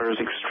inland waters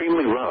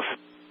extremely rough.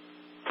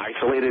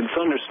 Isolated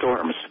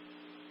thunderstorms.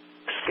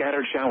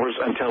 Scattered showers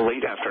until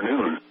late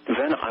afternoon,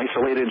 then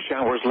isolated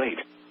showers late.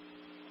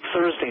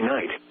 Thursday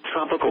night,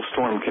 tropical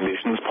storm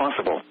conditions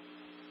possible.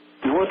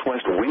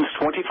 Northwest winds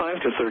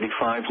 25 to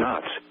 35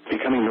 knots,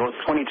 becoming north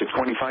 20 to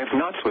 25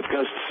 knots with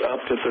gusts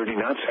up to 30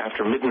 knots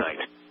after midnight.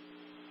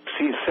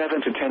 Seas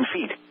 7 to 10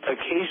 feet,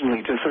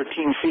 occasionally to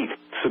 13 feet,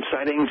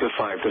 subsiding to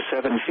 5 to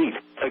 7 feet,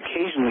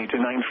 occasionally to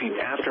 9 feet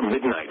after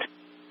midnight.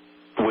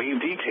 Wave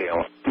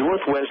detail,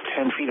 northwest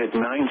 10 feet at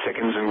 9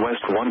 seconds and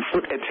west 1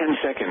 foot at 10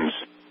 seconds.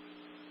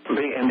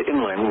 Bay and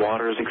inland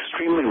waters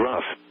extremely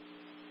rough.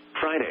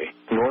 Friday,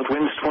 north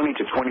winds 20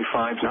 to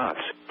 25 knots,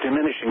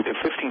 diminishing to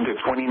 15 to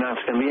 20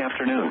 knots in the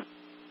afternoon.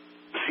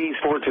 Seas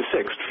 4 to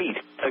 6 feet,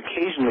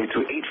 occasionally to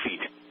 8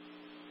 feet.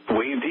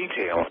 Wave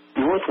detail,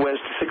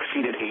 northwest 6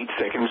 feet at 8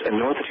 seconds and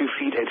north 2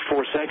 feet at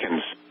 4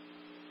 seconds.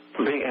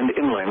 Bay and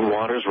inland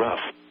waters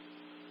rough.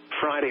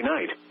 Friday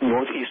night,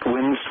 northeast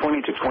winds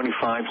 20 to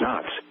 25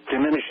 knots,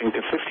 diminishing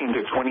to 15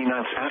 to 20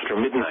 knots after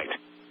midnight.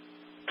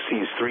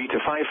 Seas 3 to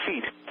 5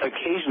 feet,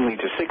 occasionally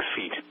to 6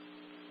 feet.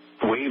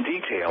 Wave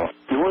detail,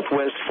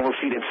 northwest 4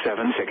 feet at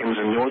 7 seconds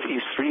and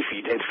northeast 3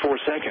 feet at 4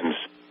 seconds.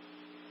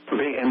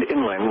 Bay and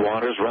inland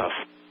waters rough.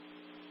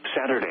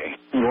 Saturday,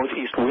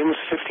 northeast winds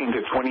 15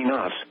 to 20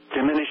 knots,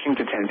 diminishing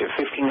to 10 to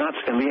 15 knots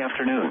in the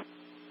afternoon.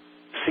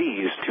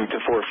 Seas 2 to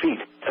 4 feet,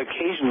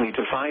 occasionally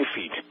to 5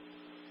 feet.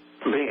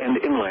 Bay and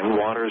inland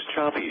waters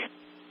choppy.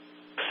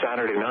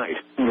 Saturday night,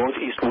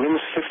 northeast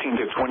winds 15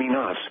 to 20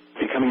 knots,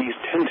 becoming east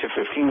 10 to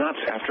 15 knots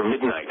after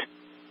midnight.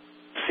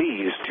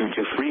 Seas 2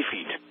 to 3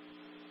 feet.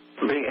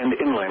 Bay and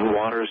inland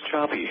waters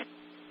choppy.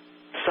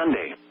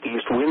 Sunday,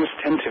 east winds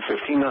 10 to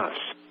 15 knots.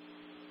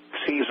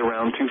 Seas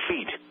around 2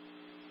 feet.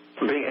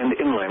 Bay and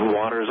inland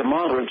waters a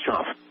moderate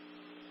chop.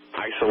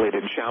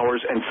 Isolated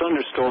showers and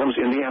thunderstorms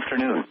in the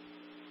afternoon.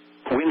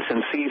 Winds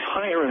and seas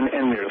higher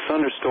and near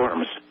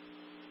thunderstorms.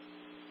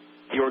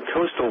 Your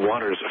coastal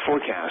waters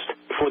forecast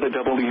for the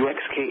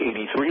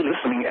WXK-83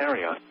 listening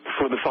area.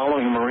 For the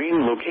following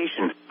marine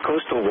location,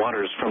 coastal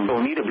waters from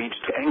Bonita Beach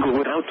to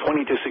Englewood out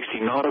 20 to 60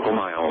 nautical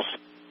miles.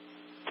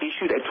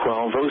 Issued at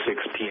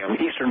 12:06 p.m.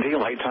 Eastern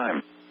Daylight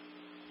Time.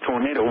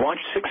 Tornado watch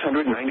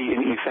 690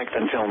 in effect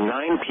until 9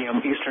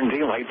 p.m. Eastern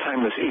Daylight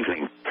Time this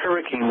evening.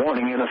 Hurricane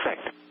warning in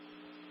effect.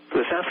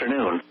 This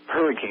afternoon,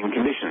 hurricane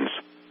conditions.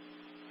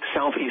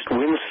 Southeast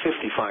winds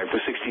 55 to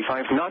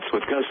 65 knots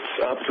with gusts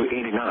up to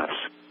 80 knots.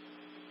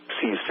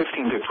 Seas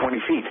 15 to 20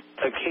 feet,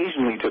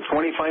 occasionally to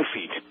 25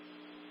 feet.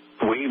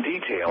 Wave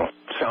detail,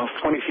 south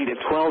 20 feet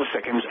at 12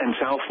 seconds and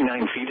south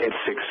 9 feet at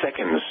 6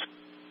 seconds.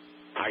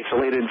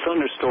 Isolated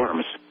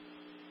thunderstorms.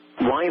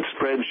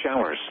 Widespread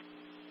showers.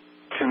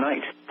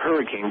 Tonight,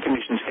 hurricane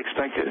conditions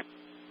expected.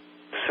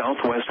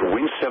 Southwest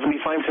winds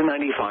 75 to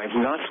 95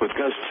 knots with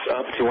gusts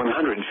up to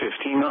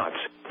 115 knots,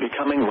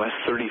 becoming west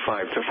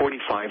 35 to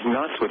 45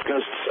 knots with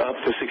gusts up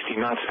to 60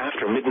 knots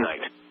after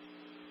midnight.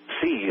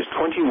 Seas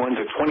 21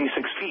 to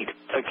 26 feet,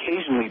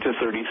 occasionally to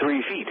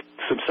 33 feet,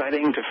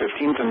 subsiding to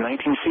 15 to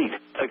 19 feet,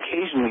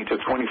 occasionally to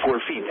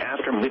 24 feet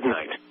after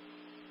midnight.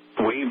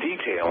 Wave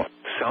detail,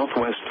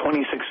 southwest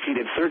 26 feet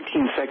at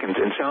 13 seconds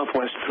and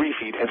southwest 3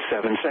 feet at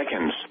 7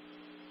 seconds.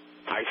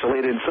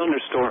 Isolated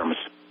thunderstorms.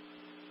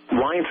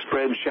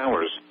 Widespread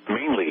showers,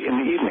 mainly in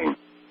the evening.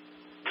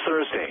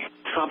 Thursday,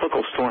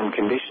 tropical storm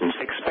conditions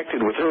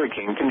expected with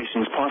hurricane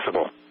conditions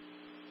possible.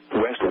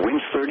 West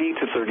winds 30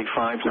 to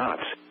 35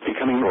 knots,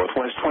 becoming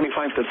northwest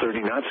 25 to 30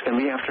 knots in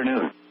the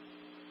afternoon.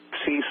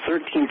 Seas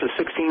 13 to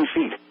 16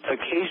 feet,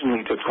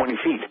 occasionally to 20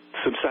 feet,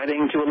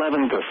 subsiding to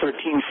 11 to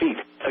 13 feet,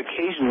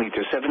 occasionally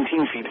to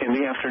 17 feet in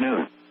the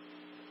afternoon.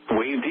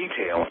 Wave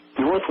detail,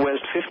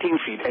 northwest 15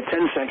 feet at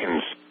 10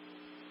 seconds.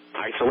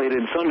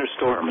 Isolated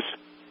thunderstorms.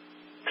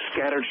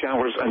 Scattered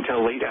showers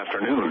until late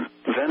afternoon,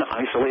 then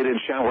isolated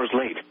showers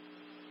late.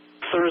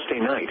 Thursday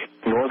night,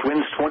 north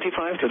winds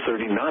 25 to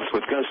 30 knots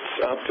with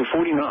gusts up to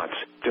 40 knots,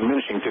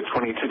 diminishing to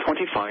 20 to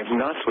 25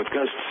 knots with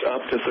gusts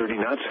up to 30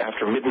 knots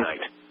after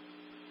midnight.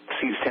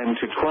 Seas 10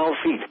 to 12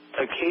 feet,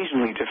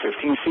 occasionally to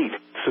 15 feet,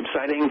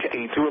 subsiding to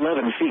 8 to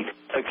 11 feet,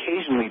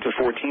 occasionally to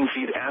 14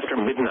 feet after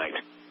midnight.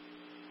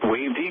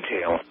 Wave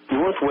detail,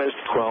 northwest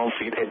 12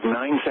 feet at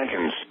 9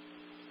 seconds.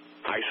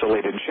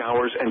 Isolated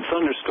showers and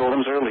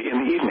thunderstorms early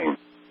in the evening.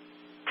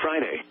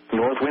 Friday,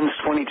 north winds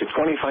 20 to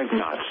 25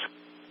 knots.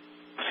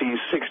 Seas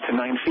 6 to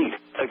 9 feet,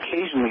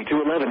 occasionally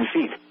to 11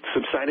 feet,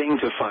 subsiding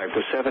to 5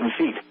 to 7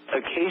 feet,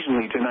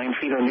 occasionally to 9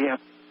 feet on the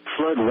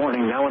flood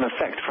warning now in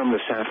effect from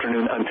this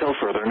afternoon until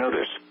further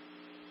notice.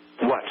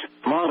 What?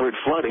 Moderate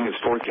flooding is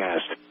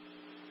forecast.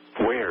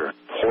 Where?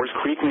 Horse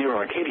Creek near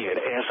Arcadia at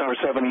SR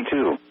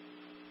 72.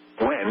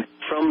 When?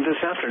 From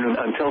this afternoon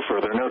until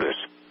further notice.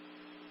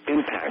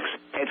 Impacts,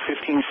 at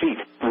 15 feet,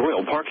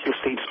 Royal Park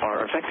Estates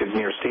are affected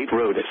near State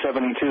Road at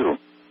 72.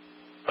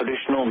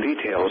 Additional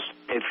details,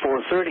 at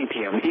 4:30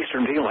 p.m.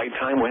 Eastern Daylight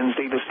Time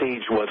Wednesday the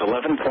stage was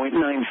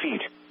 11.9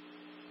 feet.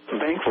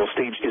 Bankville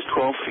stage is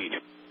 12 feet.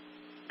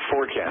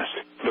 Forecast,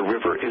 the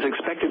river is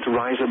expected to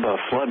rise above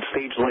flood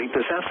stage late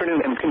this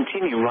afternoon and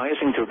continue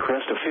rising to a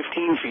crest of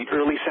 15 feet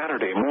early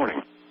Saturday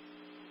morning.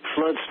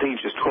 Flood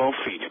stage is 12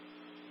 feet.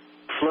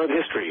 Flood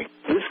history,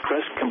 this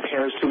crest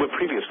compares to a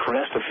previous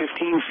crest of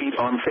 15 feet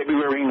on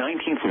February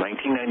 19,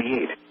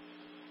 1998.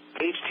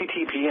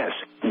 https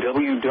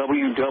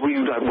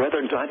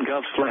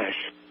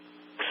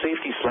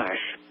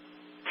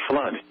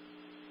www.weather.gov/safety/flood.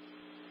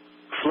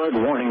 Flood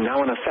warning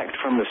now in effect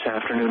from this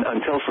afternoon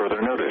until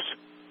further notice.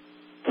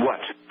 What?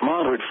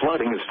 Moderate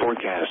flooding is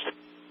forecast.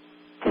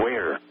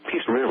 Where?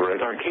 Peace River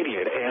at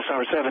Arcadia at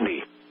SR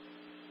 70.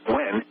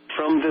 When?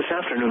 From this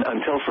afternoon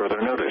until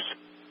further notice.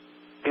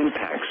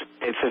 Impacts,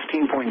 at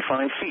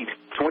 15.5 feet,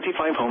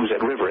 25 homes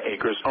at River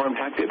Acres are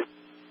impacted.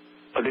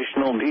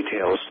 Additional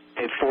details,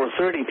 at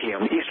 4:30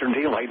 p.m. Eastern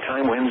Daylight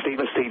Time Wednesday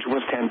the stage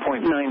was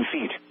 10.9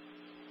 feet.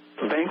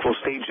 Bankville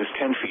stage is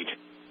 10 feet.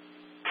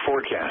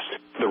 Forecast,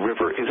 the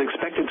river is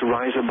expected to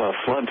rise above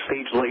flood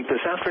stage late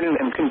this afternoon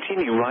and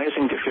continue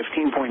rising to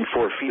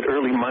 15.4 feet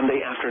early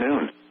Monday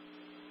afternoon.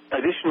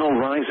 Additional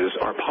rises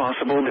are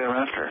possible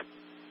thereafter.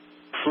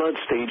 Flood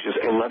stage is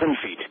 11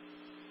 feet.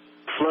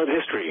 Flood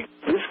history,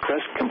 this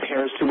crest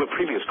compares to a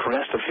previous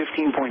crest of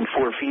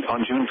 15.4 feet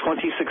on June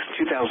 26,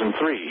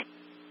 2003.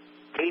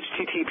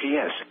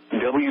 https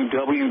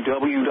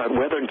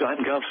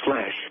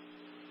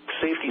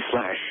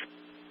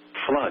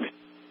www.weather.gov/safety/flood.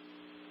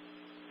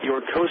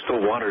 Your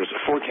coastal waters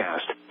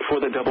forecast for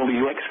the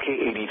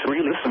WXK-83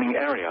 listening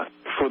area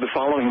for the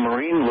following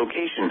marine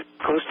location,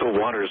 coastal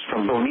waters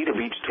from Bonita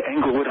Beach to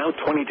Englewood out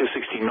 20 to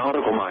 60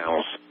 nautical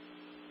miles.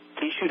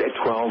 Issued at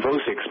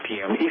 12:06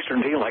 p.m.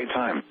 Eastern Daylight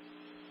Time.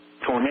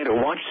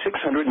 Tornado watch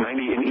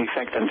 690 in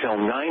effect until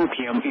 9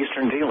 p.m.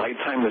 Eastern Daylight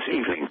Time this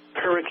evening.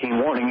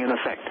 Hurricane warning in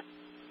effect.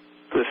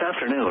 This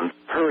afternoon,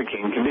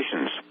 hurricane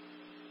conditions.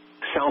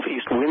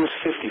 Southeast winds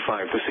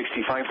 55 to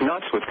 65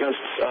 knots with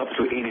gusts up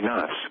to 80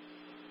 knots.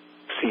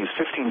 Seas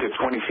 15 to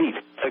 20 feet,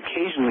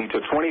 occasionally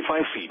to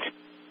 25 feet.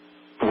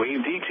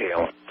 Wave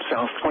detail,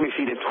 south 20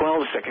 feet at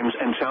 12 seconds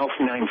and south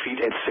 9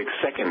 feet at 6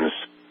 seconds.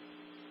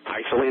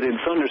 Isolated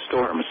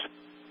thunderstorms.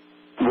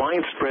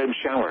 Widespread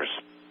showers.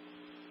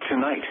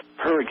 Tonight,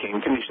 hurricane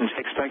conditions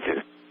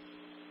expected.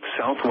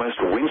 Southwest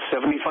winds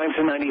 75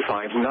 to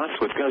 95 knots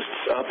with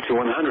gusts up to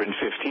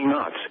 115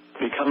 knots,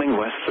 becoming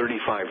west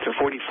 35 to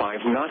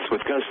 45 knots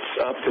with gusts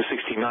up to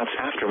 60 knots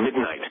after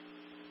midnight.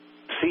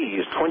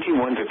 Seas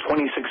 21 to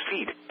 26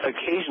 feet,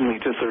 occasionally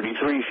to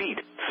 33 feet,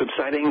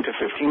 subsiding to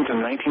 15 to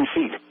 19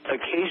 feet,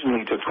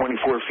 occasionally to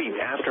 24 feet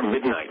after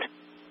midnight.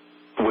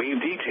 Wave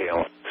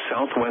detail,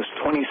 southwest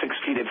 26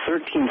 feet at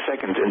 13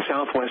 seconds and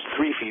southwest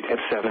 3 feet at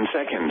 7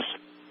 seconds.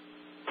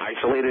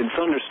 Isolated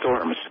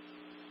thunderstorms.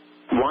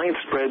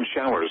 Widespread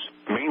showers,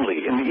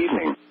 mainly in the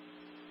evening.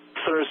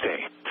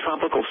 Thursday,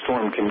 tropical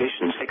storm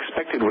conditions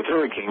expected with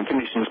hurricane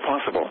conditions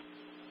possible.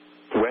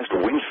 West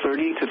winds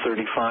 30 to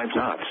 35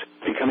 knots,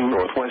 becoming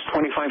northwest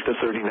 25 to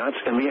 30 knots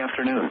in the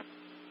afternoon.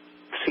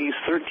 Seas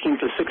 13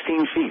 to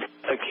 16 feet,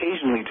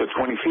 occasionally to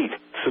 20 feet,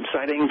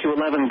 subsiding to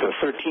 11 to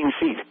 13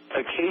 feet,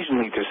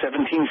 occasionally to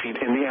 17 feet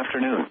in the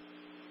afternoon.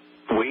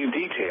 Wave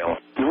detail,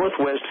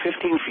 northwest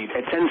 15 feet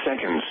at 10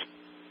 seconds.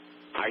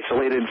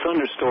 Isolated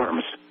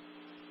thunderstorms.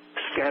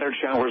 Scattered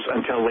showers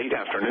until late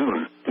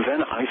afternoon,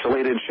 then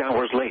isolated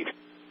showers late.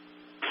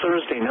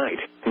 Thursday night,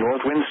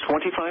 north winds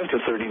 25 to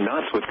 30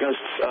 knots with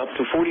gusts up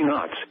to 40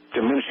 knots,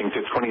 diminishing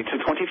to 20 to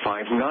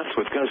 25 knots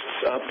with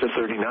gusts up to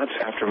 30 knots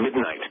after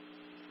midnight.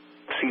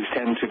 Seas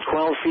 10 to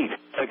 12 feet,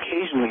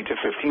 occasionally to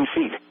 15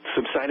 feet,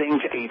 subsiding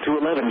to 8 to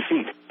 11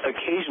 feet,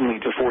 occasionally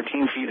to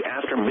 14 feet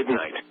after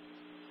midnight.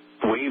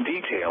 Wave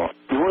detail,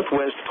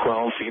 northwest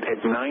 12 feet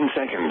at 9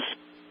 seconds.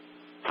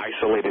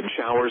 Isolated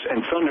showers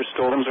and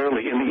thunderstorms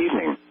early in the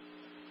evening.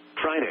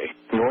 Friday,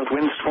 north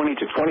winds 20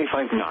 to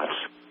 25 knots.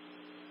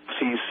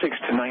 Seas 6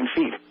 to 9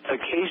 feet,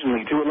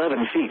 occasionally to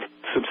 11 feet,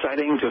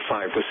 subsiding to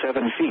 5 to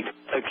 7 feet,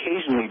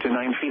 occasionally to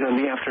 9 feet in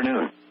the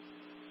afternoon.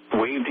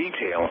 Wave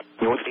detail,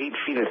 north 8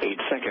 feet at 8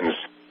 seconds.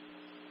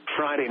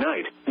 Friday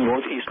night,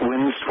 northeast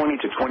winds 20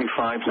 to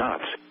 25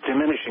 knots,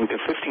 diminishing to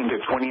 15 to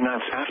 20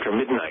 knots after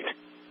midnight.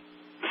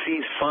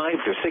 Seas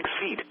 5 to 6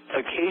 feet,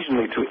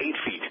 occasionally to 8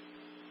 feet.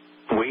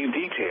 Wave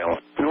detail,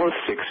 north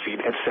 6 feet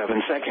at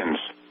 7 seconds.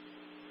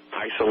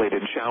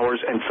 Isolated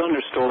showers and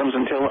thunderstorms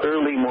until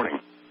early morning.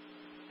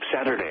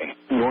 Saturday,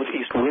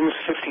 northeast winds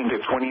 15 to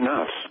 20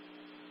 knots.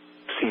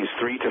 Seas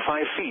 3 to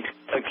 5 feet,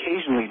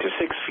 occasionally to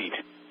 6 feet.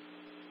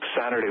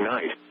 Saturday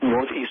night,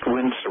 northeast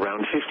winds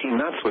around 15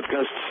 knots with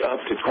gusts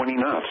up to 20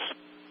 knots.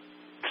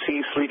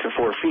 Seas 3 to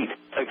 4 feet,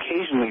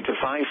 occasionally to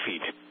 5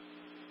 feet.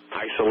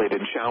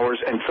 Isolated showers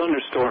and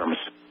thunderstorms.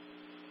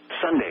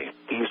 Sunday,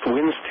 east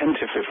winds 10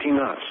 to 15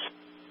 knots.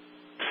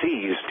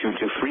 Seas 2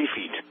 to 3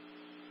 feet.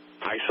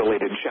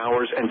 Isolated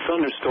showers and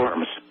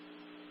thunderstorms.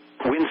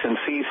 Winds and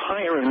seas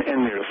higher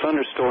and near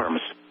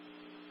thunderstorms.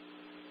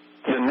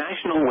 The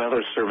National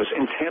Weather Service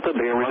in Tampa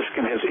Bay,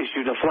 Ruskin has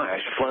issued a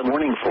flash flood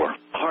warning for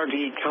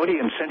Hardee County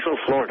in central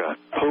Florida,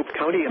 Pope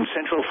County in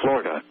central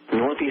Florida,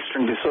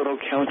 northeastern DeSoto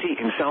County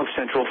in south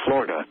central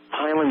Florida,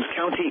 Highlands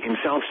County in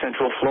south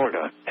central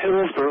Florida,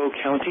 Hillsborough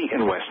County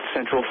in west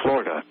central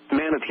Florida,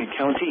 Manatee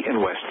County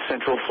in west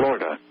central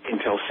Florida,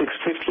 until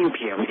 6:15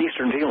 p.m.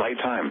 Eastern Daylight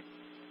Time.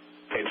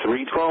 At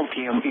 3:12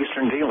 p.m.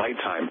 Eastern Daylight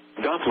Time,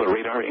 Doppler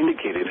radar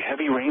indicated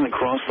heavy rain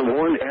across the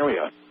warned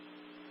area.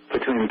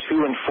 Between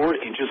 2 and 4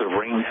 inches of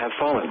rain have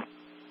fallen.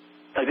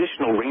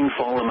 Additional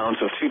rainfall amounts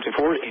of 2 to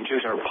 4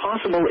 inches are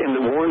possible in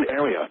the warned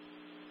area.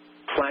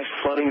 Flash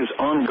flooding is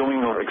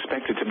ongoing or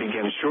expected to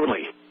begin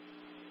shortly.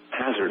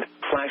 Hazard,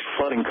 flash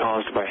flooding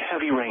caused by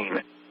heavy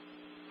rain.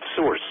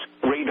 Source,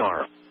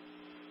 radar.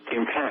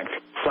 Impact,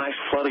 flash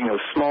flooding of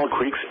small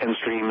creeks and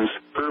streams,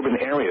 urban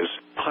areas,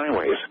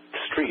 highways,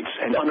 streets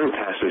and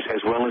underpasses,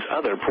 as well as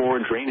other poor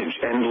drainage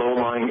and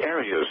low-lying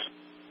areas.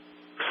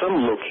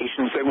 Some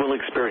locations that will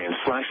experience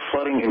flash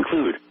flooding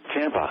include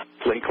Tampa,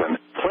 Lakeland,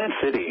 Plant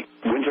City,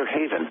 Winter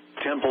Haven,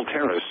 Temple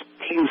Terrace,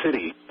 Haines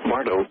City,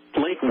 Bartow,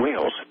 Lake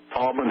Wales,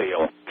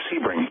 Auburndale,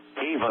 Sebring,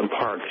 Avon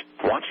Park,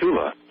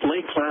 Wauchula,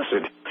 Lake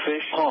Placid,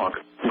 Fish Hawk,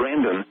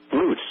 Brandon,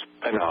 Roots,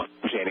 Enoch,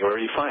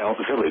 January File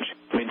Village,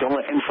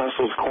 Medola and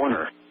Fussel's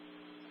Corner.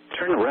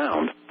 Turn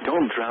around,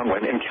 don't drown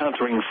when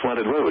encountering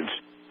flooded roads.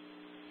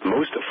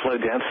 Most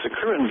flood deaths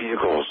occur in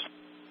vehicles.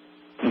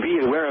 Be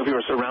aware of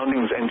your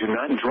surroundings and do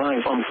not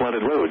drive on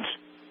flooded roads.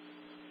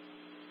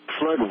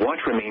 Flood watch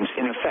remains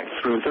in effect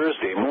through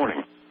Thursday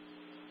morning.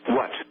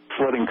 What?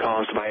 Flooding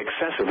caused by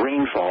excessive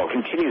rainfall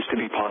continues to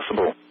be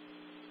possible.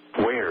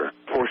 Where?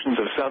 Portions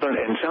of southern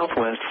and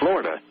southwest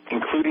Florida,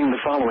 including the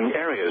following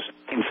areas: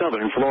 in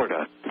southern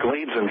Florida,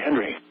 Glades and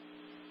Henry.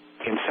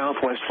 In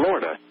southwest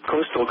Florida,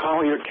 coastal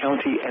Collier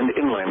County and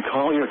inland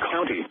Collier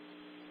County.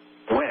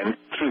 When?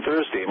 Through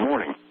Thursday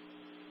morning.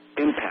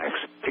 Impacts.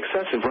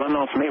 Excessive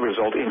runoff may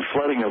result in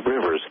flooding of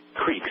rivers,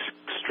 creeks,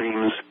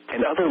 streams,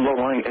 and other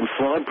low-lying and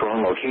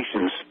flood-prone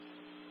locations.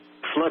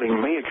 Flooding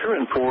may occur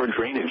in poor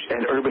drainage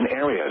and urban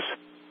areas.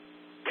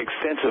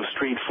 Extensive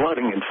street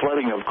flooding and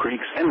flooding of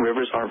creeks and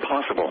rivers are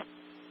possible.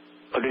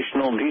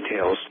 Additional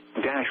details,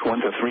 -1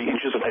 to 3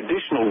 inches of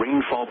additional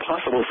rainfall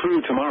possible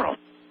through tomorrow.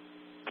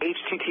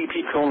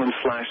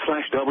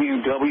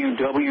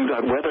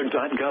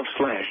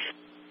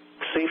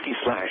 http://www.weather.gov/safety/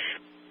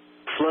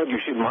 Flood. You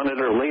should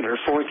monitor later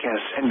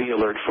forecasts and be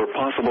alert for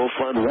possible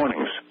flood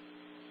warnings.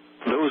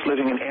 Those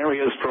living in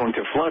areas prone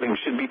to flooding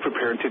should be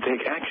prepared to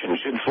take action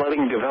should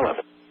flooding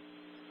develop.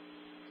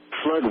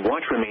 Flood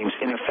watch remains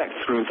in effect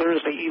through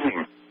Thursday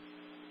evening.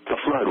 The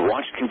flood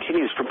watch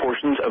continues for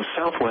portions of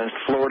southwest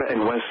Florida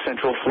and west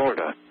central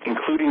Florida,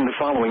 including the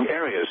following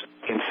areas: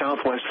 in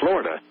southwest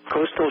Florida,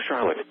 coastal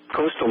Charlotte,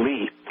 coastal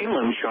Lee,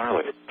 inland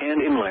Charlotte,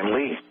 and inland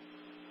Lee.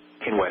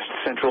 In west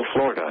central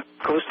Florida,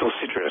 coastal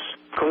Citrus,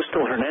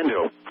 coastal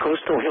Hernando,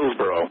 coastal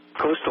Hillsborough,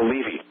 coastal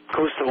Levy,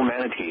 coastal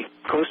Manatee,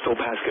 coastal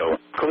Pasco,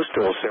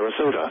 coastal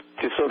Sarasota,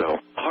 DeSoto,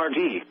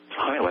 Hardee,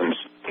 Highlands,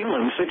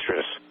 inland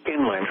Citrus,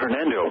 inland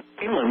Hernando,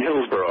 inland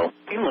Hillsborough,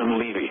 inland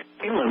Levy,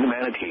 inland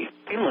Manatee,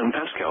 inland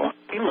Pasco,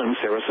 inland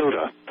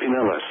Sarasota,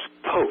 Pinellas,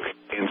 Polk,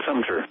 and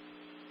Sumter.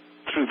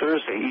 Through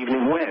Thursday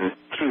evening. When?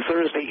 Through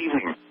Thursday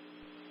evening.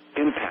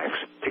 Impacts.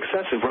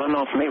 Excessive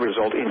runoff may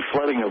result in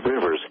flooding of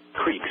rivers,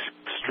 creeks,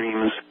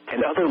 streams,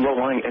 and other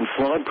low-lying and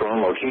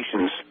flood-prone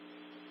locations.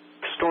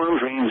 Storm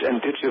drains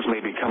and ditches may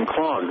become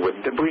clogged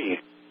with debris.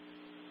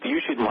 You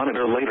should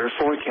monitor later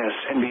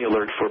forecasts and be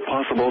alert for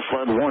possible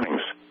flood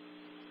warnings.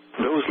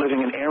 Those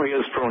living in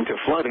areas prone to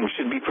flooding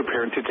should be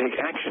prepared to take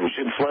action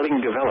should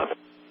flooding develop.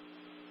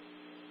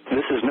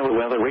 This is NOAA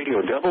Weather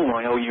Radio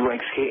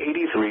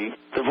WYOUXK83,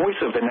 the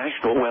voice of the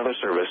National Weather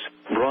Service,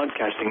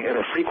 broadcasting at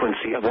a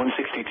frequency of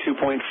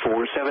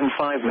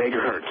 162.475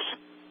 megahertz.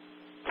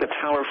 The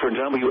tower for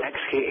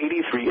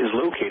WXK-83 is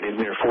located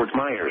near Fort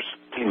Myers,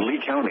 in Lee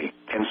County,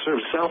 and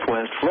serves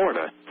southwest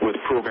Florida, with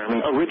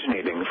programming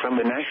originating from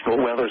the National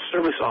Weather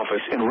Service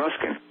office in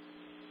Ruskin.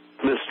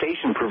 The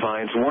station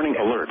provides warning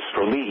alerts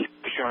for Lee,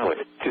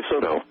 Charlotte,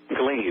 DeSoto,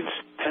 Glades,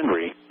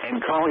 Henry,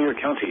 and Collier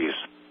counties.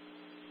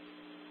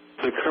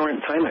 The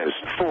current time is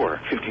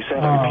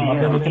 4:57 I've been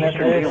p.m. looking at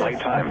Eastern this. Daylight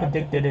I Time.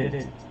 predicted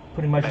it.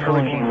 Pretty much A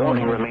going hurricane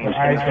warning remains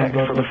in effect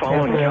for the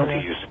following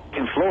counties: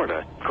 in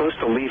Florida,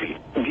 coastal Levy,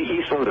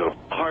 DeSoto,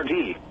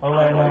 Hardee,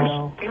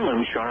 Highlands,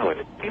 inland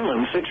Charlotte,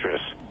 inland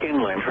Citrus,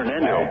 inland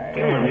Hernando,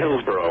 inland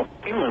Hillsborough,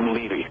 inland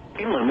Levy,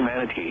 inland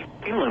Manatee,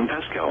 inland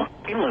Pasco,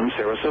 inland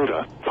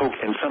Sarasota, Polk,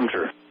 and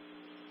Sumter.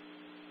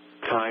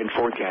 Tide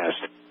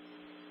forecast.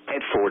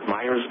 At Fort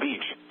Myers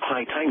Beach,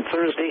 high tide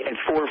Thursday at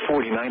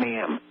 4:49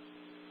 a.m.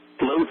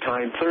 Low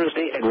tide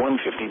Thursday at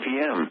 1:50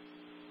 p.m.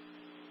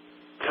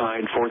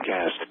 Tide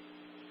forecast.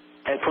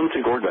 At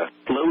Punta Gorda,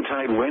 low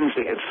tide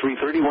Wednesday at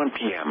 3:31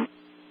 p.m.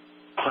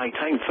 High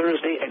tide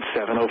Thursday at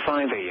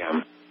 7:05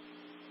 a.m.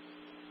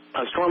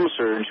 A storm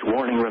surge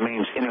warning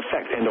remains in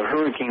effect and a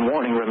hurricane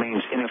warning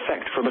remains in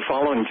effect for the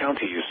following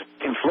counties: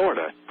 in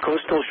Florida,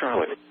 coastal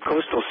Charlotte,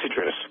 coastal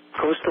Citrus,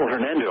 coastal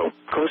Hernando,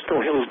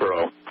 coastal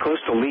Hillsborough,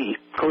 coastal Lee,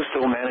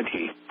 coastal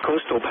Manatee,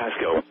 coastal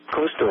Pasco,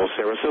 coastal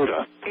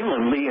Sarasota,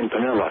 inland Lee and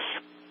Pinellas.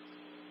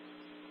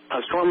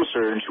 A storm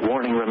surge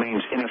warning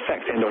remains in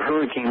effect and a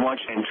hurricane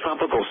watch and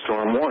tropical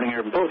storm warning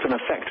are both in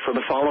effect for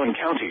the following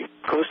county: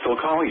 coastal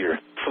Collier,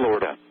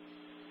 Florida.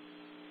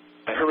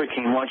 A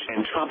hurricane watch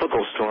and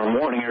tropical storm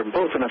warning are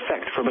both in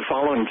effect for the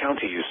following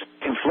counties: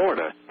 in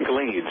Florida,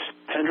 Glades,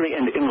 Henry,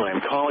 and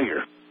inland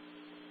Collier.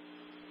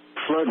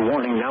 Flood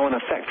warning now in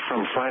effect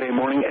from Friday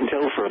morning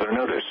until further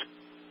notice.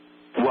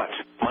 What?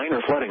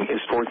 Minor flooding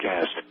is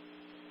forecast.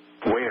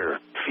 Where?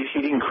 Fish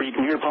Eating Creek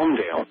near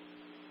Palmdale.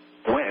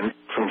 When?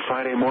 From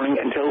Friday morning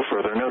until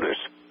further notice.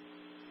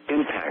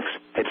 Impacts: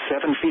 at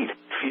 7 feet,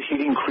 Fish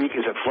Eating Creek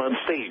is at flood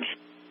stage.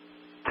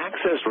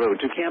 Access road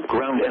to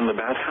campground and the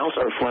bathhouse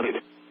are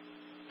flooded.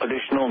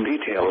 Additional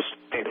details: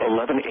 at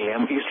 11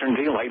 a.m. Eastern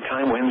Daylight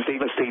Time Wednesday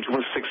the stage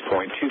was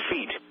 6.2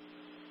 feet.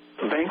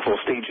 Bankful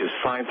stage is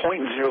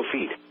 5.0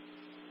 feet.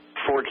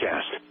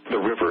 Forecast: the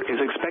river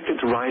is expected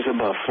to rise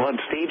above flood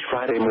stage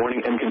Friday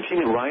morning and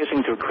continue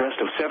rising to a crest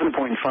of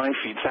 7.5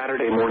 feet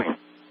Saturday morning.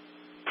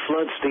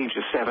 Flood stage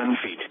is 7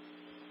 feet.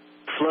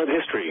 Flood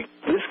history: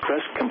 this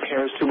crest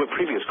compares to a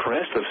previous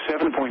crest of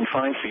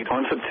 7.5 feet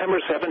on September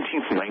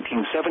 17,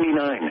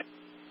 1979.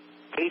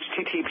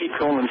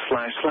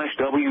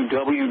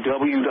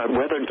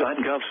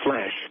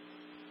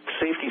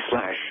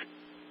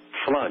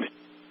 http://www.weather.gov/safety/flood.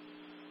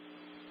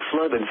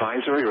 Flood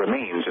advisory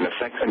remains in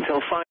effect until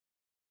 5.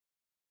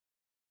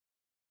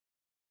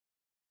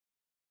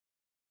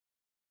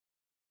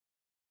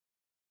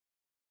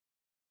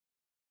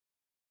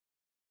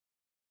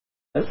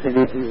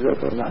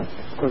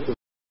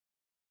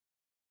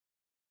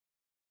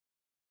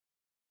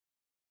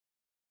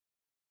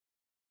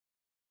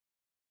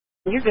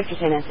 You're good for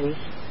St. Anthony's.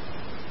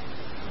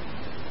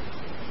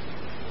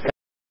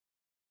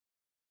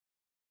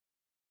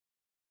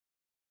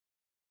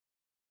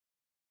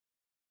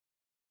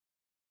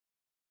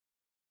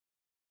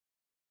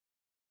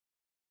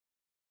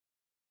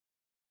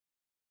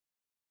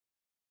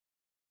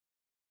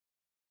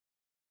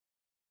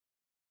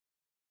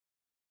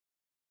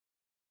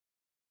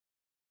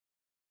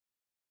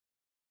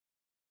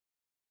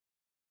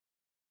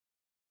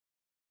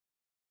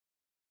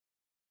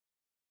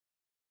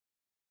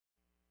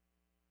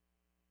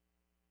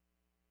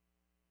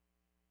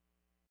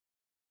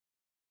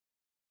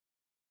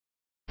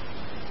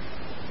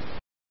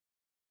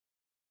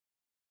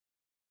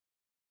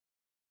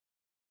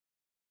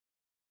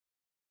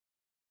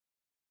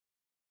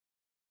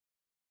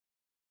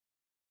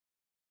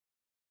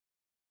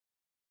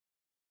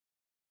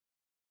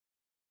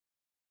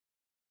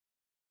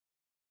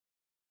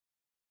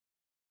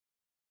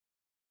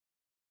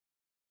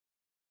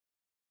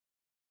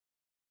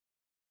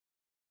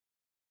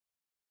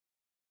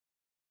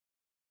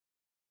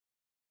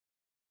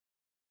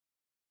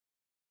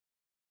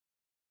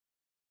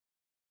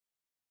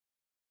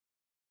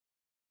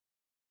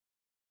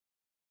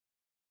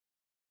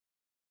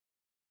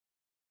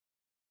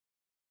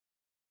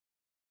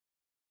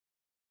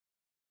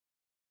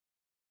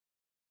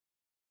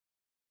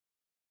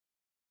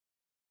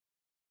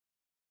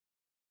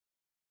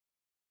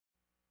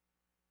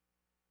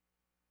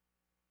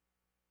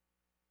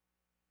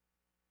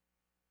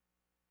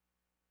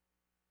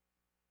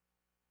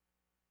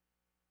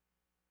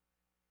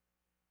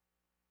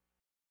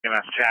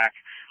 EMS Jack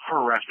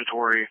for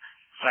respiratory,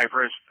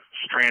 Cypress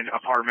Strand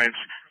Apartments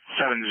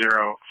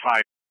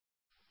 705.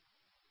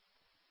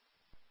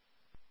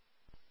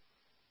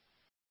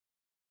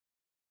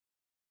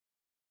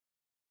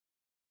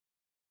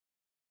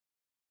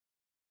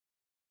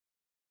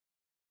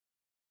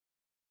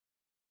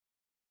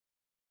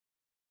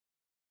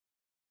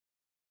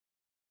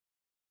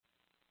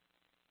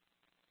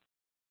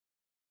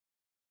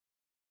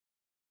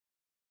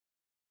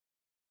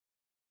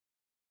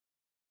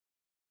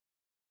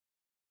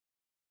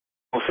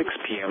 6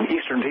 p.m.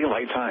 Eastern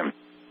Daylight Time.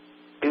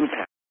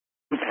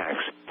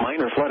 Impacts,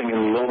 minor flooding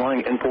in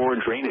low-lying and poor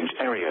drainage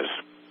areas.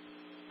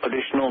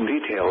 Additional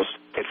details,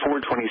 at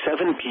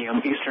 4:27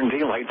 p.m. Eastern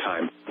Daylight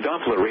Time,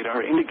 Doppler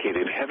radar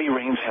indicated heavy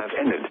rains have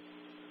ended.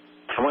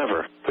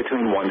 However,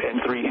 between 1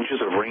 and 3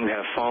 inches of rain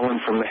have fallen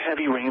from the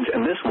heavy rains,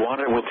 and this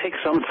water will take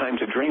some time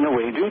to drain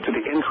away due to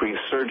the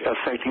increased surge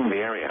affecting the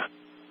area.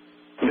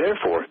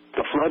 Therefore,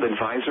 the flood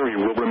advisory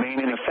will remain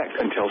in effect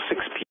until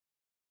 6 p.m.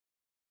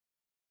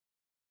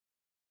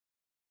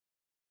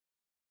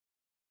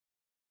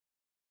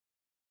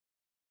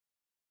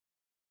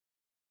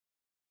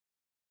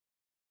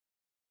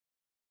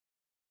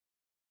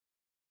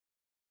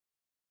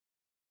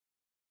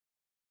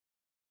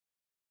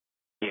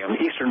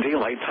 Eastern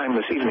Daylight Time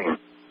this evening.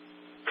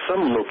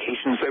 Some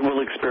locations that will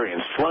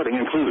experience flooding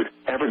include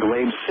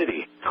Everglades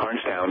City,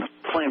 Carnstown,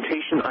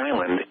 Plantation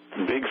Island,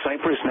 Big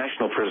Cypress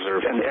National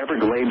Preserve, and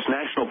Everglades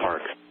National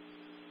Park.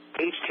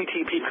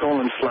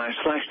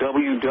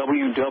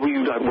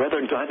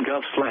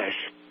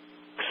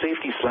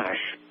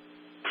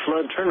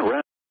 http://www.weather.gov/safety/flood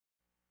turnaround.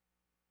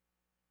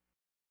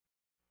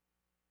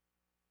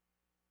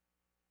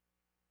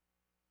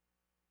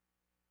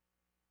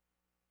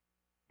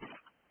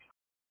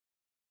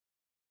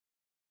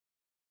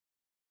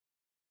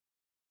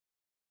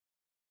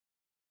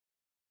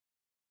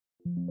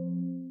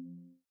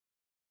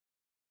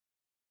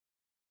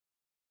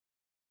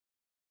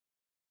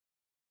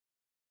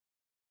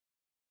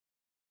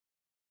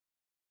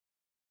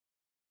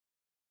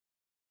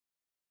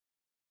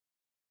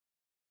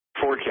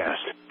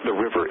 Forecast. The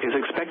river is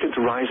expected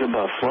to rise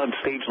above flood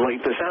stage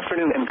late this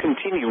afternoon and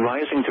continue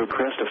rising to a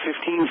crest of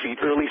 15 feet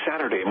early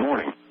Saturday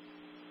morning.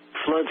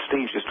 Flood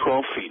stage is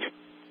 12 feet.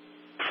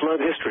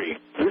 Flood history.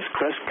 This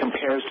crest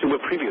compares to a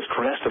previous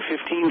crest of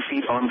 15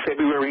 feet on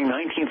February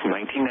 19,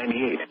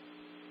 1998.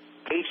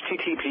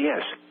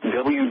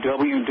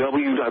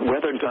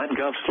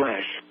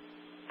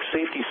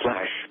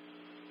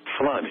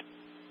 https://www.weather.gov/safety/flood.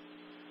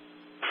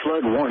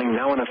 Flood warning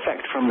now in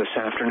effect from this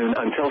afternoon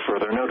until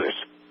further notice.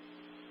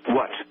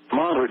 What?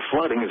 Moderate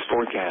flooding is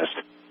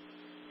forecast.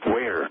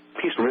 Where?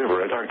 Peace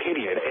River at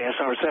Arcadia at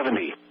ASR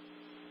 70.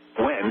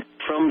 When?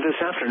 From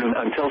this afternoon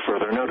until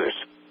further notice.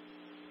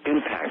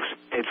 Impacts,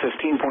 at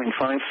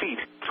 15.5 feet,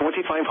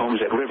 25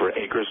 homes at River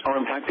Acres are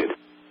impacted.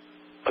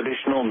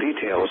 Additional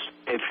details,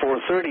 at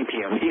 4:30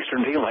 p.m.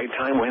 Eastern Daylight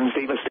Time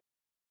Wednesday the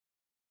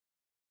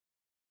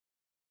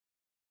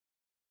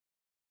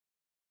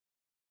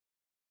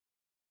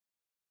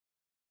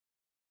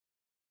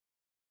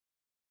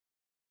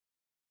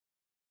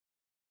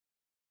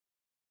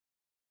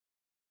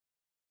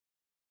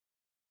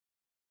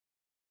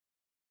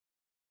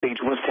stage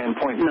was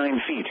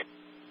 10.9 feet.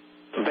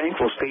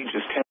 Bankville stage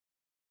is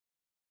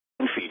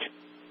 10 feet.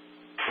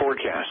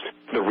 Forecast,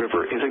 the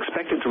river is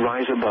expected to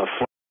rise above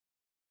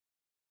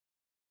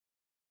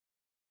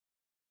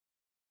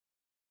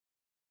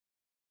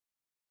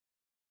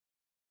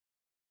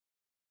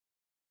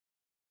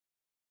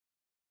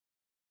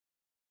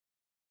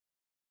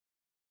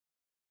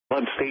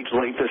flood stage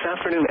late this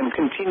afternoon and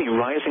continue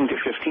rising to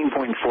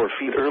 15.4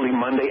 feet early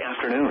Monday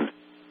afternoon.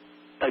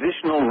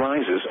 Additional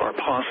rises are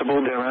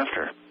possible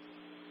thereafter.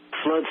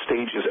 Flood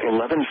stage is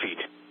 11 feet.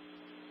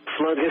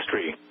 Flood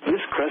history.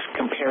 This crest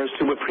compares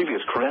to a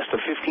previous crest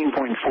of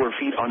 15.4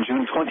 feet on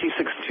June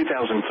 26,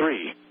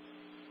 2003.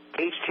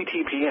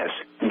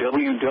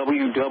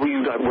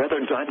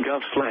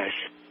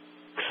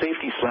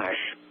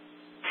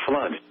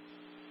 https://www.weather.gov/safety/flood.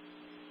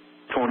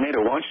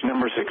 Tornado watch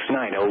number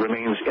 690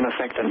 remains in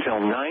effect until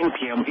 9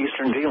 p.m.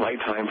 Eastern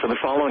Daylight Time for the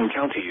following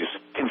counties: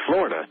 in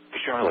Florida,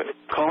 Charlotte,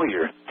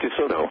 Collier,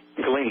 DeSoto,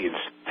 Glades,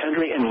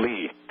 Hendry and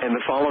Lee, and the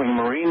following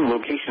marine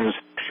locations: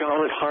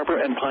 Charlotte Harbor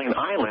and Pine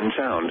Island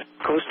Sound,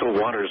 coastal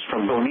waters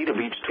from Bonita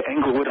Beach to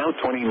Englewood out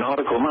 20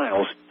 nautical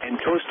miles,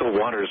 and coastal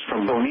waters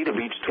from Bonita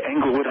Beach to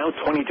Englewood out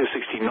 20 to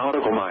 60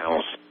 nautical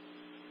miles.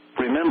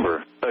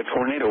 Remember, a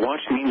tornado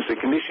watch means the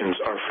conditions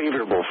are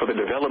favorable for the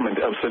development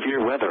of severe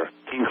weather,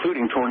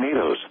 including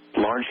tornadoes,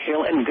 large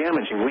hail and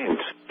damaging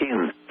winds,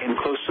 in and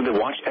close to the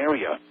watch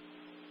area.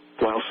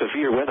 While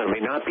severe weather may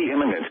not be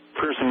imminent,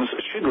 persons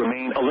should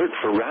remain alert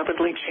for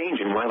rapidly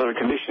changing weather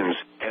conditions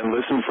and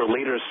listen for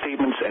later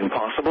statements and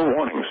possible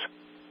warnings.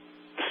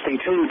 Stay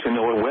tuned to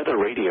NOAA weather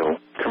radio,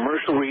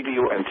 commercial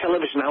radio and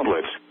television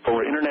outlets,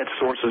 or internet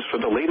sources for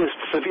the latest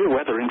severe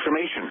weather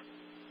information.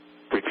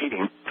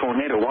 Repeating,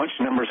 Tornado Watch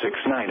number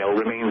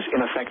 690 remains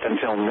in effect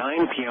until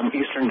 9 p.m.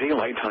 Eastern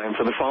Daylight Time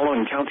for the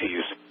following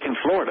counties: in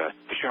Florida,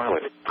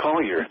 Charlotte,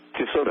 Collier,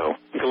 DeSoto,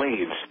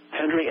 Glades,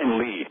 Hendry and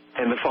Lee,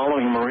 and the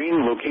following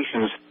marine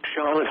locations: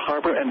 Charlotte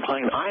Harbor and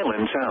Pine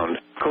Island Sound,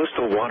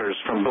 coastal waters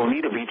from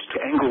Bonita Beach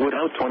to Englewood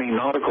out 20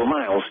 nautical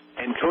miles,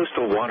 and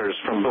coastal waters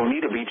from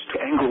Bonita Beach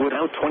to Englewood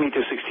out 20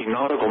 to 60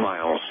 nautical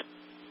miles.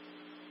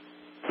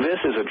 This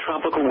is a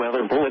tropical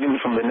weather bulletin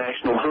from the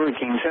National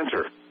Hurricane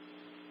Center,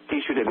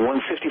 issued at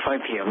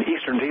 1:55 p.m.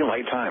 Eastern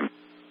Daylight Time.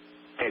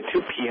 At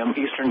 2 p.m.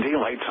 Eastern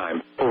Daylight Time,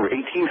 or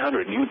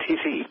 1800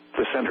 UTC,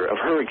 the center of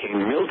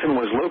Hurricane Milton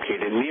was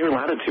located near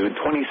latitude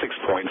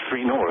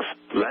 26.3 north,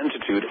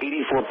 longitude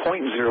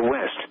 84.0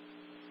 west,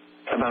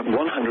 about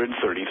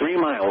 133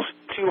 miles,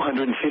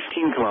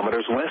 215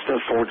 kilometers west of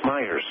Fort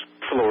Myers,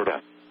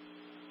 Florida.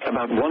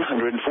 About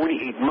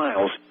 148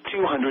 miles,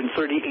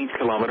 238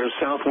 kilometers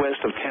southwest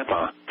of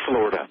Tampa,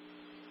 Florida.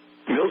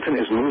 Milton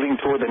is moving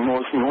toward the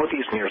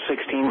north-northeast near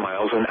 16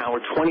 miles an hour,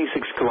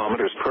 26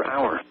 kilometers per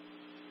hour.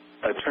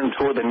 A turn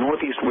toward the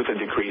northeast with a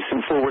decrease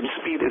in forward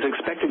speed is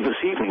expected this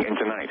evening and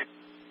tonight.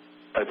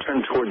 A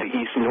turn toward the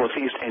east,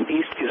 northeast, and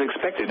east is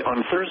expected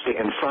on Thursday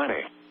and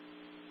Friday.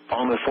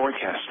 On the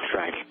forecast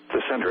track,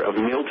 the center of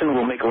Milton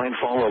will make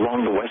landfall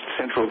along the west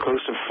central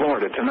coast of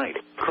Florida tonight,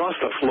 cross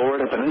the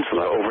Florida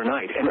Peninsula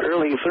overnight and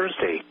early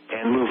Thursday,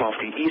 and move off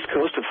the east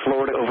coast of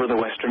Florida over the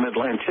western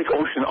Atlantic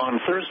Ocean on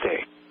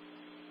Thursday.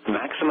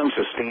 Maximum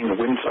sustained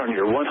winds are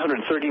near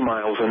 130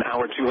 miles an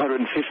hour,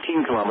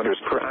 215 kilometers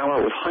per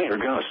hour with higher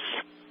gusts.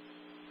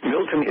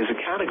 Milton is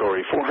a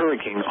Category 4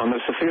 hurricane on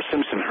the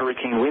Saffir-Simpson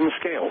hurricane wind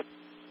scale.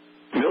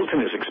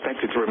 Milton is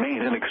expected to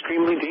remain an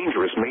extremely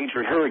dangerous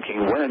major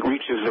hurricane when it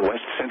reaches the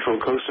west central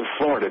coast of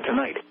Florida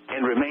tonight,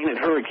 and remain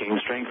at hurricane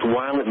strength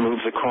while it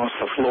moves across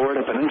the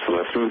Florida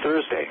Peninsula through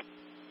Thursday.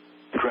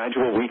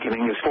 Gradual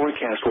weakening is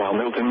forecast while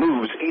Milton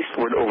moves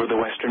eastward over the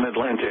western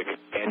Atlantic,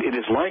 and it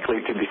is likely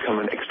to become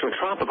an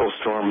extratropical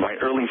storm by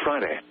early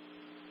Friday.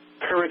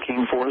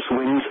 Hurricane force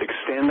winds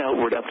extend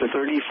outward up to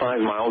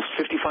 35 miles,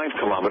 55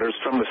 kilometers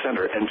from the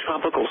center, and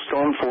tropical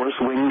storm force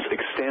winds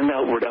extend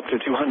outward up to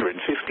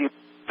 250.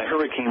 A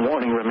hurricane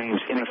warning remains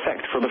in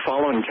effect for the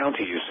following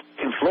counties: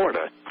 in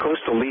Florida,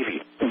 coastal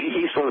Levy,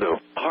 DeSoto,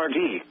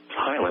 Hardee,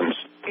 Highlands,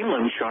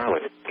 inland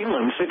Charlotte,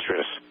 inland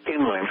Citrus,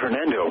 inland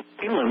Hernando,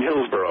 inland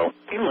Hillsborough,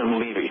 inland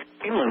Levy,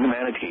 inland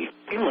Manatee,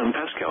 inland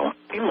Pasco,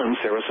 inland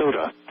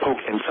Sarasota, Polk,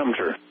 and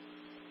Sumter.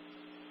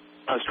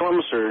 A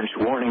storm surge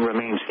warning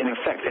remains in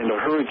effect and a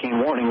hurricane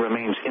warning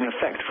remains in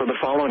effect for the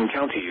following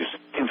counties: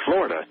 in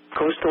Florida,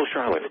 coastal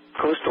Charlotte,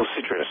 coastal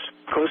Citrus,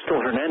 coastal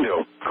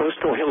Hernando,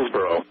 coastal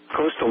Hillsborough,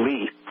 coastal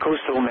Lee,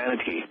 coastal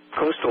Manatee,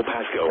 coastal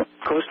Pasco,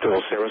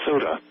 coastal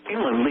Sarasota,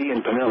 inland Lee,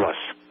 and Pinellas.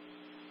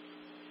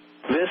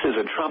 This is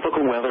a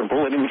tropical weather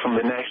bulletin from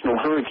the National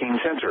Hurricane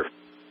Center,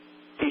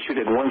 issued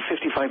at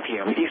 1:55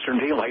 p.m. Eastern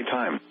Daylight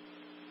Time.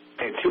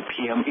 At 2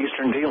 p.m.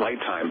 Eastern Daylight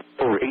Time,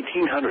 or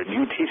 1800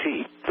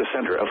 UTC, the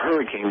center of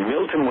Hurricane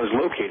Milton was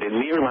located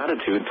near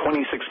latitude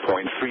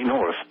 26.3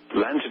 north,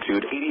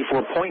 longitude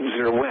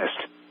 84.0 west,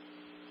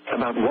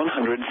 about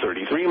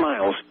 133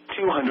 miles,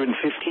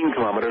 215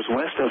 kilometers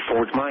west of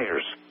Fort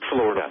Myers,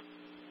 Florida.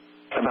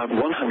 About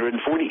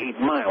 148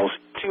 miles,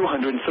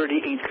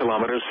 238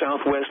 kilometers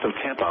southwest of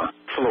Tampa,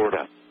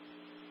 Florida.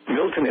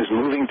 Milton is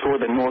moving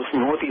toward the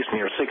north-northeast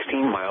near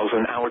 16 miles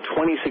an hour,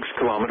 26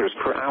 kilometers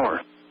per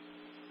hour.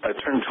 A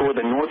turn toward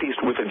the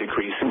northeast with a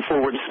decrease in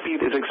forward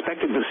speed is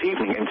expected this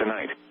evening and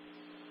tonight.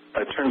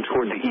 A turn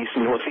toward the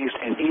east-northeast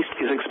and east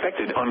is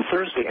expected on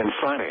Thursday and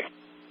Friday.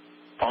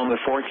 On the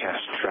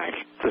forecast track,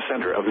 the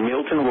center of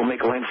Milton will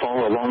make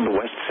landfall along the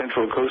west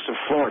central coast of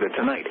Florida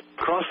tonight,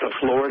 cross the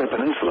Florida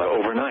Peninsula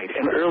overnight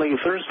and early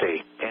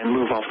Thursday, and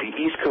move off the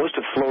east coast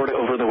of Florida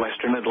over the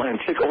western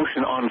Atlantic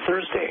Ocean on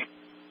Thursday.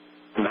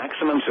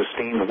 Maximum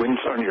sustained winds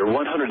are near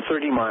 130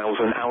 miles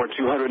an hour,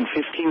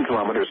 215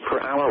 kilometers per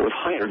hour with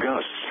higher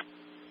gusts.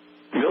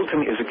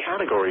 Milton is a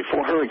Category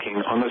 4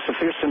 hurricane on the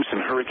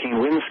Saffir-Simpson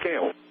hurricane wind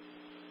scale.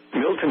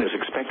 Milton is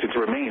expected to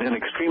remain an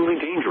extremely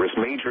dangerous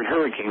major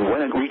hurricane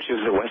when it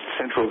reaches the west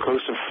central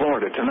coast of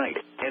Florida tonight,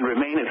 and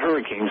remain at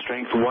hurricane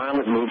strength while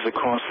it moves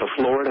across the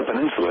Florida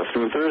Peninsula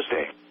through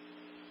Thursday.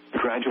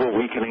 Gradual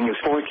weakening is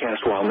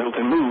forecast while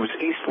Milton moves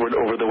eastward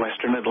over the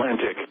western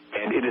Atlantic,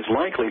 and it is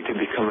likely to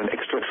become an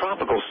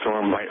extratropical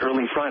storm by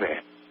early Friday.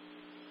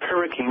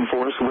 Hurricane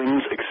force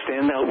winds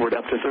extend outward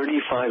up to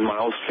 35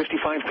 miles,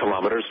 55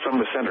 kilometers from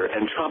the center,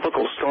 and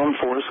tropical storm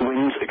force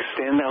winds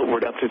extend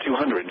outward up to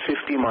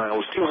 250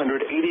 miles,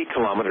 280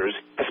 kilometers,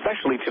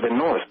 especially to the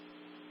north.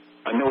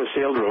 A NOAA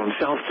saildrone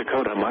South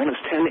Dakota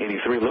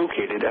 -1083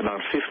 located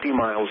about 50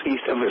 miles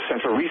east of the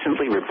center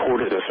recently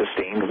reported a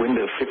sustained wind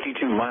of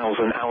 52 miles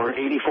an hour,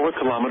 84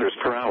 kilometers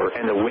per hour,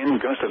 and a wind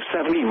gust of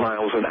 70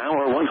 miles an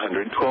hour,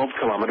 112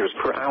 kilometers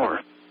per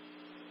hour.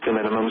 The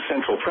minimum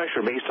central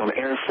pressure based on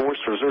Air Force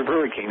Reserve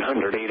Hurricane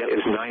Hunter data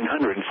is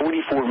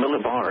 944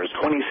 millibars,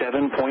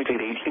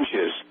 27.88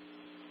 inches.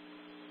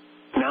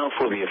 Now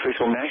for the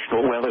official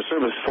National Weather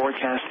Service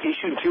forecast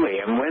issued 2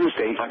 a.m.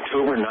 Wednesday,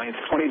 October 9th,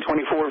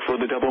 2024 for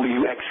the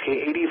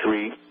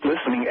WXK-83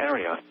 listening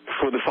area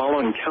for the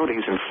following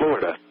counties in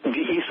Florida: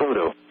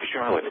 DeSoto,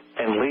 Charlotte,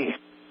 and Lee,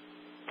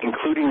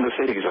 including the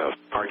cities of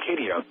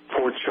Arcadia,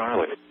 Port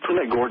Charlotte,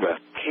 Punta Gorda,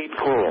 Cape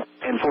Coral,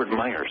 and Fort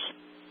Myers.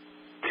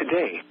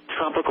 Today,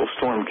 tropical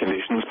storm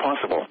conditions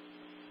possible.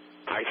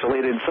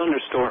 Isolated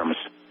thunderstorms.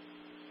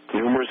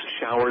 Numerous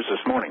showers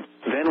this morning,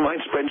 then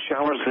widespread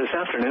showers this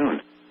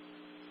afternoon.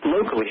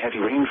 Locally heavy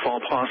rainfall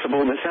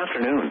possible this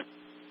afternoon.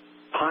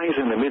 Highs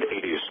in the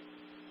mid-80s.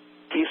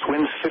 East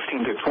winds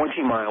 15 to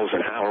 20 miles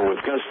an hour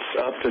with gusts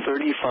up to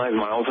 35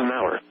 miles an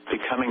hour,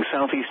 becoming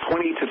southeast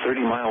 20 to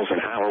 30 miles an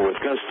hour with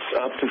gusts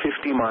up to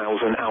 50 miles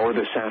an hour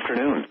this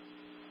afternoon.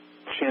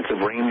 Chance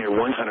of rain near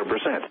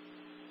 100%.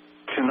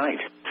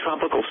 Tonight,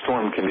 tropical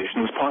storm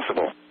conditions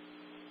possible.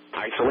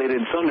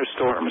 Isolated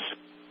thunderstorms.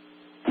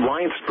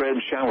 Widespread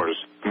showers,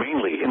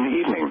 mainly in the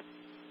evening.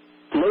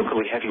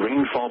 Locally heavy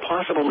rainfall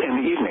possible in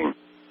the evening.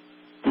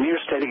 Near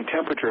steady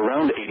temperature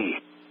around 80.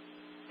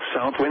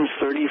 South winds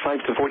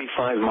 35 to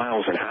 45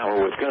 miles an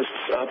hour with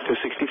gusts up to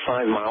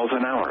 65 miles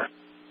an hour.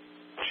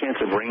 Chance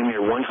of rain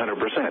near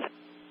 100%.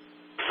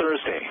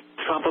 Thursday,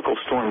 tropical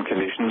storm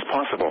conditions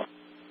possible.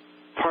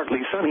 Partly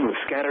sunny with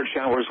scattered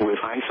showers with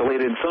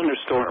isolated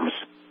thunderstorms.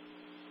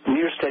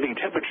 Near steady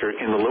temperature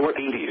in the lower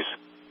 80s.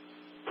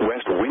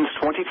 West winds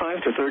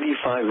 25 to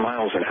 35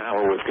 miles an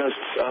hour with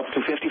gusts up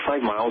to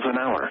 55 miles an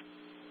hour.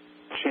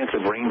 Chance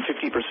of rain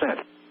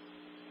 50%.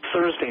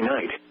 Thursday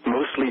night,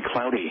 mostly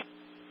cloudy.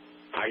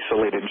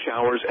 Isolated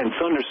showers and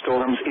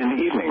thunderstorms in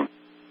the evening.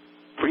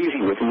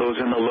 Breezy with lows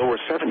in the lower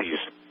 70s.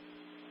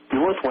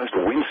 Northwest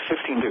winds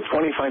 15 to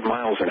 25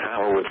 miles an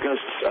hour with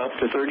gusts up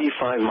to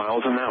 35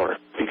 miles an hour,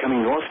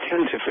 becoming north 10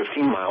 to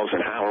 15 miles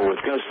an hour with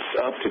gusts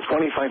up to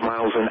 25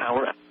 miles an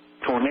hour.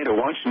 Tornado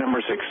watch number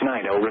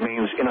 690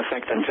 remains in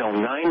effect until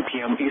 9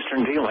 p.m.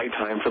 Eastern Daylight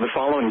Time for the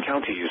following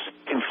counties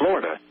in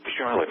Florida: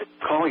 Charlotte,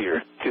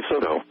 Collier,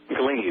 DeSoto,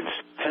 Glades,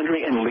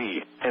 Henry and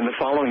Lee, and the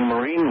following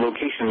marine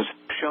locations: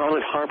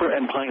 Charlotte Harbor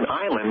and Pine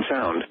Island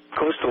Sound,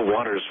 coastal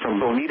waters from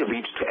Bonita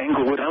Beach to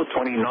Englewood out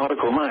 20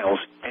 nautical miles,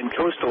 and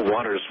coastal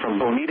waters from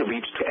Bonita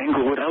Beach to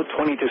Englewood out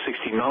 20 to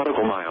 60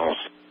 nautical miles.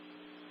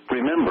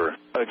 Remember,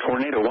 a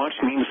tornado watch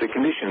means the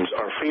conditions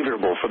are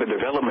favorable for the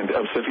development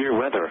of severe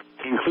weather,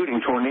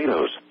 including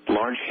tornadoes,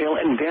 large hail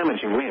and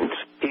damaging winds,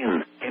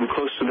 in and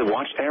close to the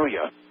watch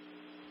area.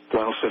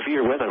 While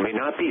severe weather may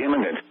not be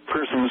imminent,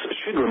 persons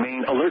should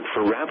remain alert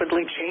for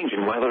rapidly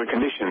changing weather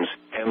conditions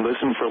and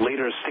listen for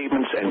later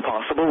statements and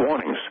possible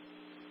warnings.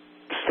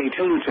 Stay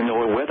tuned to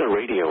NOAA Weather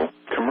Radio,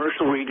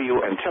 commercial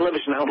radio and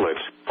television outlets,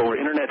 or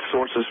internet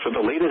sources for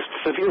the latest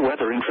severe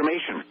weather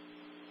information.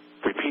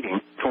 Repeating,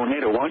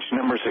 Tornado Watch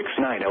number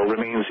 690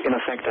 remains in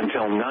effect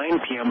until 9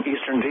 p.m.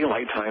 Eastern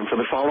Daylight Time for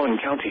the following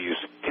counties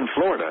in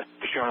Florida: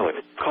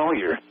 Charlotte,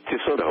 Collier,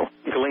 DeSoto,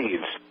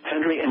 Glades,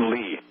 Henry and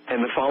Lee,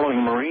 and the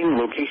following marine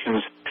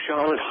locations: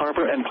 Charlotte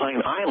Harbor and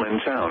Pine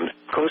Island Sound,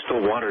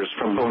 coastal waters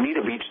from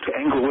Bonita Beach to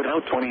Englewood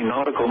out 20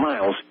 nautical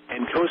miles,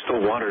 and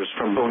coastal waters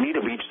from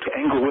Bonita Beach to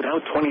Englewood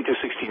out 20 to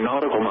 60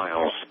 nautical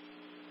miles.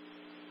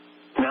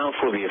 Now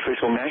for the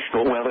official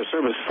National Weather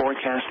Service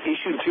forecast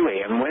issued 2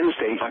 a.m.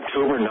 Wednesday,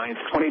 October 9th,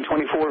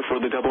 2024 for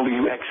the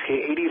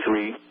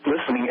WXK-83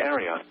 listening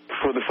area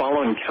for the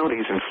following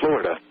counties in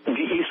Florida: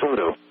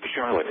 DeSoto,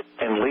 Charlotte,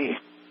 and Lee,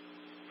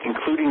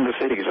 including the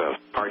cities of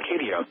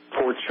Arcadia,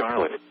 Port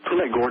Charlotte,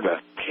 Punta Gorda,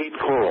 Cape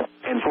Coral,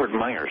 and Fort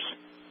Myers.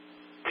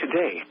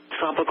 Today,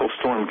 tropical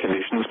storm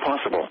conditions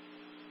possible.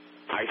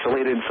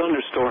 Isolated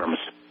thunderstorms.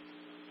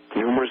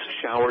 Numerous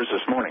showers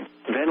this morning,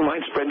 then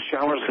widespread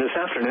showers this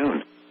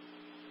afternoon.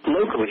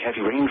 Locally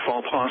heavy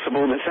rainfall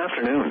possible this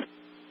afternoon.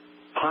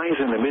 Highs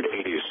in the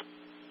mid-80s.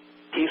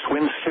 East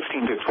winds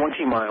 15 to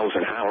 20 miles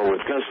an hour with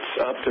gusts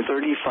up to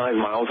 35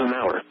 miles an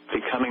hour,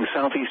 becoming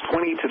southeast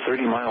 20 to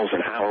 30 miles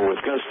an hour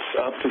with gusts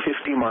up to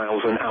 50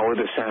 miles an hour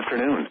this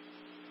afternoon.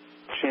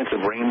 Chance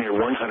of rain near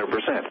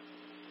 100%.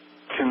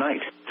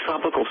 Tonight,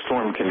 tropical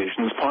storm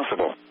conditions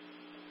possible.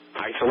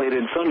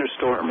 Isolated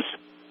thunderstorms.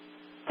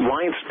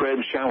 Widespread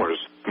showers,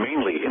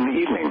 mainly in the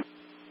evening.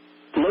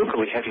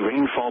 Locally heavy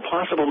rainfall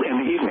possible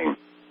in the evening.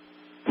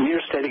 Near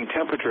steady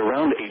temperature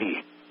around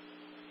 80.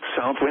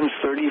 South winds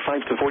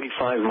 35 to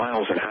 45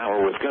 miles an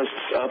hour with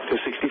gusts up to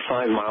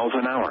 65 miles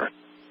an hour.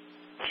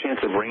 Chance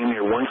of rain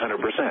near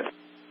 100%.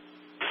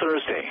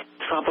 Thursday,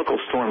 tropical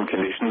storm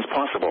conditions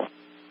possible.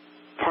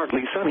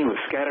 Partly sunny with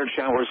scattered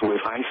showers with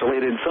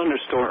isolated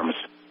thunderstorms.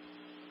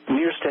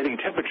 Near steady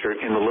temperature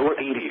in the lower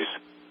 80s.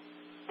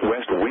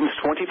 West winds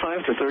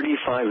 25 to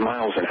 35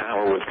 miles an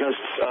hour with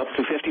gusts up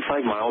to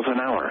 55 miles an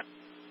hour.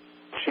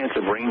 Chance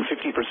of rain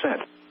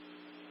 50%.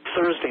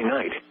 Thursday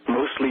night,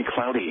 mostly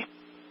cloudy.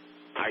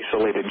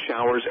 Isolated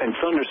showers and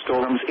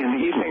thunderstorms in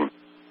the evening.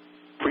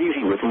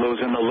 Breezy with lows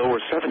in the lower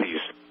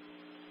 70s.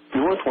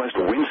 Northwest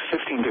winds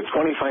 15 to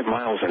 25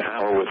 miles an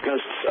hour with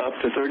gusts up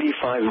to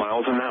 35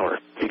 miles an hour,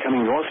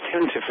 becoming north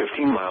 10 to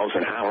 15 miles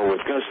an hour with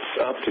gusts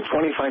up to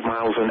 25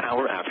 miles an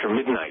hour after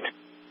midnight.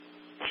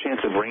 Chance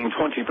of rain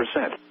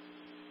 20%.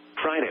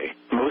 Friday,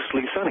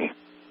 mostly sunny.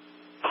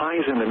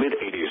 Highs in the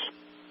mid-80s.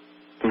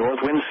 North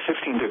winds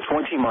 15 to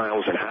 20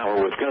 miles an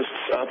hour with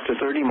gusts up to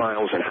 30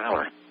 miles an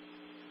hour.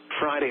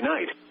 Friday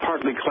night,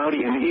 partly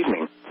cloudy in the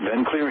evening,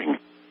 then clearing.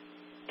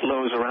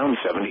 Lows around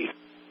 70.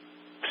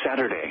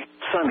 Saturday,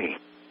 sunny.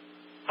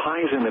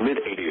 Highs in the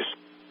mid-80s.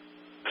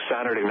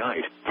 Saturday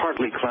night,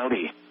 partly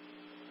cloudy.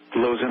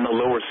 Lows in the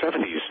lower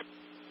 70s.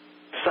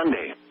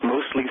 Sunday,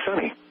 mostly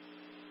sunny.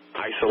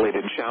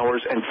 Isolated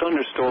showers and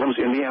thunderstorms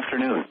in the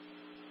afternoon.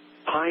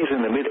 Highs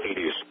in the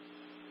mid-80s.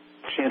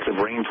 Chance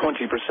of rain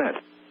 20%.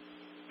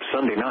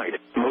 Sunday night,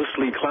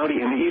 mostly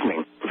cloudy in the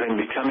evening, then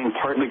becoming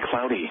partly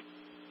cloudy.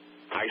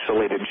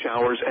 Isolated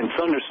showers and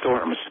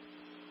thunderstorms.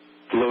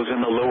 Lows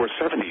in the lower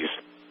 70s.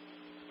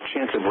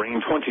 Chance of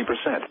rain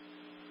 20%.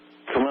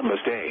 Columbus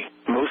Day,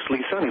 mostly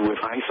sunny with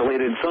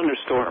isolated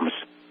thunderstorms.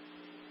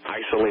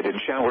 Isolated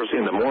showers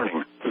in the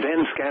morning,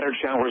 then scattered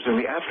showers in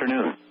the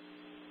afternoon.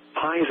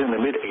 Highs in the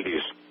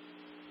mid-80s.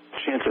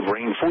 Chance of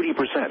rain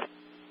 40%.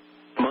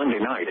 Monday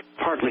night,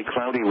 partly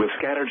cloudy with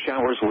scattered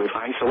showers with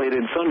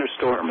isolated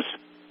thunderstorms.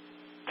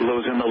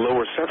 Lows in the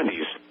lower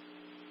 70s.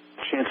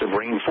 Chance of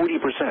rain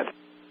 40%.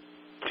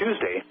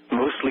 Tuesday,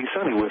 mostly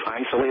sunny with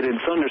isolated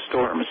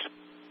thunderstorms.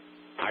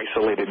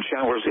 Isolated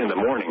showers in the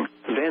morning,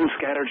 then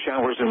scattered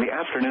showers in the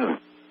afternoon.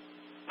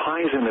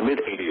 Highs in the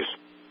mid-80s.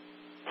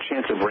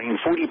 Chance of rain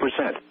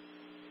 40%.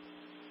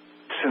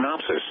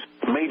 Synopsis.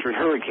 Major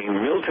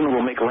Hurricane Milton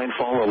will make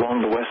landfall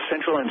along the west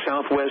central and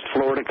southwest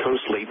Florida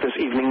coast late this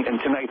evening and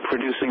tonight,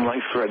 producing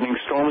life-threatening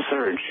storm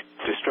surge,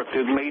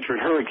 destructive major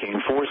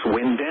hurricane force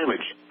wind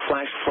damage,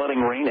 flash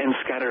flooding rain, and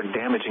scattered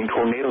damaging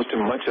tornadoes to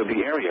much of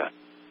the area.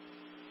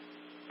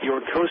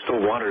 Your coastal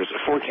waters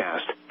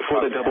forecast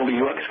for the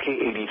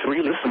W.A.F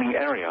listening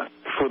area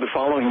for the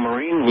following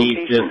marine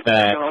locations: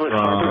 Charlotte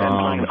Harbor and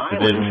Pine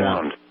Island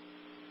Sound.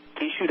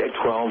 Issued at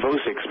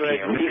 12:06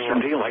 p.m.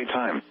 Eastern Daylight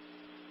Time.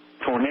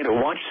 Tornado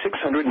watch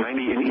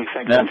 690 in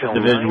effect until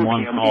 9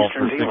 p.m.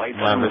 Eastern Daylight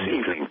Time this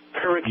evening.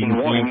 Hurricane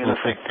warning in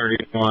effect.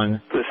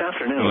 This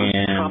afternoon,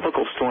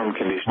 tropical storm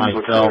conditions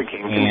with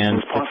hurricane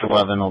conditions possible.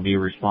 11 will be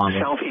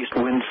responding. Southeast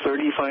winds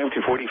 35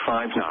 to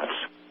 45 knots.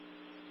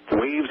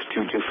 Waves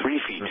 2 to 3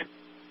 feet.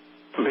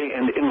 Bay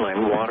and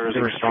inland waters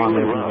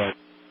extremely rough.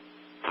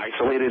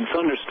 Isolated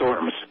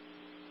thunderstorms.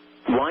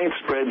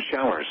 Widespread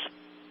showers.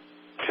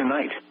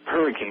 Tonight,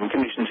 hurricane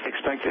conditions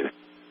expected.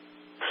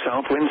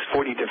 South winds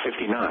 40 to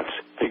 50 knots,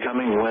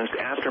 becoming west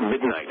after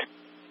midnight.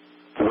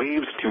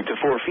 Waves 2 to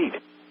 4 feet.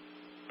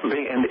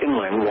 Bay and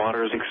inland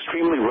waters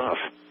extremely rough.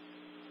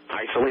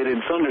 Isolated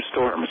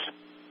thunderstorms.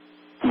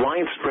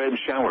 Widespread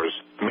showers,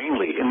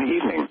 mainly in the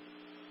evening.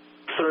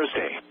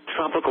 Thursday,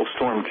 tropical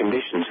storm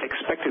conditions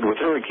expected with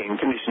hurricane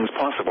conditions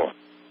possible.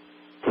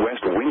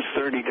 West winds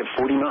 30 to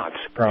 40 knots,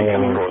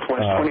 becoming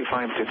northwest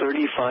 25 to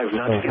 35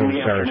 knots in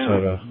the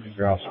afternoon.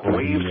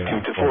 Waves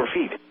 2 to 4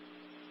 feet.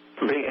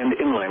 Bay and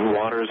inland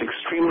waters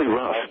extremely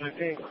rough.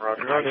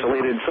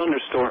 Isolated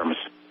thunderstorms.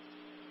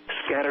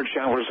 Scattered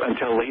showers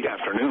until late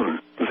afternoon,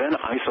 then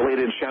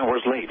isolated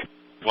showers late.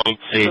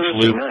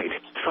 Thursday night,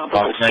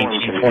 tropical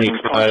storm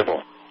conditions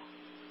possible.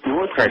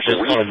 Northwest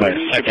winds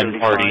 30 to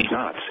 35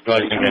 knots,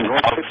 becoming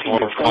north 15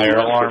 to 20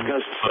 knots with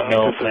gusts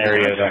up to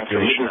 30 knots after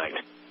midnight.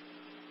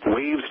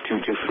 Waves 2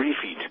 to 3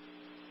 feet.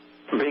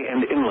 Bay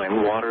and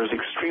inland waters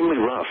extremely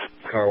rough.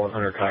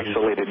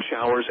 Isolated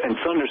showers and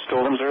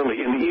thunderstorms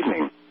early in the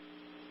evening.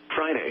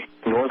 Friday,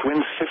 north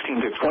winds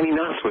 15 to 20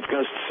 knots with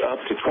gusts up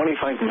to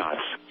 25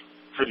 knots.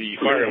 For the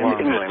fire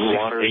alarm, inland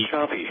waters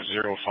choppy.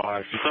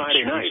 05.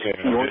 Friday night,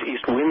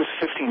 northeast winds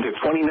 15 to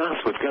 20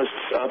 knots with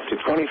gusts up to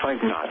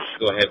 25 knots.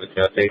 Go ahead with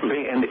the update.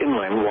 Bay and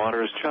inland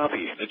waters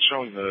choppy. It's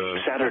showing the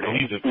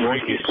Saturday,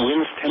 northeast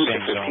winds 10 to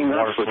 15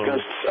 knots with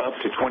gusts up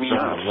to 20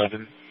 knots.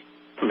 11.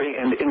 Bay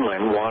and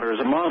inland waters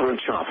a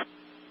moderate chop.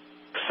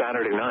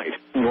 Saturday night,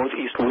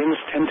 northeast winds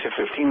 10 to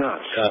 15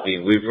 knots. Copy.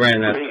 We've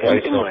ran that Bay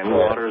twice and inland so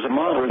far. waters a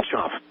moderate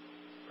chop.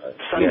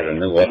 Yeah, the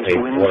new update,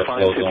 water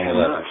flows on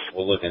 11.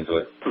 We'll look into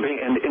it. Bay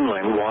and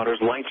inland waters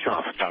light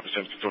chop.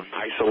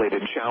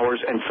 Isolated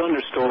showers and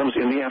thunderstorms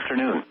in the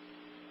afternoon.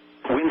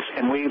 Winds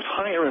and waves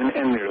higher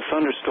and near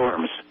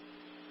thunderstorms.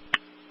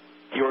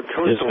 Your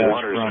coastal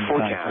waters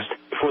forecast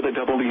for the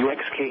W.A.F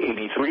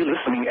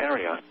listening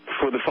area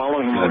for the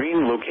following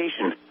marine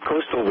location: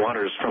 coastal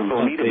waters from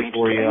Bonita Beach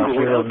to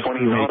Englewood,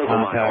 20 nautical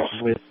miles.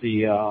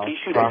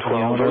 Issued at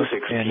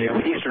 12:06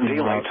 p.m. Eastern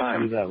Daylight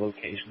Time.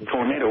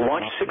 Tornado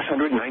watch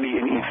 690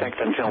 in effect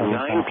until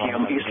 9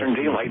 p.m. Eastern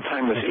Daylight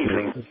Time this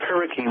evening.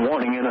 Hurricane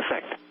warning in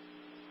effect.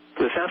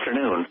 This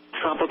afternoon,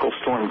 tropical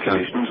storm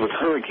conditions with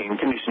hurricane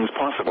conditions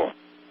possible.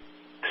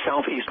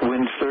 Southeast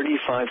winds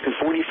 35 to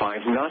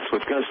 45 knots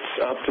with gusts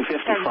up to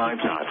 55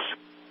 knots.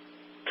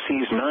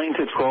 Seas 9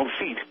 to 12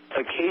 feet,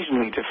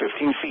 occasionally to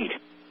 15 feet.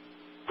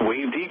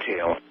 Wave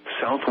detail,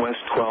 southwest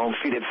 12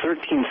 feet at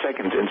 13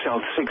 seconds and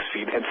south 6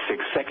 feet at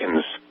 6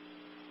 seconds.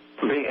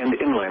 Bay and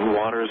inland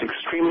waters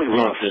extremely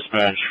rough.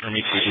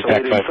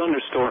 Isolated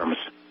thunderstorms.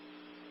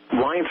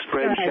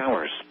 Widespread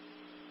showers.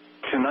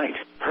 Tonight,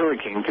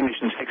 hurricane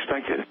conditions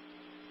expected.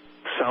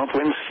 South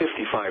winds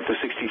 55 to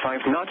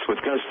 65 knots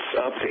with gusts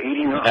up to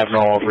 80 knots.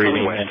 Abnormal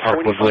breathing in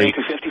Parkwood Lake,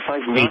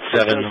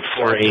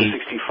 8748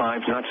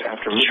 65 knots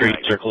after Street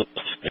midnight. Circle.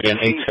 Again,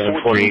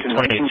 8748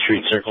 20th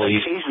Street Circle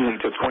East,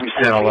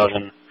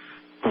 1011.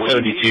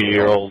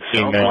 72-year-old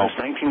female,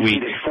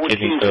 weak,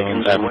 kidney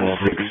stones, abnormal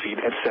breathing. 6 feet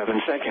at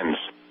 7 seconds.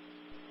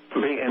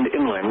 Bay and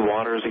inland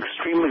waters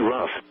extremely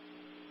rough.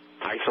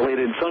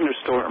 Isolated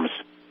thunderstorms.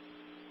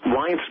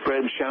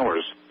 Widespread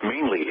showers,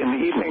 mainly in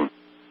the evening.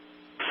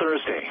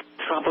 Thursday,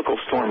 tropical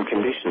storm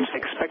conditions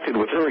expected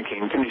with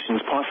hurricane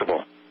conditions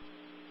possible.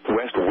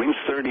 West winds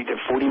 30 to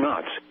 40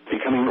 knots,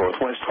 becoming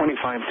northwest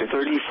 25 to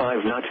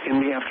 35 knots in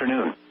the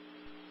afternoon.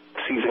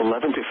 Seas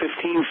 11 to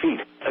 15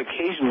 feet,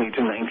 occasionally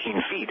to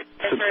 19 feet,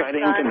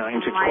 subsiding to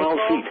 9 to 12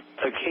 feet,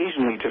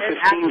 occasionally to 15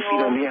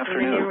 feet on the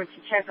afternoon.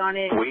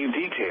 Wave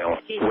detail,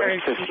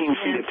 west 15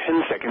 feet at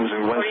 10 seconds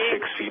and west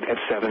 6 feet at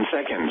 7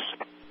 seconds.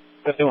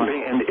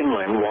 Bay and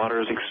inland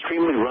waters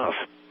extremely rough.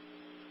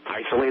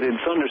 Isolated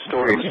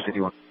thunderstorms.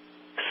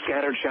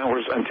 Scattered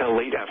showers until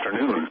late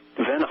afternoon,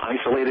 then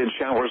isolated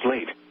showers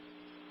late.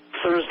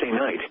 Thursday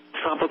night,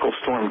 tropical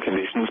storm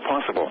conditions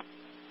possible.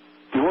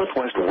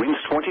 Northwest winds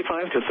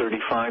 25 to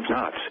 35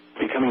 knots,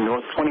 becoming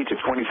north 20 to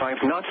 25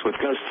 knots with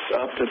gusts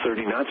up to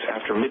 30 knots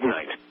after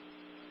midnight.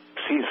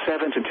 Seas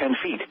 7 to 10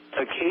 feet,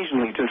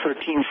 occasionally to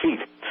 13 feet,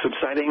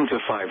 subsiding to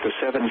 5 to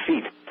 7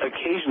 feet,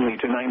 occasionally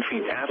to 9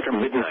 feet after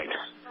midnight.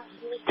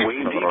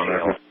 Wave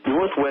detail,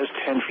 northwest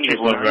 10 feet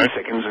at 9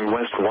 seconds and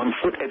west 1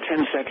 foot at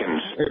 10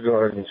 seconds.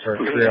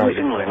 Bay and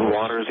inland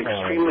waters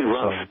extremely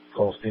rough.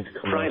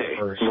 Friday,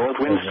 north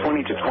winds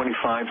 20 to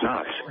 25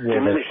 knots,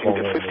 diminishing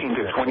to 15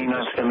 to 20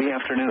 knots in the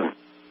afternoon.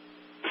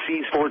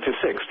 Seas 4 to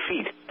 6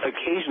 feet,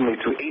 occasionally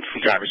to 8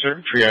 feet. Driver,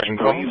 sir. Triaging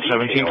call,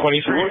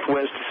 1723.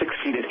 Northwest 6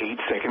 feet at 8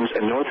 seconds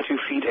and north 2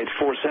 feet at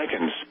 4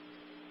 seconds.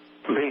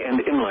 Bay and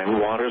inland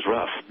waters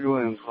rough.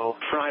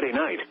 Friday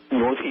night,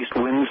 northeast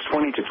winds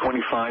 20 to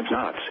 25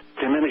 knots,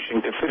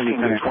 diminishing to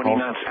 15 to 20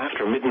 knots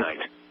after midnight.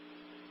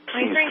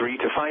 Seas 3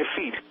 to 5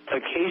 feet,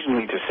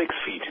 occasionally to 6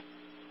 feet.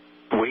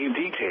 Wave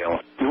detail,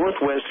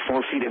 northwest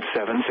 4 feet at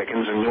 7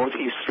 seconds and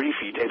northeast 3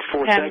 feet at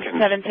 4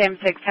 seconds. 7, 10,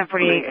 6, 10,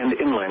 48. Bay and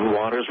inland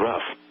waters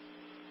rough.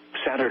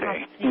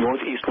 Saturday,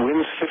 northeast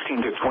winds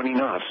 15 to 20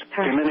 knots,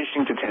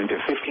 diminishing to 10 to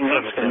 15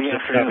 knots in the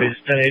afternoon.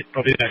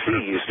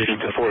 Seas 2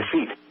 to 4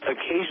 feet,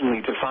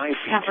 occasionally to 5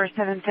 feet. Number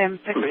 7, 10,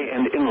 6. Bay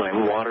and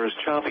inland waters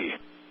choppy.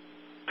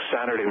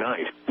 Saturday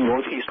night,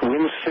 northeast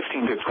winds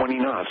 15 to 20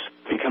 knots,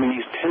 becoming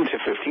east 10 to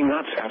 15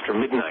 knots after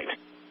midnight.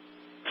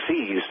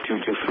 Seas 2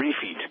 to 3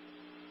 feet.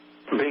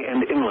 Bay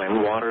and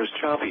inland waters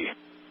choppy.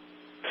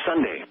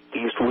 Sunday,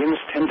 east winds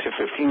 10 to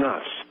 15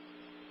 knots.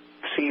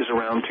 Seas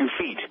around 2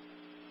 feet.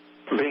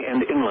 Bay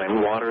and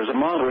inland waters a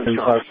moderate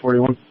chop.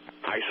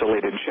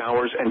 Isolated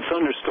showers and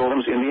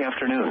thunderstorms in the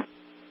afternoon.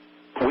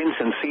 Winds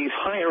and seas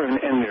higher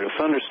and near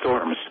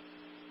thunderstorms.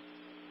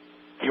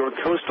 Your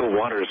coastal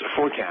waters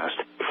forecast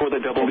for the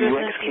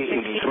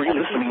WXK83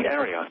 listening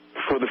area.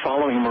 For the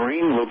following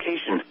marine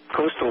location,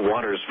 coastal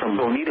waters from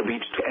Bonita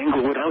Beach to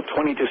Englewood out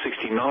 20 to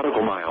 60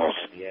 nautical miles.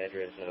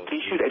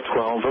 Issued at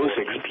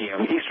 12:06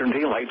 p.m. Eastern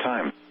Daylight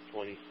Time.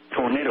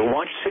 Tornado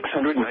watch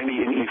 690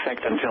 in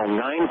effect until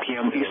 9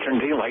 p.m. Eastern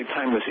Daylight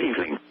Time this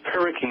evening.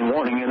 Hurricane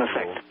warning in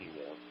effect.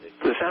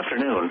 This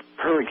afternoon,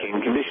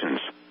 hurricane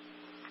conditions.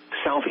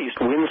 Southeast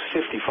winds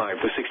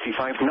 55 to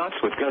 65 knots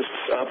with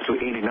gusts up to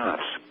 80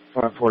 knots.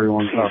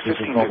 541 Seas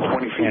 15 to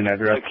 20 feet,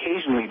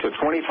 occasionally to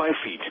 25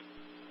 feet.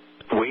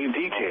 Wave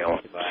detail,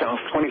 south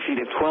 20 feet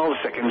at 12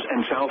 seconds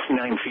and south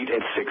 9 feet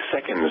at 6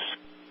 seconds.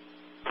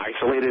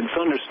 Isolated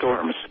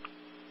thunderstorms.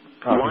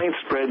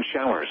 Widespread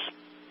showers.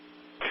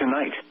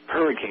 Tonight,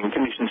 hurricane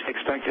conditions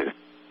expected.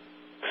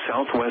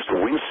 Southwest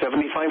winds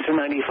 75 to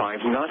 95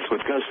 knots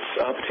with gusts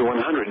up to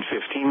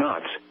 115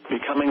 knots,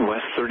 becoming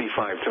west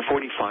 35 to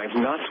 45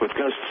 knots with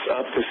gusts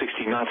up to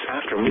 60 knots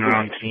after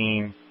midnight.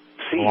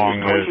 Seas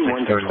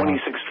 21 to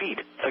 26 feet,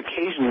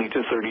 occasionally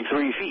to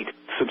 33 feet,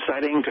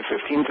 subsiding to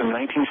 15 to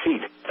 19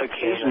 feet,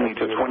 occasionally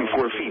to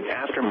 24 feet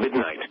after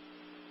midnight.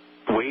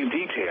 Wave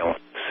detail,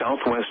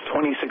 southwest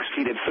 26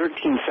 feet at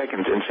 13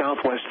 seconds and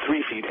southwest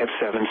 3 feet at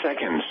 7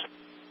 seconds.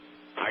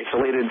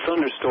 Isolated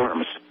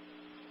thunderstorms.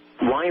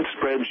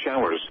 Widespread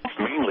showers,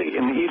 mainly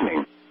in the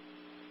evening.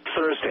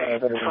 Thursday,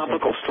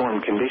 tropical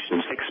storm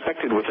conditions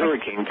expected with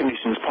hurricane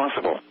conditions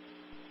possible.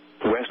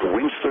 West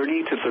winds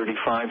 30 to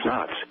 35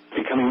 knots,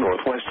 becoming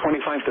northwest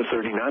 25 to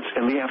 30 knots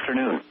in the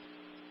afternoon.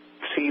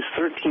 Seas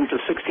 13 to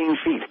 16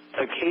 feet,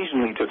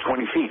 occasionally to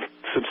 20 feet,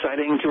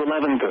 subsiding to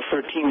 11 to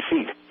 13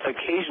 feet,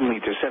 occasionally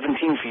to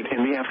 17 feet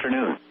in the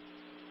afternoon.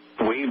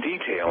 Wave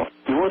detail,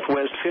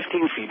 northwest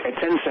 15 feet at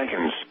 10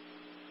 seconds.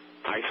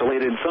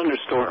 Isolated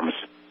thunderstorms.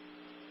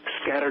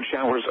 Scattered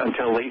showers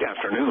until late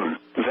afternoon,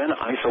 then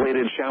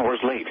isolated showers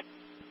late.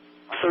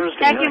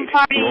 Thursday night,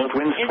 north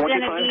winds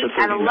 25 to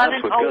 30 knots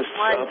with gusts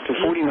up to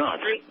 40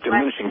 knots,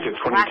 diminishing to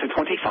 20 to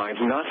 25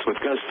 knots with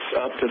gusts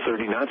up to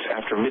 30 knots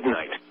after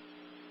midnight.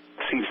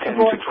 Seas 10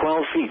 to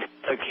 12 feet,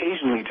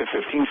 occasionally to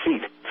 15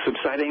 feet,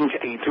 subsiding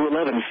to 8 to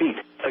 11 feet,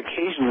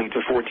 occasionally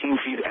to 14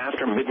 feet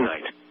after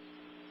midnight.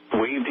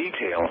 Wave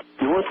detail,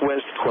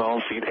 northwest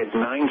 12 feet at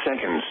 9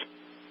 seconds.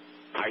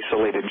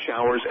 Isolated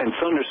showers and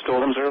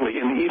thunderstorms early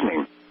in the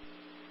evening.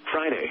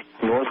 Friday,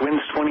 north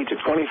winds 20 to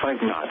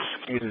 25 knots.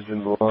 Seas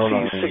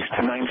 6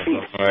 to 9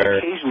 feet,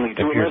 occasionally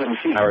to 11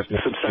 feet,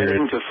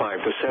 subsiding to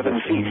 5 to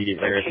 7 feet,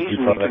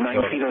 occasionally to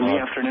 9 feet in the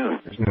afternoon.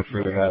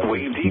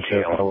 Wave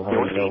detail,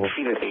 north 8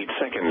 feet at 8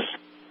 seconds.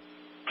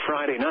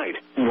 Friday night,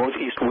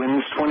 northeast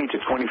winds 20 to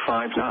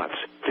 25 knots,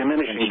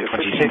 diminishing to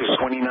 15 to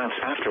 20 knots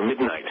after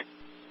midnight.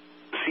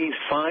 Seas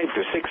 5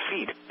 to 6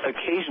 feet,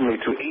 occasionally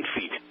to 8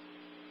 feet.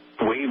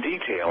 Wave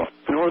detail,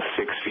 north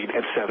 6 feet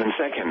at 7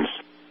 seconds.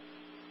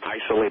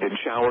 Isolated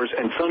showers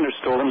and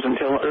thunderstorms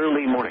until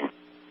early morning.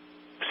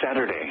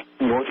 Saturday,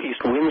 northeast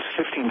winds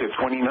 15 to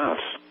 20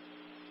 knots.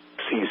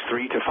 Seas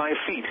 3 to 5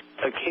 feet,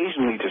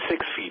 occasionally to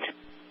 6 feet.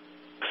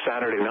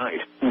 Saturday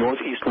night,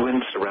 northeast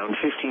winds around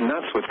 15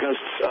 knots with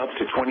gusts up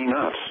to 20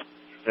 knots.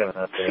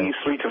 Seas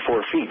 3 to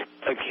 4 feet,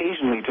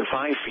 occasionally to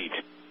 5 feet.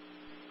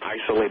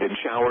 Isolated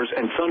showers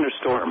and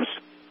thunderstorms.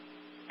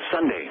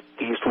 Sunday,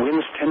 east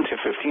winds 10 to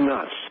 15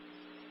 knots.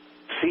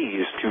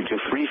 Seas 2 to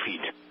 3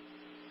 feet.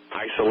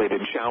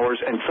 Isolated showers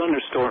and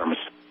thunderstorms.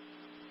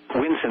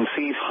 Winds and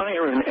seas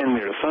higher and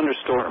near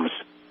thunderstorms.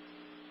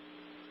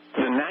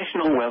 The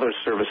National Weather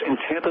Service in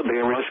Tampa Bay,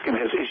 Ruskin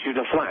has issued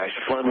a flash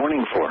flood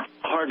warning for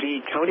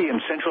Hardee County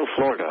in central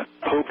Florida,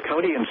 Pope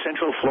County in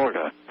central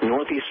Florida,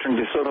 northeastern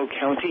DeSoto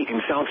County in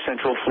south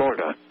central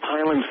Florida,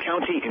 Highlands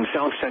County in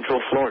south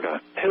central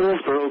Florida,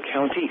 Hillsborough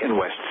County in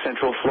west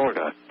central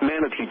Florida,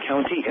 Manatee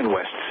County in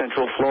west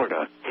central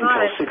Florida,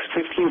 until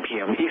 6:15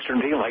 p.m.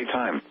 Eastern Daylight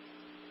Time.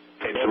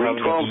 At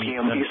 3:12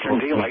 p.m. Eastern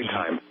Daylight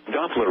Time,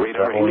 Doppler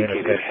radar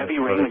indicated heavy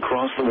rain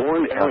across the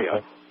warned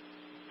area.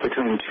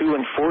 Between 2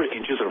 and 4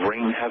 inches of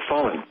rain have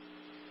fallen.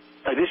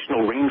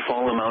 Additional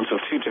rainfall amounts of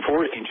 2 to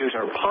 4 inches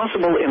are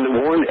possible in the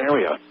warned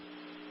area.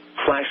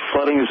 Flash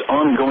flooding is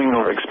ongoing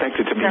or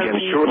expected to begin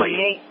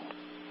shortly.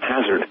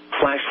 Hazard,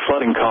 flash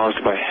flooding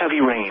caused by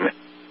heavy rain.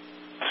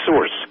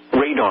 Source,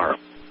 radar.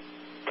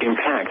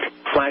 Impact,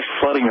 flash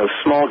flooding of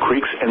small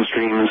creeks and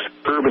streams,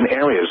 urban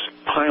areas,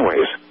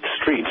 highways,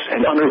 streets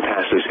and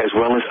underpasses, as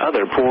well as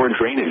other poor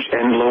drainage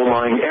and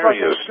low-lying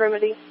areas.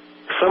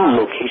 Some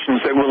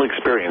locations that will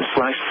experience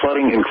flash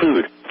flooding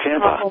include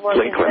Tampa,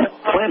 Lakeland,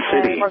 Plant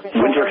City,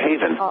 Winter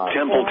Haven,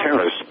 Temple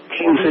Terrace,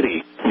 King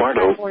City,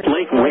 Bartow,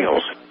 Lake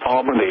Wales,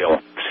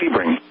 Auburndale,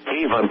 Sebring,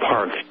 Avon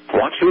Park,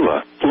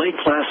 Wauchula, Lake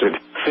Placid,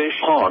 Fish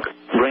Hawk,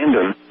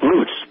 Brandon,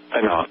 Roots,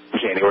 Anaw,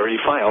 January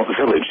File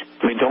Village,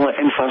 Medola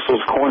and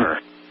Fussel's Corner.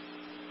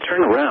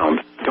 Turn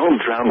around,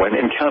 don't drown when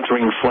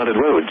encountering flooded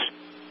roads.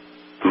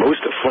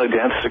 Most flood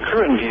deaths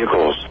occur in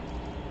vehicles.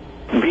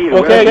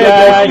 Okay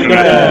guys, we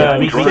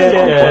did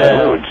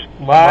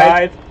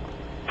live.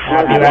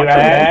 I'll be right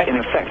back. In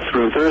effect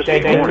through Thursday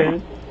morning.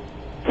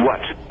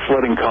 What?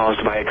 Flooding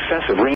caused by excessive rain.